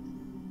episode.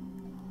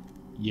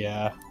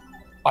 Yeah.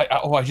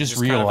 I just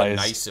realized. Kind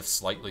of a nice, if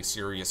slightly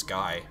serious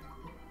guy.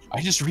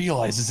 I just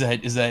realized is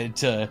that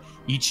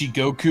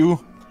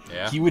Ichigoku,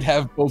 yeah, he would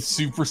have both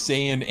Super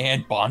Saiyan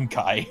and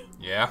Bankai.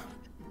 Yeah.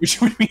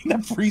 Which would mean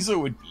that Frieza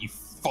would be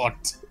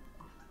fucked.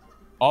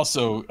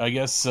 Also, I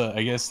guess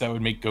that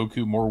would make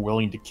Goku more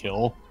willing to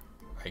kill.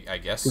 I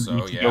guess so.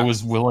 Ichigo Yeah.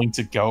 was willing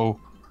to go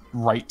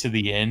right to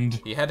the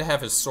end. He had to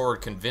have his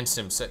sword convince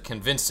him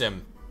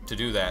to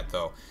do that,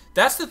 though.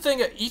 That's the thing.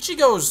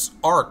 Ichigo's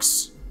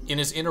arcs in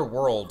his inner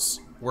worlds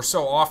were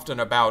so often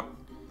about,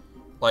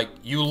 like,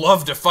 you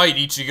love to fight,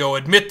 Ichigo.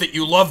 Admit that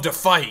you love to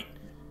fight.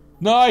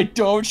 No, I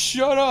don't.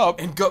 Shut up.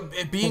 And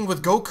being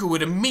with Goku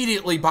would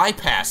immediately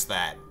bypass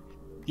that.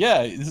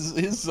 Yeah, his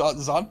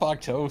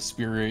Zanpakuto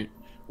spirit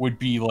would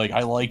be like,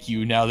 I like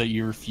you now that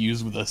you're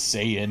fused with a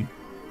Saiyan.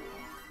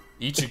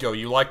 Ichigo,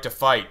 you like to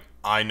fight.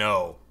 I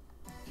know.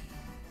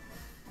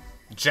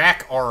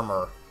 Jack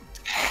armor.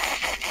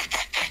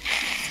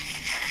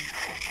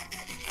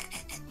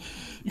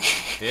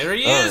 There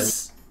he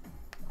is!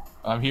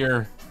 Right. I'm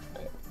here.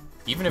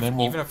 Even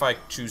if I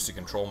choose to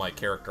control my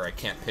character, I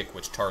can't pick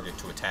which target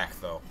to attack,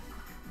 though.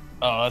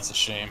 Oh, that's a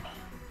shame.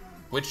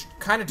 Which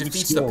kind of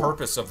defeats the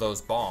purpose of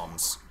those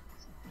bombs.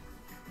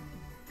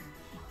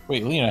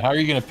 Wait, Lena, how are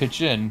you gonna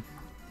pitch in?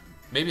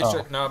 Maybe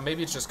it's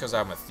maybe it's just because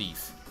I'm a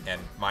thief and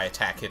my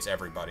attack hits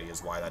everybody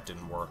is why that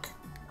didn't work.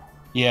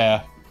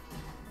 Yeah.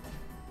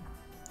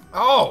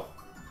 Oh,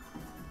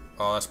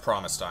 that's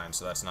Promise Time,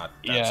 so that's not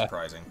that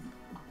surprising.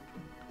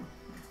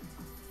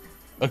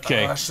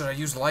 Okay. Should I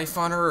use life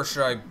on her or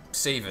should I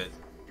save it?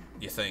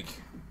 You think?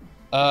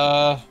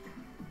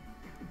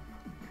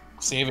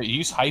 Save it.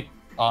 Use hype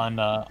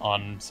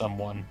on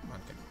someone.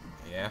 Okay.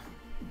 Yeah.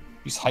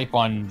 Use hype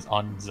on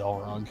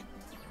Xelrog.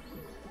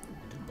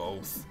 Do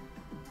both.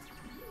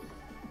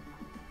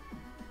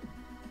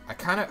 I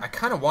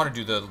kind of want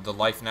to do the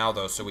life now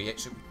though, so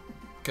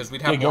because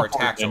we'd have more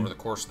attacks over the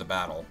course of the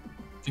battle.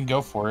 You can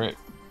go for it.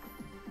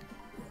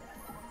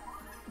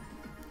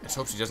 I just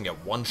hope she doesn't get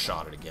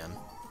one-shotted again.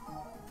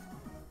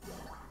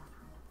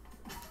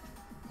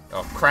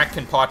 Oh, Crack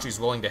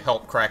Kenpachi's willing to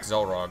help Crack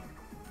Xelrog.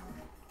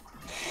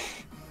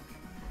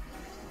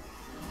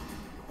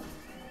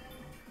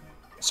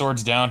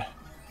 Swords down.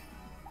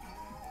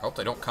 I hope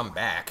they don't come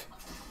back.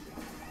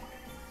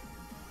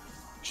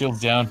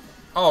 Shields down.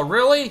 Oh,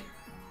 really?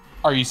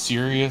 Are you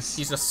serious?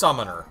 He's a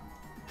summoner.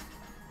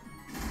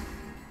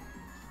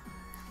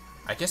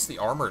 I guess the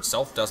armor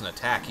itself doesn't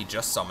attack, he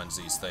just summons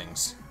these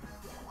things.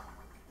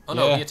 Oh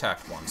no, he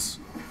attacked once.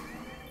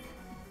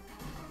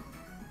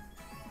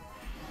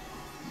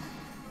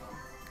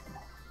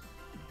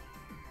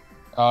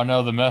 Oh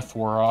no, the meth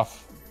wore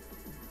off.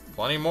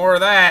 Plenty more of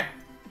that!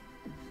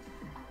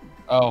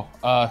 Oh,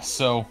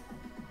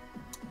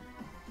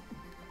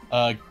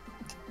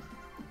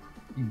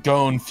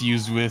 Gon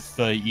fused with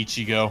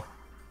Ichigo.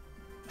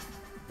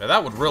 Now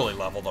that would really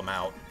level them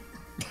out.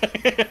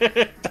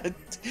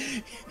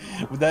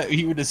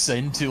 He would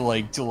ascend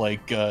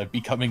to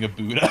becoming a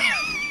Buddha.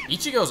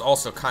 Ichigo's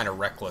also kind of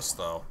reckless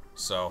though,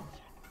 so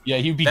yeah,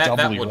 he'd be doubly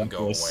that wouldn't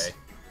reckless.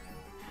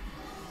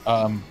 Go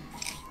away.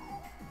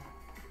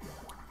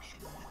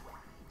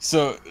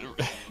 So,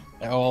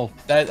 well,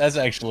 that's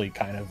actually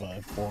kind of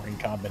a boring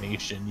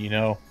combination, you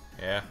know?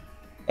 Yeah.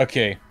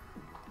 Okay.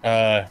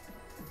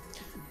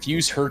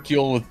 Fuse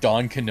Hercule with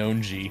Don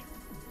Kanonji.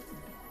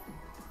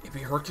 It'd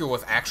be Hercule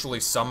with actually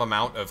some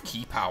amount of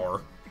ki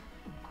power.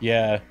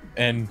 Yeah,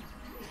 and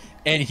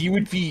he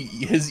would be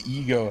his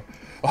ego.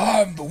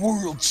 I'm the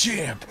world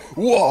champ.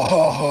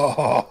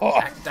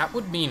 Whoa! That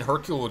would mean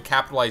Hercule would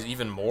capitalize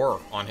even more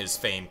on his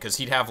fame because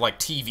he'd have like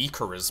TV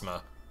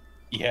charisma.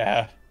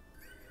 Yeah.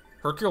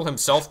 Hercule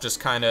himself just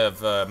kind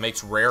of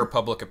makes rare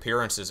public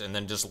appearances and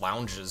then just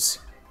lounges.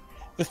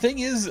 The thing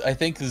is, I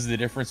think is the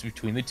difference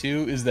between the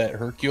two is that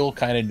Hercule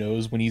kind of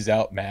knows when he's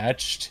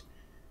outmatched.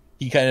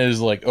 He kind of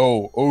is like,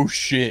 oh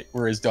shit.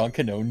 Whereas Don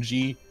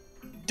Kanonji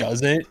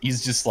doesn't.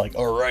 He's just like,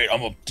 all right,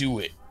 I'm gonna do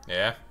it.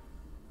 Yeah.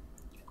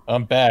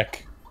 I'm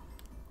back.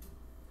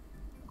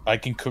 I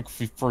can cook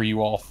for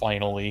you all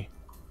finally.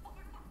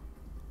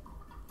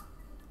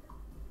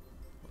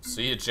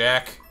 See you,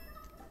 Jack.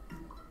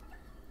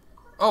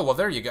 Oh, well,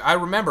 there you go. I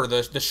remember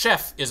the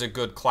chef is a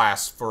good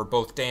class for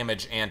both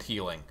damage and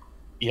healing.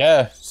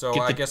 Yeah. So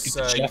I guess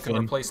you can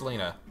replace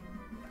Lena.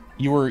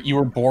 You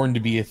were born to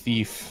be a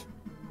thief.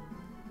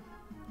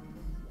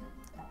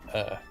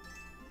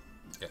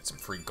 Get some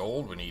free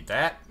gold. We need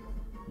that.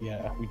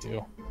 Yeah, we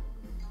do.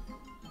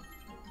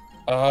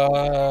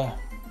 I'm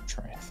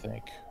trying to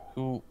think.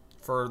 Who?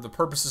 For the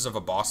purposes of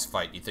a boss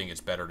fight, you think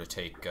it's better to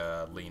take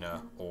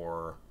Lena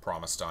or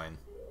Promestein?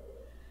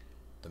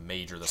 The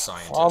mage or the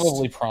scientist?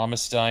 Probably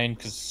Promestein,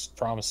 because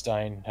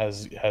Promestein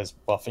has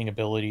buffing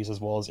abilities as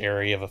well as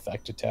area of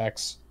effect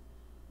attacks.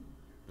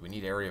 Do we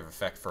need area of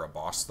effect for a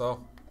boss, though?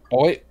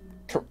 Oh, wait.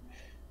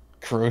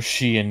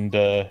 Kuroshi and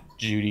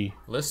Judy.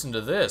 Listen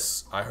to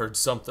this. I heard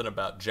something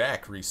about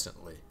Jack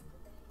recently.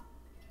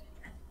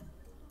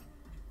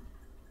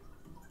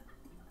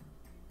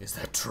 Is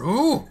that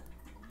true?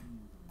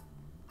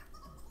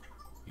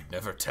 You'd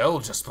never tell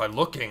just by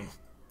looking.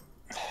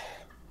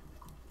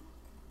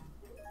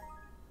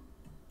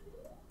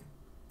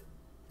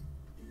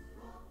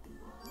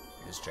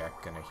 Is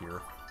Jack gonna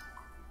hear?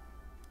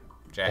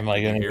 Jack, Am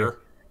I gonna hear?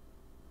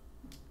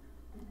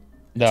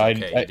 No,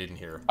 It's I didn't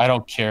hear. I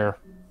don't care.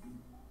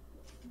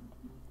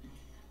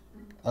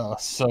 Oh,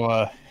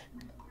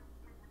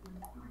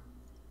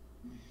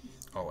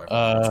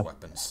 everyone's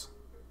weapons.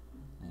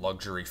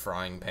 Luxury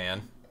frying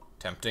pan.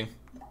 Tempting.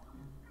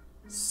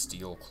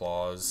 Steel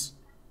claws.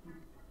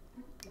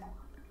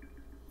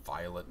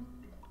 Violet.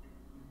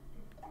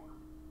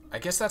 I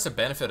guess that's a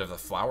benefit of the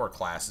flower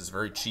class, is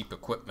very cheap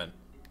equipment.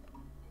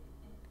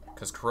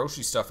 Because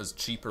Kuroshi stuff is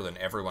cheaper than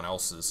everyone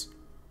else's.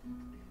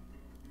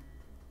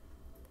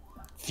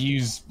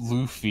 Fuse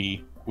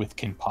Luffy with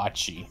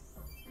Kenpachi.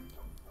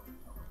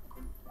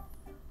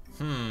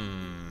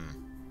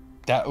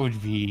 That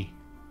would be...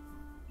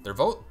 They're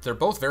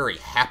both very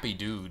happy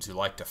dudes who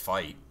like to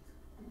fight.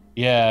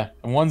 Yeah,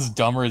 and one's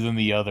dumber than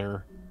the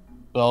other.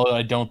 Well,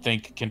 I don't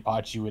think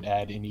Kenpachi would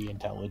add any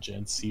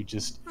intelligence. He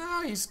just...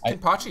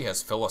 Kenpachi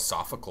has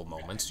philosophical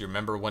moments. You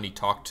remember when he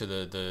talked to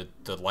the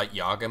Light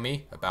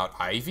Yagami about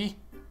Ivy?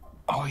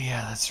 Oh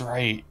yeah, that's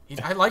right.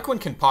 I like when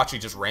Kenpachi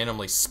just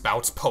randomly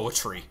spouts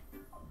poetry.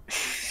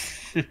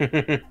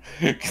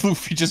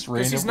 Luffy just randomly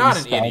Because he's not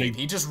an spouting. idiot.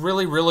 He just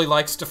really, really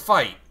likes to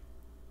fight.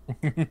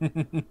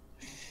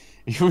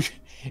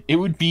 It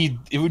would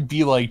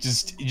be like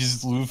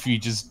just Luffy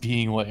just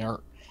being like...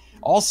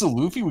 Also,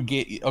 Luffy would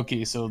get...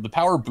 Okay, so the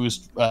power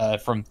boost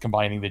from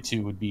combining the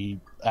two would be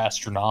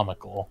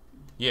astronomical.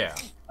 Yeah.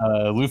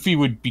 Luffy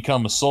would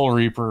become a Soul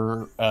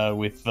Reaper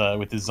with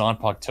his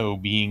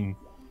Zanpakuto being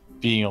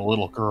a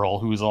little girl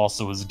who is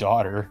also his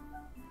daughter.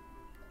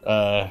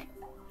 Hey,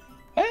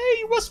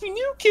 you must be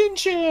new,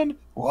 Kin-chan!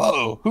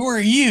 Whoa, who are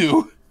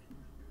you?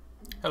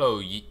 Hello,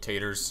 yeet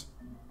taters.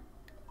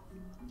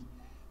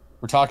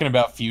 We're talking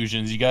about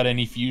fusions. You got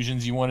any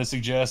fusions you want to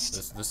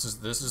suggest? This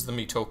is the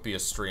Miitopia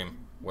stream,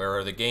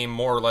 where the game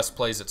more or less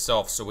plays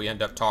itself, so we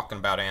end up talking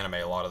about anime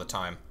a lot of the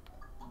time.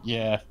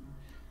 Yeah.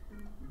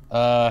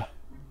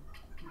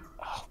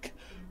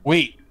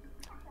 Wait.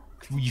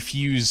 We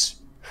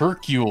fuse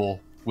Hercule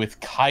with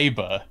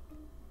Kaiba.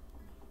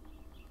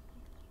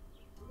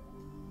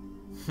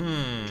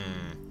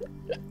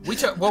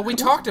 We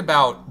talked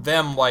about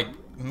them, like,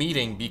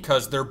 meeting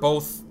because they're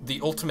both the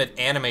ultimate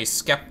anime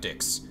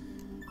skeptics.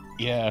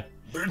 Yeah.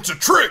 It's a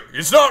trick!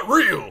 It's not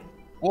real!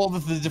 Well,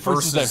 the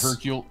difference is that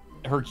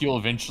Hercule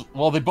eventually...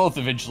 Well, they both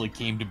eventually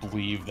came to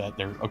believe that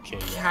they're... Okay,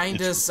 yeah,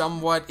 Kinda,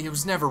 somewhat. It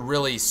was never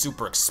really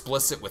super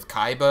explicit with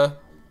Kaiba.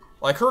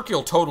 Like,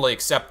 Hercule totally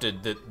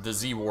accepted that the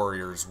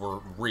Z-Warriors were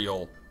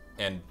real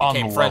and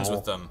became friends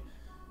with them.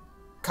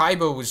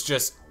 Kaiba was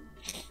just,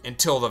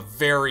 until the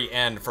very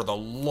end, for the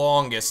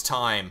longest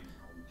time,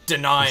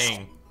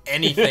 denying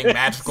anything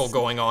magical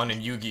going on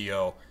in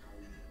Yu-Gi-Oh!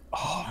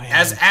 Oh, man.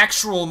 As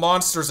actual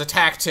monsters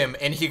attacked him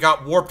and he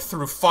got warped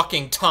through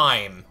fucking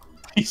time.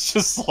 He's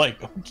just like,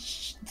 oh,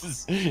 this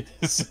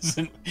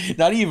isn't...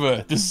 Not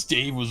even, this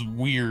day was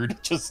weird.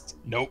 Just,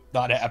 nope,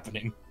 not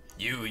happening.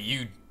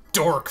 You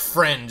dork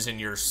friends and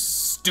your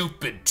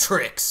stupid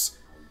tricks.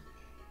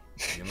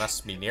 You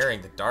must be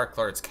nearing the Dark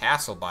Lord's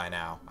castle by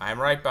now. I'm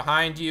right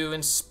behind you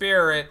in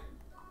spirit.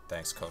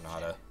 Thanks,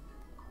 Konata.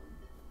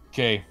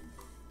 Okay.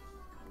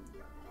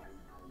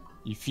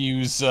 You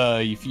fuse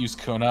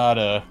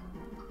Konata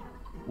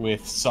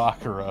with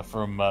Sakura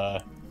from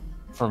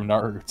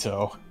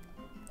Naruto.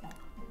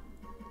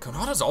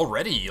 Konata's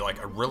already,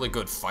 like, a really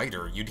good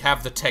fighter. You'd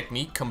have the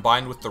technique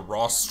combined with the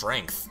raw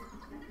strength.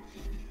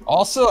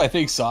 Also, I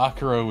think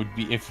Sakura would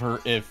be if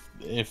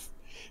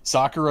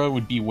Sakura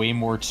would be way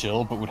more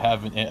chill, but would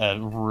have a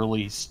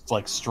really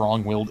like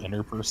strong-willed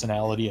inner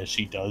personality as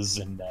she does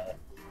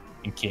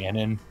in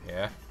canon.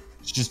 Yeah.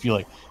 It should just be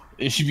like,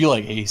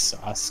 hey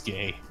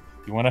Sasuke,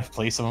 you want to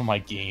play some of my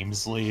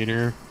games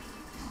later?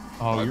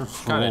 Oh, Well, you're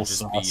just cruel,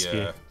 just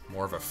Sasuke. be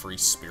more of a free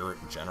spirit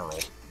in general.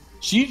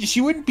 She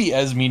wouldn't be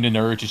as mean to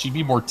Naruto. She'd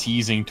be more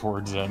teasing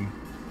towards him.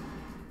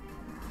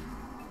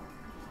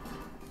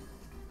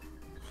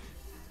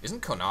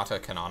 Isn't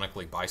Konata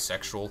canonically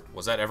bisexual?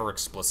 Was that ever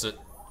explicit?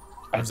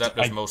 Or is that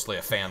just mostly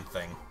a fan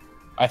thing?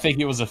 I think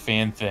it was a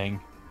fan thing.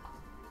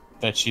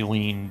 That she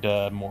leaned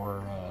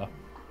more...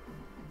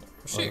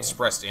 She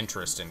expressed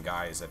interest in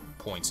guys at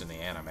points in the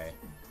anime.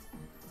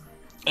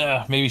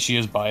 maybe she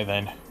is bi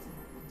then.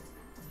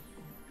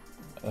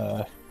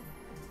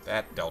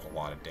 That dealt a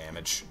lot of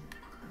damage.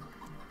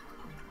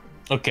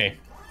 Okay.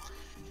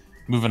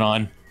 Moving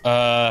on.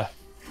 Oh,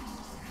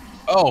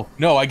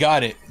 no, I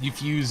got it. You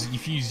fuse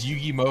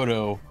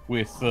Yugimoto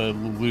with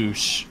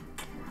Lelouch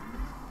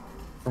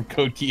from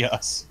Code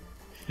Geass.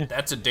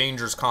 That's a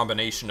dangerous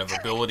combination of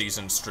abilities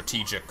and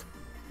strategic.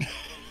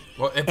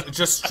 Well, it's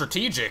just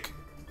strategic.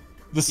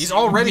 He's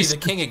already the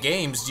king of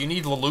games. Do you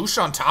need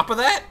Lelouch on top of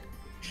that?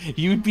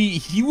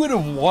 He would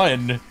have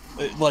won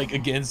like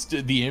against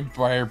the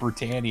Empire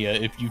Britannia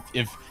if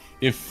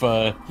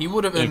he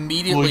would have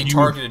immediately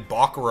targeted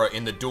Bakura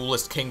in the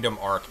Duelist Kingdom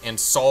arc and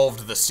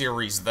solved the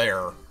series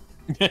there.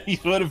 He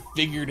would have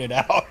figured it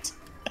out.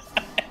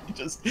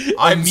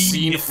 I've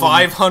seen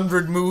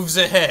 500 moves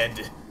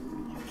ahead.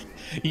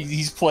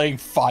 He's playing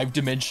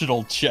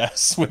 5-dimensional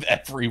chess with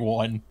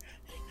everyone.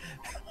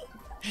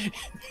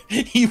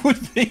 He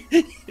would be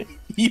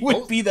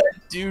that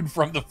dude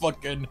from the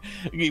fucking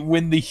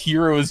when the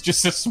hero is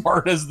just as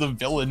smart as the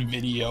villain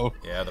video.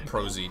 Yeah, the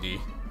Pro ZD.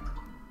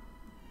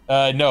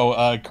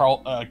 No,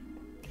 Carl. What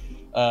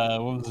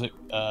was it?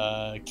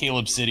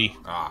 Caleb City.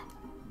 Ah.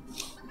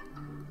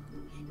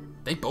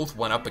 They both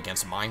went up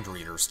against mind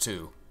readers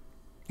too.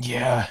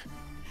 Yeah,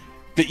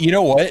 but you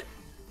know what?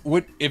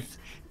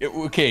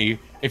 Okay,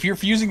 if you're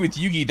fusing with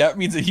Yugi, that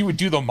means that he would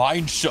do the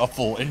mind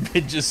shuffle and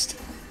just.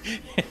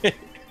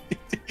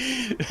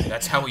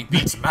 That's how he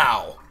beats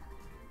Mao.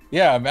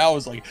 Yeah, Mao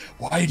was like,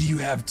 "Why do you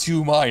have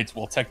 2 minds?"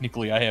 Well,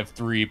 technically, I have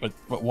 3, but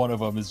one of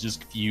them is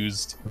just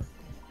fused.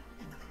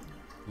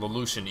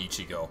 Lelouch and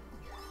Ichigo.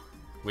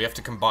 We have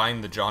to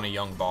combine the Johnny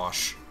Young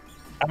Bosch.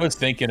 I was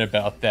thinking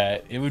about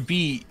that. It would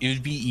be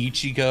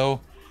Ichigo.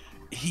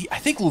 I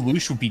think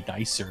Lelouch would be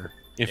nicer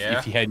if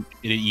he had an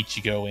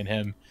Ichigo in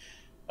him.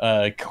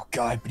 Oh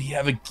god, but he'd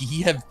have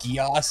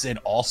Geass and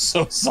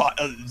also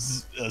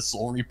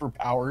Soul Reaper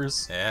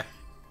powers. Yeah.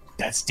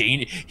 That's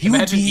dangerous.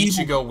 Imagine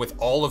Ichigo with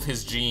all of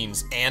his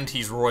genes and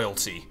he's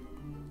royalty.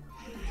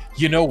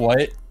 You know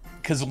what?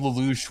 Because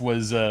Lelouch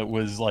was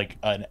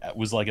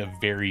like a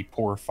very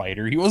poor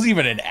fighter. He wasn't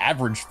even an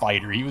average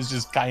fighter. He was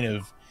just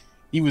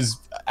he was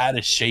out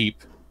of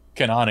shape,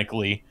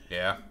 canonically.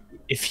 Yeah.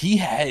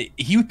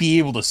 He would be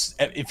able to,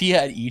 if he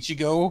had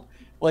Ichigo,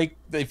 like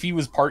if he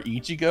was part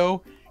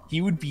Ichigo,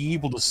 he would be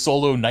able to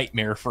solo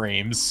nightmare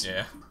frames.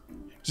 Yeah.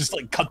 Just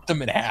like cut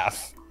them in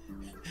half.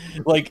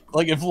 Like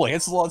if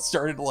Lancelot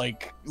started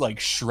like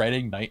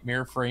shredding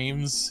nightmare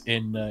frames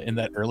in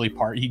that early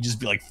part, he'd just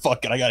be like,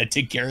 "Fuck it, I gotta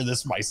take care of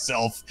this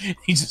myself."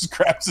 He just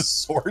grabs a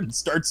sword and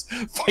starts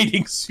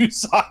fighting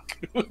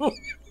Suzaku.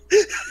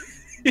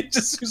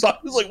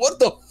 Suzaku's like, "What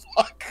the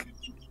fuck?"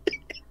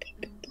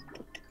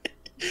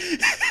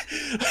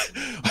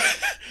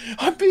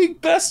 I'm being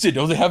bested.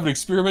 Oh, they have an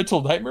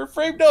experimental nightmare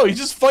frame? No, he's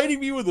just fighting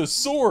me with a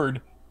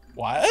sword.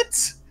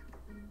 What?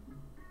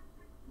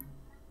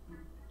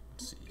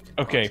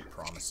 Okay.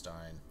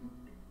 Promistine.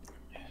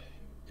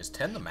 Is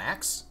 10 the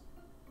max?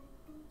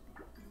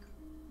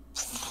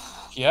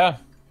 Yeah.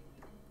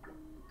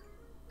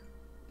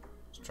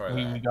 Let's try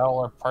We that. got all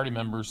our party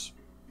members.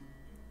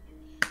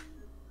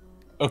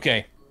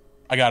 Okay.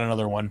 I got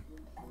another one.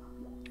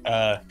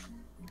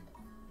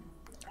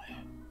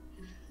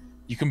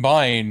 You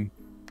combine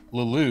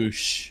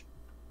Lelouch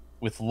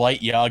with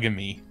Light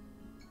Yagami.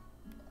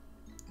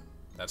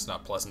 That's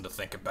not pleasant to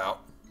think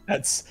about.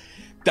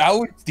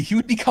 He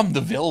would become the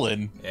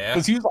villain. Yeah.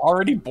 Because he was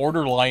already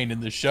borderline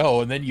in the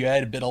show, and then you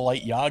add a bit of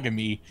Light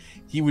Yagami,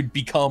 he would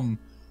become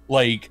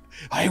like,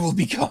 I will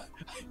become.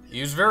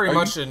 He was very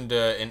much in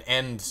the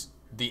ends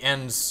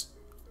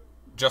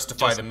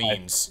justify the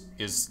means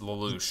is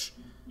Lelouch.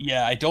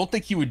 Yeah, I don't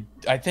think he would.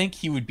 I think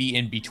he would be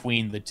in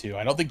between the two.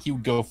 I don't think he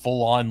would go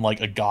full on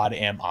like a god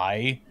am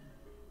I.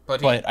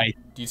 But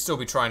you'd still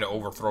be trying to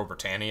overthrow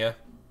Britannia.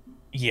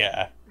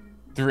 Yeah,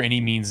 through any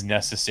means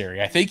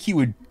necessary. I think he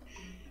would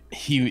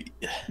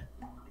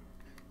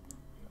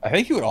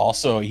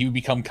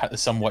become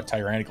somewhat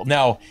tyrannical.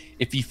 Now,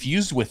 if he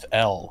fused with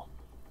L,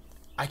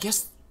 I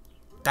guess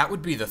that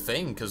would be the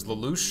thing, because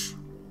Lelouch,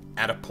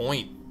 at a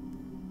point,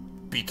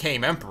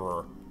 became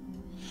Emperor.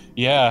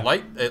 Yeah.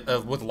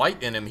 With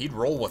light in him, he'd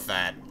roll with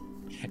that.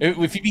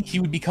 If he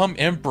would become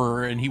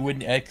Emperor and he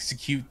wouldn't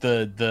execute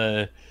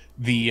the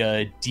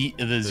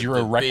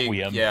Zero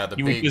Requiem. The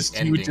big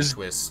ending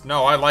twist.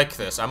 No, I like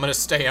this. I'm gonna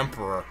stay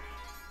Emperor.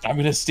 I'm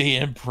gonna stay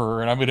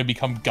Emperor, and I'm gonna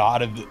become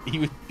God of.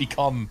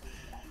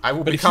 I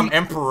will become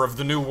Emperor of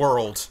the New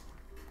World.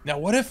 Now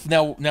what if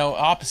now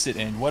opposite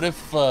end? What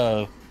if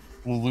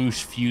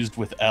Lelouch fused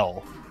with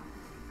L?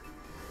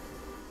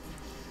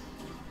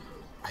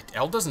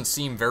 L doesn't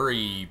seem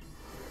very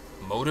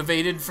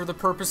motivated for the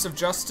purpose of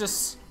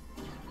justice.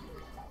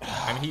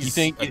 I mean, he's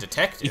a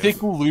detective. You think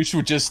Lelouch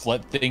would just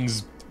let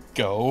things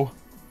go?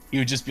 He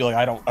would just be like,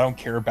 I don't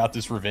care about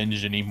this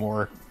revenge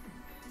anymore.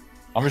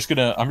 I'm just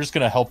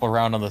gonna help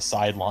around on the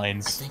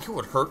sidelines. I think it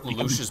would hurt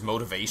Lelouch's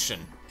motivation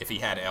if he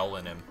had L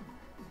in him.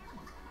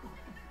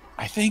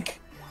 I think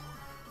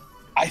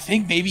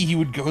maybe he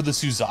would go the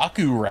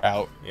Suzaku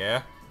route.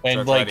 Yeah,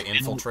 and try to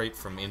infiltrate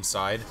from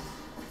inside.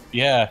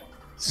 Yeah,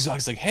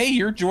 Suzaku's like, hey,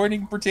 you're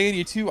joining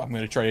Britannia too. I'm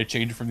gonna try to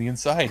change it from the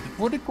inside.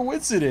 What a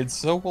coincidence!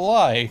 So will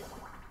I.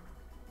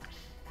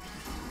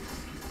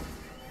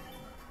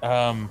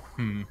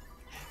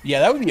 Yeah,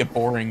 that would be a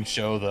boring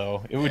show,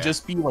 though. It would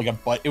just be like a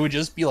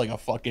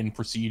fucking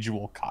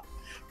procedural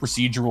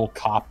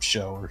cop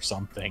show or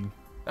something.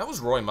 That was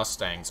Roy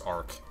Mustang's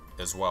arc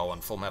as well on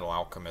Full Metal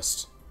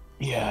Alchemist.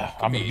 Yeah,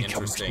 I'm gonna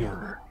become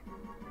pure.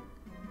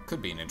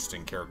 Could be an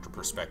interesting character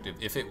perspective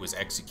if it was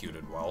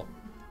executed well.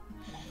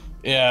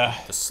 Yeah.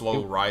 The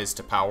slow rise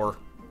to power,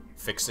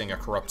 fixing a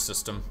corrupt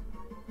system.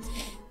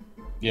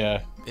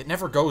 Yeah. It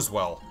never goes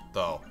well,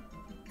 though.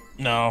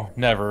 No,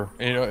 never.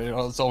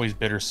 It's always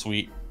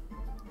bittersweet.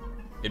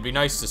 It'd be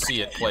nice to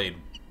see it played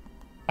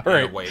in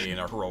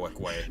a heroic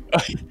way.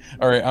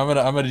 All right, I'm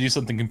gonna do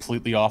something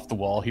completely off the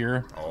wall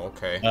here. Oh,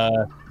 okay.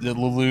 The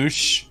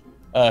Lelouch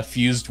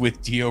fused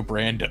with Dio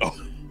Brando.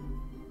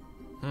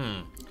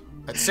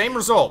 Same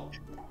result.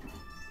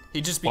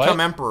 He'd just become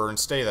emperor and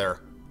stay there.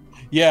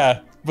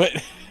 Yeah, but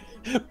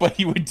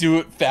he would do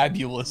it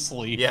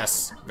fabulously.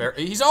 Yes,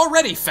 he's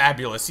already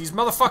fabulous. He's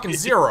motherfucking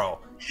Zero.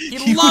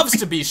 He loves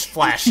to be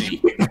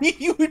flashy.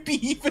 He would be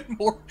even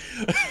more.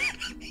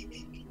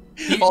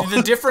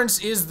 The difference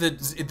is that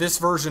this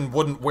version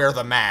wouldn't wear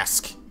the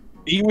mask.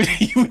 He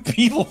would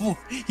be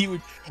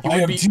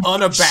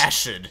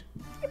unabashed.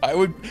 I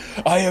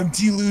am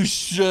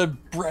Deluche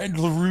Brand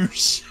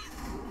LaRouche.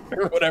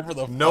 Or whatever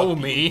the fuck. Know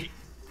me.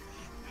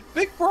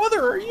 Big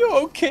brother, are you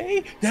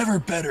okay? Never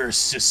better,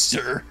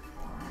 sister.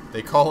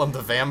 They call him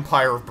the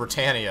Vampire of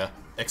Britannia.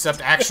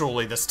 Except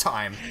actually this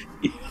time.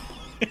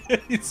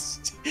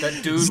 That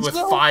dude with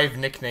 5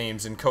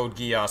 nicknames in Code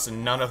Geass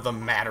and none of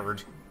them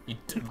mattered. He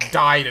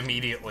died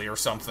immediately or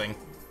something.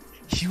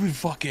 He would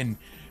fucking...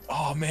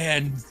 Oh,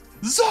 man.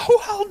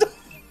 Zoaldo!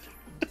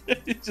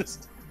 It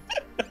just...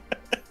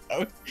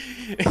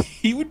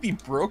 He would be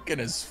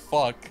broken as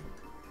fuck.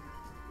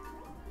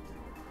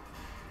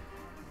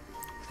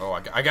 Oh,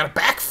 I got a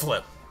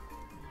backflip!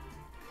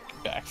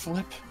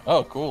 Backflip?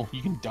 Oh, cool.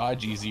 You can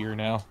dodge easier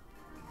now.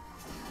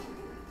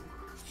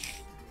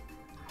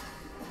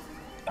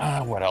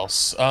 What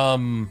else?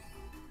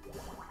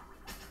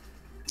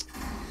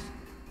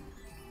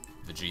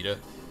 Vegeta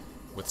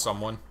with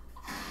someone.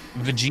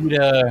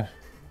 Vegeta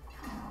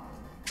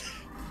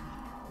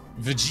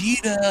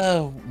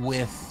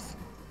with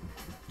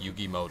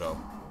Yugimoto.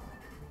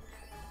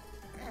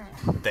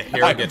 The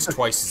hair gets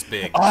twice as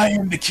big. I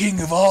am the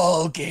king of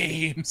all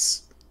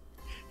games.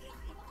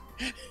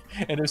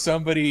 And if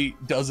somebody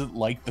doesn't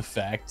like the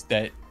fact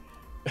that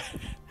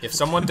if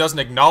someone doesn't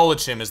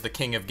acknowledge him as the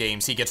king of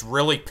games, he gets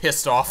really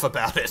pissed off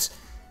about it.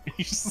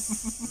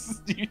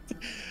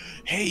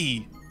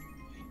 Hey,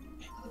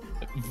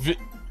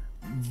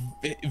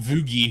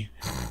 Vugi.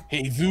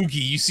 Hey,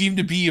 Vugi, you seem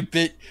to be a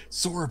bit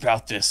sore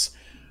about this.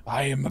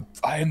 I am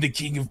the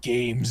king of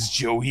games,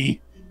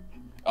 Joey.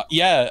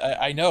 Yeah,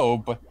 I know,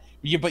 but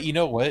you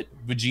know what?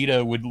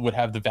 Vegeta would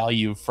have the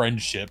value of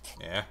friendship.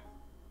 Yeah.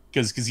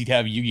 Because he'd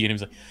have Yugi and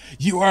he's like,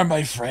 you are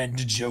my friend,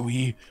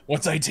 Joey.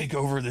 Once I take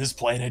over this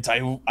planet,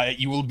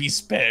 you will be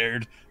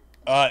spared.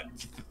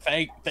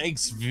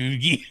 Thanks,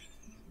 Vugi.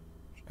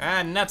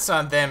 Nuts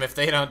on them if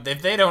they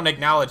don't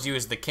acknowledge you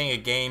as the king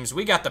of games.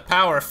 We got the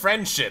power of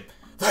friendship.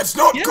 That's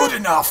not good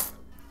enough.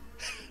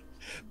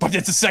 But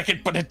it's a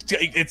second. But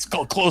it's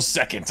a close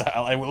second.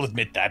 I will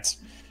admit that.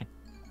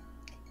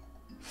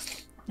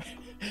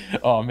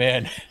 Oh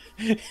man.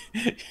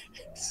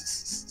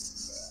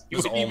 This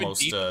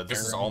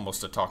is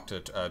almost a talk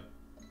to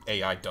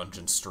AI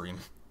dungeon stream.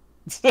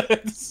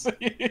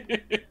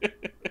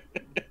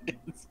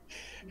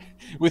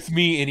 With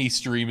me, any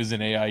stream is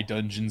an AI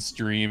dungeon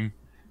stream.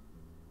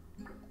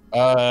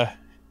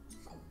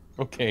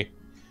 Okay.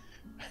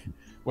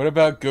 What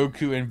about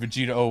Goku and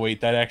Vegeta? Oh wait,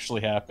 that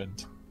actually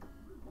happened.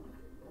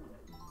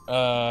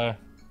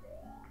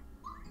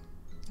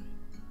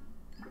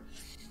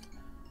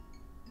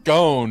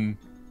 Gon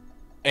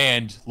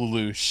and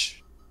Lelouch.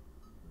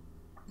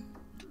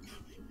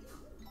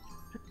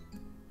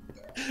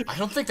 I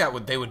don't think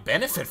they would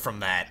benefit from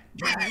that.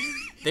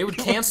 They would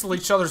cancel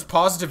each other's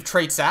positive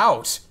traits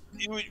out.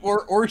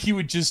 Or he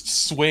would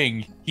just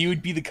swing. He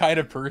would be the kind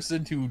of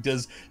person who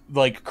does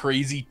like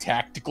crazy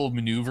tactical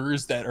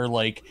maneuvers that are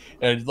like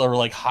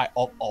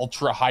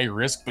ultra high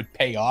risk but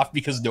pay off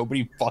because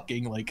nobody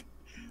fucking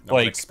no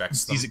one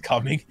expects sees it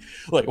coming.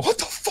 Like, what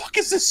the fuck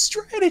is this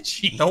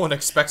strategy? No one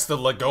expects the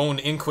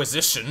Lagone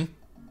Inquisition.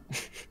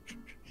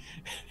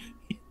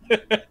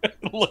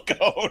 Look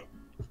out.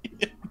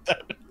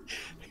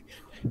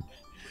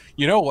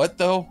 You know what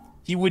though?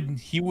 He would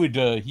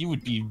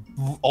be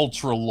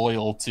ultra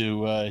loyal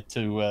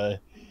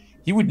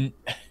he wouldn't.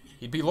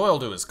 He'd be loyal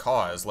to his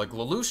cause. Like,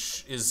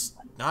 Lelouch is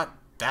not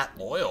that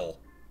loyal.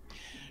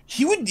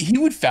 He would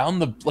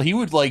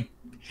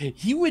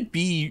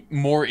be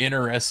more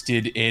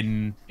interested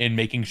in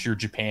making sure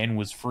Japan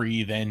was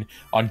free than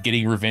on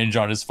getting revenge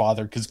on his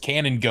father, because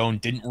Canon Gon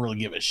didn't really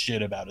give a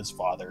shit about his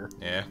father.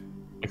 Yeah.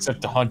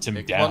 Except to hunt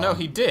him down. Well, no,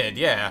 he did,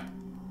 yeah.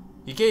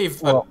 He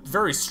gave a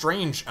very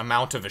strange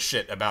amount of a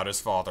shit about his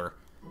father.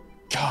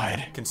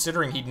 God.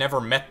 Considering he'd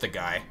never met the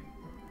guy.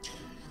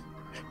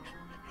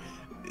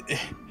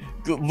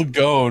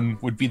 Gon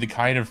would be the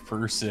kind of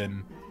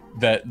person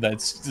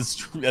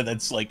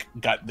that's like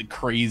got the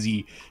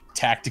crazy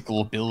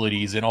tactical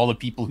abilities, and all the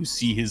people who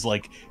see his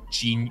like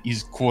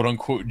his quote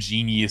unquote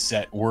genius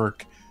at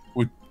work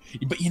would.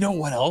 But you know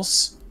what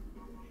else?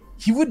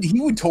 He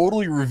would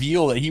totally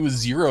reveal that he was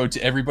Zero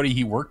to everybody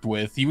he worked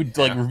with. He would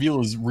like reveal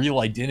his real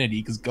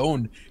identity, because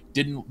Gon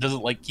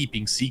doesn't like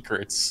keeping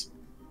secrets.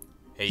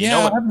 Hey, you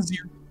know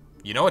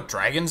what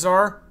dragons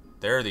are?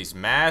 They're these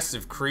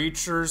massive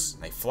creatures.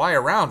 They fly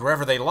around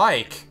wherever they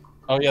like.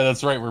 Oh yeah,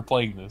 that's right. We're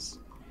playing this.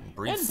 And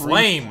breathe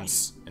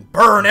flames and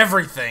burn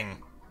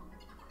everything.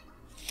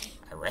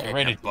 I read it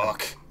in a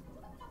book.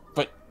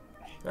 But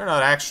they're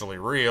not actually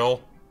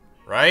real,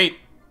 right?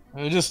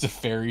 They're just a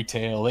fairy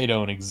tale. They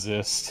don't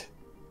exist.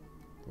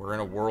 We're in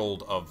a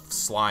world of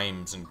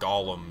slimes and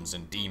golems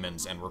and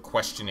demons, and we're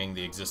questioning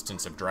the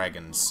existence of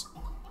dragons.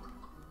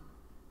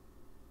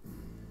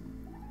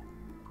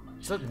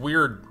 It's that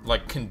weird,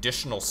 like,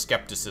 conditional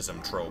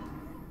skepticism trope.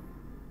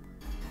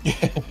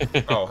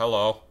 Oh,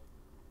 hello.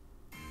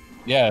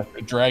 Yeah,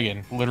 a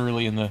dragon,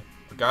 literally in the...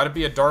 There gotta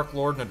be a Dark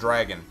Lord and a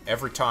dragon,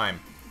 every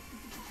time.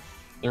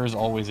 There is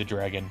always a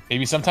dragon.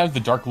 Maybe sometimes the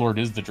Dark Lord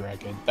is the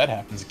dragon. That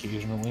happens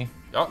occasionally.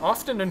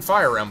 Often in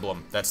Fire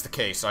Emblem, that's the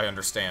case, I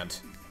understand.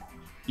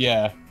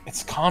 Yeah,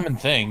 it's a common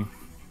thing.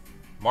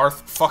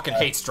 Marth fucking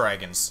hates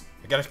dragons.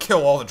 I gotta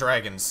kill all the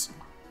dragons.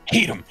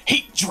 Hate them!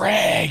 Hate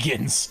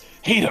dragons!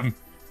 Hate them!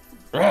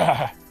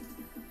 Ah.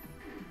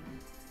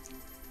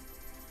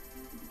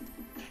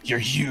 You're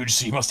huge,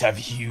 so you must have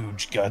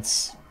huge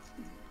guts.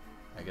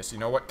 I guess you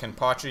know what,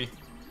 Kenpachi?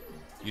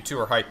 You two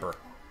are hyper.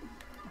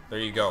 There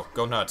you go.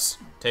 Go nuts.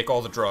 Take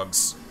all the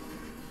drugs.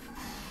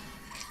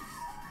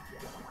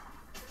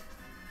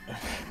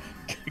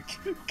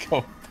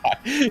 Go.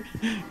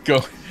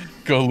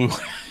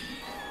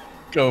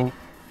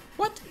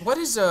 What's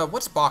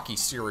Baki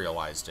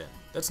serialized in?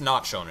 That's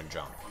not Shonen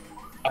Jump.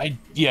 I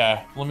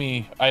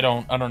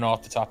don't know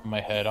off the top of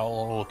my head.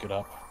 I'll look it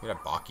up. We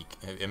got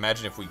Baki.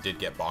 Imagine if we did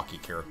get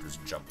Baki characters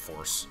in Jump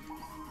Force.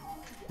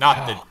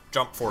 Not the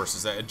Jump Force,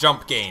 is that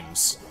Jump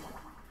Games.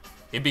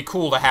 It'd be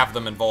cool to have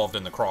them involved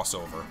in the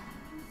crossover.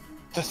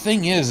 The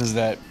thing is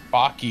that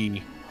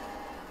Baki,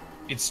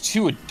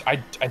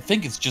 I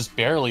think it's just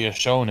barely a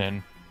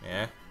shonen.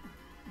 Yeah.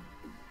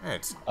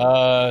 It's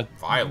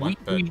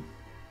violent,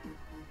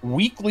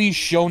 Weekly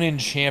Shonen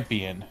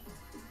Champion.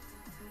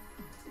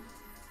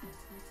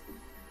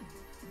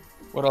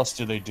 What else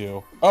do they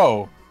do?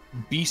 Oh,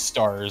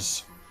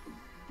 Beastars.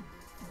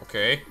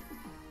 Okay.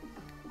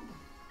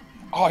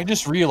 Oh, I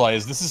just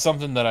realized this is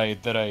something that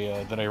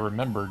I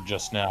remembered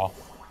just now.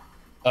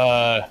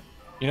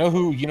 You know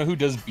who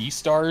does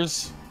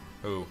Beastars?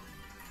 Who?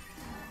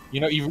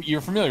 You know,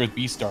 you're familiar with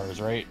Beastars,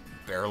 right?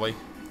 Barely.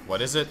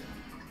 What is it?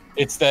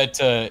 It's that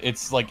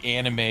it's like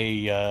anime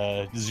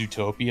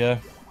Zootopia.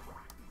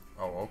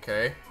 Oh,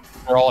 okay.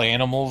 They're all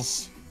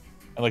animals,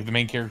 and like the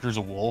main character's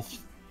a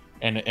wolf,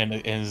 and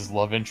his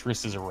love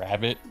interest is a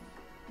rabbit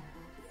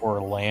or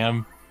a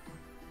lamb.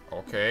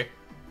 Okay.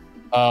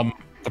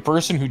 The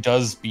person who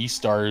does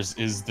Beastars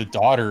is the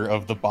daughter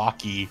of the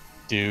Baki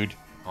dude.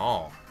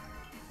 Oh.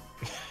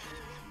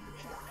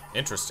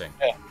 Interesting.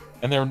 Yeah,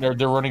 and they're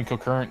running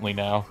concurrently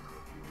now.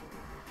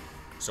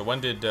 So when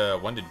did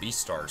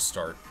Beastars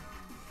start?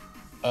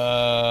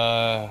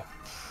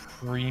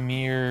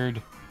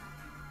 Premiered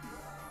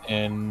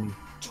in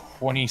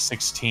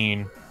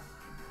 2016.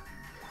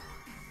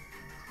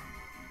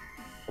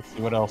 Let's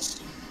see what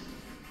else.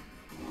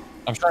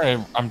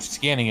 I'm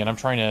scanning it. I'm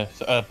trying to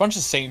a bunch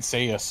of Saint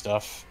Seiya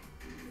stuff.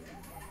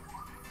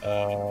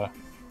 Oh,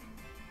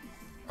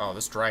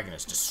 this dragon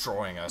is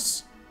destroying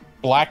us.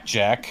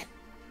 Blackjack.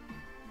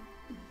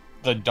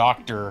 The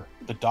Doctor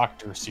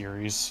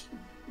series.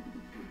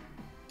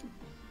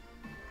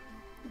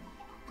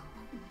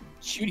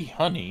 Cutie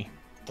Honey.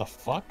 The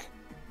fuck?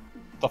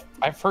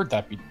 I've heard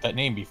that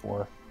name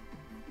before.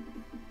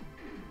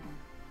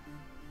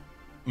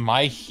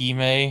 My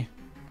Hime.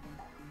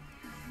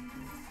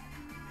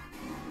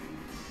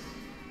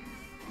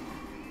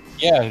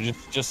 Yeah,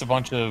 just a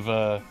bunch of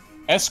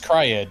S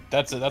Cryad.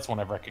 That's one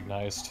I've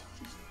recognized.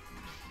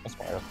 That's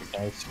one I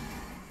recognized.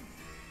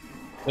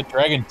 Is the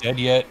dragon dead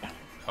yet?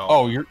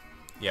 Oh, you're...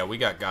 Yeah, we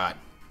got.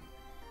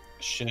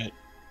 Shit.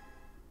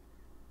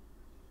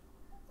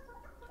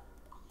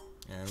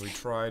 And we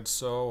tried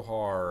so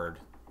hard.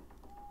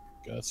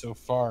 got so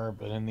far,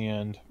 but in the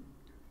end.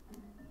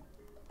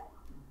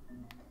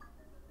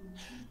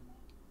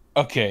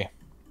 Okay.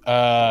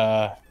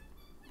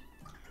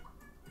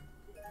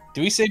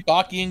 Do we say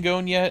Baki and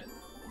Gon yet?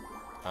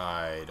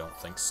 I don't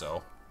think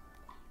so.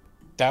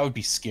 That would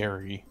be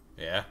scary.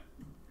 Yeah?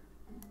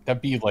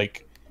 That'd be,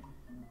 like,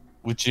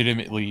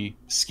 legitimately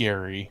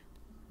scary.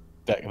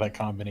 That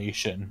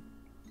combination.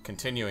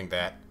 Continuing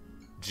that,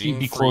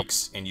 Gene close.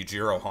 Freaks and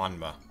Yujiro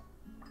Hanma.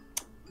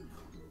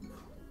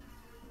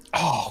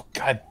 Oh,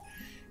 God.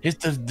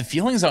 The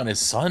feelings on his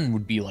son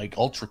would be, like,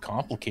 ultra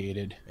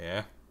complicated.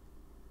 Yeah?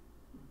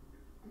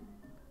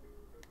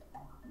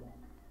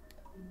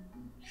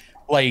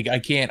 Like, I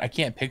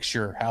can't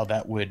picture how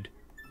that would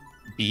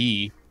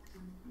be.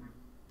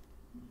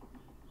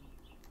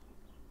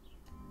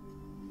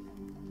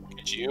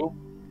 Could you?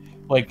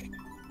 Like,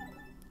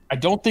 I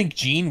don't think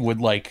Gene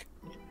would, like...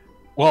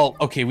 Well,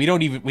 okay, we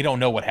don't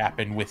know what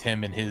happened with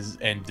him and his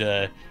and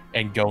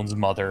Gon's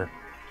mother.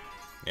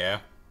 Yeah?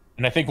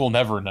 And I think we'll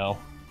never know.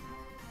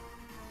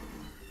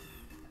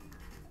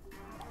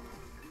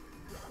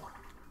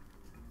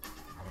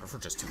 I wonder if we're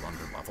just too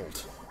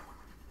under-leveled.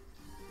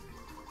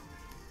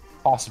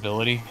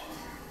 Possibility.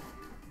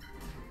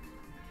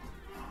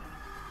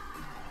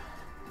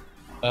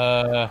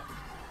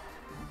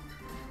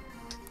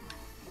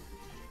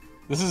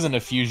 This isn't a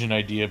fusion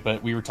idea,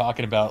 but we were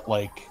talking about,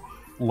 like,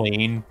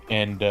 Lane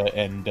and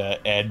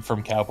Ed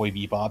from Cowboy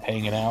Bebop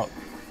hanging out.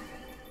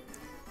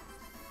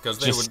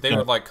 Because they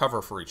would like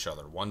cover for each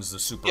other. One's the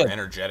super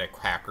energetic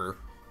hacker,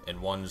 and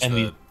one's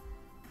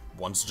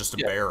just a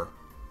bear.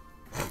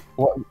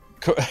 Well,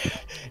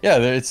 yeah,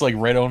 it's like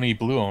red Oni,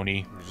 blue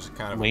Oni. They're just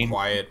kind of Lane.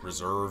 Quiet,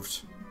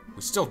 reserved.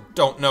 We still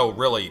don't know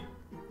really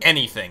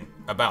anything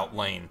about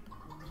Lane.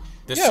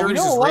 This series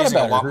is raising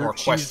a lot more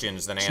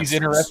questions than answers. She's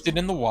interested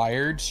in the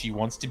Wired. She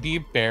wants to be a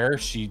bear.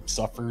 She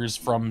suffers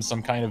from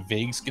some kind of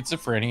vague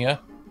schizophrenia.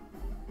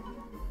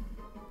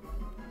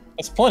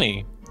 That's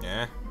plenty.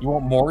 Yeah. You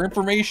want more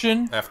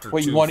information? After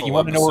you want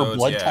to know her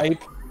blood yeah.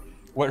 type?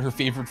 What her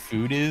favorite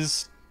food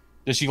is?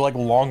 Does she like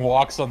long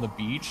walks on the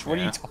beach? What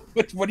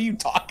what are you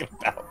talking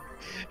about?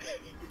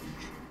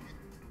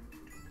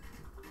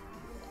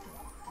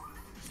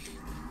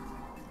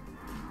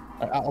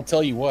 I'll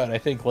tell you what. I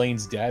think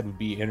Lane's dad would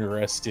be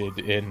interested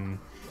in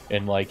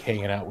like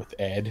hanging out with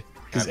Ed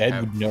because Ed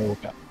would know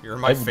about. You're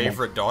my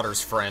favorite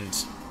daughter's friend.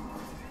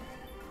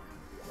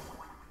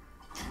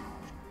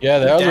 Yeah,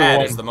 the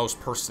dad is the most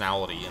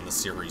personality in the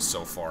series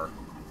so far.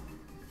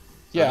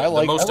 Yeah,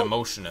 the most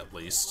emotion at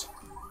least.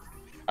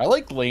 I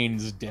like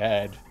Lane's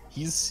dad.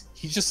 He's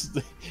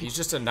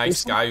just a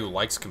nice guy who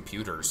likes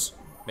computers.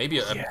 Maybe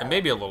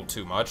a little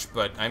too much,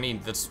 but I mean,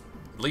 at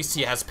least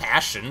he has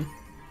passion.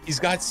 He's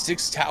got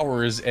 6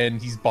 towers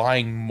and he's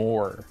buying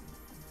more.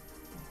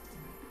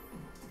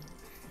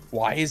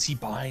 Why is he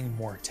buying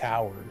more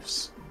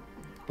towers?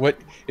 What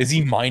is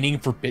he mining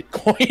for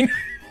Bitcoin?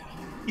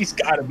 He's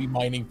got to be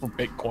mining for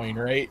Bitcoin,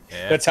 right?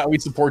 Yeah. That's how he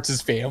supports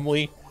his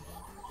family.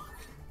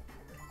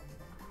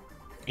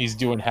 He's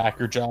doing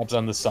hacker jobs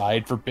on the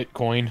side for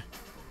Bitcoin.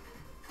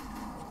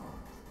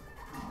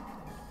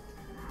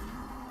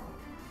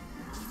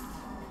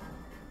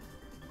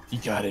 You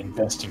gotta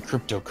invest in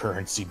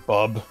cryptocurrency,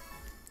 bub.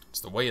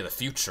 It's the way of the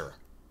future.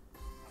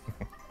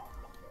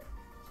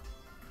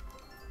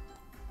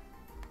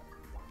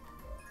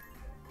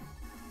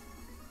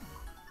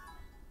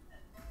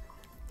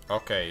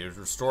 Okay, to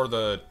restore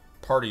the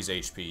party's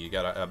HP, you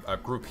got a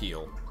group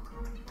heal.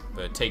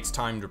 But it takes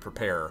time to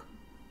prepare.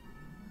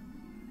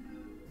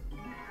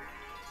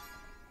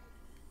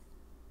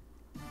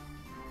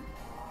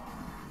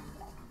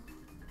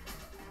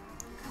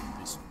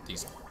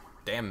 These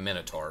damn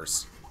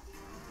Minotaurs.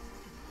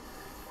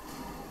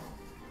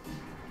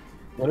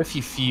 What if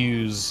you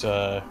fuse,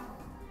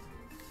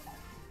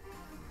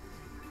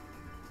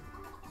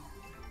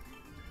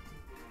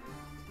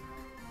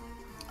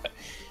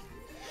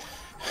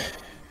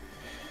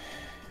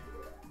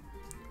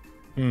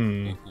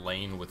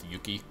 Lane with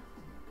Yuki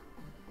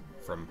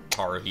from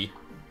Haruhi.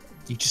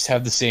 You just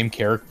have the same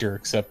character,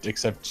 except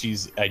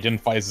she's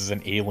identifies as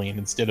an alien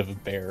instead of a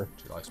bear.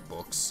 She likes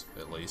books,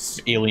 at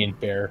least. Alien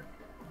bear.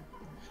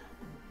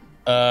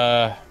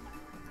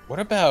 What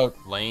about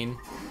Lane,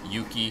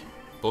 Yuki,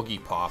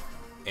 Boogie Pop,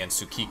 and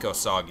Tsukiko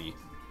Sagi?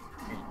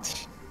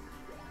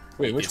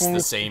 Wait, which one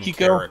was the same Tsukiko?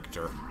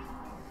 character.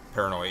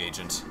 Paranoid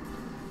agent.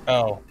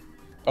 Oh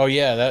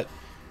yeah,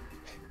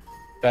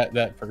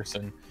 that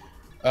person.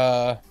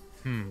 What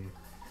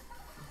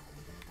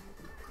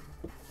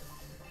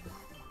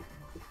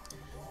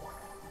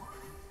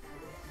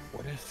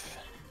if?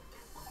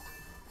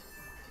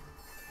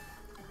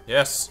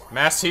 Yes,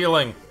 mass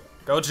healing.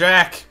 Go,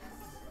 Jack.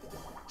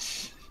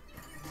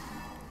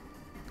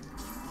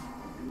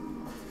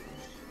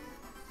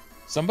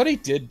 Somebody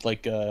did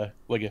like a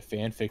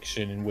fan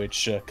fiction in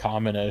which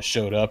Kamina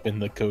showed up in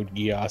the Code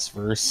Geass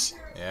verse.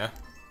 Yeah.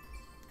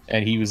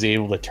 And he was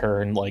able to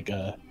turn like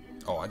a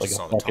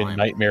fucking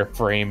nightmare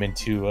frame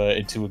into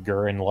a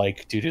Gurren,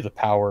 like due to the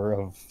power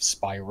of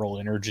spiral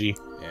energy.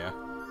 Yeah.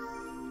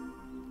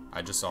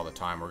 I just saw the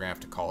time. We're gonna have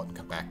to call it and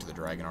come back to the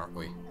dragon, aren't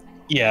we?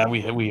 Yeah,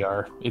 we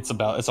are. It's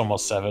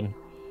almost 7.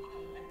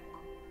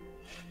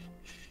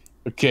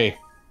 Okay.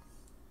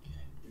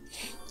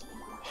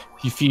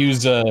 You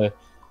fuse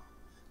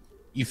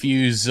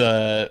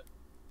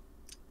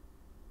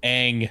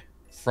Aang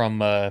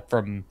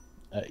from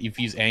you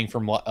fuse Aang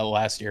from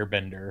Last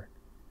Airbender,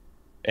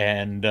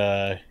 and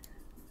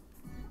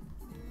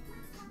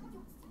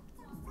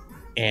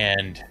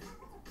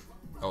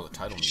Oh, the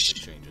title music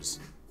changes.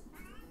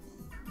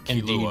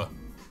 Indeed. Killua.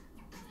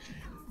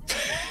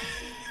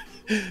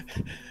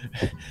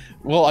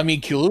 Well, I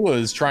mean, Killua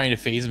is trying to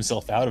phase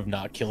himself out of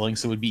not killing,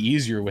 so it would be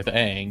easier with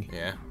Aang.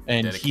 Yeah.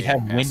 And he'd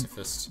have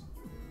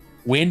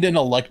wind and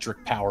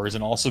electric powers,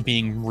 and also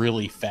being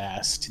really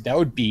fast. He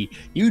would be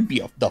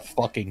the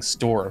fucking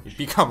store. He'd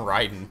become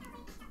Raiden.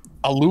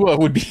 Alua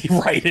would be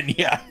Raiden,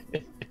 yeah.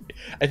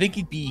 I think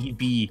he'd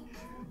be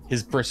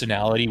his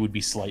personality would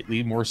be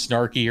slightly more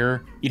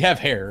snarkier. He'd have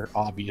hair,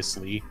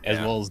 obviously, as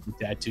well as the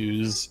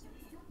tattoos.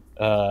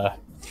 That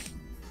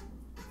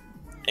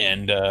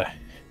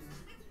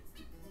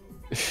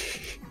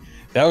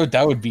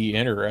would be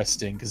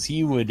interesting, because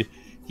he would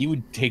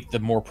take the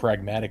more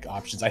pragmatic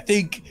options. I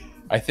think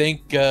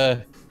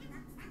Aang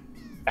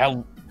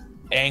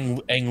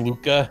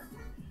Luca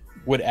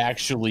would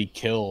actually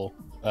kill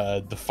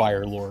the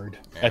Fire Lord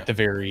at the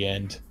very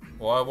end.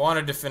 Well, I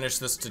wanted to finish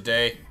this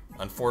today.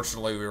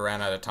 Unfortunately, we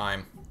ran out of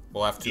time.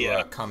 We'll have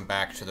to come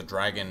back to the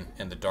Dragon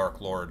and the Dark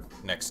Lord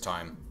next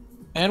time.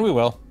 And we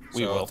will.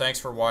 So thanks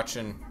for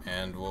watching,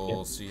 and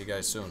we'll see you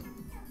guys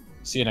soon.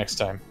 See you next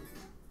time.